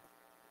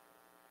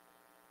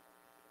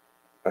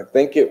 I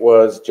think it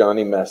was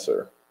Johnny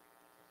Messer.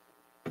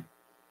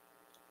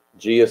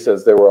 Gia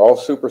says they were all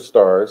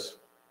superstars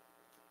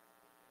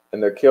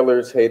and their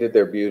killers hated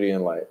their beauty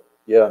and light.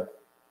 Yeah.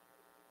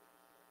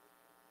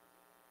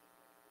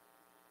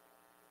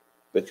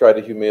 They tried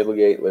to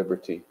humiliate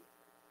liberty.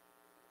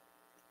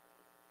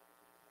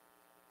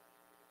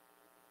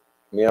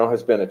 Meow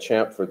has been a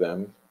champ for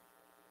them.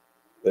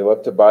 They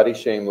love to body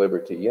shame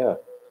liberty. Yeah.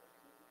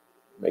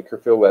 Make her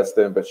feel less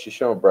than, but she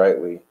shone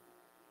brightly.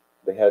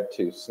 They had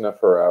to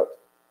snuff her out.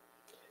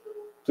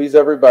 Please,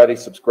 everybody,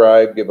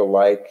 subscribe, give a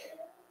like.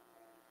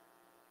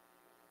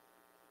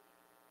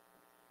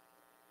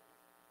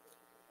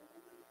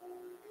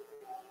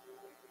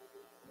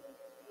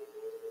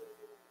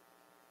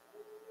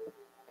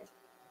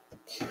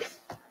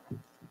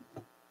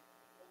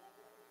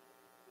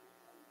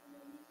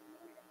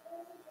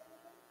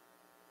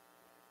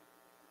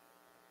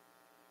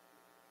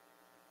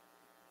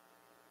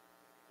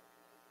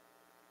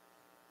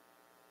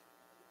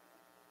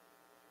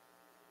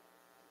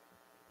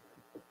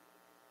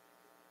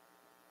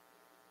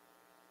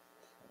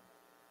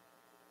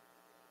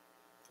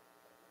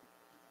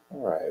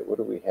 right, what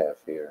do we have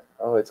here?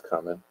 Oh, it's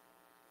coming.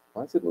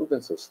 Why is it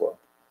moving so slow?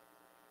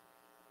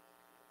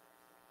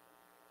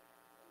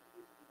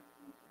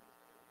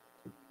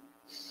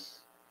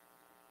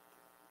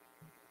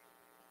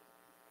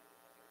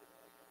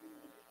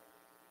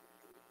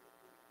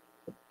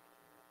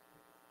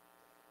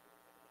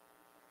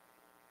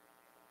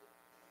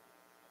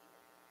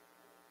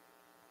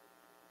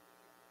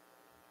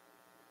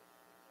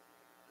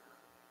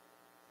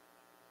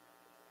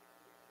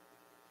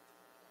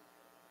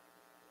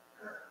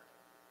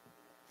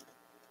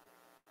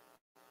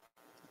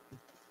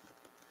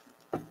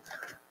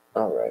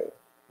 All right.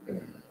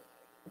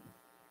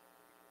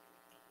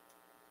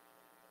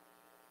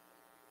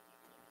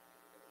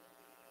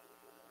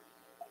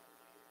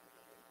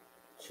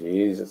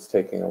 Jeez, it's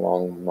taking a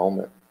long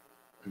moment.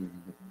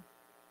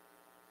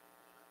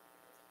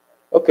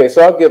 Okay,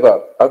 so I'll give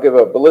up. I'll give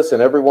up. But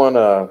listen, everyone,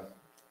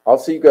 I'll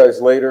see you guys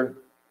later.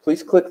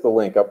 Please click the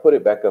link. I'll put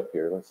it back up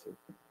here. Let's see.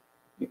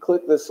 You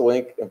click this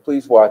link and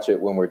please watch it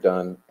when we're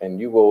done,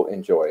 and you will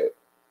enjoy it.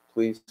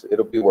 Please,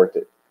 it'll be worth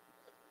it.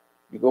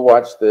 You go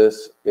watch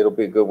this. It'll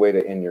be a good way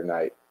to end your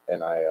night,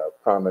 and I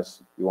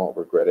promise you won't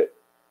regret it.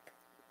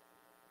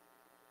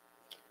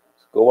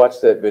 So go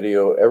watch that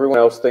video. Everyone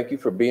else, thank you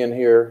for being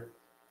here.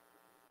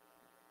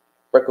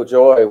 Freckle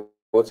Joy,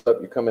 what's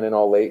up? You're coming in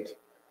all late.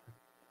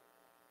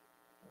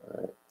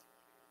 All right.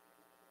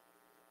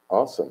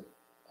 Awesome.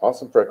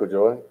 Awesome, Freckle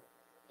Joy.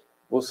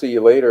 We'll see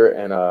you later,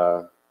 and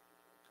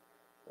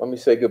let me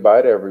say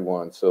goodbye to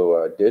everyone.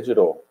 So,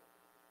 Digital,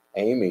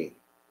 Amy,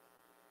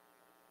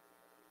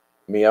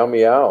 Meow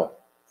Meow,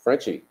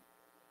 Frenchie,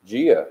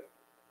 Gia,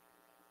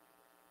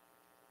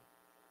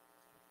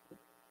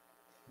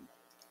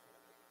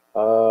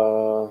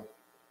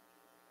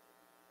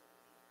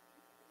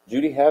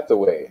 Judy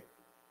Hathaway,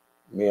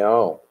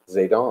 Meow,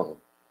 Zedong,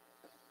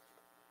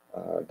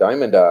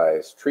 Diamond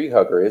Eyes, Tree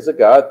Hugger is a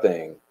God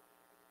thing,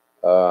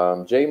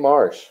 Jay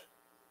Marsh,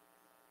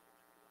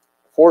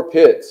 Four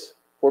Pits,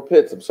 Four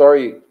Pits. I'm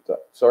sorry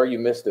you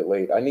missed it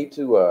late. I need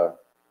to.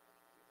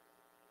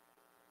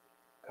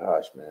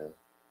 Gosh, man,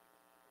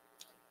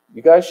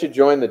 you guys should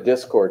join the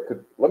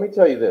Discord. Let me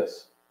tell you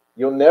this: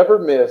 you'll never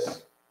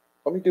miss.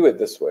 Let me do it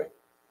this way.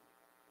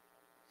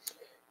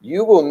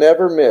 You will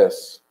never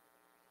miss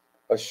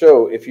a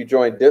show if you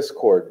join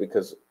Discord,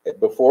 because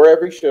before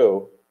every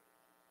show,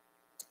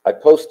 I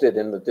post it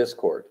in the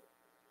Discord.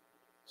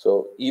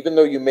 So even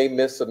though you may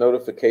miss a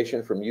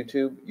notification from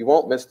YouTube, you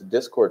won't miss the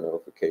Discord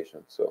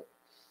notification. So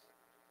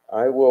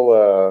I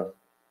will,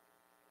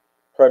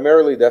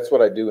 primarily that's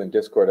what I do in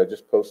Discord. I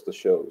just post the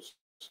shows.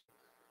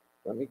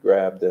 Let me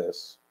grab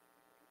this.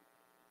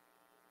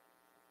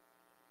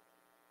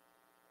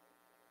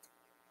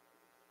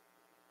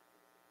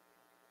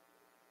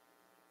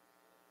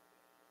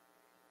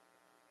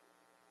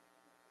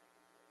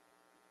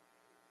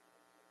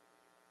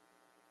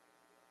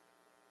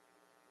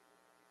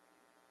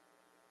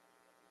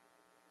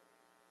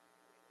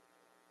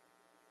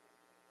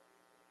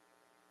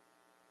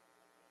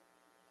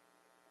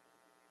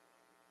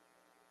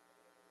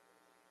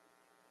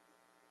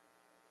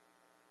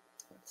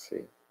 Let's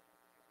see.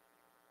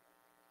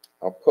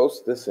 I'll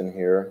post this in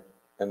here,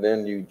 and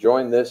then you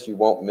join this, you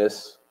won't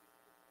miss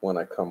when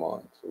I come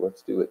on. So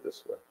let's do it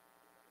this way.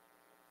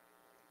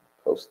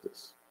 Post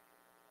this.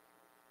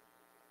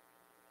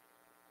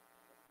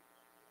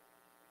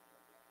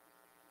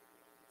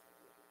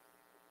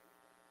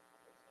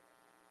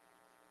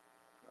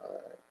 All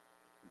right.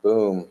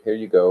 Boom. Here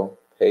you go.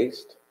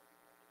 Paste.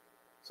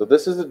 So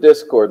this is a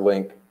Discord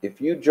link. If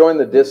you join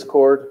the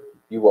Discord,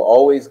 you will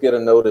always get a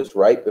notice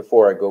right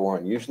before I go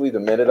on. Usually the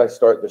minute I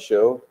start the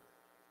show,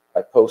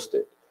 I post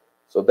it.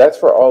 So that's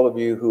for all of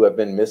you who have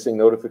been missing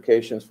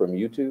notifications from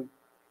YouTube.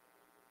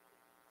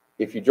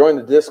 If you join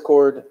the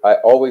Discord, I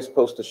always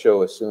post a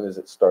show as soon as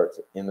it starts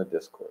in the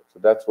Discord. So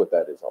that's what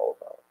that is all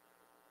about.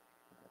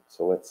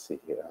 So let's see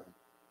here.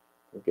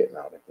 We're getting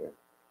out of here.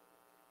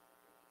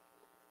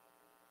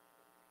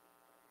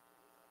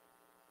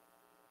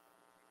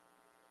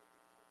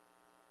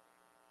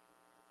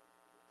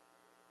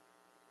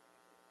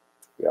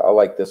 Yeah, I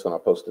like this one. I'll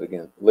post it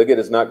again. Liggett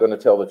is not going to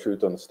tell the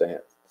truth on the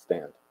stand.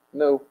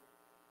 No,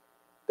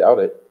 doubt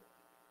it.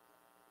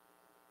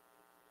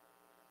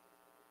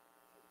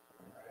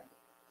 All right.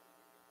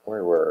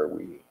 Where were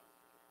we?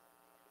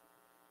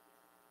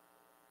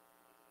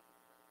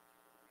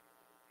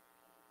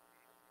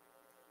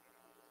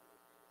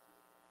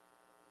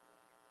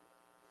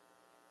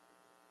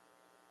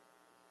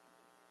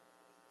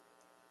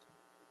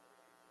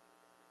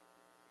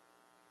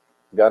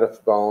 Got a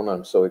phone.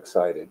 I'm so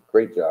excited.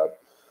 Great job.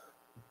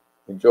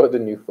 Enjoy the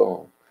new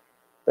phone.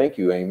 Thank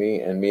you,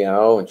 Amy, and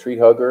Meow, and Tree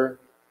Hugger.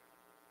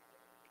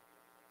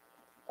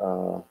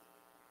 Let's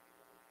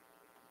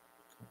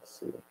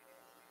see.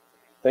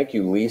 Thank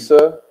you,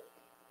 Lisa.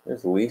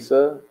 There's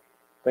Lisa.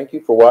 Thank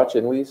you for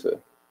watching, Lisa.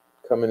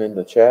 Coming in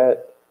the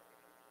chat.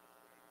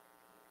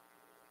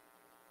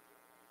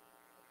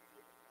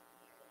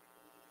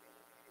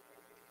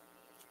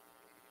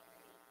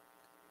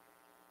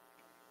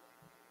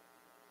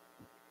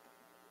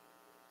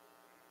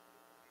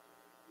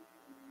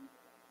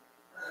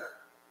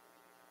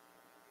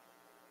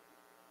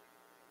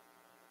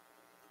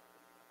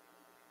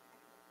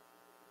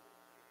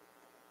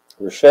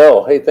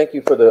 Rochelle, hey, thank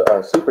you for the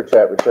super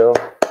chat, Rochelle.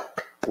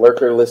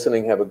 Lurker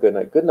listening, have a good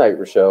night. Good night,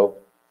 Rochelle.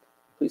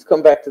 Please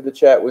come back to the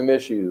chat. We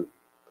miss you.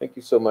 Thank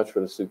you so much for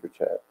the super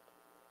chat.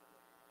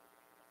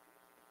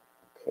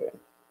 Okay.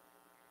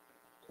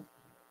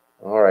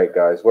 All right,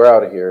 guys, we're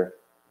out of here.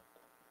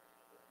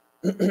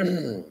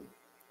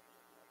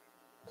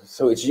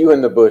 So it's you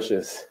in the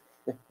bushes.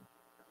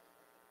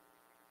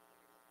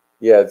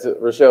 Yeah, it's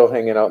Rochelle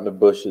hanging out in the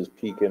bushes,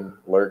 peeking,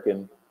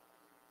 lurking.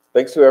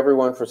 Thanks to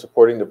everyone for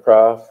supporting the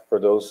prof. For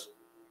those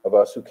of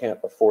us who can't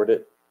afford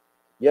it,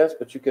 yes,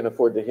 but you can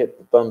afford to hit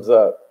the thumbs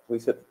up.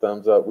 Please hit the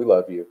thumbs up. We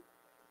love you.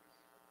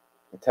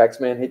 The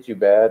taxman hit you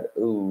bad?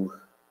 Ooh,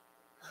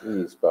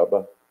 jeez,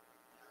 Bubba.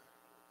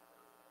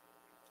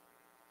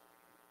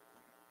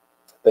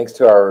 Thanks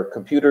to our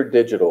computer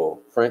digital,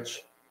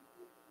 French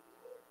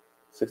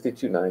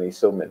 6290,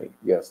 so many.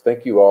 Yes,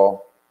 thank you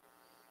all.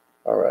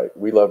 All right,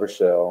 we love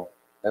Rochelle.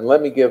 And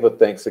let me give a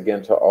thanks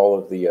again to all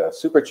of the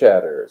super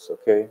chatters,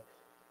 okay?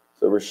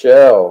 So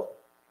Rochelle,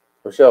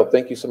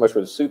 thank you so much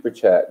for the super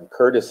chat. And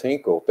Curtis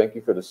Hinkle, thank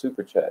you for the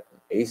super chat.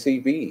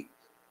 ACV,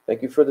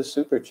 thank you for the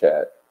super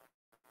chat.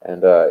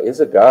 And Is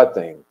a God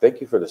Thing,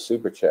 thank you for the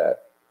super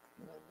chat.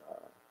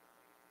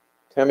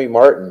 Tammy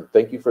Martin,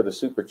 thank you for the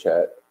super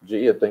chat.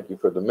 Gia, thank you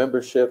for the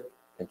membership.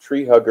 And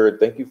Tree Hugger,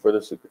 thank you for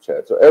the super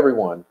chat. So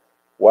everyone,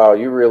 wow,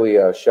 you really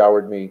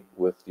showered me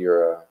with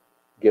your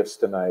gifts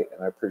tonight,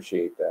 and I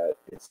appreciate that.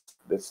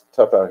 It's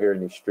tough out here in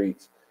these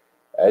streets,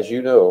 as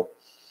you know.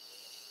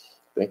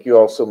 Thank you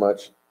all so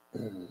much.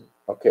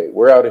 Okay,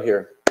 we're out of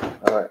here.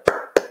 All right.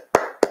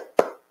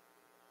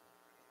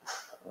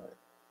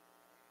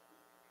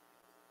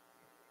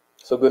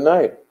 So good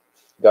night.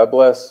 God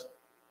bless.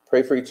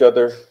 Pray for each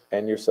other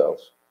and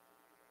yourselves.